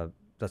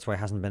 That's why it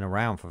hasn't been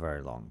around for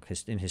very long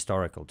in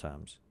historical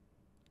terms.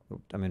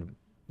 I mean,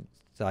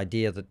 the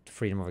idea that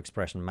freedom of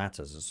expression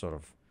matters is sort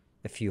of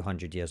a few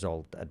hundred years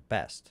old at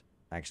best,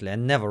 actually,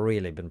 and never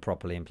really been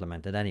properly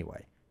implemented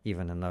anyway,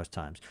 even in those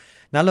times.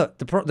 Now, look,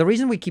 the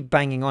reason we keep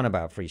banging on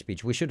about free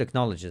speech, we should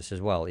acknowledge this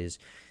as well, is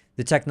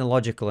the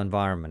technological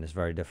environment is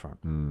very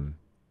different.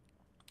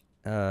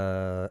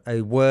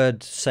 A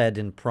word said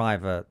in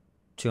private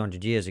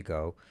 200 years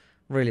ago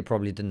really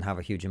probably didn't have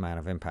a huge amount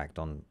of impact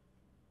on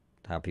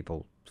how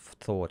people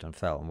thought and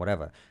felt and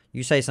whatever.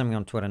 You say something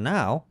on Twitter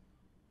now,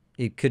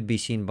 it could be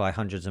seen by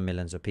hundreds of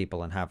millions of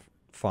people and have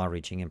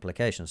far-reaching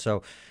implications.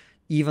 So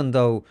even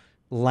though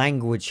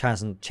language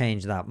hasn't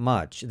changed that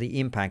much, the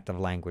impact of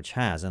language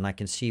has, and I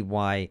can see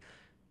why.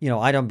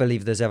 I don't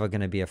believe there's ever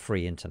going to be a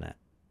free internet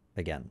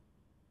again.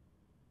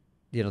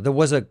 There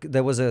was a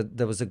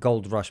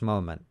gold rush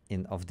moment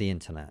of the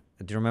internet.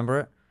 Do you remember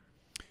it?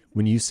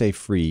 When you say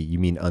free, you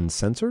mean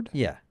uncensored?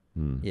 Yeah.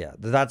 Yeah,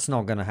 that's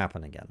not going to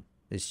happen again.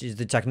 It's just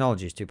the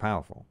technology is too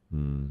powerful.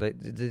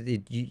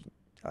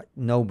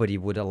 Nobody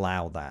would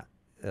allow that.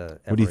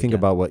 What do you think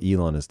about what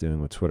Elon is doing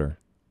with Twitter?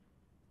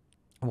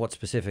 What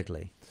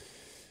specifically?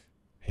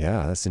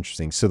 Yeah, that's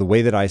interesting. So the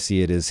way that I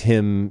see it is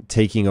him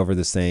taking over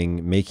this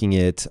thing, making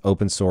it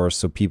open source,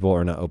 so people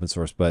are not open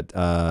source, but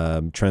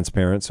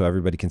transparent, so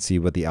everybody can see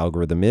what the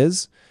algorithm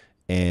is,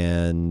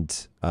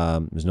 and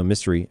there's no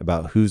mystery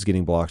about who's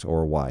getting blocked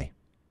or why.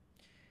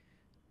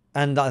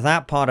 And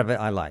that part of it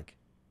I like.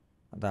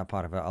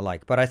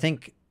 But I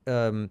think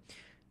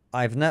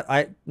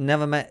I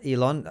never met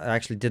Elon. I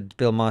actually did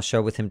Bill Maher's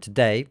show with him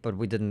today, but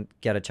we didn't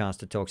get a chance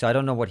to talk. So I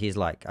don't know what he's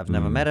like. I've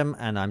never met him,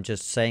 and I'm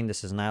just saying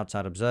this as an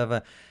outside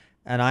observer.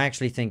 And I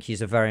actually think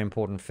he's a very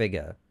important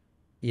figure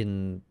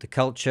in the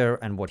culture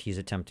and what he's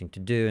attempting to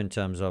do in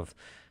terms of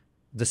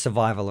the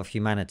survival of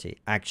humanity.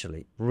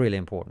 Actually, really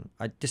important.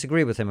 I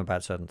disagree with him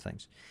about certain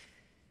things.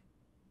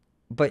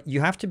 But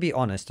you have to be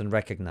honest and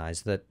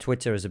recognize that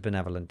Twitter is a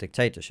benevolent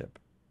dictatorship,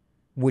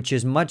 which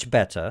is much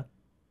better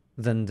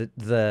than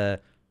the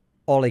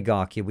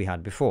oligarchy we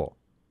had before.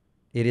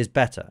 It is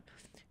better.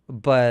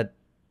 But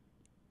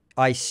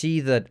I see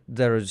that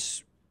there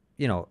is,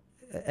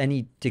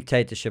 any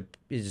dictatorship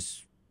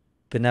is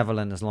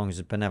benevolent as long as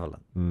it's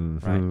benevolent,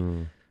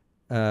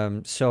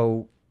 right?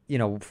 So,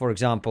 for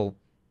example,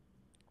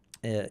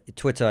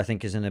 Twitter, I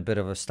think, is in a bit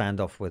of a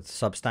standoff with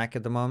Substack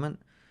at the moment,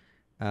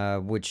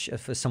 which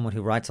for someone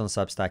who writes on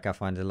Substack, I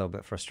find it a little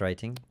bit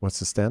frustrating. What's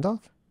the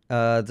standoff?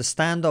 The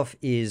standoff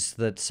is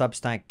that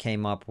Substack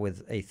came up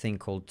with a thing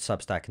called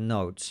Substack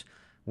Notes,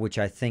 which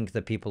I think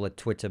the people at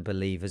Twitter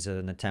believe is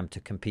an attempt to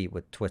compete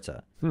with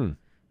Twitter,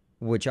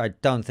 which I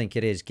don't think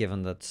it is,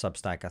 given that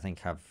Substack, I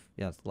think, have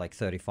like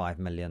 35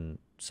 million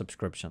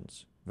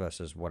subscriptions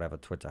versus whatever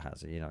Twitter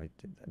has.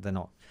 They're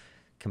not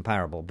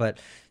comparable. But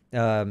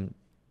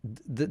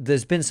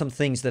there's been some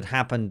things that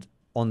happened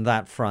on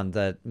that front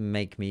that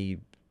make me,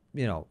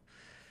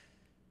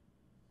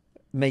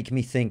 make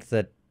me think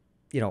that,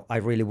 I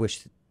really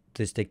wish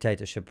this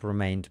dictatorship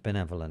remained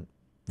benevolent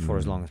for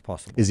as long as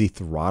possible. Is he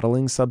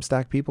throttling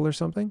Substack people or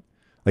something?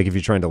 Like if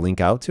you're trying to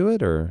link out to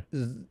it, or?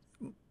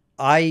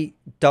 I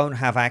don't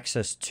have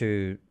access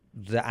to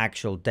the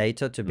actual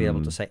data to be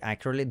able to say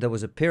accurately. There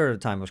was a period of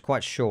time, it was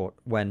quite short,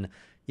 when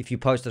if you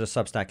posted a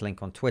Substack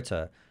link on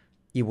Twitter,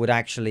 it would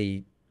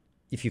actually,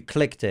 if you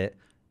clicked it,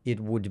 it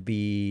would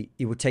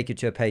take you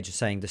to a page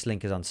saying this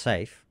link is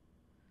unsafe.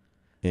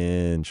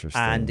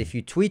 Interesting. And if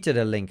you tweeted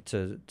a link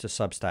to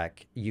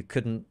Substack, you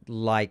couldn't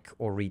like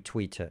or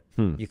retweet it.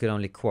 You could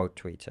only quote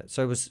tweet it.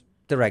 So it was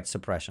direct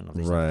suppression of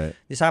these things.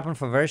 This happened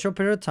for a very short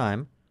period of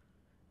time.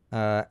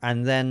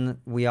 And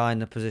then we are in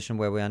the position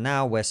where we are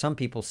now, where some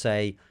people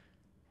say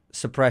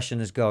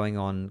suppression is going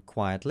on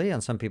quietly,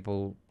 and some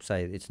people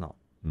say it's not.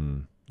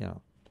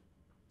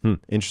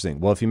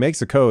 Interesting. Well, if he makes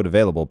the code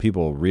available,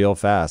 people real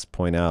fast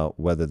point out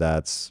whether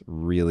that's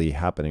really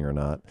happening or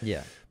not.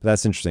 Yeah. But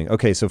that's interesting.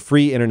 Okay, so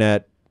free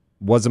internet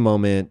was a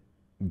moment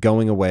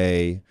going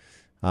away.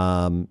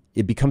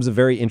 It becomes a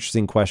very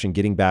interesting question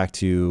getting back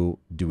to,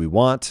 do we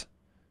want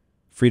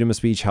freedom of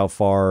speech? How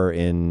far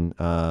in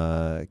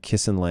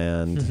Kisin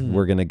land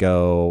we're going to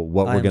go?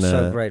 What we're going to...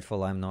 I'm so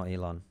grateful I'm not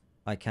Elon.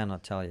 I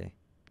cannot tell you.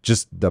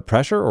 Just the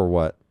pressure or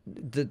what?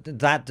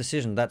 That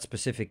decision, that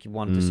specific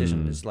one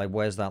decision is like,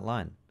 where's that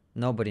line?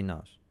 Nobody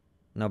knows.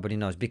 Nobody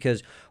knows.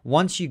 Because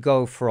once you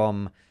go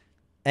from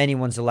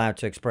anyone's allowed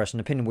to express an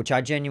opinion, which I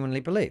genuinely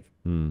believe,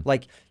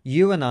 like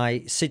you and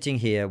I sitting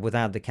here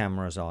without the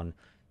cameras on,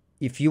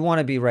 if you want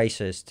to be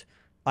racist,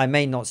 I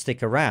may not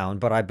stick around,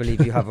 but I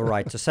believe you have a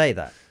right to say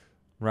that,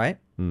 right?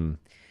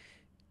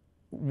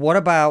 What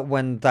about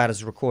when that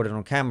is recorded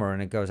on camera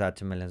and it goes out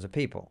to millions of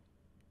people?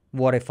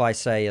 What if I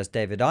say, as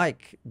David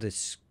Icke,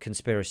 this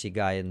conspiracy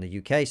guy in the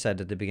UK, said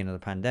at the beginning of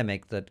the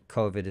pandemic, that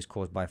COVID is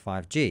caused by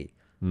 5G?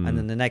 And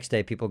then the next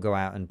day people go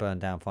out and burn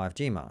down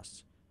 5G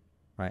masts,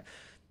 right?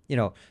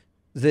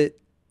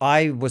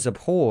 I was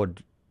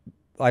abhorred.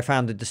 I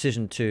found the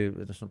decision to,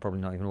 that's probably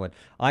not even a word,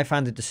 I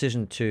found the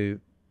decision to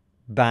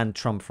ban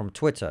Trump from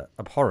Twitter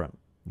abhorrent.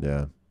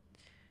 Yeah.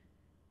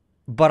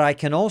 But I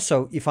can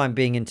also, if I'm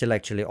being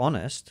intellectually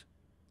honest,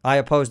 I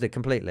opposed it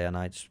completely, and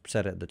I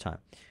said it at the time.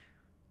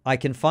 I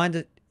can find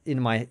it in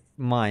my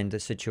mind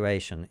a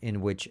situation in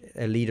which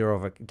a leader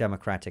of a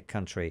democratic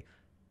country,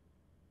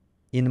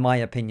 in my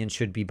opinion,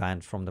 should be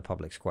banned from the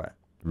public square.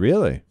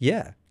 Really?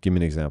 Yeah. Give me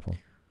an example.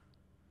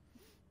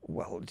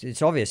 Well,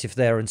 it's obvious if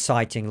they're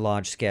inciting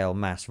large-scale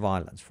mass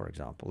violence, for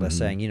example. They're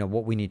saying,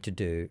 what we need to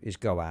do is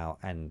go out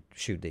and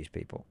shoot these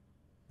people,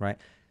 right?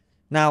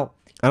 Now...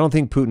 I don't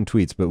think Putin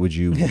tweets, but would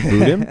you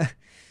boot him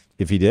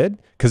if he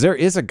did? Because there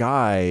is a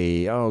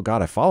guy, oh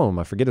God, I follow him,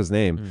 I forget his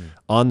name,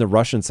 on the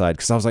Russian side.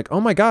 Because I was like,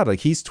 oh my God, like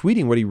he's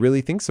tweeting what he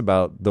really thinks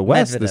about the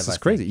West. This is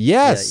crazy.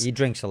 Yes. Yeah, he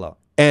drinks a lot.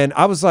 And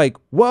I was like,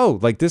 whoa,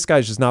 like this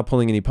guy's just not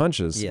pulling any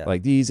punches. Yeah.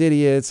 Like these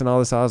idiots and all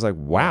this. I was like,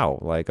 wow,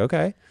 like,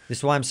 okay. This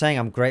is why I'm saying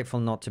I'm grateful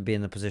not to be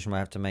in the position where I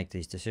have to make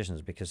these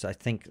decisions, because I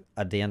think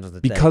at the end of the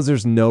day... Because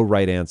there's no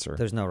right answer.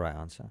 There's no right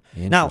answer.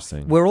 Now,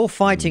 we're all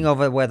fighting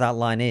over where that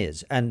line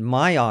is. And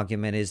my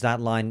argument is that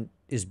line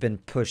has been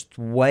pushed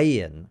way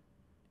in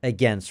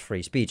against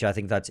free speech. I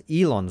think that's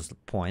Elon's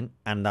point,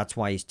 and that's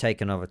why he's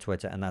taken over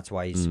Twitter, and that's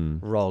why he's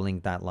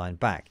rolling that line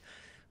back.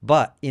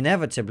 But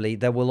inevitably,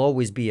 there will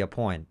always be a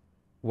point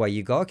where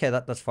you go, okay,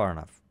 that's far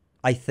enough,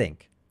 I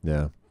think.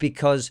 Yeah.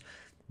 Because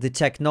the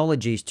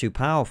technology is too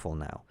powerful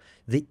now.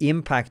 The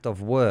impact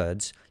of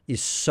words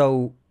is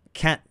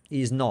can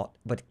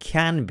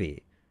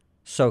be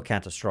so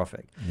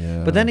catastrophic.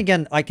 Yeah. But then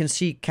again, I can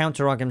see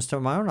counter arguments to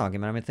my own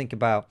argument. I mean, think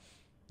about,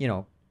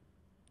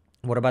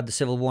 what about the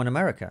Civil War in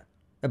America?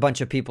 A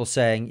bunch of people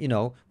saying,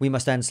 we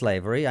must end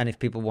slavery, and if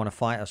people want to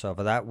fight us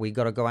over that, we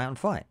got to go out and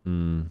fight.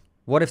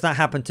 What if that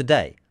happened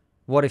today?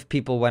 What if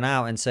people went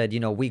out and said,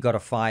 we got to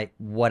fight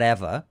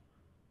whatever,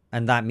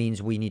 and that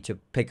means we need to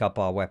pick up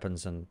our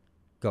weapons and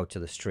go to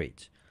the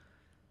streets?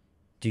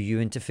 Do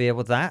you interfere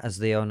with that as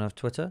the owner of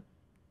Twitter?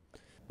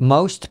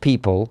 Most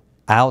people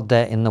out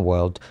there in the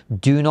world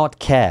do not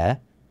care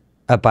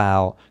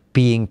about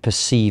being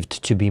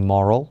perceived to be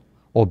moral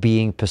or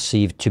being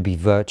perceived to be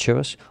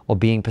virtuous or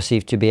being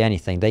perceived to be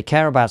anything. They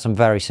care about some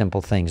very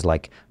simple things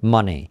like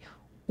money,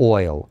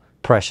 oil,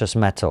 precious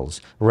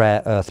metals,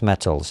 rare earth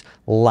metals,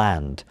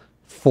 land,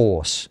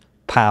 force,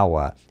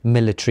 power,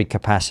 military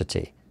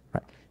capacity.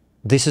 Right?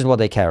 This is what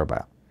they care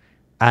about.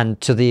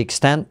 And to the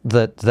extent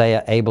that they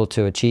are able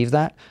to achieve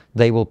that,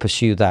 they will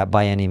pursue that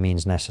by any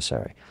means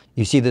necessary.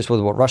 You see this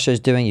with what Russia is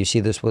doing. You see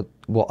this with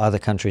what other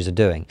countries are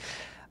doing.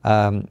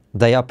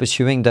 They are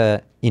pursuing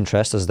their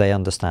interests as they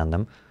understand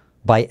them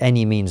by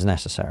any means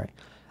necessary.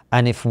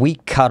 And if we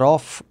cut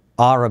off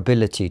our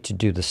ability to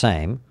do the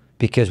same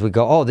because we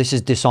go, oh, this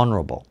is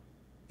dishonorable.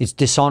 It's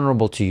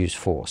dishonorable to use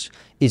force.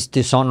 It's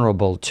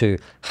dishonorable to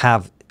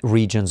have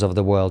regions of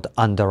the world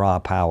under our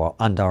power,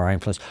 under our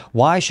influence.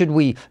 Why should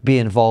we be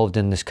involved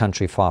in this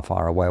country far,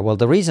 far away? Well,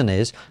 the reason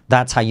is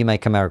that's how you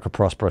make America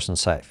prosperous and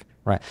safe,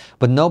 right?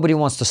 But nobody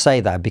wants to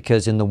say that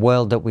because in the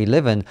world that we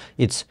live in,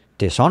 it's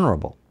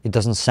dishonorable. It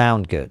doesn't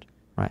sound good,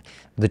 right?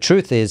 The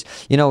truth is,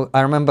 you know,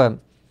 I remember,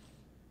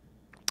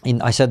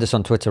 I said this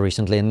on Twitter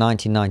recently, in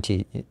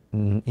 1990,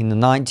 in the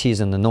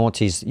 90s and the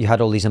noughties, you had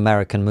all these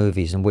American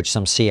movies in which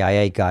some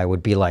CIA guy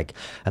would be like,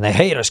 and they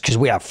hate us because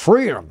we have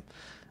freedom.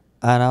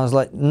 And I was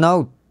like,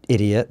 no,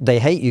 idiot, they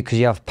hate you because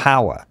you have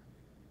power.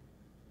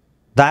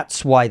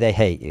 That's why they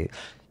hate you.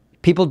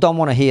 People don't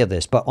want to hear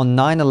this, but on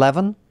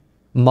 9/11,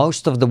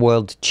 most of the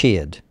world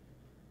cheered.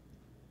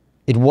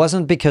 It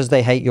wasn't because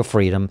they hate your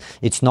freedom.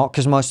 It's not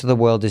because most of the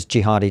world is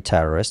jihadi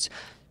terrorists.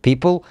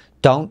 People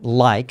don't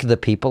like the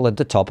people at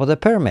the top of the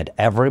pyramid.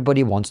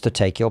 Everybody wants to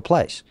take your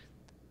place.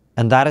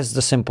 And that is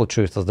the simple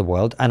truth of the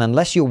world. And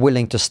unless you're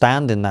willing to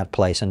stand in that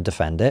place and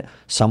defend it,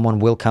 someone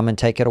will come and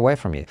take it away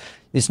from you.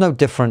 It's no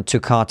different to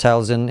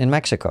cartels in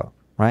Mexico,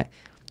 right?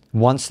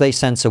 Once they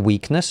sense a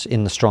weakness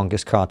in the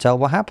strongest cartel,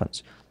 what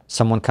happens?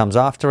 Someone comes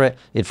after it,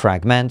 it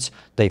fragments,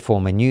 they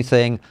form a new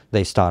thing,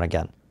 they start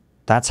again.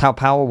 That's how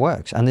power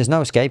works, and there's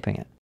no escaping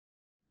it.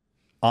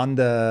 On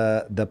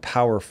the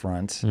power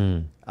front,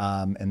 and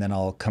then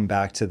I'll come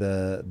back to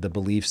the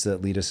beliefs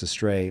that lead us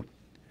astray.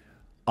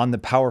 On the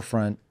power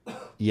front,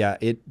 yeah,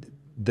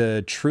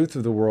 the truth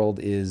of the world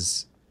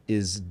is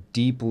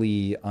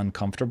deeply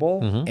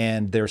uncomfortable,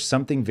 and there's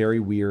something very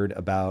weird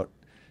about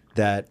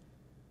that.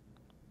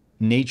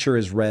 Nature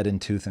is red in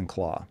tooth and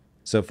claw.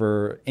 So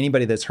for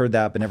anybody that's heard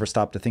that but never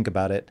stopped to think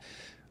about it,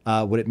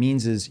 what it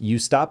means is you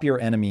stop your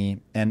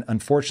enemy. And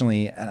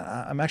unfortunately,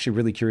 I'm actually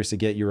really curious to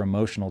get your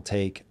emotional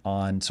take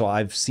on, so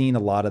I've seen a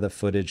lot of the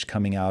footage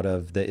coming out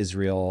of the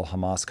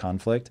Israel-Hamas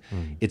conflict.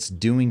 It's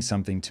doing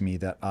something to me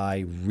that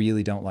I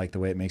really don't like the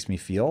way it makes me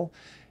feel.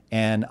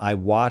 And I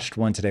watched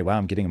one today. Wow,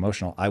 I'm getting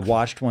emotional. I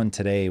watched one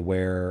today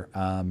where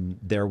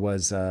there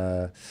was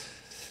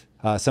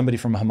somebody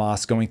from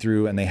Hamas going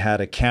through, and they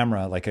had a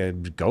camera, like a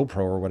GoPro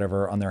or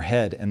whatever, on their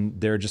head, and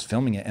they're just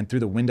filming it. And through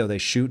the window, they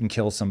shoot and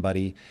kill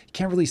somebody. You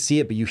can't really see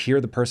it, but you hear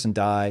the person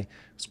die.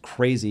 It's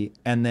crazy.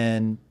 And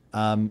then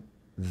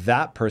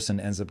that person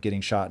ends up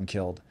getting shot and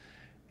killed.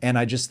 And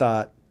I just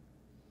thought,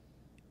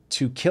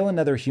 to kill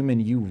another human,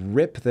 you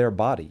rip their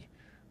body.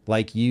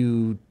 Like,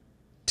 you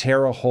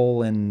tear a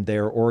hole in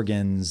their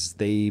organs,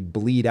 they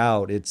bleed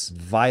out. It's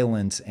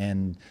violent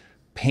and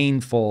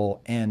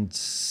painful and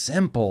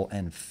simple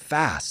and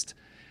fast.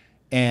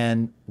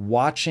 And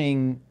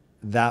watching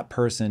that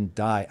person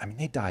die, I mean,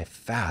 they die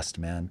fast,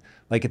 man.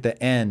 Like at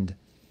the end,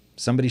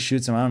 somebody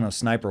shoots him, I don't know,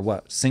 sniper,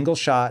 what? Single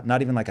shot,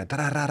 not even like a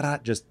da-da-da-da,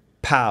 just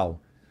pow,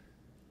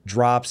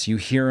 drops, you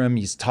hear him,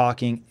 he's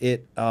talking.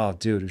 Oh,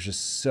 dude, it was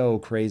just so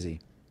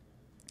crazy.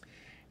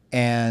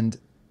 And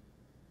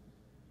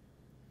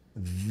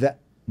that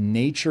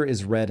nature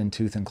is red in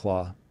tooth and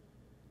claw.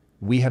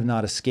 We have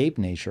not escaped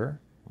nature.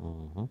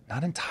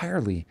 Not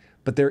entirely,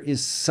 but there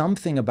is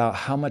something about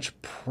how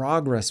much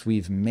progress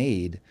we've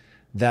made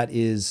that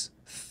is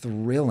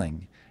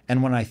thrilling.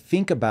 And when I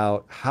think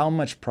about how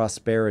much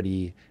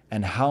prosperity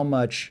and how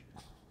much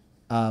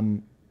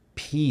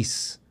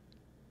peace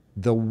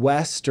the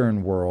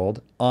Western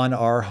world on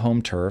our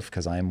home turf,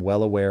 because I am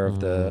well aware of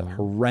the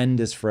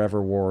horrendous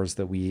forever wars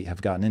that we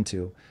have gotten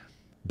into,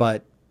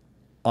 but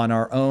on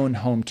our own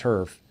home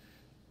turf,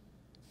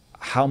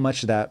 how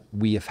much that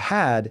we have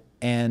had.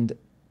 And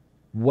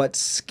what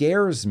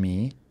scares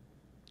me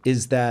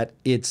is that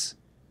it's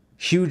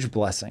huge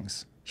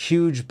blessings,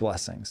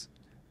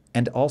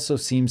 and also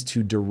seems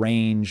to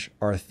derange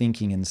our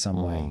thinking in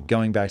some way.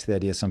 Going back to the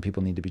idea some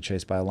people need to be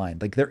chased by a lion.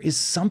 Like, there is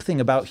something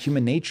about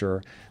human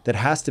nature that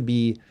has to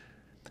be,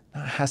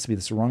 that's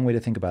the wrong way to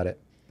think about it.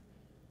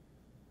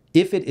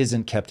 If it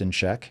isn't kept in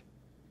check,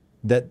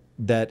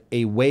 that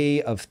a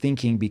way of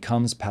thinking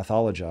becomes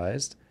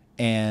pathologized,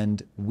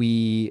 and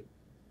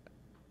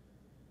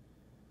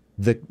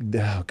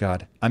oh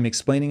God, I'm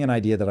explaining an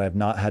idea that I have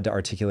not had to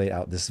articulate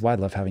out. This is why I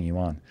love having you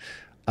on.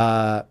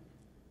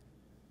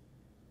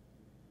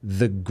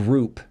 The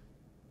group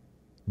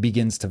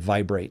begins to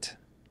vibrate.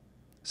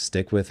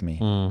 Stick with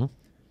me.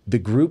 The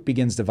group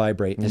begins to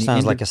vibrate. It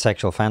sounds like a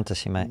sexual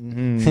fantasy, mate.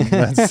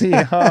 Let's see.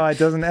 Oh, it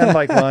doesn't end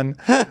like one.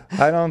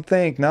 I don't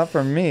think. Not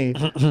for me.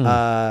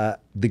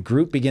 The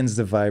group begins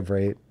to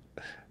vibrate,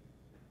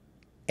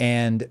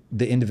 and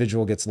the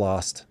individual gets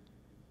lost.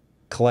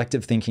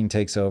 Collective thinking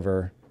takes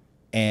over,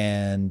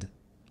 and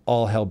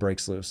all hell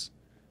breaks loose.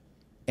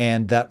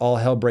 And that all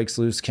hell breaks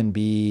loose can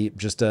be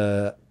just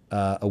a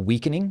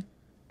weakening.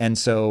 And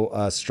so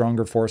a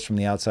stronger force from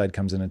the outside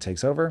comes in and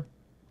takes over.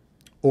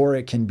 Or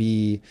it can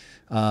be,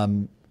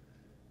 I'd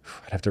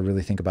have to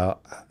really think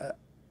about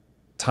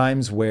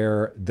times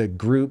where the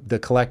group, the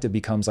collective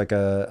becomes like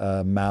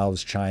a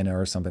Mao's China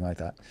or something like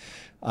that.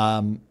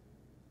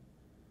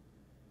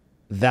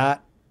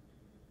 That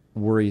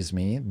worries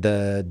me,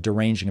 the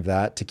deranging of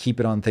that. To keep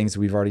it on things that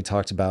we've already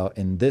talked about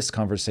in this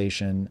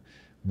conversation,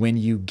 when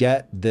you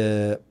get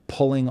the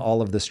pulling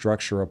all of the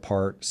structure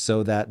apart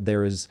so that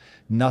there is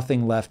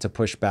nothing left to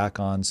push back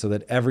on, so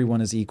that everyone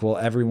is equal,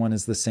 everyone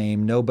is the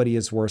same, nobody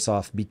is worse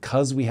off,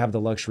 because we have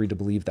the luxury to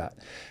believe that.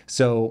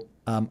 So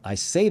I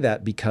say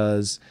that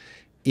because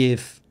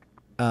if,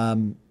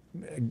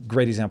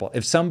 great example,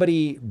 if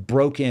somebody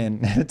broke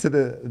in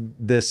to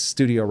this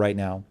studio right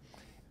now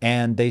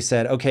and they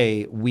said,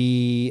 okay,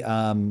 you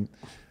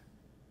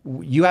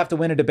have to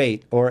win a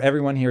debate or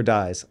everyone here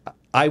dies,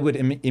 I would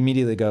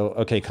immediately go,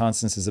 okay,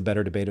 Constance is a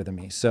better debater than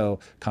me. So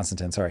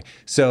Konstantin, sorry.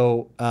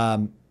 So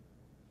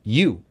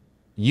you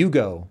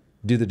go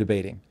do the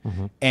debating.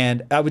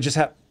 And I would just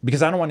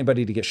because I don't want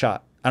anybody to get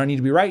shot. I don't need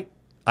to be right.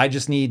 I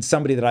just need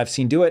somebody that I've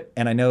seen do it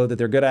and I know that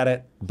they're good at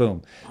it.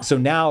 Boom. So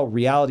now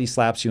reality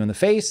slaps you in the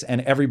face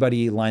and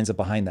everybody lines up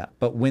behind that.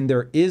 But when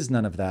there is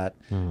none of that,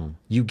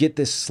 you get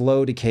this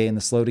slow decay, and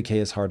the slow decay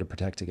is hard to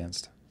protect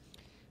against.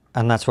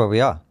 And that's where we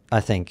are, I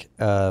think.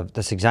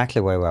 That's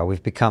exactly where we are.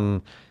 We've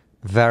become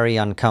very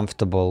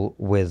uncomfortable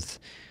with...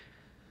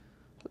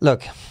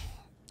 Look,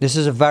 this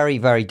is a very,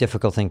 very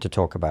difficult thing to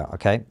talk about,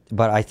 okay?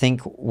 But I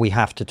think we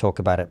have to talk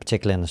about it,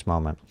 particularly in this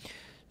moment.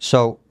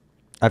 So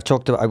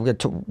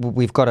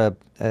we've got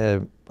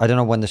I don't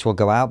know when this will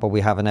go out, but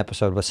we have an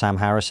episode with Sam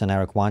Harris and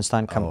Eric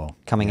Weinstein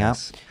coming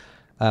out.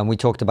 We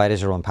talked about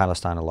Israel and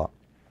Palestine a lot.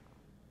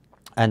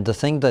 And the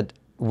thing that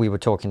we were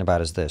talking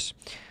about is this.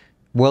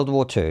 World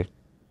War II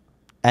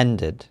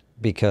ended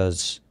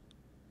because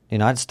the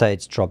United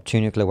States dropped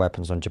 2 nuclear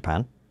weapons on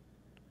Japan,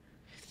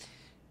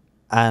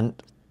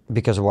 and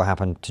because of what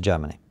happened to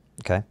Germany,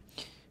 okay?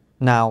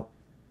 Now,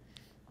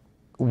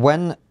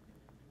 when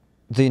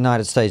the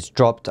United States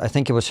dropped, I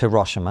think it was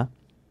Hiroshima,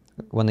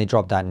 when they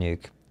dropped that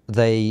nuke,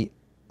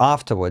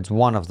 afterwards,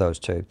 one of those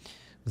two,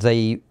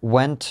 they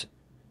went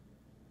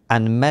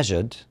and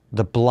measured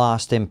the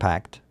blast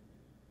impact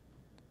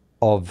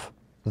of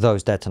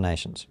those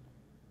detonations.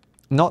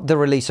 Not the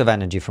release of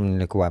energy from the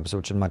nuclear weapons,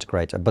 which is much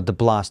greater, but the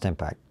blast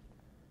impact.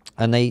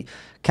 And they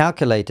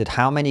calculated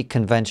how many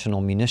conventional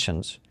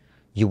munitions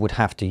you would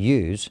have to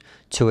use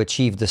to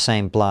achieve the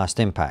same blast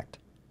impact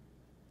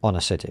on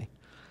a city.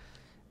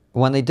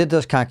 When they did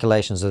those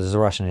calculations, there's a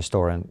Russian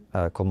historian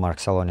called Mark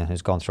Salonian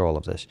who's gone through all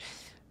of this.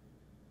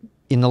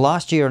 In the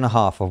last year and a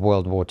half of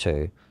World War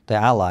II, the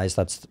Allies,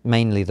 that's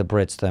mainly the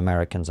Brits, the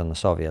Americans, and the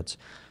Soviets,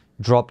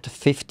 dropped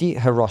 50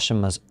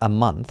 Hiroshimas a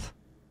month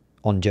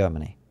on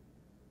Germany.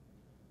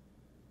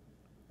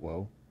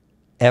 Whoa.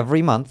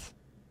 Every month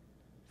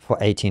for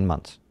 18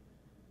 months.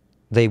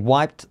 They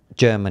wiped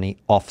Germany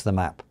off the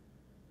map,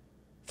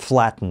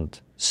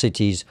 flattened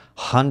cities,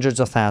 hundreds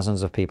of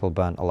thousands of people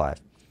burnt alive.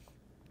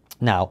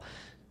 Now,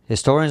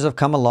 historians have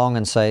come along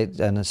and said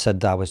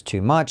that was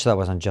too much, that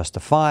was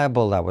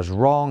unjustifiable, that was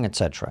wrong,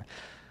 etc.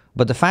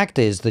 But the fact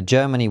is that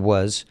Germany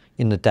was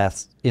in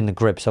the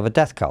grips of a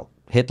death cult.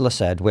 Hitler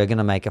said, we're going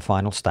to make a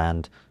final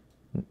stand.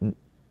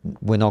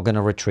 We're not going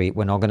to retreat.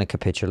 We're not going to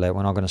capitulate.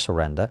 We're not going to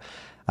surrender.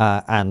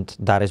 And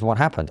that is what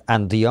happened.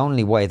 And the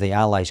only way the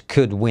Allies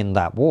could win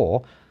that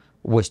war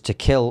was to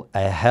kill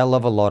a hell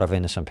of a lot of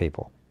innocent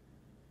people.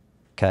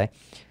 Okay?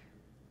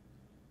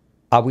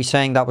 Are we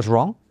saying that was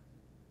wrong?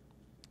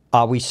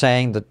 Are we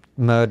saying that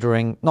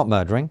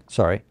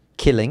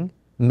killing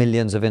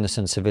millions of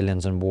innocent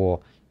civilians in war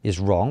is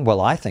wrong?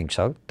 Well, I think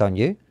so. Don't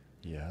you?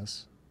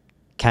 Yes.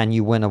 Can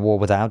you win a war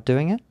without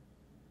doing it?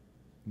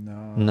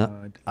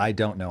 No. I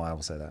don't know. I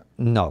will say that.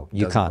 No,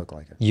 you Doesn't can't. look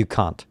like it. You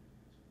can't.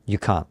 You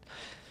can't.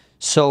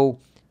 So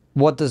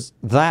what does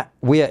that...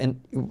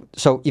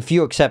 So if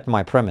you accept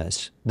my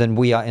premise, then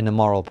we are in a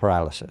moral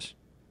paralysis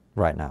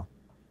right now.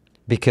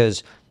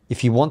 Because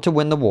if you want to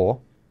win the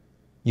war,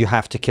 you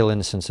have to kill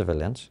innocent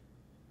civilians.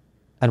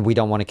 And we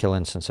don't want to kill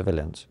innocent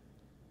civilians.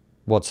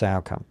 What's the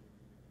outcome?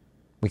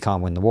 We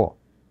can't win the war.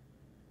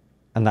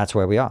 And that's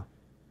where we are.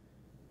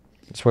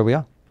 That's where we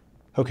are.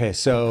 Okay,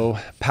 so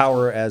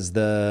power as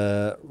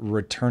the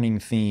returning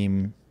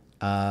theme.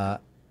 I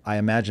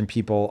imagine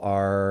people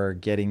are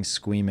getting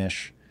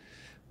squeamish.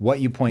 What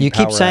you point You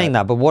power keep saying at,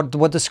 that, but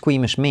what does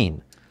squeamish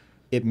mean?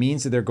 It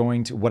means that they're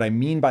going to... What I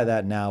mean by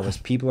that now is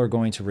people are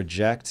going to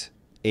reject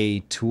a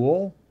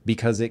tool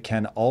because it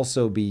can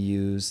also be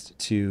used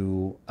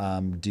to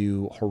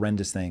do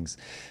horrendous things.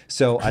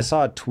 So I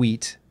saw a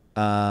tweet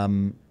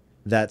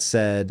that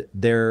said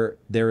there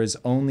is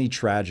only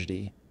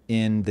tragedy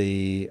in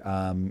the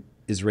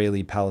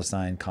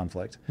Israeli-Palestine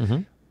conflict.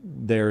 Mm-hmm.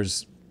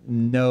 There's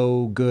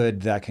no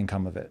good that can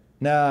come of it.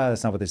 No,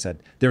 that's not what they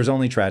said. There's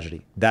only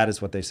tragedy. That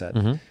is what they said.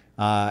 Mm-hmm.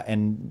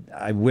 And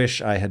I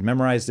wish I had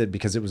memorized it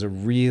because it was a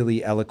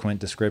really eloquent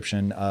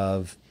description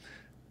of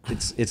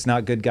it's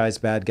not good guys,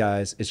 bad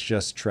guys. It's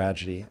just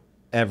tragedy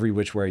every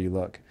which way you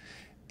look.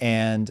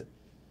 And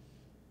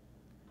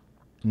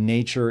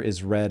nature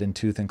is red in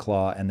tooth and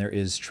claw, and there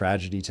is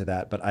tragedy to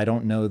that, but I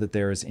don't know that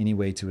there is any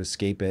way to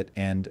escape it,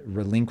 and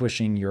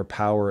relinquishing your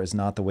power is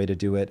not the way to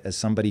do it. As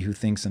somebody who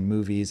thinks in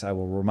movies, I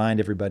will remind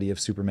everybody of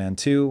Superman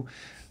 2,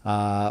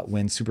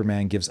 when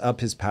Superman gives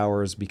up his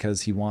powers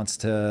because he wants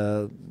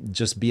to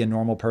just be a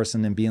normal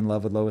person and be in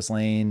love with Lois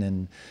Lane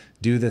and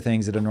do the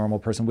things that a normal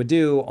person would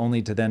do,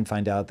 only to then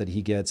find out that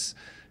he gets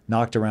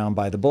knocked around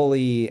by the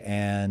bully,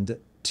 and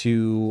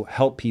to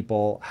help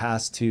people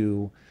has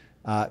to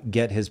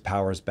get his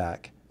powers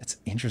back. It's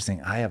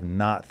interesting. I have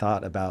not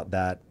thought about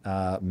that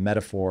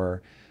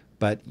metaphor,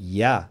 but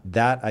yeah,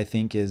 that I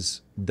think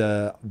is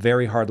the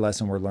very hard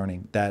lesson we're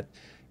learning, that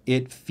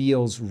it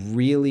feels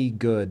really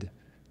good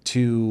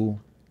to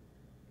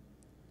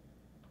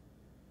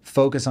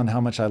focus on how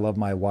much I love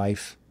my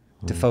wife,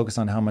 to focus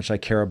on how much I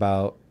care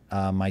about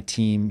my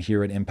team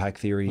here at Impact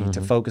Theory, to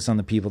focus on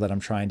the people that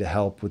I'm trying to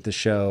help with the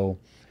show.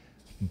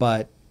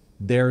 But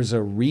there's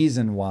a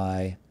reason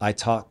why I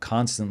talk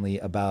constantly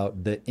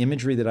about the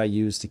imagery that I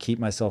use to keep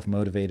myself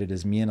motivated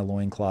is me in a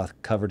loincloth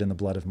covered in the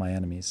blood of my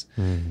enemies.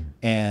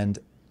 And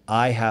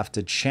I have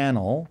to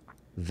channel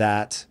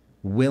that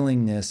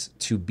willingness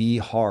to be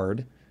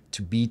hard,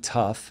 to be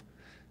tough,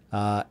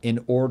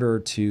 in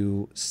order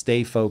to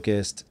stay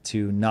focused,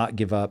 to not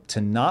give up, to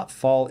not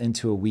fall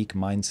into a weak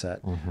mindset.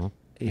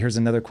 Here's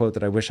another quote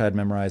that I wish I had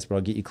memorized, but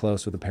I'll get you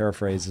close with a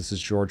paraphrase. This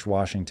is George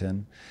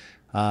Washington.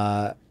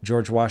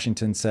 George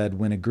Washington said,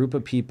 when a group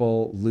of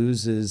people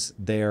loses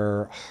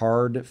their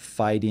hard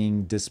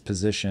fighting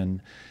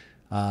disposition,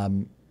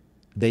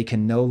 they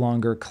can no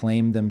longer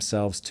claim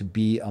themselves to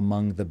be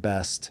among the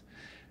best.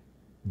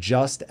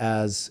 Just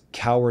as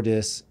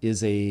cowardice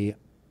is a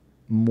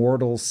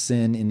mortal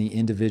sin in the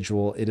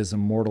individual, it is a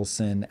mortal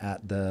sin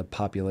at the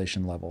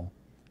population level.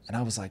 And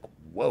I was like,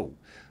 whoa,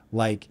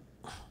 like,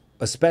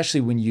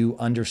 especially when you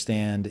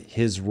understand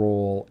his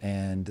role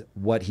and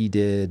what he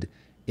did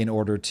in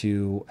order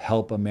to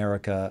help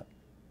America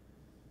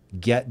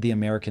get the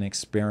American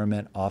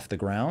experiment off the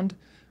ground,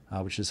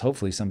 which is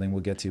hopefully something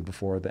we'll get to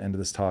before the end of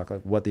this talk,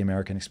 like what the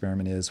American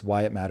experiment is,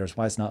 why it matters,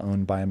 why it's not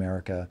owned by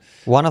America.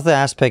 One of the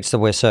aspects that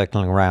we're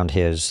circling around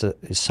here is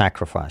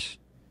sacrifice.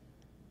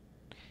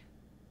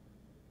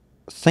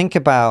 Think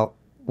about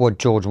what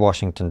George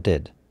Washington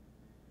did.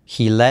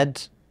 He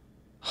led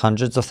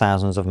hundreds of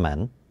thousands of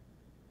men,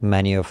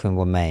 many of whom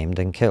were maimed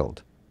and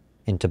killed,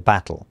 into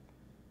battle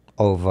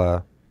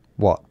over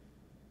what?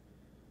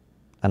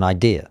 An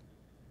idea.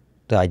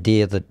 The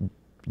idea that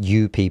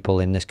you people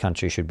in this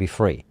country should be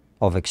free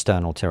of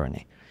external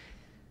tyranny.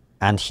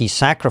 And he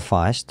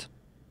sacrificed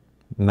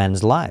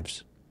men's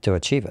lives to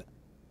achieve it.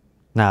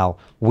 Now,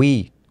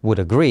 we would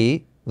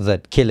agree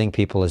that killing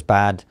people is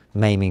bad,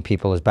 maiming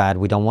people is bad.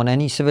 We don't want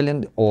any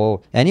civilian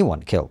or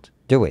anyone killed,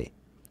 do we?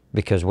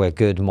 Because we're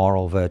good,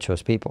 moral,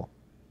 virtuous people.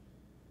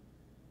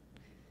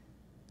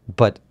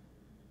 But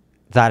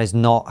that is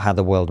not how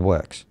the world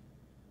works.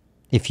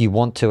 If you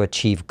want to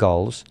achieve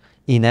goals,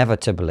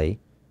 inevitably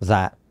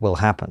that will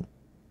happen,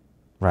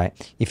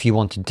 right? If you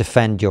want to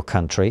defend your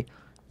country,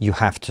 you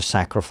have to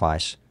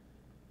sacrifice.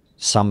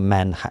 Some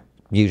men,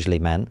 usually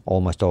men,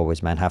 almost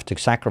always men, have to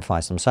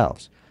sacrifice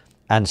themselves.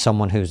 And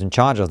someone who's in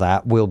charge of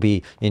that will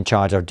be in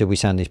charge of, do we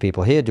send these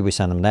people here? Do we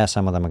send them there?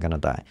 Some of them are going to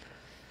die.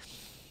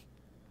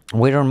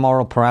 We're in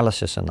moral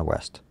paralysis in the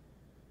West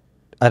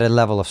at a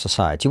level of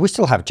society. We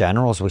still have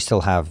generals. We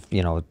still have,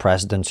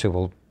 presidents who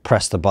will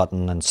press the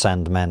button and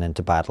send men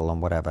into battle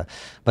and whatever.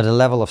 But at a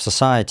level of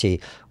society,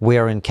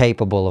 we're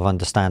incapable of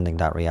understanding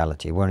that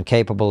reality. We're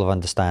incapable of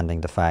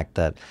understanding the fact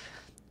that,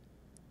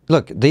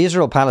 look, the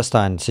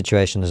Israel-Palestine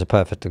situation is a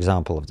perfect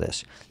example of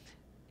this.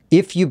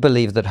 If you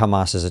believe that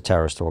Hamas is a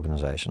terrorist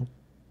organization,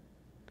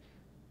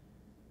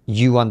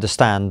 you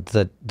understand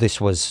that this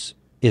was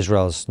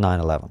Israel's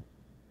 9/11,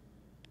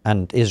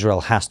 and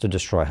Israel has to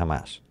destroy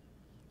Hamas.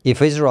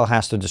 If Israel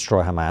has to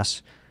destroy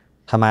Hamas,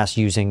 Hamas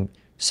using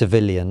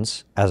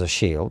civilians as a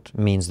shield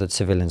means that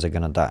civilians are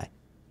going to die.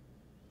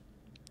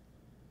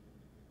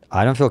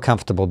 I don't feel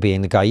comfortable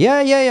being the guy,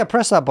 yeah,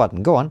 press that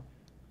button, go on.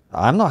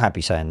 I'm not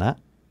happy saying that.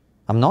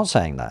 I'm not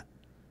saying that.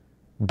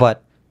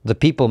 But the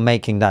people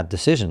making that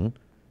decision,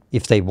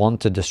 if they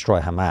want to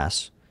destroy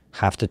Hamas,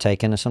 have to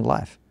take innocent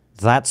life.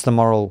 That's the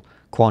moral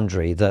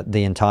quandary that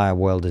the entire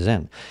world is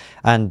in.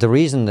 And the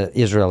reason that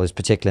Israel is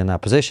particularly in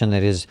that position,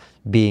 it is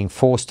being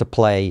forced to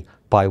play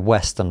by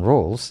Western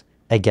rules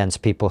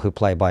against people who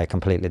play by a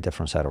completely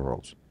different set of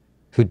rules,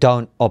 who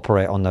don't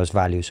operate on those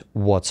values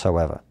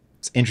whatsoever.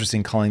 It's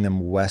interesting calling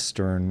them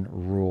Western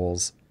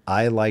rules.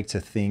 I like to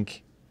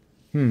think,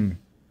 I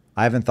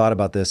haven't thought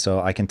about this, so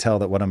I can tell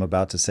that what I'm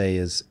about to say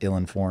is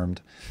ill-informed,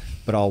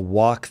 but I'll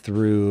walk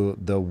through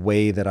the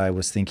way that I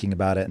was thinking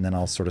about it, and then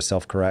I'll sort of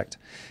self-correct.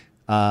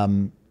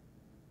 What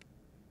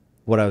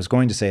I was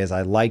going to say is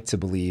I like to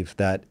believe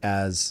that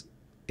as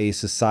a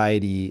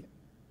society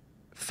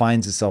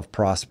finds itself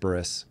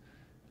prosperous,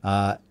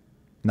 not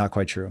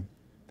quite true.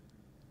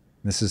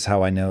 This is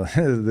how I know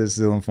this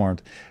is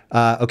ill-informed.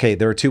 Okay,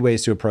 there are two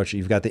ways to approach it.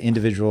 You've got the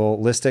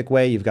individualistic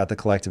way, you've got the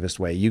collectivist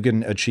way. You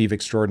can achieve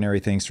extraordinary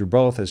things through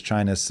both, as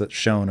China's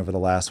shown over the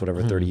last,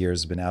 30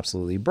 years has been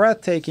absolutely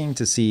breathtaking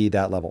to see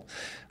that level.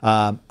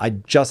 I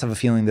just have a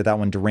feeling that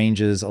one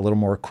deranges a little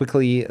more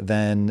quickly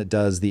than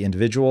does the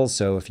individual.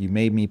 So if you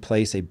made me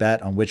place a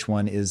bet on which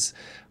one is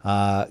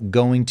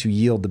going to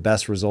yield the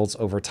best results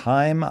over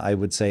time, I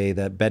would say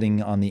that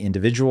betting on the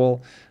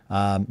individual,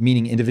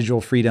 meaning individual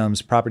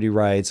freedoms, property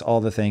rights,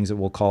 all the things that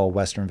we'll call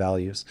Western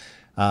values.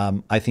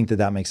 I think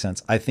that makes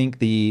sense. I think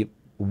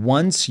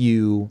once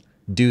you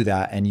do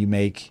that and you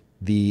make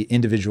the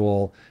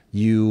individual,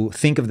 you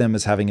think of them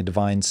as having a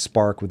divine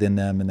spark within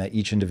them and that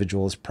each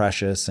individual is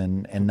precious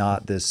and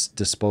not this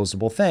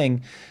disposable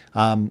thing,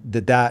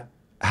 that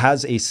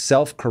has a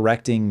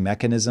self-correcting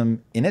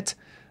mechanism in it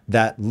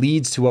that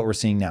leads to what we're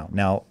seeing now.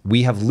 Now,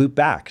 we have looped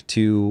back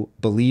to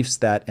beliefs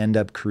that end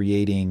up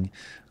creating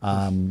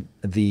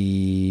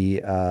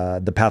the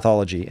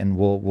pathology, and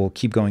we'll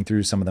keep going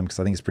through some of them because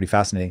I think it's pretty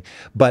fascinating.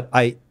 But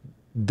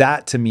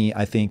that to me,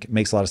 I think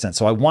makes a lot of sense.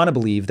 So I want to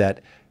believe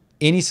that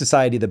any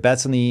society that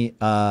bets on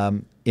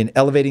in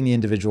elevating the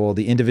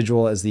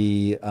individual as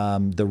the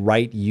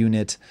right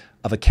unit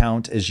of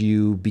account as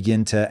you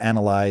begin to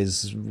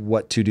analyze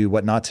what to do,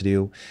 what not to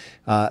do,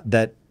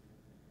 that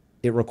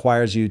it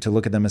requires you to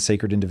look at them as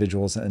sacred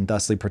individuals and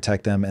thusly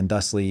protect them, and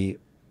thusly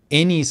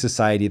any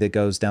society that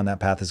goes down that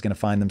path is going to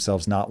find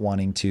themselves not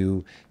wanting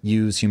to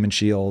use human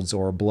shields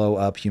or blow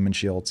up human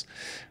shields.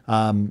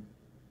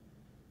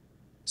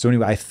 So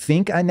anyway, I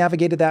think I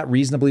navigated that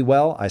reasonably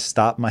well. I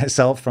stopped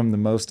myself from the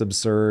most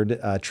absurd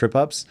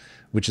trip-ups,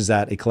 which is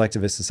that a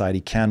collectivist society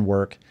can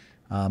work.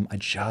 I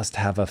just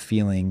have a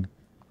feeling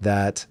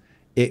that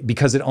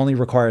because it only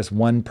requires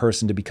one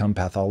person to become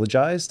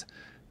pathologized,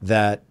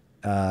 that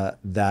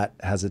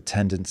has a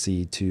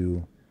tendency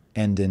to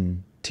end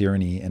in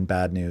tyranny and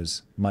bad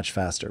news much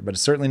faster. But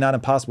it's certainly not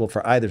impossible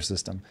for either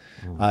system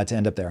to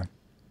end up there.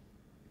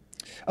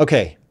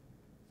 Okay.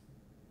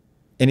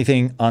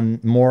 Anything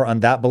more on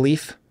that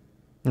belief?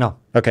 No.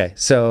 Okay.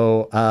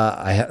 So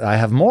I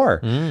have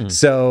more.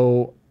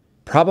 So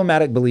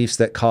problematic beliefs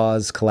that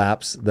cause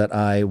collapse that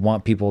I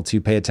want people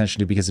to pay attention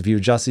to, because if you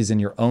adjust these in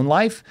your own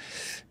life,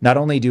 not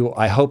only do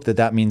I hope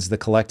that means the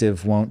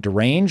collective won't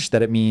derange,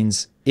 that it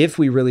means if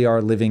we really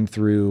are living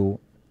through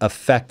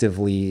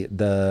effectively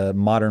the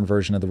modern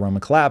version of the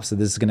Roman collapse, that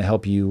this is going to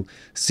help you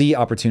see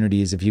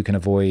opportunities if you can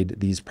avoid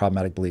these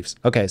problematic beliefs.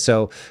 Okay,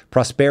 so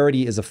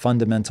prosperity is a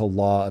fundamental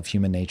law of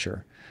human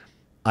nature.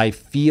 I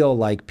feel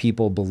like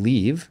people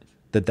believe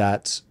that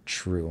that's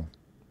true.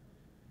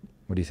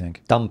 What do you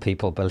think? Dumb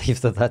people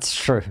believe that that's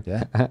true.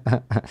 Yeah.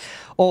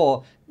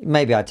 Or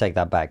maybe I take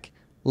that back.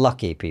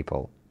 Lucky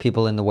people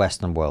in the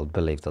Western world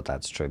believe that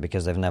that's true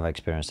because they've never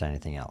experienced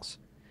anything else.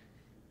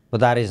 But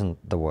that isn't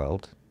the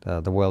world.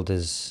 The world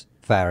is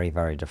very,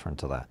 very different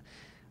to that.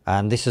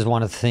 And this is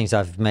one of the things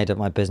I've made it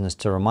my business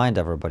to remind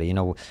everybody. You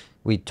know,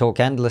 we talk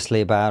endlessly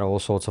about all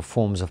sorts of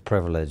forms of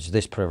privilege,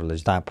 this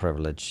privilege, that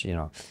privilege. You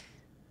know,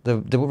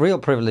 the real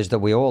privilege that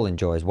we all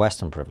enjoy is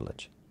Western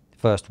privilege,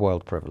 first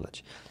world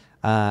privilege.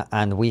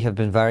 And we have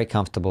been very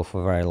comfortable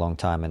for a very long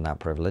time in that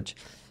privilege.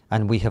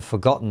 And we have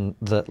forgotten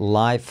that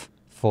life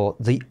for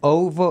the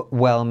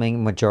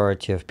overwhelming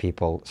majority of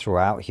people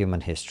throughout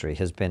human history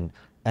has been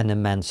an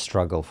immense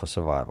struggle for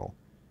survival.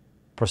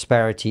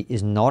 Prosperity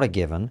is not a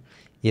given.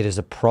 It is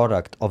a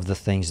product of the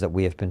things that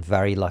we have been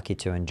very lucky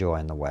to enjoy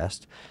in the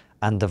West.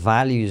 And the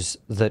values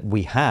that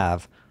we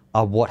have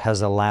are what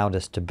has allowed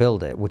us to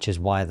build it, which is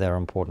why they're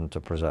important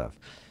to preserve.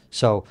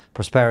 So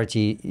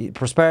prosperity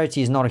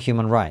is not a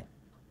human right.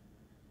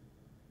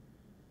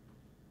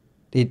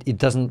 It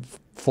doesn't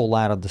fall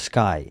out of the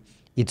sky.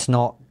 It's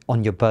not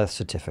on your birth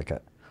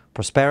certificate.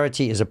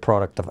 Prosperity is a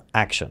product of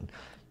action.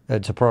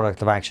 It's a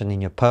product of action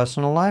in your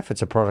personal life.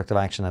 It's a product of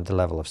action at the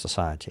level of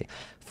society.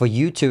 For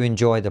you to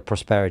enjoy the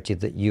prosperity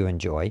that you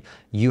enjoy,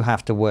 you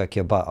have to work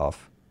your butt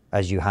off,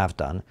 as you have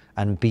done,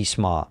 and be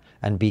smart,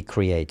 and be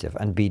creative,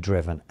 and be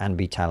driven, and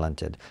be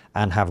talented,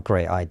 and have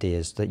great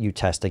ideas that you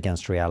test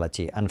against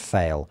reality, and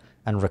fail,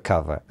 and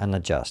recover, and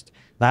adjust.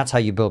 That's how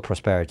you build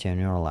prosperity in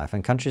your own life,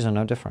 and countries are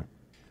no different.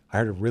 I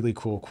heard a really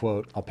cool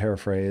quote. I'll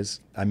paraphrase.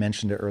 I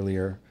mentioned it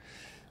earlier.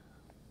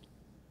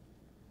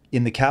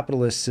 In the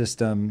capitalist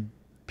system,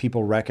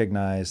 people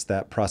recognize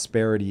that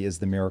prosperity is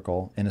the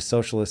miracle. In a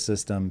socialist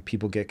system,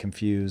 people get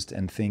confused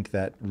and think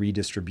that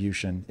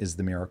redistribution is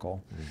the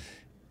miracle.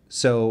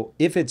 So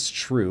if it's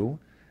true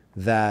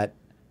that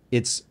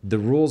it's the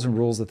rules and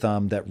rules of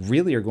thumb that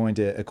really are going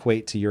to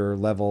equate to your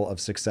level of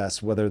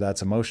success, whether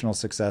that's emotional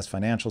success,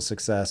 financial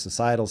success,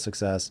 societal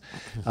success,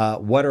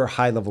 what are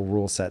high-level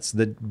rule sets?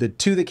 The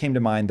two that came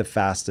to mind the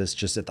fastest,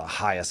 just at the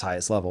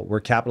highest level, were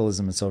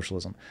capitalism and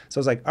socialism. So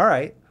I was like, all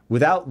right,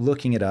 without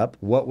looking it up,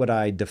 what would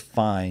I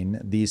define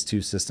these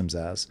two systems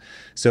as?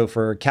 So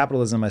for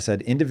capitalism, I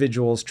said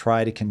individuals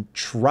try to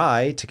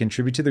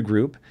contribute to the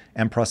group,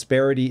 and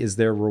prosperity is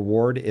their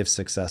reward if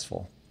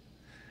successful.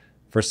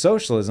 For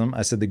socialism,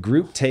 I said the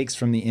group takes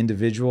from the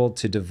individual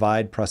to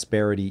divide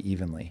prosperity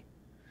evenly.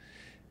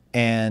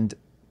 And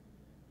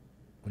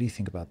what do you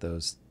think about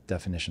those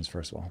definitions,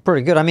 first of all?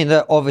 Pretty good. I mean,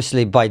 they're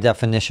obviously by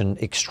definition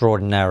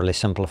extraordinarily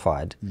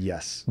simplified.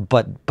 Yes.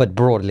 But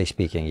broadly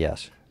speaking,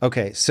 yes.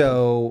 Okay,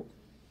 so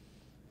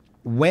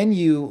when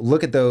you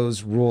look at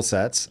those rule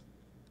sets,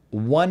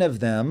 one of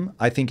them,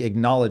 I think,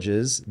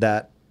 acknowledges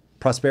that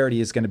prosperity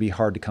is going to be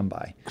hard to come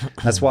by.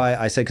 That's why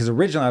I said, because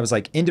originally I was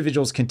like,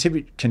 individuals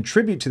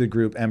contribute to the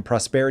group and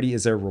prosperity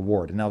is their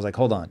reward. And I was like,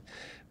 hold on,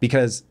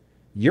 because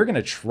you're going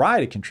to try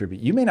to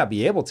contribute. You may not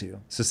be able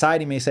to.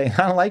 Society may say,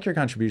 I don't like your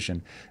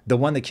contribution. The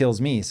one that kills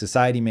me,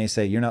 society may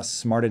say, you're not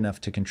smart enough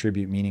to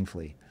contribute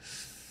meaningfully.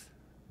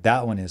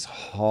 That one is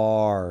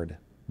hard,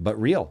 but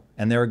real.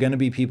 And there are going to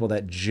be people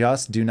that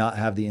just do not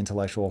have the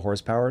intellectual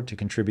horsepower to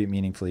contribute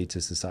meaningfully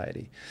to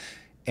society.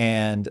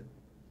 And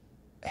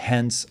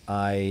hence,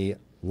 I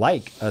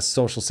like a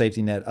social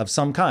safety net of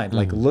some kind,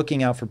 like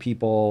looking out for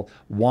people,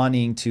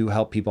 wanting to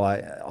help people.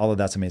 All of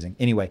that's amazing.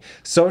 Anyway,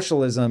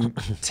 socialism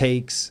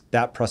takes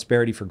that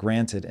prosperity for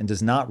granted and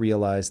does not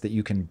realize that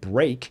you can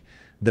break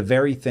the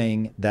very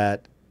thing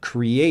that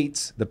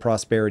creates the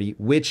prosperity,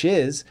 which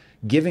is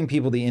giving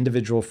people the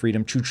individual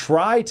freedom to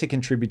try to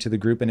contribute to the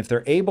group. And if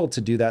they're able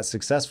to do that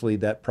successfully,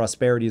 that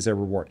prosperity is their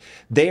reward.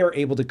 They are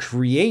able to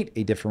create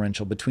a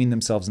differential between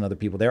themselves and other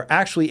people. They're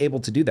actually able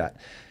to do that.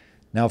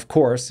 Now, of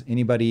course,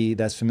 anybody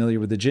that's familiar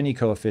with the Gini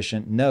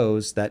coefficient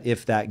knows that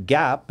if that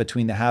gap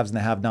between the haves and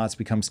the have-nots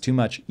becomes too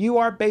much, you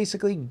are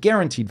basically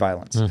guaranteed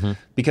violence.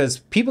 Because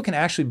people can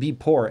actually be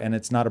poor and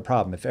it's not a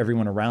problem if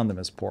everyone around them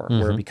is poor.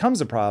 Where it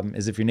becomes a problem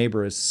is if your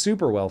neighbor is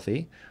super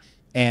wealthy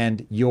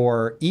and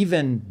you're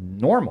even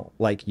normal,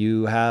 like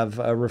you have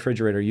a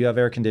refrigerator, you have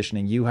air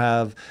conditioning, you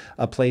have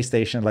a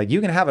PlayStation, like you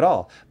can have it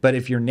all. But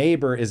if your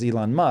neighbor is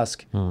Elon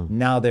Musk,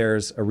 now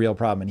there's a real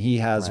problem. And he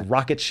has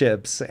rocket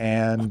ships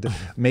and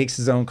makes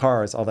his own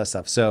cars, all that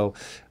stuff. So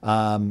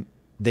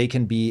they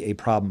can be a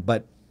problem.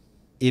 But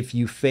if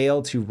you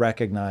fail to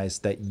recognize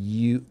that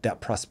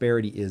that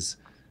prosperity is,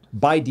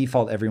 by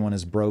default, everyone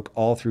is broke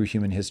all through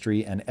human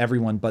history, and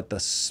everyone but the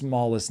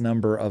smallest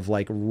number of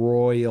like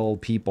royal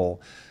people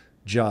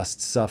just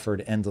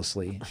suffered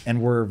endlessly,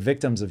 and we're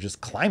victims of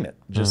just climate.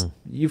 Just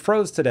you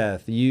froze to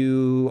death,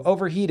 you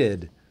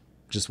overheated,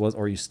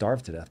 or you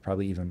starved to death,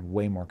 probably even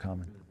way more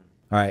common.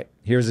 All right,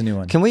 here's a new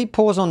one. Can we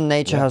pause on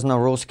nature has no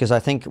rules? Because I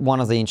think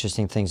one of the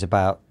interesting things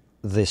about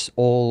this,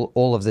 all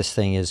of this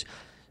thing is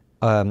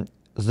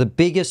the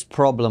biggest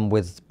problem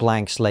with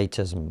blank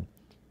slatism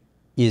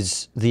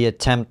is the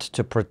attempt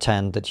to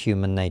pretend that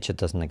human nature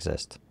doesn't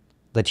exist,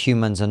 that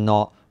humans are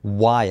not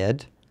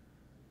wired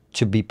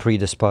to be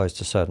predisposed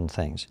to certain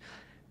things.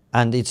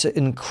 And it's an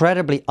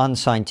incredibly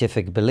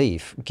unscientific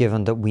belief,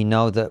 given that we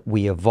know that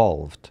we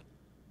evolved.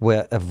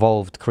 We're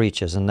evolved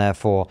creatures, and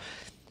therefore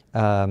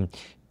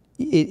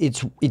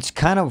it's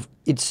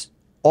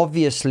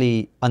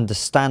obviously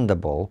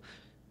understandable,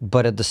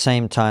 but at the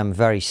same time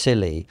very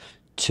silly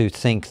to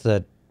think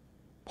that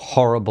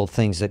horrible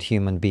things that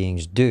human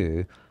beings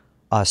do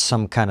are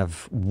some kind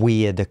of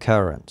weird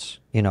occurrence.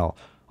 You know,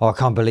 oh, I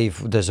can't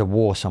believe there's a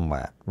war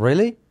somewhere.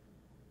 Really?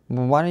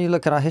 Why don't you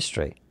look at our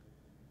history?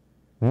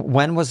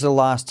 When was the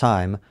last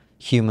time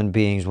human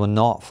beings were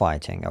not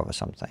fighting over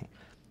something?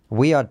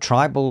 We are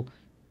tribal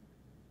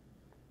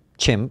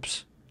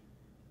chimps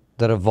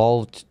that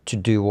evolved to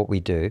do what we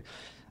do,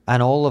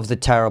 and all of the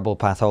terrible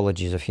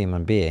pathologies of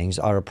human beings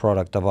are a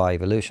product of our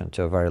evolution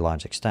to a very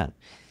large extent.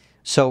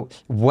 So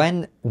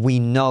when we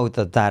know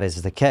that that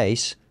is the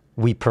case,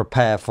 we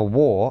prepare for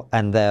war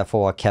and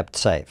therefore are kept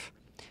safe.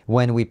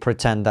 When we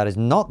pretend that is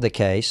not the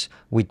case,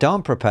 we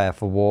don't prepare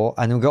for war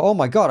and we go, oh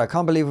my God, I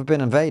can't believe we've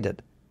been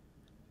invaded.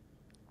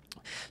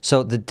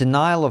 So the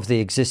denial of the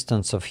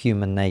existence of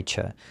human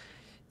nature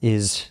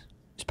is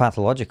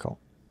pathological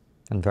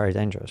and very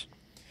dangerous.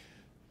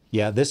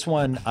 Yeah, this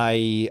one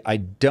I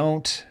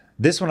don't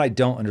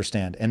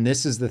understand. And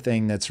this is the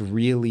thing that's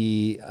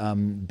really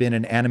been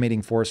an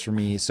animating force for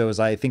me. So as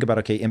I think about,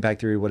 okay, impact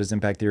theory, what is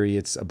impact theory?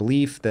 It's a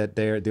belief that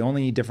the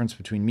only difference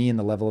between me and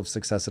the level of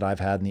success that I've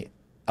had and the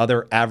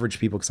other average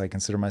people, because I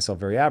consider myself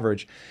very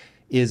average,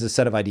 is a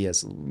set of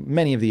ideas.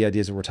 Many of the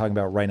ideas that we're talking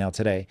about right now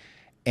today.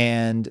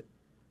 And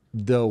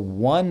the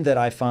one that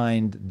I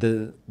find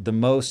the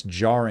most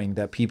jarring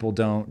that people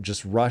don't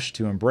just rush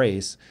to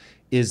embrace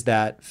is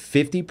that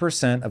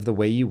 50% of the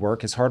way you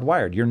work is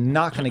hardwired. You're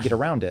not going to get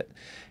around it.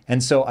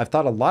 And so I've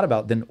thought a lot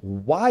about then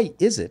why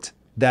is it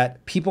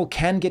that people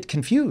can get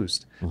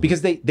confused?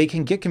 Because they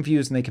can get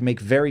confused and they can make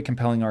very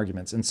compelling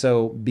arguments. And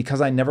so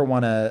because I never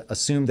want to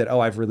assume that, oh,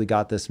 I've really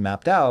got this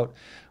mapped out,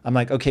 I'm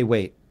like, okay,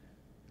 wait,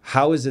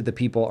 how is it that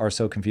people are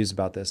so confused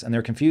about this? And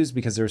they're confused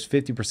because there's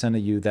 50%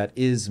 of you that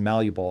is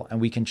malleable and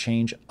we can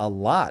change a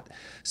lot.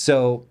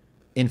 So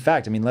in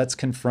fact, I mean, let's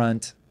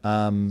confront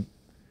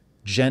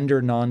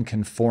gender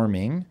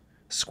non-conforming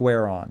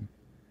square on.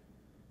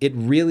 It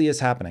really is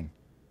happening.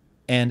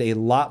 And a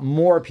lot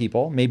more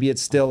people, maybe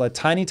it's still a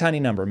tiny, tiny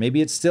number, maybe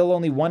it's still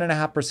only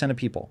 1.5% of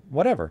people,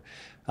 whatever.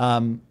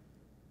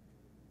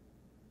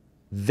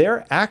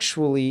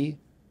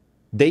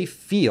 They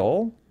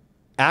feel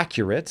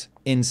accurate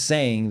in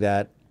saying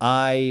that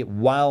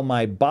while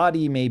my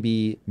body may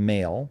be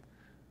male,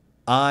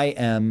 I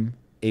am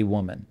a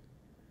woman.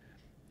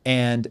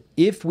 And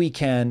if we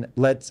can,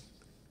 let's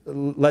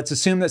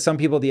assume that some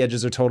people at the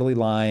edges are totally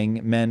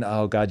lying. Men,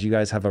 oh God, you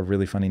guys have a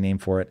really funny name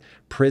for it.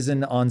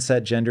 Prison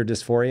onset gender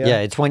dysphoria. Yeah,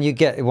 it's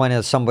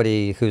when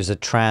somebody who's a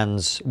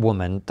trans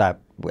woman,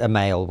 a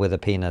male with a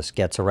penis,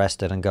 gets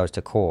arrested and goes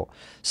to court.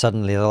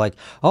 Suddenly they're like,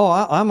 oh,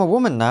 I'm a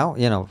woman now.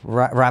 You know,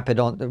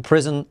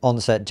 prison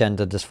onset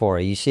gender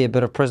dysphoria. You see a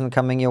bit of prison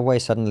coming your way,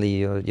 suddenly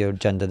you're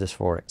gender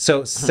dysphoric.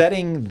 So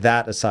setting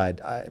that aside,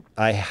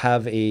 I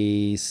have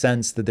a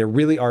sense that there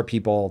really are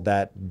people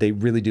that they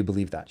really do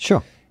believe that.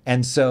 Sure.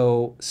 And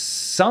so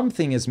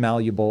something is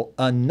malleable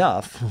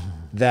enough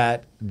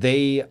that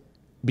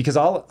because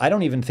I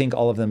don't even think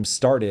all of them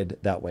started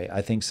that way.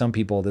 I think some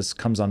people, this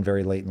comes on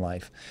very late in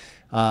life.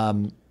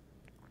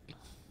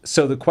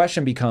 So the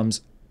question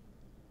becomes,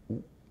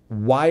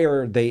 why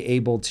are they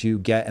able to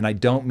get, and I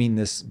don't mean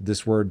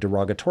this word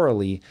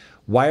derogatorily,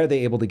 why are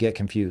they able to get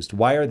confused?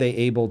 Why are they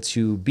able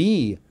to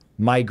be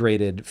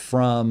migrated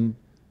from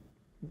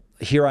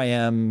here I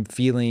am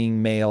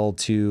feeling male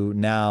to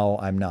now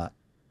I'm not?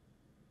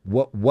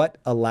 What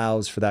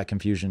allows for that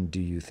confusion, do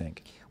you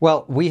think?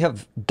 Well, we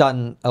have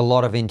done a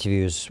lot of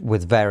interviews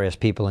with various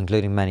people,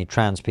 including many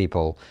trans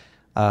people,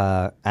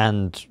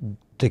 and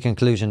the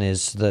conclusion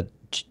is that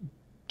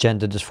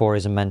gender dysphoria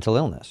is a mental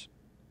illness.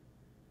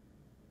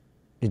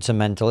 It's a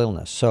mental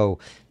illness. So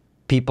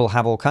people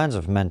have all kinds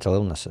of mental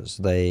illnesses.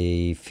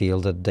 They feel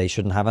that they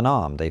shouldn't have an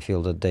arm. They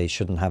feel that they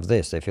shouldn't have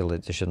this. They feel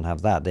that they shouldn't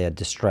have that. They are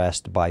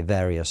distressed by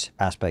various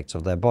aspects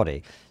of their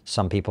body.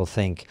 Some people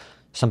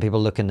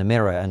look in the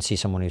mirror and see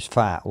someone who's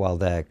fat while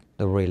they're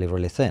really,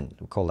 really thin.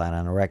 We call that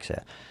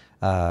anorexia.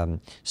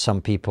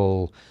 Some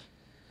people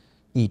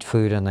eat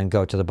food and then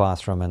go to the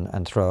bathroom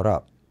and throw it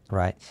up,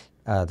 right?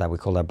 That we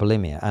call that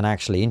bulimia. And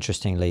actually,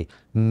 interestingly,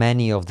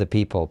 many of the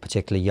people,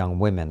 particularly young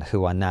women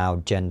who are now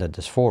gender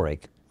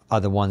dysphoric, are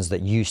the ones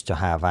that used to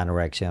have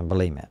anorexia and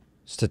bulimia,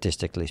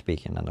 statistically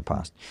speaking, in the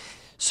past.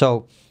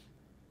 So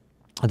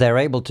they're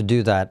able to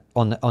do that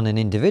on an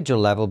individual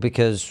level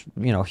because,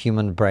 you know,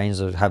 human brains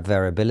have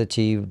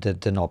variability,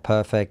 they're not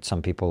perfect.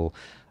 Some people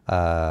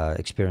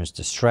experience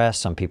distress,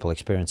 some people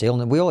experience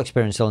illness. We all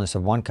experience illness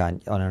of one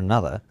kind or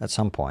another at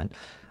some point.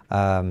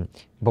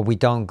 But we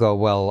don't go,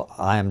 well,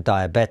 I am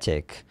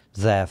diabetic,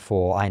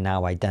 therefore I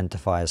now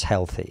identify as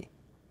healthy,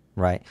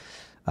 right?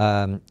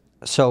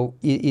 So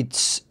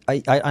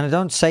I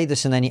don't say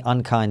this in any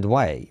unkind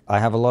way. I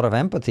have a lot of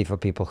empathy for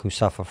people who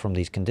suffer from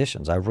these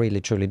conditions. I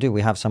really, truly do.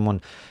 We have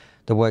someone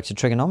that works at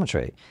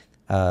TRIGGERnometry,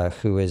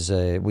 who is,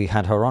 we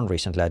had her on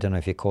recently. I don't know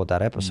if you caught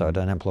that episode,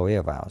 an employee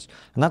of ours.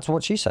 And that's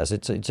what she says.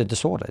 It's a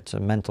disorder. It's a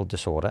mental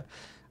disorder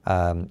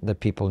that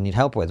people need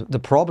help with. The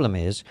problem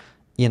is,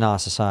 in our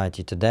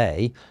society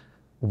today,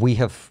 we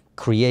have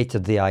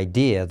created the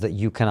idea that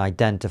you can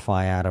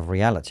identify out of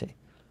reality.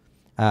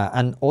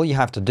 And all you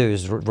have to do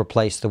is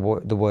replace the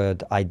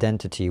word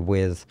identity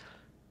with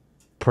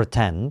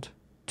pretend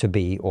to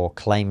be or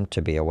claim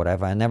to be or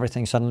whatever, and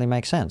everything suddenly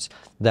makes sense.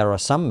 There are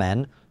some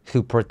men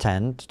who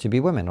pretend to be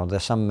women, or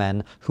there's some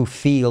men who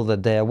feel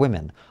that they're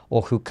women,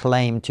 or who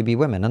claim to be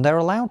women, and they're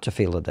allowed to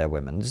feel that they're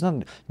women.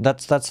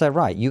 That's their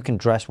right. You can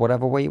dress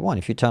whatever way you want.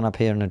 If you turn up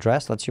here in a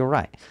dress, that's your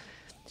right.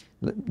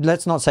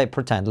 Let's not say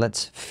pretend,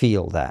 let's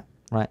feel that,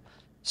 right?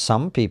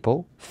 Some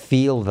people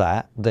feel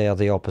that they are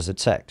the opposite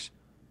sex.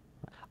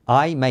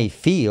 I may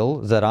feel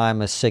that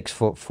I'm a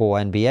 6'4"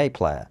 NBA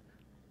player.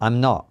 I'm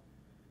not.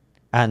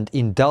 And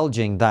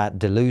indulging that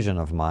delusion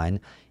of mine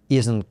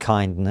isn't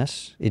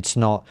kindness. It's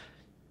not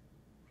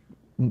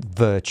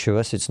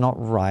virtuous. It's not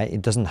right.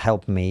 It doesn't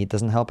help me. It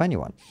doesn't help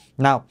anyone.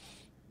 Now,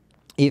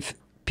 if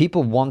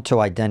people want to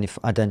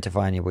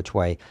identify any which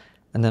way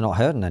and they're not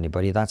hurting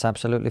anybody, that's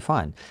absolutely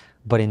fine.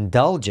 But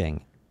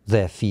indulging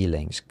their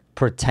feelings,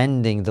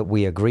 pretending that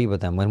we agree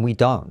with them when we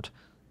don't,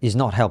 is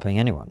not helping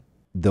anyone.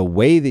 The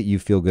way that you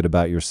feel good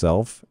about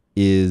yourself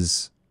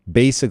is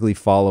basically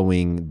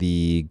following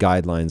the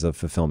guidelines of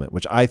fulfillment,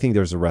 which I think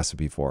there's a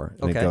recipe for.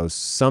 And it goes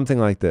something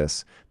like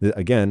this.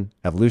 Again,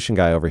 evolution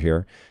guy over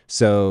here.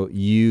 So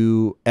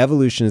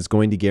evolution is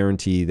going to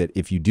guarantee that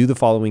if you do the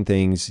following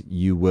things,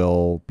 you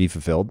will be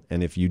fulfilled.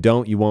 And if you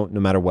don't, you won't, no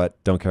matter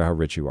what, don't care how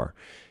rich you are.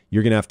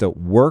 You're going to have to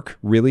work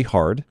really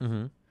hard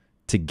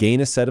to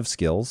gain a set of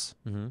skills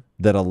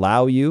that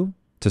allow you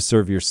to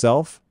serve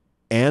yourself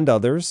and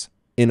others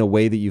in a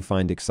way that you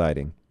find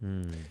exciting.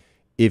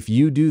 If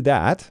you do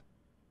that,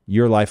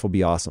 your life will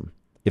be awesome.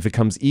 If it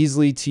comes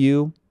easily to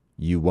you,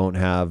 you won't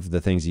have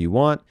the things you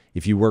want.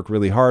 If you work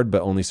really hard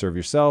but only serve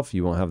yourself,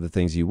 you won't have the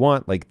things you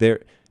want. Like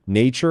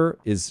nature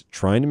is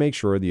trying to make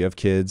sure that you have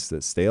kids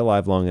that stay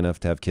alive long enough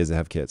to have kids that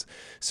have kids.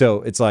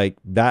 So it's like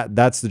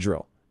that's the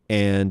drill.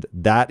 And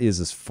that is,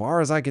 as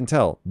far as I can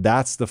tell,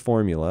 that's the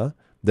formula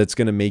that's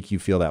going to make you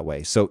feel that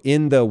way. So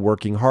in the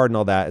working hard and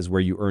all that is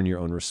where you earn your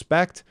own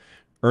respect.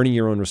 Earning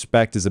your own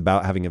respect is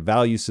about having a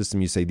value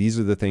system. You say, these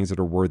are the things that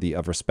are worthy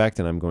of respect,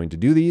 and I'm going to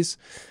do these.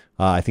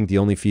 I think the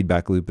only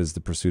feedback loop is the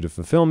pursuit of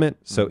fulfillment.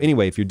 So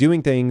anyway, if you're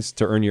doing things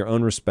to earn your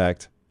own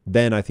respect,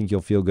 then I think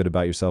you'll feel good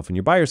about yourself when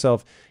you're by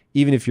yourself,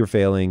 even if you're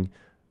failing.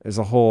 I've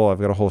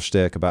got a whole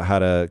shtick about how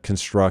to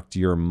construct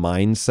your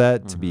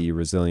mindset to be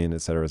resilient,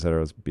 et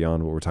cetera,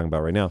 beyond what we're talking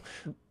about right now.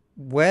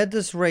 Where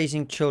does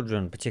raising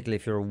children, particularly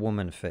if you're a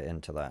woman, fit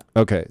into that?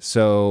 Okay,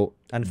 so...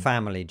 And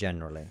family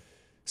generally.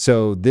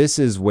 So this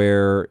is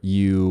where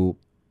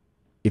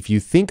if you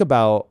think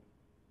about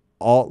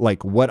all,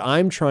 like what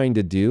I'm trying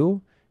to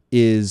do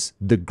is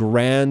the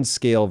grand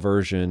scale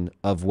version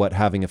of what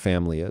having a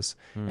family is.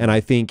 And I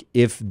think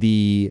if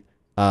the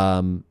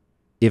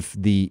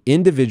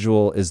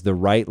individual is the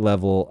right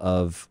level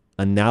of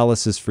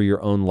analysis for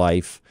your own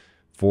life,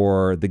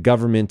 for the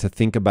government to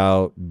think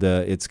about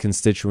its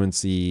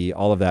constituency,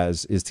 all of that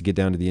is to get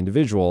down to the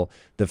individual.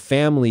 The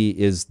family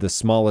is the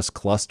smallest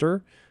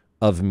cluster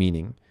of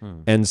meaning.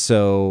 And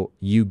so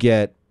you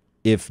get,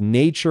 if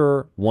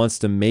nature wants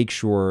to make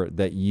sure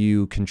that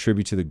you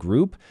contribute to the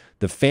group,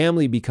 the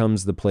family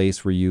becomes the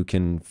place where you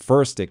can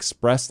first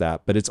express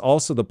that, but it's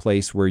also the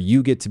place where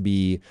you get to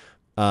be,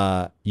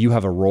 you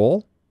have a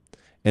role.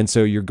 And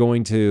so you're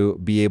going to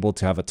be able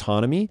to have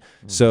autonomy.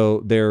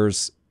 So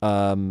there's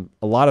a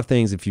lot of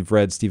things. If you've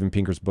read Steven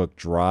Pinker's book,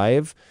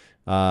 Drive,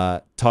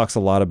 talks a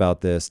lot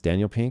about this.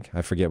 Daniel Pink?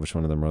 I forget which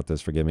one of them wrote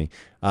this. Forgive me.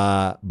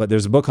 But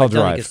there's a book called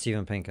Drive. I don't think it's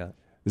Steven Pinker.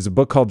 There's a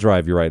book called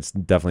Drive. You're right. It's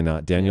definitely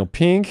not. Daniel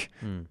Pink,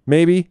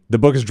 maybe. The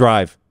book is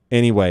Drive.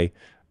 Anyway.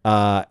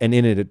 And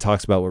in it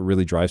talks about what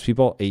really drives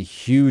people. A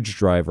huge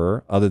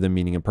driver, other than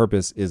meaning and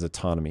purpose, is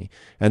autonomy.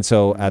 And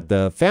so at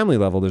the family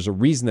level, there's a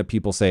reason that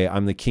people say,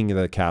 I'm the king of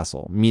the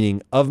castle,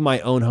 meaning of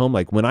my own home.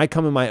 Like when I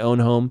come in my own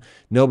home,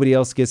 nobody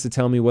else gets to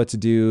tell me what to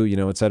do,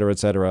 et cetera, et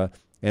cetera.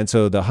 And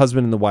so the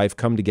husband and the wife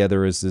come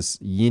together as this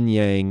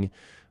yin-yang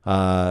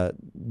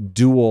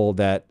duel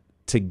that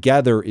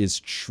together is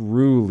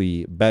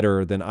truly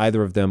better than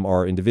either of them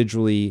are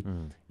individually.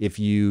 If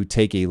you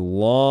take a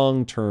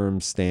long-term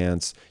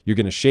stance, you're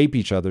going to shape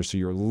each other. So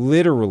you're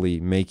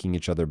literally making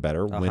each other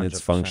better when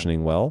it's 100%.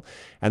 functioning well.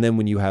 And then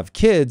when you have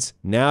kids,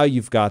 now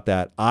you've got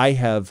that. I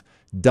have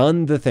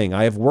done the thing.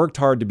 I have worked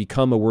hard to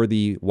become a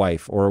worthy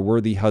wife or a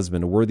worthy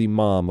husband, a worthy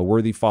mom, a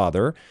worthy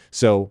father.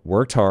 So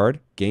worked hard,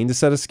 gained a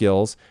set of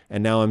skills,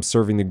 and now I'm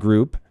serving the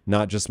group,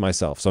 not just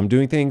myself. So I'm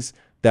doing things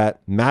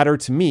that matter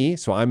to me.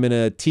 So I'm going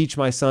to teach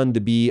my son to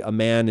be a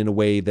man in a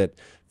way that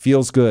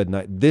feels good.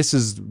 And this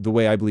is the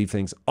way I believe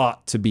things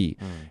ought to be.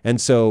 And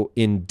so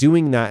in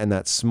doing that in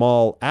that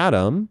small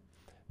atom,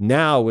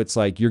 now it's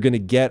like you're going to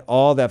get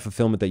all that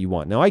fulfillment that you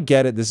want. Now I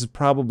get it. This is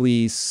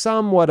probably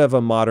somewhat of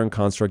a modern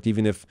construct,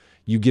 even if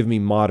you give me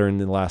modern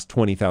in the last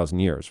 20,000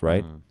 years,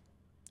 right?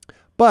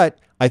 But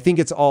I think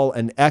it's all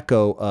an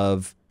echo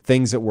of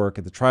things that work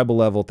at the tribal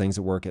level, things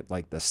that work at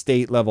like the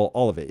state level,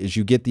 all of it is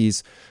you get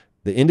these.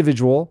 The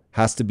individual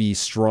has to be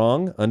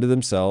strong unto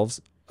themselves,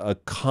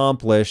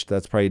 accomplished,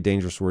 that's probably a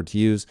dangerous word to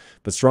use,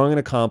 but strong and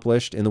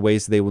accomplished in the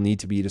ways they will need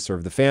to be to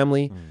serve the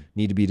family,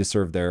 need to be to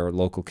serve their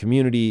local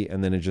community,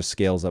 and then it just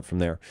scales up from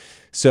there.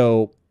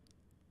 So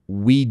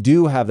we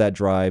do have that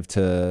drive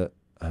to,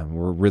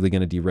 we're really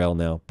going to derail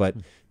now, but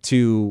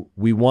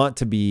we want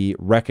to be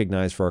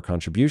recognized for our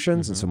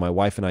contributions. And so my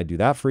wife and I do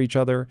that for each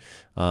other.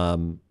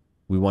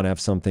 We want to have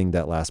something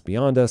that lasts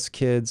beyond us,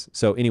 kids.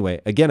 So anyway,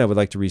 again, I would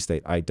like to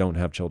restate, I don't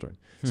have children.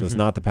 So it's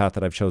not the path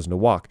that I've chosen to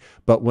walk.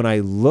 But when I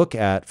look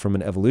at from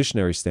an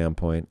evolutionary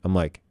standpoint, I'm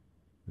like,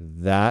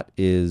 that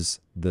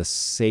is the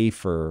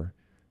safer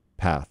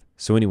path.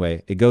 So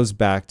anyway, it goes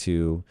back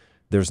to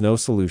there's no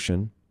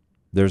solution.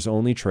 There's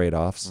only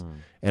trade-offs.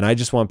 And I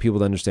just want people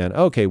to understand,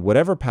 okay,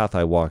 whatever path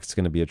I walk, it's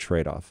going to be a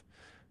trade-off.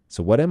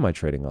 So what am I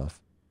trading off?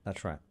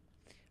 That's right.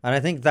 And I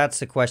think that's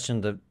the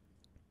question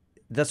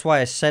that's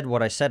why I said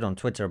what I said on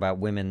Twitter about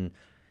women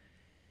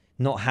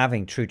not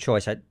having true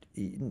choice. I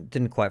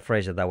didn't quite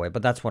phrase it that way,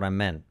 but that's what I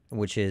meant,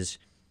 which is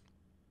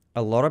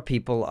a lot of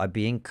people are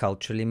being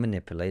culturally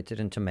manipulated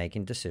into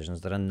making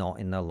decisions that are not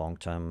in their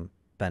long-term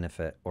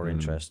benefit or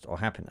interest or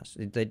happiness.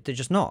 They're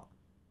just not.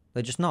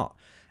 They're just not.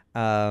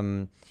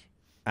 And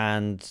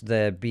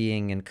they're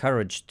being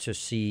encouraged to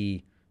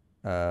see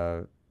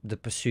the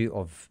pursuit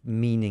of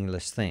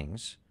meaningless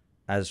things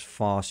as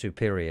far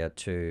superior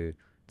to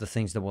the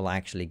things that will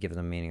actually give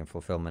them meaning and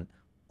fulfillment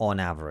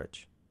on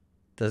average.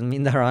 Doesn't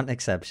mean there aren't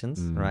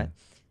exceptions, right?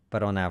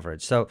 But on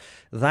average. So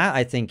that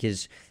I think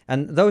is,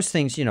 and those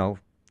things,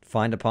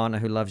 find a partner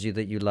who loves you,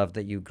 that you love,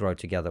 that you grow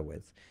together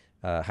with.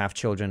 Have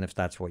children if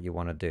that's what you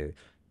want to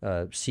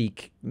do.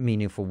 Seek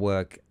meaningful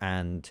work.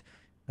 And,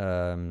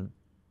 to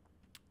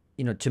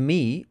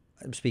me,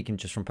 I'm speaking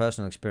just from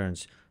personal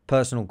experience,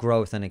 personal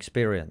growth and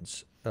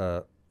experience,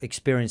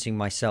 experiencing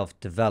myself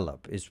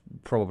develop is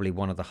probably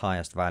one of the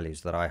highest values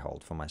that I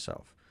hold for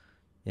myself.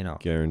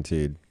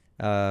 Guaranteed.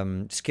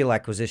 Skill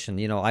acquisition.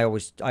 I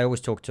always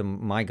talk to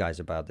my guys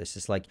about this.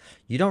 It's like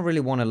you don't really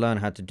want to learn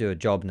how to do a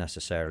job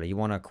necessarily. You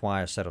want to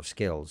acquire a set of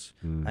skills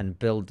and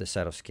build a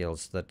set of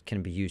skills that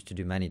can be used to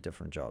do many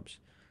different jobs.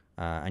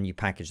 And you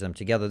package them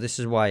together. This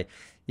is why,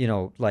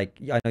 like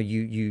I know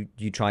you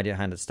tried your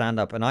hand at stand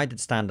up, and I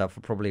did stand up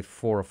for probably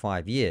 4 or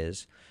 5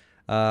 years.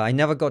 I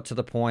never got to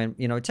the point,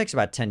 you know, it takes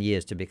about 10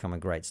 years to become a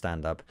great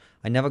stand-up.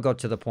 I never got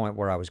to the point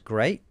where I was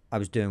great. I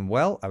was doing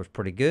well. I was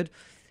pretty good.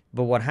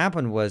 But what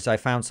happened was I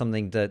found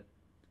something that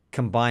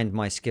combined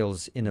my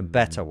skills in a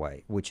better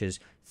way, which is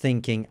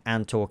thinking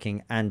and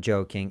talking and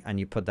joking, and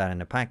you put that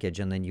in a package,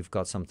 and then you've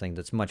got something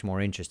that's much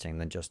more interesting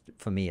than just,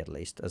 for me at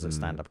least, as a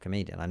stand-up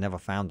comedian. I never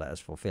found that as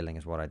fulfilling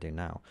as what I do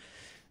now.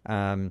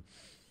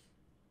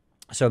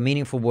 So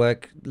meaningful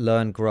work,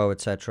 learn, grow,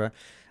 etc.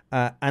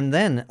 And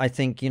then I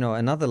think, you know,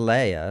 another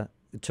layer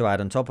to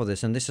add on top of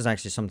this, and this is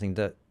actually something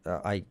that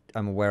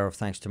I'm aware of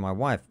thanks to my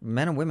wife,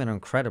 men and women are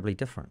incredibly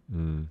different.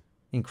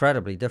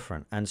 Incredibly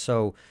different. And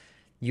so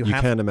you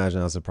can't imagine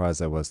how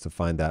surprised I was to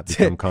find that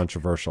become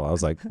controversial. I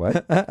was like,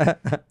 what?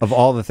 Of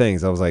all the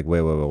things, I was like,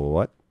 wait,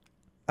 what?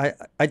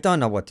 I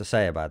don't know what to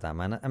say about that,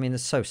 man. I mean,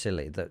 it's so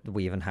silly that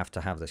we even have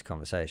to have this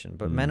conversation.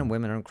 But men and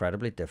women are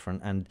incredibly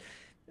different. And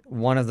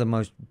one of the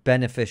most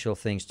beneficial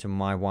things to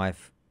my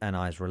wife and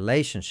I's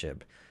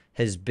relationship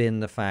has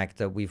been the fact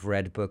that we've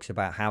read books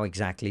about how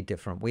exactly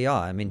different we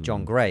are. I mean,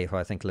 John Gray, who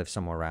I think lives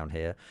somewhere around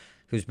here,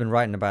 who's been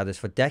writing about this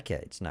for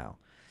decades now.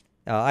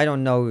 I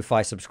don't know if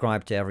I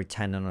subscribe to every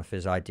tenet of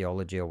his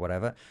ideology or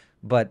whatever,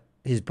 but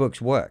his books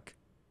work.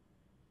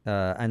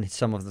 And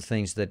some of the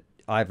things that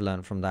I've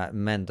learned from that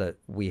meant that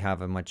we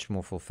have a much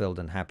more fulfilled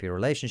and happier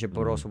relationship,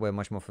 but also we're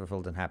much more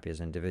fulfilled and happy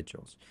as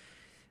individuals.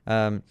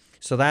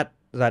 So that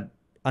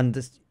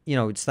you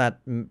know, it's that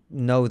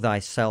know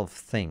thyself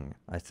thing,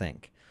 I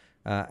think.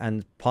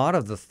 And part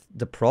of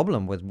the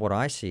problem with what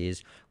I see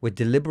is we're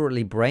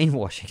deliberately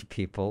brainwashing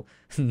people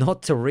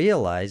not to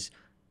realize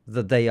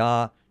that they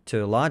are,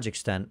 to a large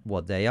extent,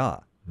 what they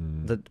are.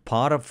 That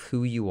part of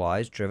who you are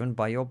is driven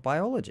by your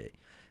biology.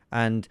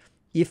 And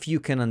if you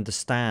can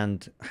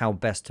understand how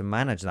best to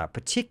manage that,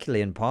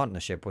 particularly in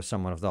partnership with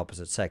someone of the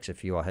opposite sex,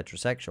 if you are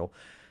heterosexual,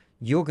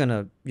 you're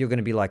gonna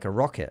be like a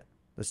rocket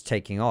that's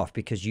taking off,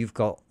 because you've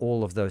got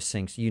all of those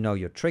things. You know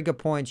your trigger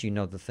points, you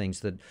know the things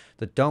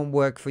that don't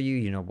work for you,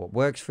 you know what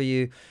works for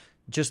you.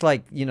 Just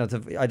like, you know,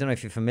 I don't know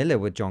if you're familiar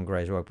with John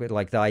Gray's work, but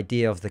like the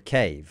idea of the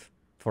cave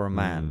for a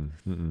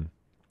man.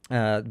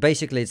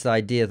 Basically, it's the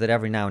idea that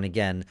every now and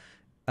again,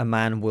 a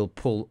man will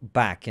pull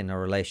back in a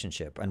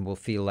relationship and will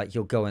feel like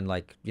he'll go and,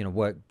 like, you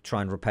know,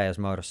 try and repair his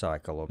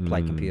motorcycle or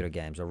play computer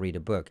games or read a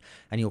book,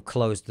 and he'll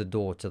close the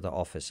door to the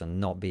office and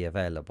not be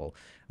available.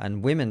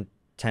 And women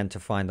tend to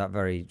find that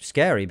very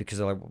scary because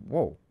they're like,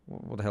 whoa,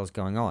 what the hell's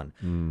going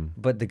on?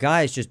 But the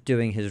guy is just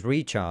doing his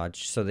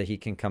recharge so that he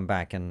can come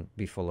back and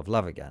be full of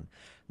love again.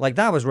 Like,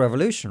 that was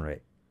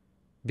revolutionary.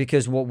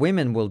 Because what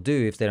women will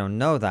do, if they don't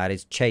know that,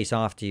 is chase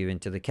after you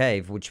into the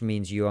cave, which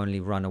means you only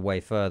run away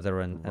further.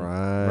 And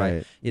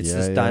right. It's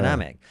this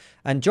dynamic.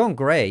 And John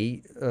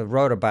Gray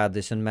wrote about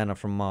this in Men Are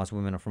From Mars,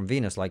 Women Are From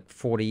Venus like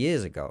 40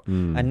 years ago.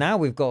 And now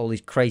we've got all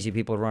these crazy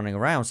people running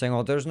around saying,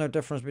 oh, there's no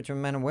difference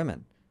between men and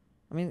women.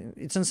 I mean,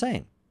 it's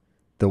insane.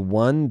 The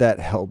one that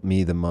helped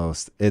me the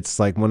most, it's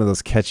like one of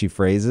those catchy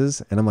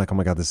phrases, and I'm like, oh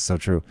my God, this is so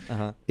true,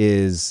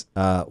 is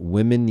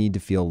women need to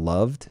feel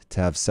loved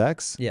to have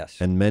sex. Yes.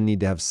 And men need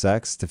to have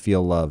sex to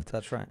feel loved.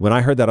 That's right. When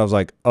I heard that, I was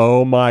like,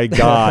 oh my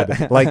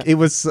God. Like, it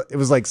was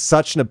like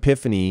such an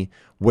epiphany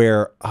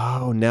where,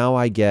 oh, now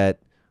I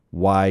get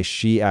why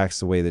she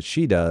acts the way that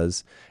she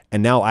does.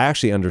 And now I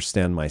actually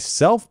understand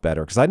myself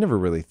better, because I never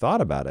really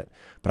thought about it.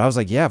 But I was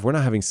like, yeah, if we're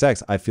not having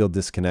sex, I feel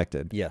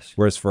disconnected. Yes.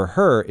 Whereas for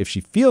her, if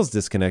she feels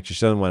disconnected,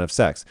 she doesn't want to have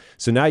sex.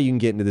 So now you can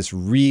get into this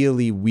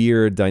really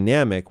weird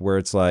dynamic where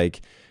it's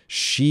like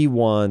she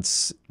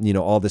wants, you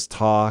know, all this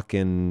talk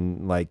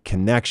and like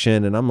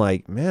connection. And I'm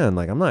like, man,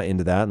 like, I'm not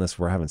into that unless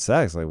we're having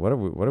sex. Like, what are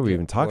we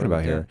even talking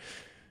about here?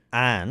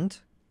 And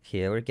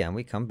here again,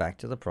 we come back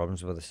to the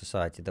problems with the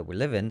society that we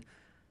live in.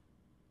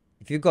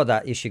 If you've got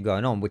that issue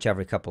going on, which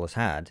every couple has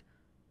had,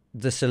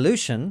 the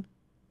solution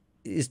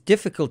is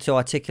difficult to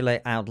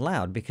articulate out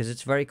loud because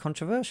it's very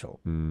controversial,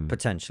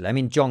 potentially. I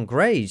mean, John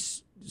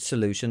Gray's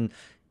solution,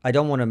 I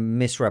don't want to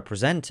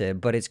misrepresent it,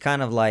 but it's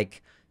kind of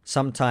like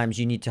sometimes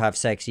you need to have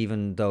sex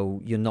even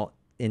though you're not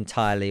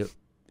entirely... Do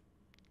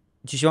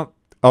you see what...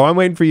 Oh, I'm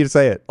waiting for you to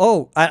say it.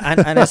 Oh,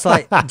 and it's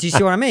like, do you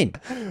see what I mean?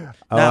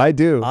 Oh, now, I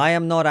do. I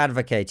am not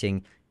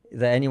advocating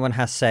that anyone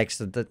has sex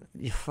that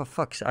for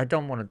fuck's, I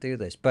don't want to do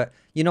this, but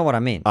you know what I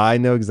mean. I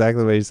know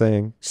exactly what you're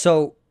saying.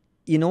 So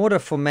in order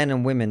for men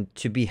and women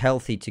to be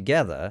healthy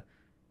together,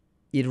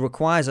 it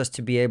requires us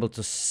to be able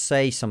to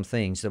say some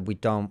things that we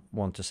don't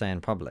want to say in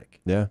public.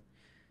 Yeah.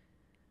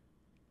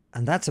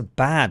 And that's a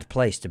bad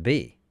place to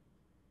be,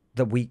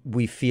 that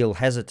we feel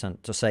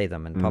hesitant to say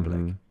them in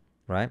public,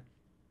 right?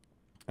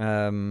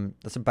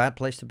 That's a bad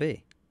place to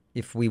be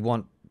if we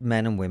want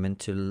men and women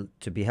to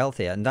be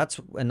healthier. And that's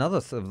another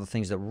of the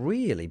things that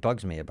really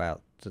bugs me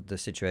about the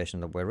situation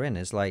that we're in,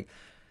 is like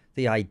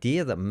the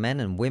idea that men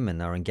and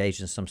women are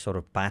engaged in some sort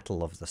of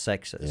battle of the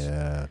sexes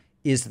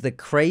is the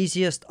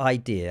craziest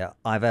idea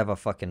I've ever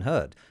fucking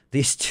heard.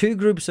 These two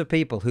groups of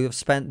people who have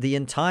spent the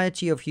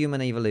entirety of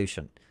human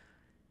evolution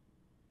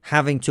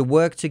having to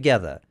work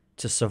together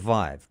to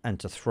survive and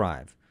to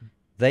thrive,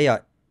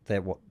 they're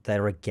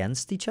they're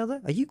against each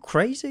other? Are you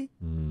crazy?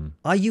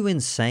 Are you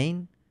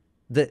insane?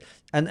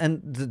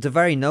 And the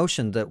very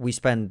notion that we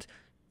spend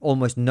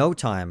almost no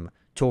time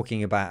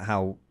talking about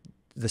how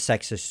the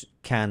sexes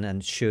can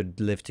and should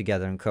live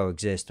together and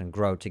coexist and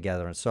grow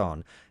together and so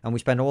on, and we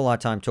spend all our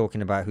time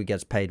talking about who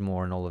gets paid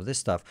more and all of this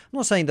stuff. I'm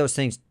not saying those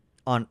things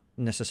aren't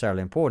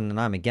necessarily important, and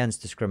I'm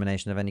against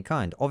discrimination of any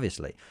kind,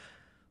 obviously,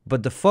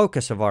 but the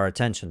focus of our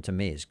attention, to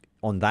me, is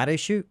on that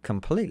issue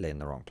completely in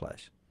the wrong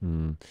place.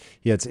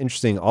 Yeah, it's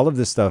interesting. All of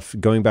this stuff,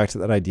 going back to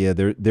that idea,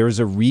 there's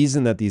a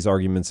reason that these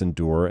arguments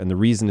endure, and the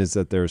reason is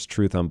that there's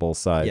truth on both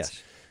sides.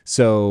 Yes.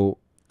 So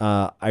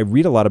I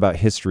read a lot about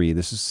history.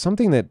 This is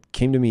something that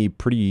came to me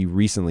pretty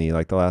recently,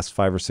 like the last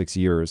 5 or 6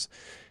 years.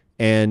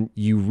 And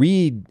you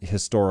read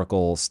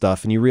historical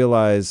stuff and you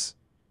realize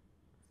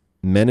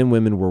men and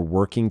women were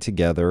working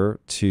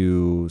together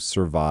to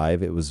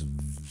survive. It was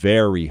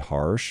very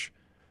harsh.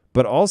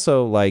 But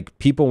also, like,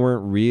 people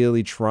weren't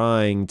really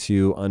trying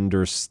to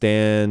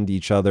understand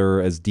each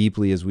other as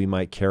deeply as we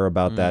might care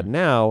about that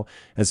now.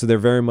 And so there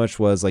very much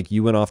was like,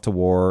 you went off to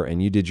war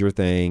and you did your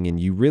thing, and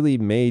you really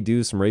may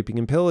do some raping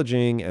and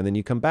pillaging, and then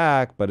you come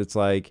back, but it's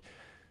like,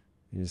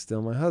 you're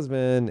still my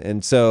husband.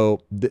 And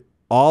so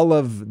all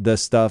of the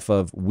stuff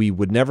of we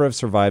would never have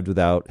survived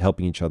without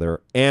helping each other.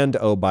 And,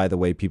 oh, by the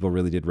way, people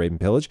really did rape and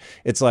pillage.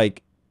 It's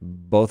like,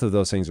 both of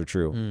those things are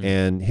true.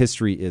 And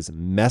history is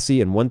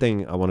messy. And one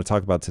thing I want to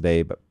talk about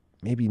today, but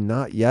maybe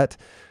not yet,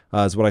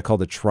 is what I call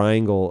the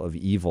triangle of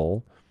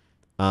evil.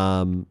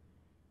 Humans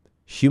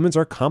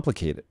are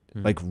complicated,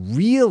 like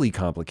really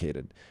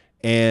complicated.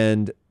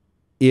 And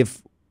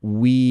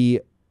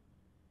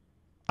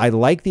I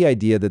like the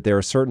idea that there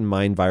are certain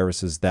mind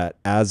viruses that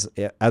as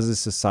a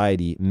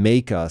society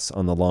make us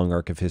on the long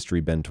arc of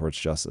history bend towards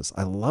justice.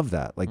 I love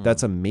that. Like,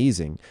 that's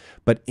amazing.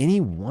 But any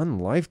one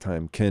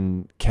lifetime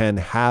can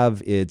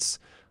have its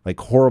like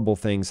horrible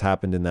things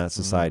happened in that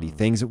society,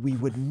 things that we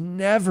would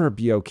never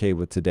be okay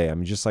with today. I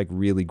mean, just like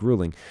really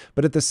grueling.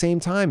 But at the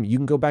same time, you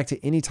can go back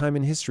to any time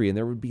in history and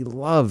there would be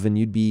love, and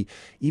you'd be,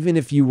 even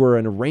if you were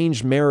an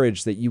arranged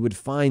marriage, that you would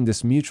find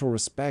this mutual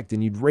respect,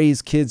 and you'd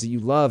raise kids that you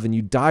love, and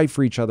you die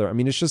for each other. I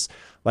mean, it's just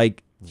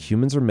like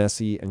humans are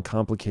messy and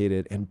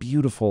complicated and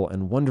beautiful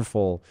and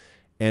wonderful.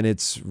 And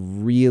it's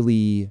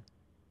really,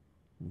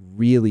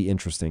 really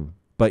interesting,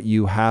 but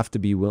you have to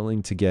be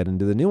willing to get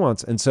into the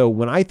nuance. And so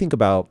when I think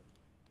about,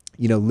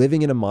 you know,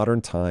 living in a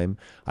modern time,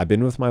 I've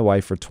been with my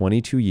wife for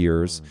 22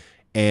 years,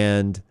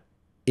 and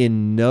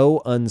in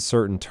no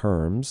uncertain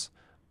terms,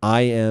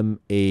 I am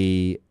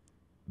a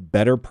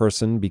better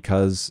person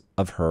because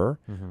of her.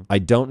 I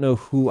don't know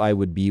who I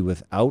would be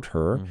without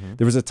her.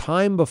 There was a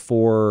time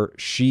before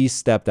she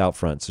stepped out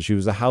front. So she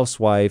was a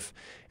housewife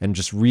and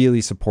just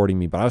really supporting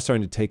me, but I was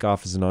starting to take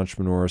off as an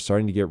entrepreneur,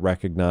 starting to get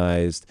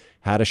recognized,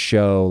 had a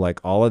show, like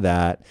all of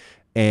that.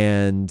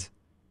 And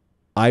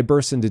I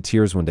burst into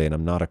tears one day, and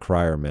I'm not a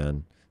crier,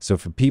 man. So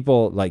for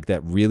people like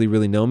that really,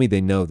 really know me, they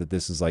know that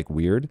this is like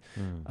weird.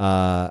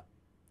 I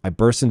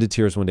burst into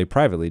tears one day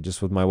privately,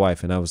 just with my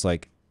wife. And I was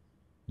like,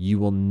 you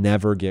will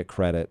never get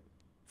credit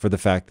for the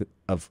fact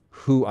of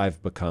who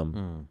I've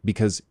become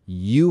because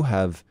you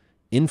have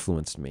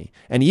influenced me.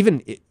 And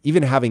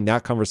even having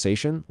that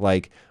conversation,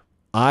 like,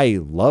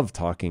 I love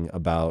talking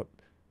about,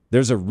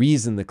 there's a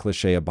reason the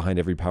cliche of behind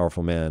every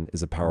powerful man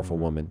is a powerful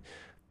woman,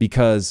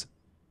 because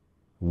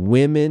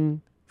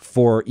women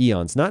for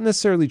eons, not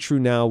necessarily true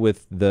now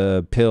with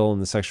the pill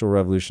and the sexual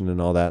revolution and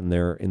all that, and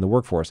they're in the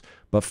workforce,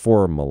 but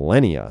for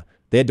millennia,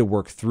 they had to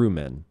work through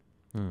men.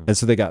 And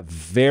so they got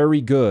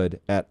very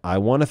good at, I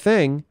want a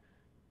thing,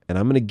 and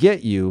I'm going to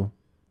get you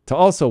to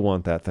also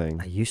want that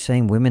thing. Are you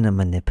saying women are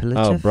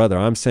manipulative? Oh, brother,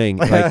 I'm saying,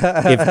 like,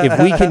 if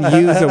we can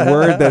use a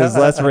word that is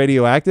less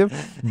radioactive,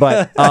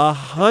 but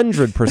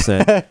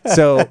 100%.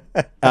 So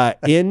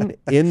in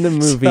the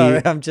movie,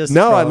 Sorry, I'm just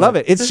no, I trolling. love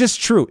it. It's just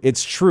true.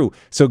 It's true.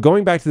 So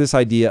going back to this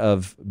idea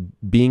of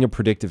being a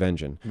predictive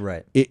engine,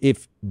 Right.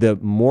 If the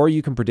more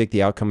you can predict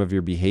the outcome of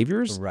your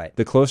behaviors, Right.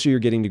 the closer you're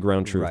getting to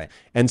ground truth. Right.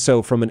 And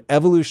so from an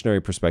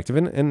evolutionary perspective,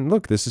 and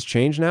look, this has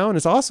changed now, and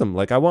it's awesome.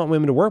 Like, I want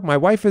women to work. My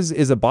wife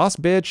is a boss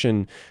bitch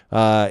and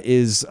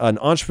is an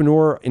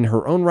entrepreneur in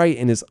her own right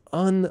and is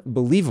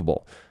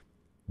unbelievable.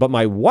 But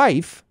my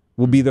wife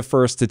will be the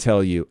first to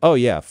tell you, oh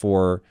yeah,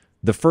 for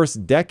the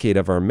first decade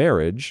of our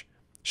marriage,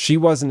 she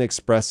wasn't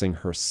expressing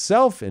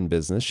herself in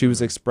business. She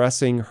was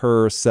expressing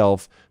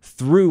herself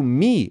through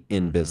me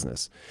in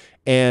business.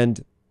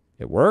 And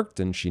it worked,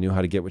 and she knew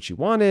how to get what she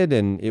wanted.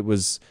 And it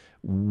was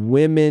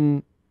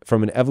women,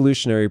 from an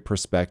evolutionary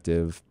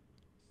perspective,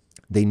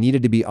 they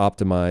needed to be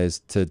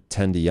optimized to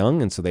tend to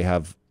young. And so they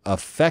have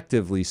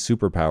effectively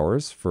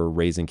superpowers for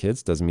raising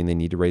kids. Doesn't mean they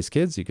need to raise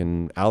kids. You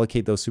can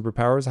allocate those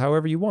superpowers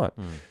however you want.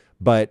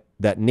 But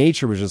that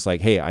nature was just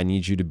like, hey, I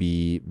need you to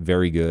be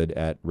very good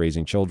at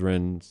raising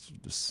children.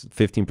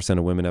 15%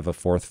 of women have a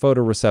fourth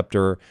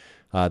photoreceptor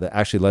that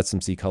actually lets them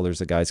see colors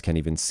that guys can't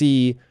even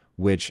see,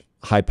 which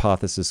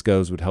hypothesis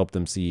goes would help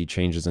them see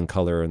changes in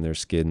color in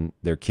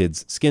their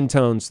kids' skin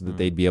tone so that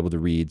they'd be able to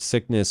read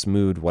sickness,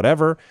 mood,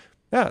 whatever.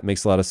 Yeah, it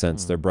makes a lot of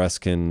sense. Their breasts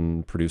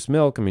can produce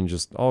milk. I mean,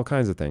 just all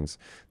kinds of things.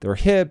 Their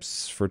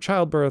hips for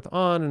childbirth,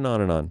 on and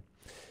on and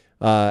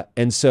on.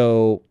 And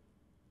so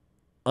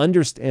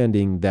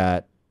understanding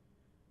that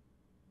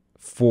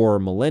for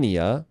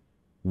millennia,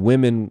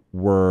 women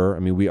were, I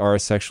mean, we are a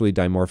sexually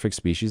dimorphic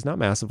species, not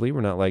massively.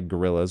 We're not like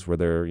gorillas where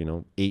they're,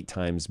 8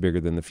 times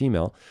bigger than the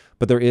female,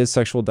 but there is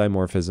sexual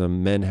dimorphism.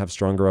 Men have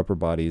stronger upper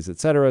bodies, et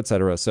cetera, et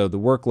cetera. So the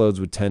workloads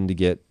would tend to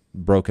get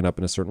broken up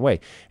in a certain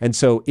way. And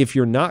so if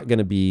you're not going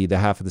to be the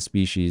half of the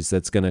species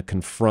that's going to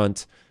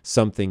confront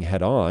something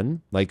head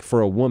on, like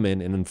for a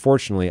woman, and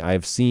unfortunately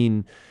I've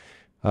seen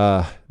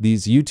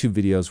these YouTube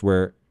videos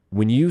where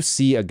when you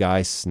see a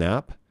guy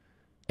snap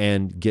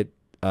and get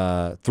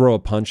throw a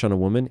punch on a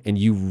woman and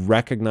you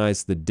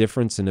recognize the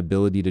difference in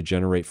ability to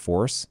generate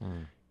force,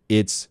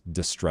 it's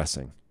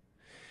distressing.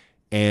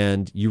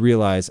 And you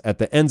realize at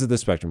the ends of the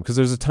spectrum, because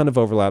there's a ton of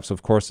overlap, so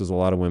of course there's a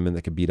lot of women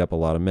that could beat up a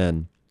lot of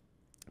men.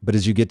 But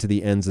as you get to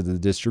the ends of the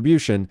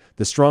distribution,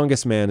 the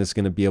strongest man is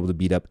going to be able to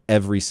beat up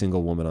every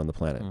single woman on the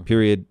planet,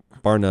 period,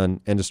 bar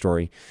none, end of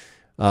story.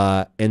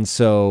 And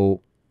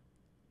so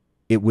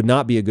it would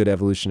not be a good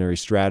evolutionary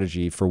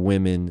strategy for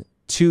women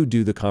to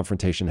do the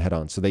confrontation head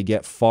on. So they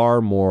get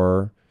far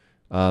more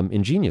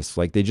ingenious.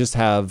 Like they just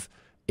have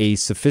a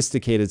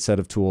sophisticated set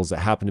of tools that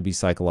happen to be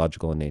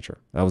psychological in nature.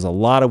 That was a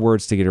lot of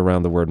words to get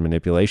around the word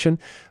manipulation,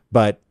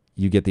 but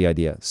you get the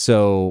idea.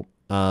 So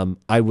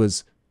I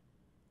was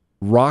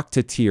rocked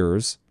to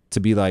tears to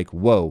be like,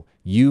 whoa,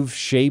 you've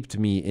shaped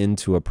me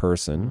into a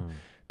person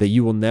that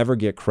you will never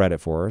get credit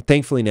for.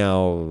 Thankfully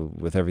now,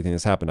 with everything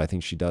that's happened, I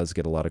think she does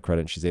get a lot of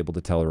credit and she's able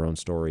to tell her own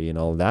story and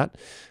all of that.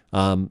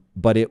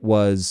 But it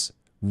was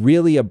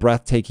really a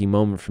breathtaking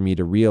moment for me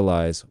to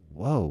realize,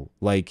 whoa,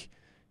 like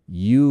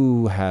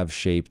you have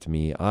shaped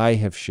me. I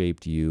have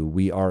shaped you.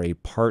 We are a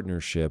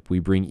partnership. We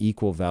bring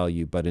equal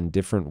value, but in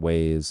different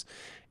ways.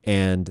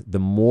 And the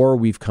more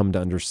we've come to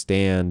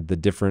understand the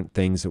different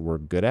things that we're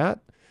good at,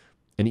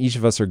 and each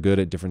of us are good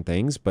at different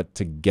things, but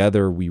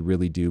together we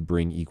really do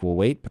bring equal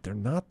weight, but they're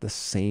not the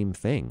same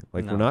thing.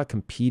 Like we're not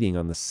competing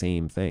on the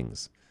same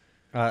things.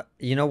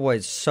 You know what?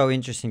 It's so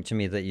interesting to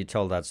me that you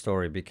told that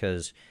story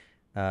because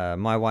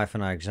my wife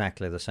and I are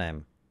exactly the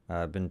same.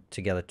 Been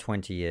together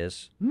 20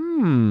 years. I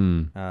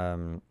didn't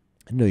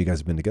know you guys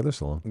have been together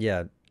so long.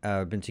 Yeah,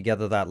 been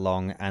together that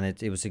long, and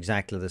it was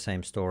exactly the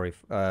same story.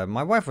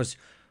 My wife was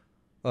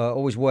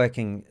always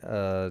working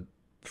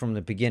from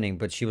the beginning,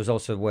 but she was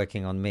also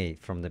working on me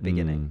from the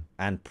beginning,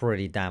 and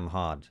pretty damn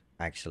hard,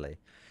 actually.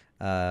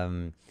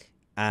 And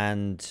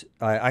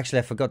I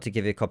forgot to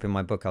give you a copy of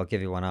my book. I'll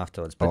give you one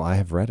afterwards. But, I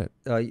have read it.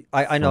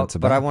 I know,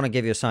 but I want to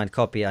give you a signed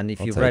copy. And if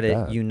you've read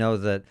it, you know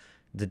that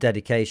the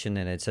dedication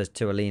in it says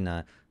to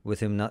Alina,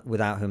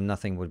 without whom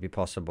nothing would be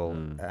possible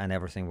and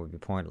everything would be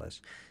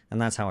pointless. And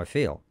that's how I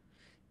feel.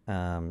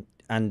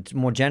 And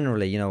more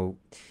generally,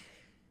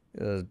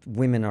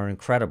 women are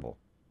incredible.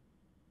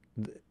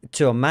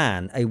 To a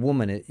man, a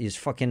woman is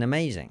fucking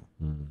amazing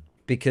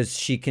because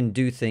she can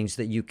do things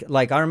that you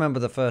like. I remember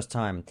the first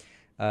time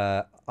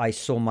I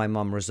saw my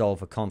mum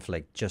resolve a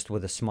conflict just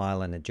with a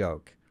smile and a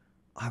joke.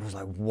 I was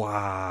like,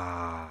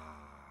 wow.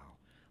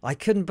 I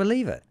couldn't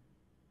believe it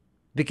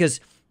because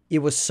it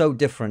was so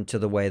different to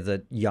the way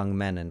that young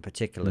men in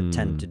particular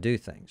tend to do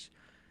things.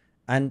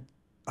 And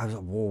I was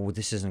like, whoa,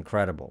 this is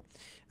incredible.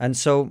 And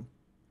so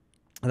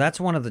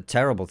that's one of the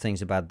terrible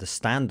things about the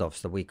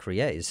standoffs that we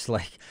create. It's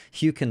like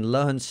you can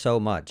learn so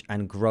much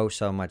and grow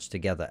so much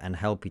together and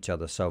help each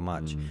other so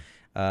much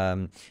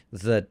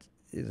that,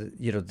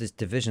 this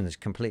division is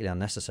completely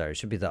unnecessary. It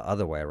should be the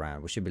other way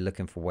around. We should be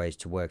looking for ways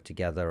to work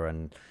together.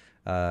 And,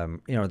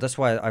 that's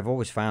why I've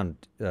always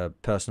found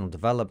personal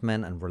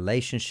development and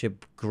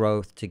relationship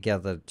growth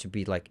together to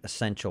be like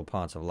essential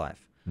parts of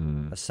life.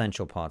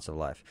 Essential parts of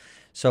life.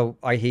 So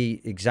I hear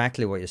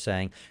exactly what you're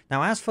saying.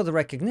 Now, as for the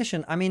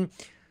recognition, I mean,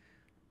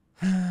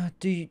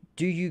 do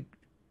you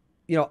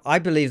I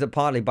believe that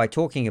partly by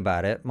talking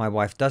about it, my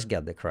wife does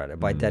get the credit.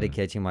 By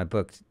dedicating my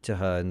book to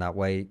her in that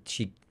way,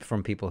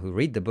 from people who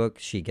read the book,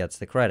 she gets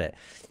the credit.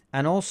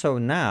 And also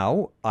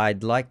now,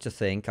 I'd like to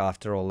think,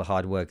 after all the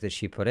hard work that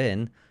she put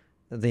in,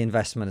 the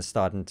investment is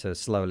starting to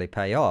slowly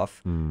pay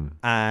off.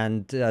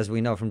 And as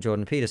we know from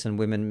Jordan Peterson,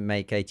 women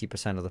make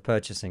 80% of the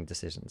purchasing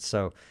decisions.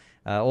 So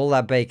all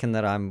that bacon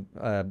that I'm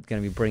going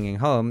to be bringing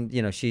home,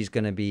 she's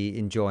going to be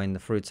enjoying the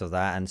fruits of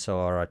that, and so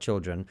are our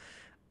children.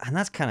 And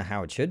that's kind of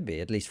how it should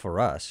be, at least for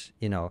us.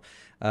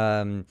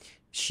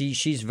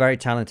 She's a very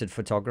talented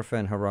photographer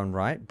in her own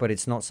right, but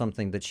it's not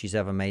something that she's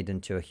ever made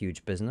into a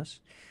huge business.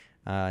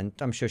 And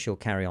I'm sure she'll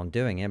carry on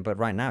doing it. But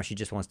right now, she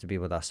just wants to be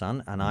with our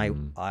son. And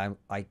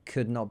I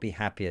could not be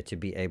happier to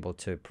be able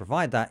to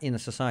provide that in a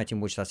society in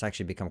which that's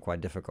actually become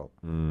quite difficult.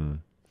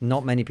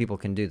 Not many people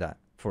can do that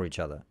for each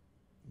other.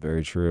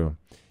 Very true.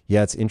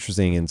 Yeah, it's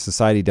interesting. And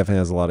society definitely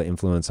has a lot of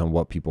influence on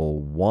what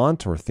people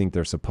want or think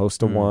they're supposed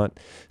to want.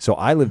 So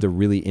I lived a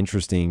really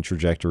interesting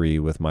trajectory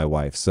with my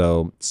wife.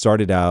 So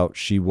started out,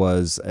 she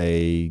was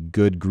a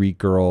good Greek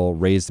girl,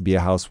 raised to be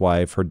a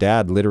housewife. Her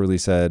dad literally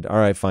said, all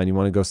right, fine, you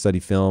want to go study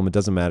film? It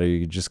doesn't matter.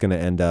 You're just going to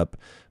end up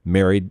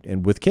married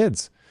and with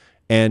kids.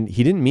 And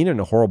he didn't mean it in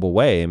a horrible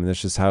way. I mean,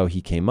 that's just how he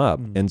came up.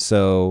 And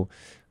so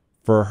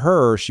for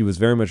her, she was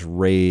very much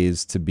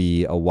raised to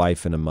be a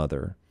wife and a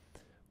mother.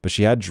 But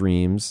she had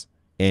dreams.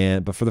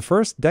 But for the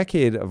first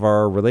decade of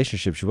our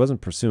relationship, she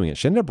wasn't pursuing it.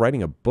 She ended up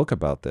writing a book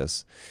about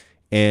this.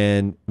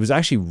 And it was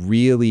actually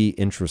really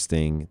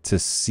interesting to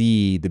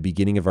see the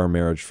beginning of our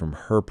marriage from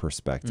her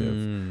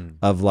perspective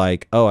of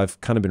like, oh,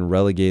 I've kind of been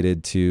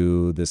relegated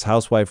to this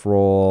housewife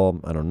role.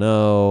 I don't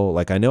know.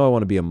 Like, I know I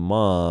want to be a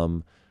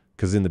mom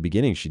because in the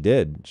beginning she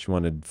did. She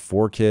wanted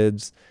 4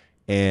 kids.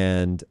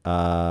 And,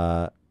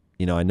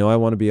 you know, I know I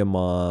want to be a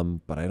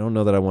mom, but I don't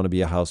know that I want to be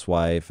a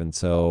housewife. And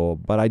so,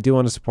 but I do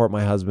want to support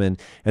my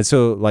husband. And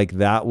so like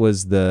that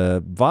was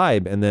the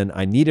vibe. And then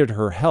I needed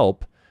her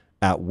help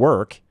at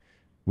work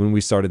when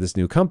we started this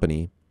new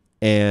company.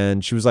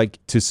 And she was like,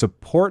 to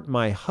support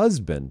my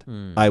husband,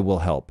 I will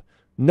help.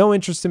 No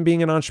interest in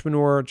being an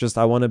entrepreneur. Just,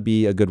 I want to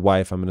be a good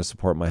wife. I'm going to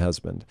support my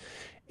husband.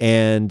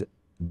 And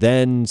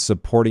then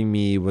supporting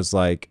me was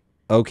like,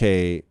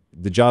 okay,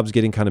 the job's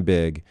getting kind of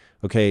big.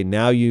 Okay,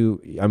 now I'm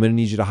going to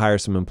need you to hire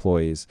some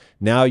employees.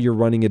 Now you're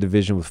running a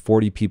division with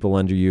 40 people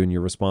under you and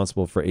you're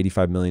responsible for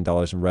 $85 million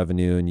in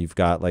revenue and you've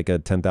got like a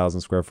 10,000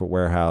 square foot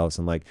warehouse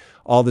and like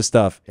all this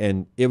stuff.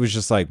 And it was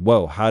just like,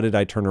 whoa, how did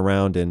I turn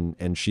around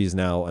and she's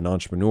now an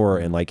entrepreneur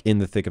and like in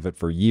the thick of it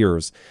for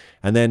years.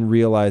 And then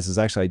realizes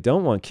actually I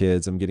don't want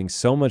kids. I'm getting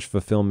so much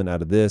fulfillment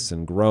out of this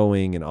and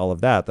growing and all of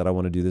that I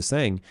want to do this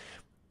thing.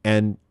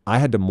 And I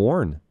had to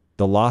mourn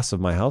the loss of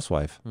my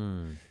housewife.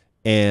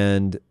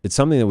 And it's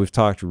something that we've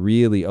talked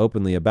really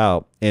openly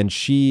about. And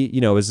she,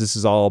 you know, as this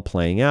is all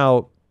playing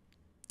out,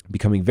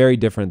 becoming very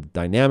different, the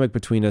dynamic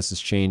between us is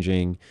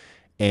changing.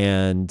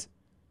 And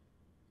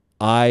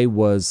I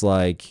was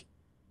like,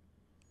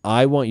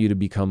 I want you to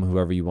become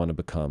whoever you want to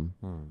become.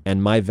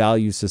 And my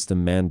value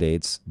system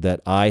mandates that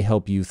I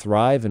help you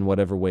thrive in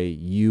whatever way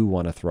you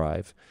want to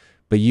thrive.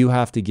 But you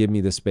have to give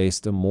me the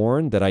space to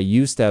mourn that I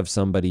used to have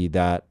somebody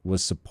that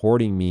was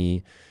supporting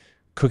me,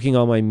 cooking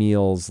all my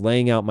meals,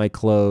 laying out my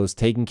clothes,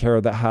 taking care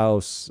of the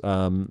house.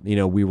 You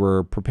know, we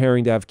were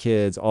preparing to have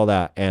kids, all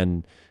that.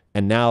 And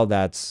now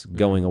that's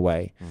going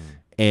away.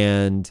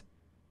 And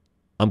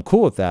I'm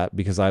cool with that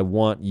because I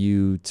want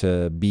you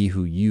to be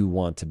who you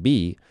want to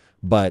be.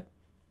 But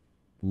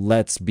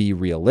let's be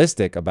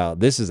realistic about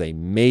this is a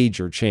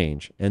major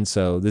change. And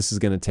so this is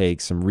going to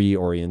take some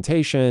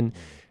reorientation.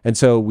 And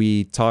so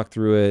we talked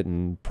through it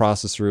and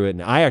processed through it.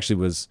 And I actually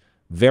was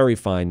very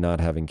fine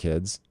not having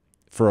kids.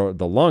 For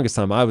the longest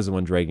time, I was the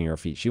one dragging her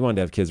feet. She wanted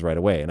to have kids right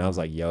away. And I was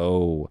like,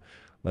 yo,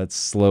 let's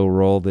slow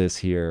roll this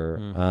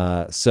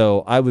here.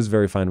 So I was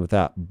very fine with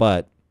that.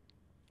 But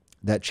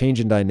that change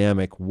in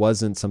dynamic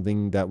wasn't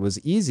something that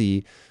was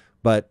easy.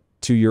 But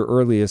to your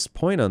earliest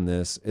point on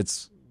this,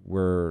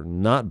 we're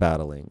not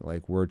battling.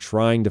 Like we're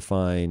trying to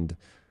find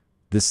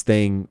this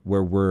thing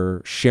where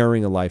we're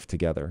sharing a life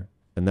together.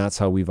 And that's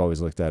how we've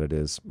always looked at it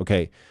is,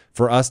 okay,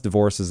 for us,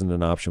 divorce isn't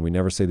an option. We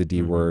never say the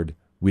D word.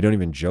 We don't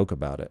even joke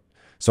about it.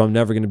 So I'm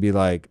never going to be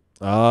like,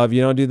 oh, if you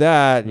don't do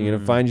that, you're going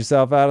to find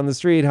yourself out on the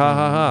street. Ha,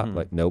 ha, ha.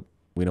 Like, nope,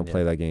 we don't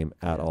play that game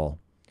at all.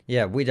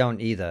 Yeah, we don't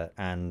either.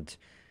 And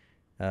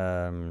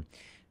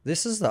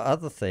this is the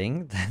other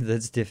thing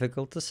that's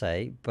difficult to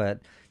say.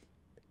 But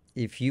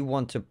if you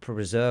want to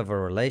preserve a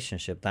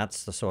relationship,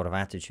 that's the sort of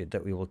attitude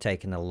that we will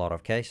take in a lot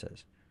of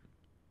cases.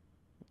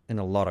 In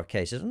a lot of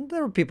cases. And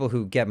there are people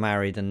who get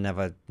married and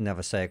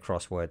never say a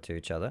cross word to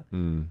each other.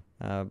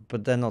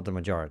 But they're not the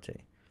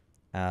majority.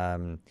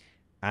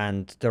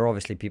 And there are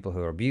obviously people who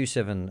are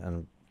abusive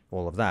and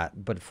all of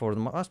that. But for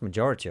the vast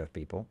majority of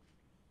people,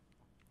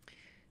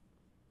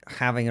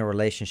 having a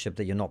relationship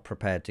that you're not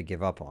prepared to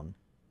give up on,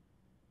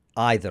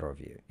 either of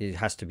you, it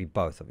has to be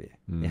both of you.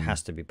 It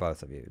has to be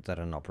both of you that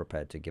are not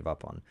prepared to give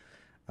up on,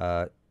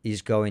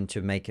 is going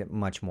to make it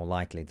much more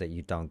likely that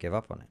you don't give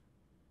up on it.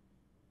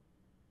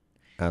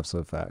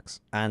 Absolute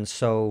facts. And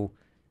so,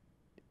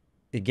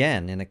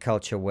 again, in a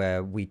culture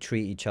where we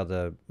treat each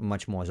other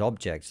much more as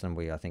objects than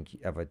we, I think,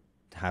 ever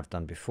have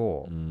done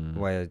before,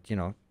 where, you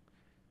know,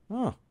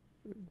 oh,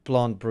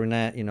 blonde,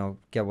 brunette, you know,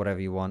 get whatever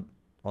you want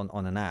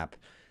on an app,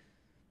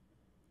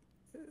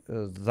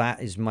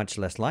 that is much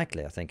less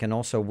likely, I think. And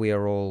also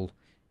we're all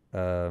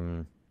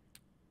so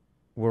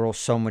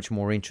much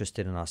more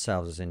interested in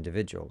ourselves as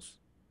individuals,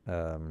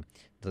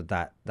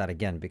 that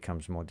again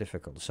becomes more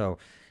difficult. So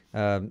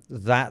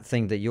that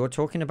thing that you're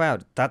talking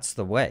about, that's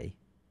the way.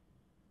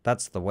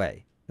 That's the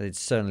way.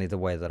 It's certainly the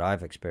way that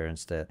I've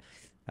experienced it.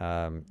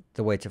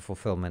 The way to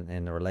fulfillment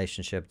in a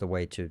relationship, the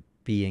way to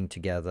being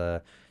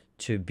together,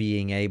 to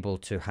being able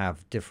to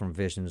have different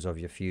visions of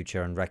your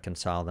future and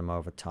reconcile them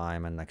over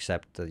time and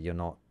accept that you're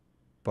not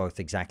both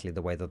exactly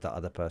the way that the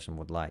other person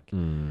would like.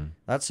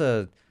 That's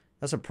a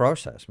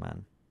process,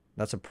 man.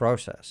 That's a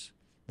process.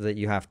 that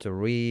you have to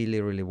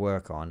really, really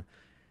work on.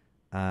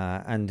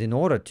 And in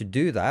order to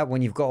do that,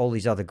 when you've got all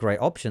these other great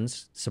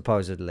options,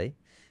 supposedly,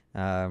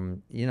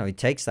 it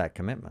takes that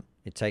commitment.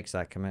 It takes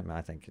that commitment,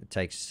 I think. It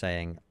takes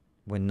saying,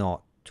 we're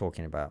not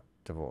talking about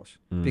divorce.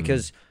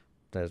 Because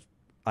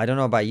I don't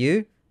know about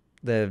you,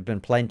 there have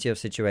been plenty of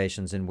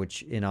situations in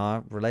which in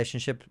our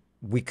relationship,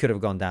 we could have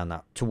gone down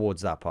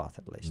towards that path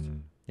at least,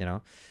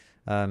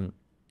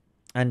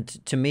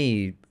 and to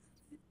me,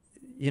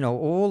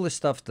 all the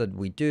stuff that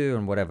we do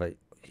and whatever,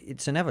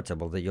 it's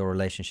inevitable that your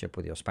relationship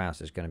with your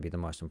spouse is going to be the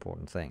most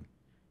important thing.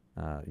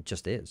 It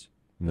just is.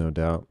 No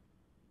doubt.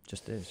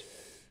 Just is.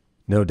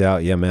 No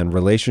doubt. Yeah, man.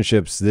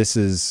 Relationships,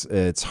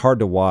 it's hard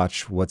to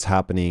watch what's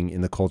happening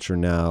in the culture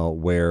now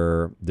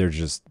where there's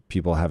just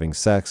people having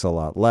sex a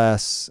lot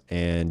less,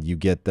 and you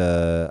get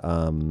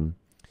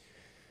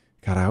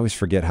God, I always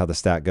forget how the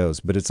stat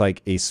goes, but it's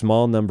like a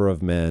small number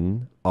of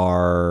men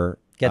are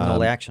getting all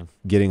the action.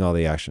 Getting all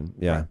the action.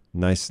 Yeah.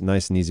 Right. Nice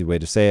and easy way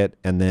to say it.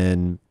 And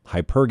then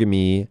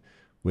hypergamy,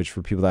 which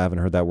for people that haven't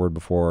heard that word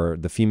before,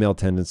 the female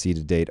tendency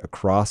to date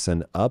across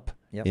and up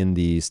in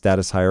the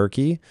status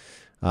hierarchy.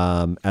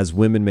 As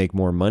women make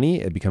more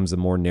money, it becomes a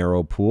more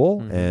narrow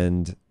pool.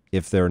 And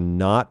if they're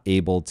not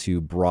able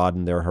to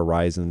broaden their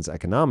horizons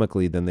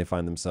economically, then they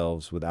find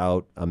themselves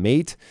without a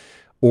mate,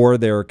 or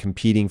they're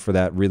competing for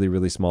that really,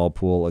 really small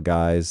pool of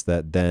guys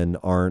that then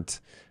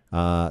aren't,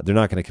 they're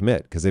not going to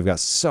commit because they've got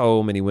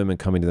so many women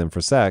coming to them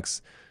for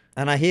sex.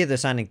 And I hear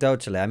this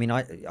anecdotally. I mean,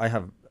 I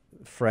have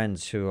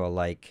friends who are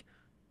like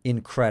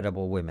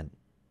incredible women.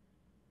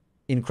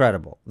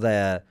 Incredible.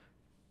 They're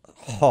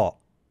hot.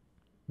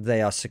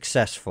 They are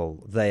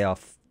successful. They are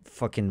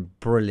fucking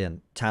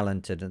brilliant,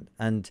 talented.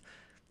 And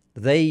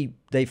they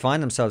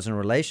find themselves in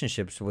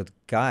relationships with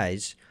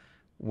guys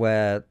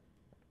where,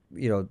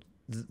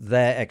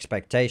 their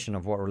expectation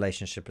of what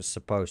relationship is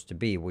supposed to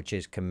be, which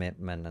is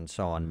commitment and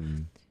so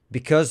on,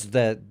 because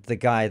the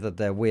guy that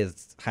they're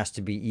with has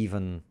to be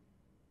even,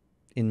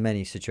 in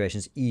many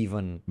situations,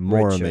 even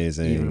more richer,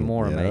 amazing, even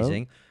more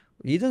amazing.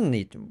 He doesn't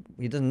need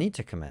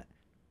to commit.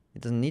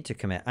 It doesn't need to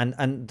commit.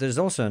 And there's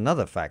also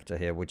another factor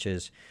here, which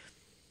is,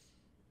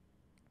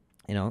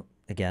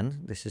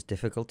 again, this is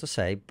difficult to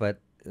say, but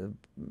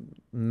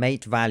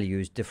mate value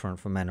is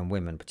different for men and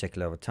women,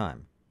 particularly over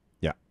time.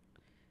 Yeah.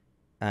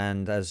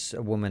 And as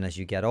a woman, as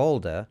you get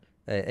older,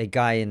 a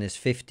guy in his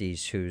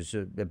 50s who's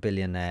a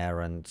billionaire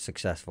and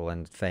successful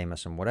and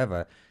famous and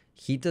whatever,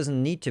 he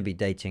doesn't need to be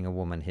dating a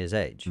woman his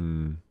age.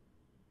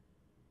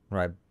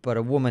 Right. But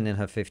a woman in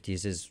her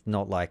 50s is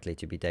not likely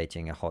to be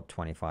dating a hot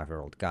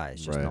 25-year-old guy.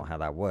 It's just not how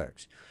that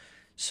works.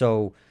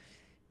 So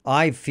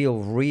I feel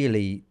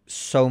really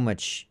so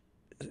much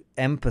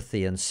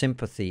empathy and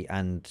sympathy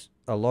and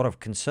a lot of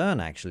concern,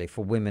 actually,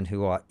 for women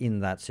who are in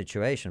that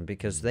situation,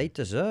 because they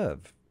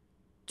deserve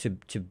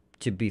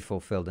to be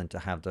fulfilled and to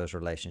have those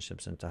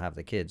relationships and to have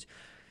the kids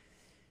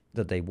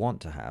that they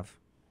want to have.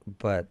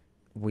 But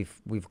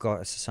we've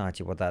got a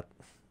society where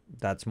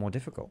that's more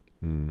difficult.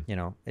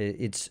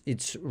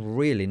 It's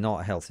really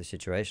not a healthy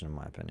situation, in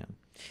my opinion.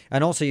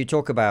 And also, you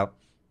talk about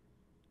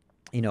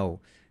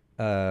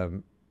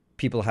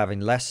people having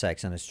less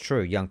sex, and it's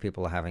true, young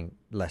people are having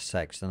less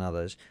sex than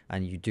others,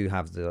 and you do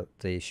have the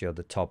issue at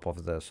the top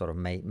of the sort of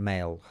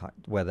male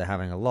where they're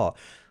having a lot.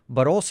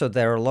 But also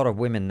there are a lot of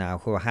women now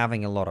who are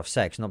having a lot of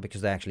sex, not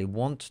because they actually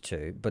want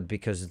to, but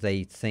because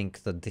they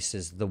think that this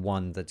is the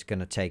one that's going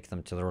to take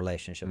them to the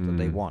relationship that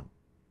they want.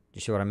 Do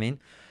you see what I mean?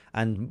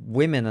 And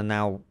women are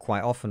now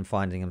quite often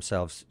finding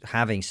themselves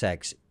having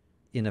sex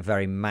in a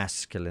very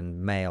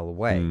masculine male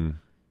way,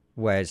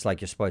 where it's like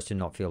you're supposed to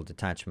not feel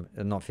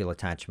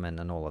attachment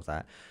and all of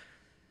that.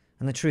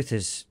 And the truth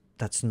is,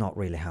 that's not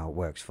really how it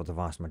works for the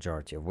vast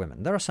majority of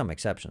women. There are some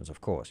exceptions, of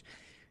course,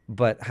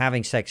 but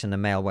having sex in the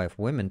male way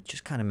for women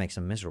just kind of makes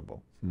them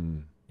miserable,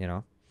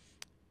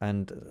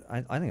 And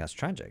I think that's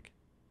tragic.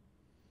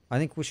 I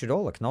think we should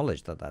all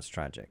acknowledge that that's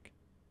tragic.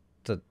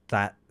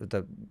 That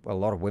a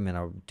lot of women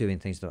are doing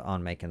things that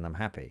aren't making them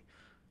happy.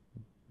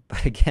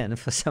 But again,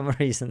 for some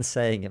reason,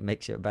 saying it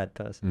makes you a bad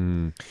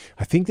person.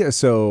 I think that,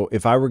 so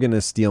if I were going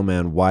to steel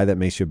man why that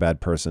makes you a bad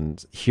person,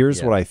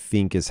 here's what I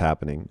think is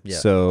happening.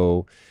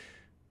 So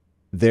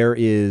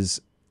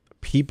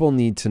people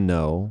need to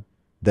know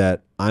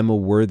that I'm a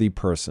worthy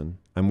person.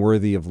 I'm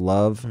worthy of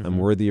love. I'm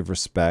worthy of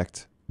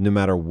respect, no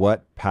matter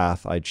what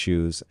path I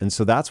choose. And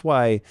so that's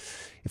why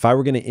if I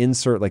were going to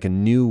insert like a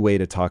new way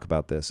to talk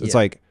about this, it's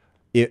like,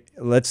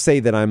 let's say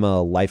that I'm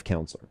a life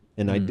counselor,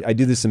 and I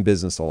do this in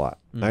business a lot.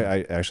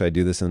 I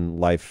do this in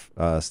life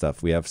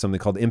stuff. We have something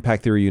called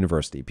Impact Theory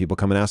University. People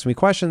come and ask me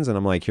questions, and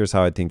I'm like, here's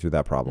how I think through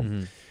that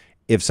problem.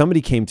 If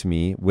somebody came to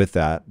me with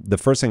that, the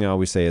first thing I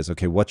always say is,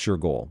 okay, what's your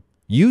goal?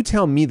 You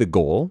tell me the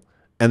goal,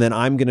 and then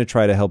I'm going to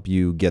try to help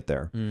you get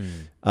there.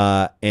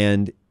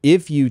 And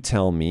if you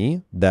tell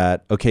me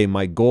that, okay,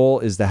 my goal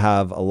is to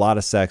have a lot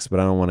of sex, but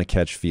I don't want to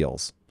catch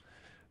feels.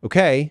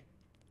 Okay,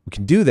 we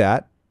can do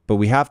that. But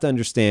we have to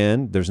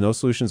understand there's no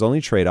solutions, only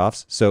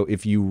trade-offs. So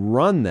if you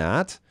run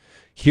that,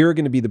 here are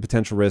going to be the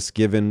potential risks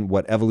given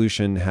what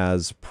evolution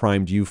has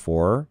primed you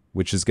for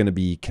which is going to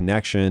be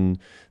connection,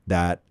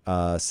 that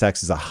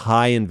sex is a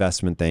high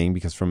investment thing,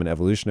 because from an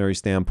evolutionary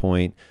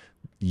standpoint,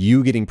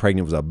 you getting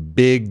pregnant was a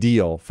big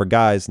deal. For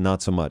guys,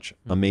 not so much.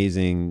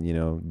 Amazing, you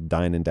know,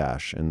 dine and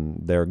dash, and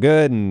they're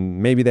good,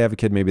 and maybe they have a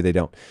kid, maybe they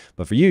don't.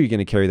 But for you, you're going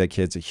to carry that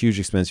kid. It's a huge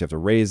expense. You have to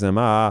raise them.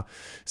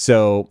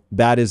 So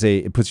that is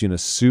it puts you in a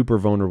super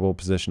vulnerable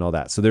position, all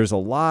that. So there's a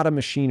lot of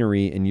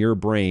machinery in your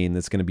brain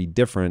that's going to be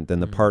different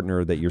than the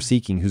partner that you're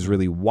seeking, who's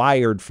really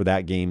wired for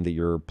that game that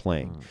you're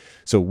playing.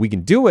 So we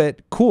can do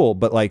it, cool,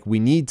 but like we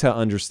need to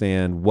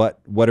understand what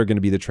are going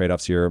to be the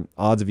trade-offs here.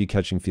 Odds of you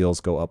catching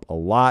feels go up a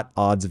lot.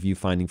 Odds of you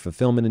finding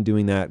fulfillment in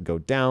doing that go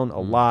down a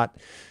lot.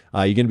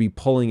 You're going to be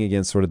pulling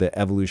against sort of the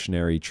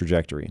evolutionary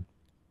trajectory,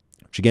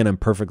 which again, I'm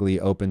perfectly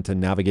open to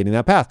navigating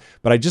that path.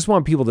 But I just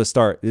want people to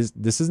start.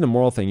 This isn't a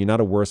moral thing. You're not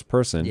a worse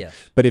person. Yes.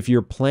 But if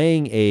you're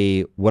playing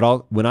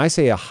when I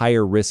say a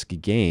higher risk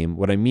game,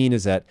 what I mean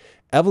is that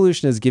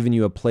evolution has given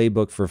you a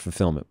playbook for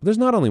fulfillment. But there's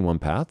not only one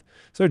path.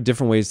 So there are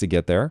different ways to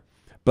get there.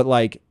 But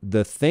like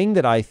the thing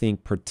that I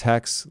think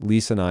protects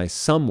Lisa and I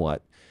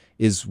somewhat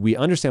is we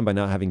understand by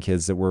not having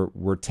kids that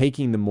we're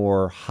taking the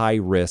more high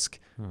risk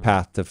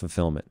path to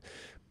fulfillment,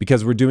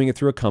 because we're doing it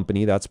through a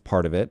company. That's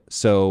part of it.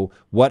 So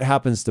what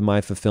happens to my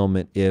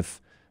fulfillment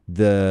if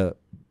the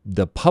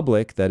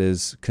public that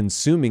is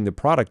consuming the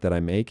product that I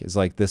make is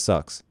like, this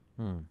sucks?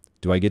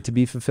 Do I get to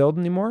be fulfilled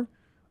anymore?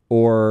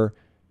 Or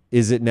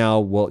is it now,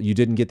 well, you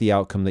didn't get the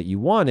outcome that you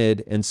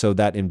wanted, and so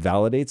that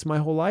invalidates my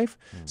whole life?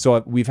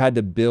 So we've had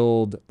to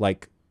build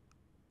like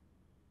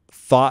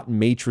thought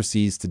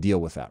matrices to deal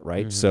with that,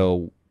 right?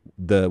 So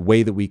the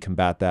way that we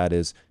combat that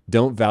is,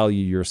 don't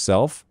value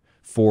yourself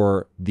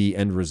for the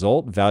end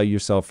result, value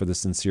yourself for the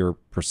sincere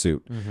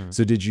pursuit.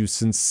 So did you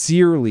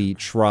sincerely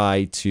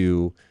try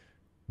to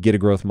get a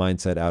growth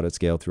mindset out at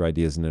scale through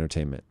ideas and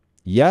entertainment?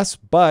 Yes,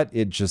 but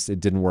it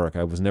didn't work.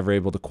 I was never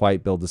able to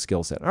quite build the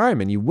skill set. All right,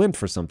 man, you went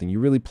for something. You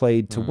really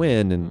played to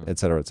win, and et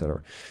cetera, et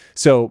cetera.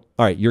 So,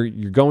 all right, you're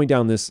going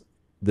down this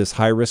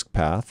high risk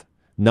path,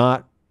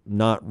 not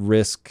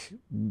risk,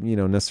 you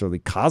know, necessarily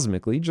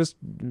cosmically, just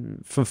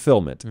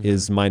fulfillment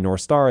is my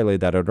North Star. I laid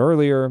that out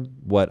earlier,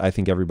 what I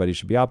think everybody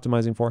should be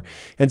optimizing for.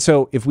 And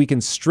so if we can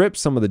strip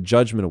some of the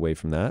judgment away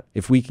from that,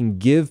 if we can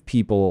give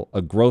people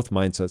a growth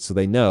mindset so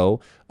they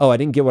know, oh, I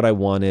didn't get what I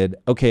wanted.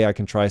 Okay, I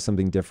can try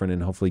something different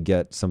and hopefully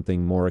get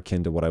something more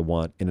akin to what I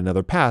want in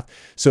another path.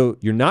 So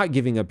you're not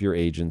giving up your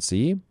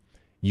agency.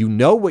 You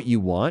know what you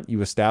want.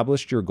 You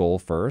established your goal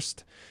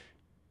first.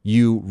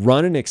 You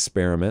run an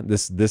experiment.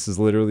 This is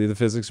literally the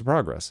physics of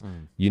progress.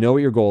 You know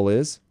what your goal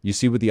is. You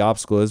see what the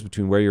obstacle is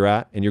between where you're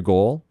at and your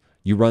goal.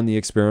 You run the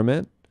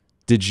experiment.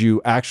 Did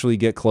you actually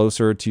get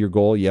closer to your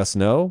goal? Yes,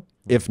 no.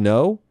 If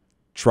no,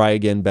 try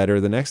again better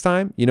the next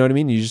time. You know what I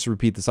mean? You just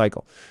repeat the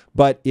cycle.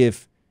 But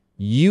if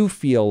you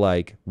feel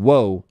like,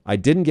 whoa, I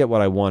didn't get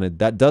what I wanted,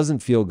 that doesn't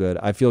feel good,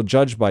 I feel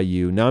judged by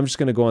you, now I'm just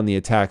going to go on the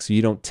attack so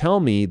you don't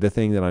tell me the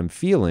thing that I'm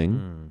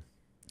feeling.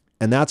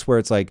 And that's where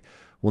it's like,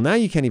 well, now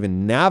you can't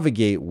even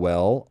navigate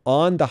well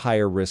on the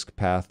higher risk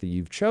path that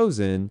you've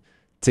chosen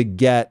to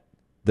get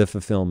the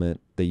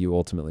fulfillment that you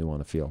ultimately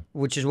want to feel.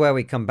 Which is where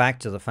we come back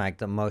to the fact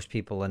that most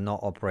people are not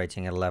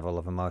operating at a level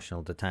of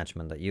emotional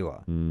detachment that you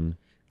are.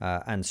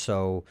 And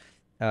so,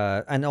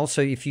 and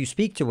also if you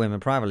speak to women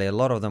privately, a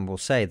lot of them will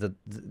say that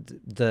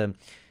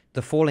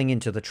the falling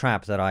into the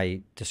trap that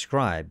I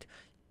described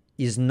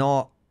is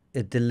not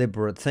a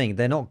deliberate thing.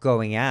 They're not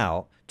going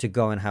out to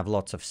go and have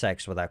lots of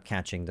sex without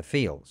catching the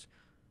feels.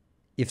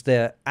 If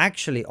they're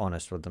actually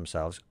honest with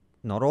themselves,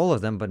 not all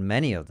of them, but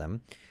many of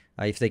them,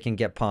 if they can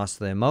get past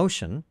the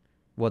emotion,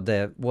 what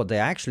they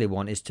actually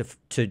want is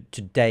to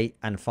date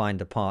and find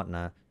a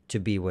partner to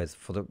be with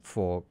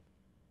for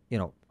you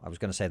know, I was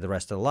going to say the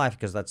rest of the life,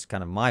 because that's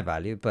kind of my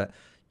value, but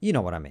you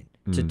know what I mean,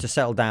 to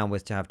settle down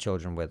with, to have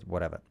children with,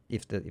 whatever,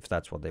 if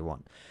that's what they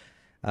want.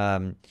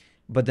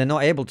 But they're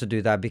not able to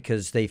do that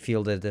because they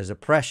feel that there's a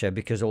pressure,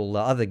 because all the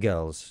other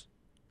girls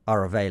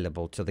are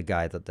available to the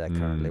guy that they're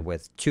currently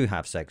with to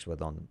have sex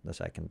with on the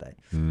second day.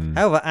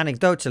 However,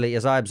 anecdotally,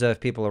 as I observe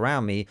people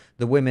around me,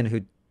 the women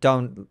who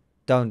don't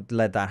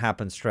let that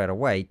happen straight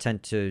away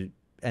tend to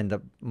end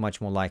up much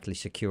more likely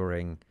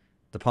securing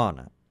the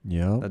partner.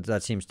 Yeah,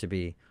 that seems to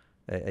be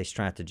a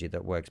strategy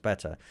that works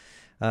better.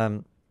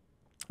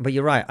 But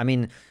you're right. I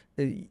mean,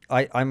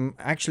 I'm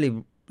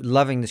actually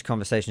loving this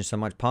conversation so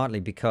much, partly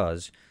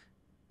because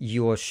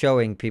you're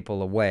showing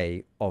people a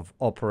way of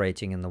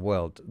operating in the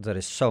world that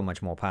is so much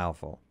more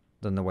powerful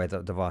than the way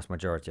that the vast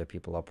majority of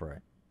people operate.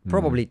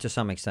 Probably to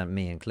some extent,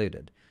 me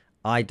included.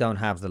 I don't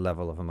have the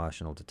level of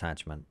emotional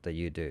detachment that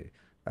you do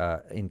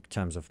in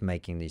terms of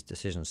making these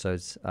decisions. So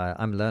it's,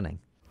 I'm learning.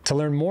 To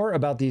learn more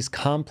about these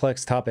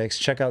complex topics,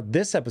 check out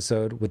this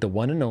episode with the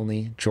one and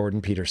only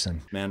Jordan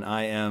Peterson. Man,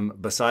 I am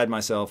beside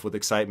myself with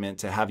excitement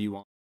to have you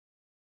on.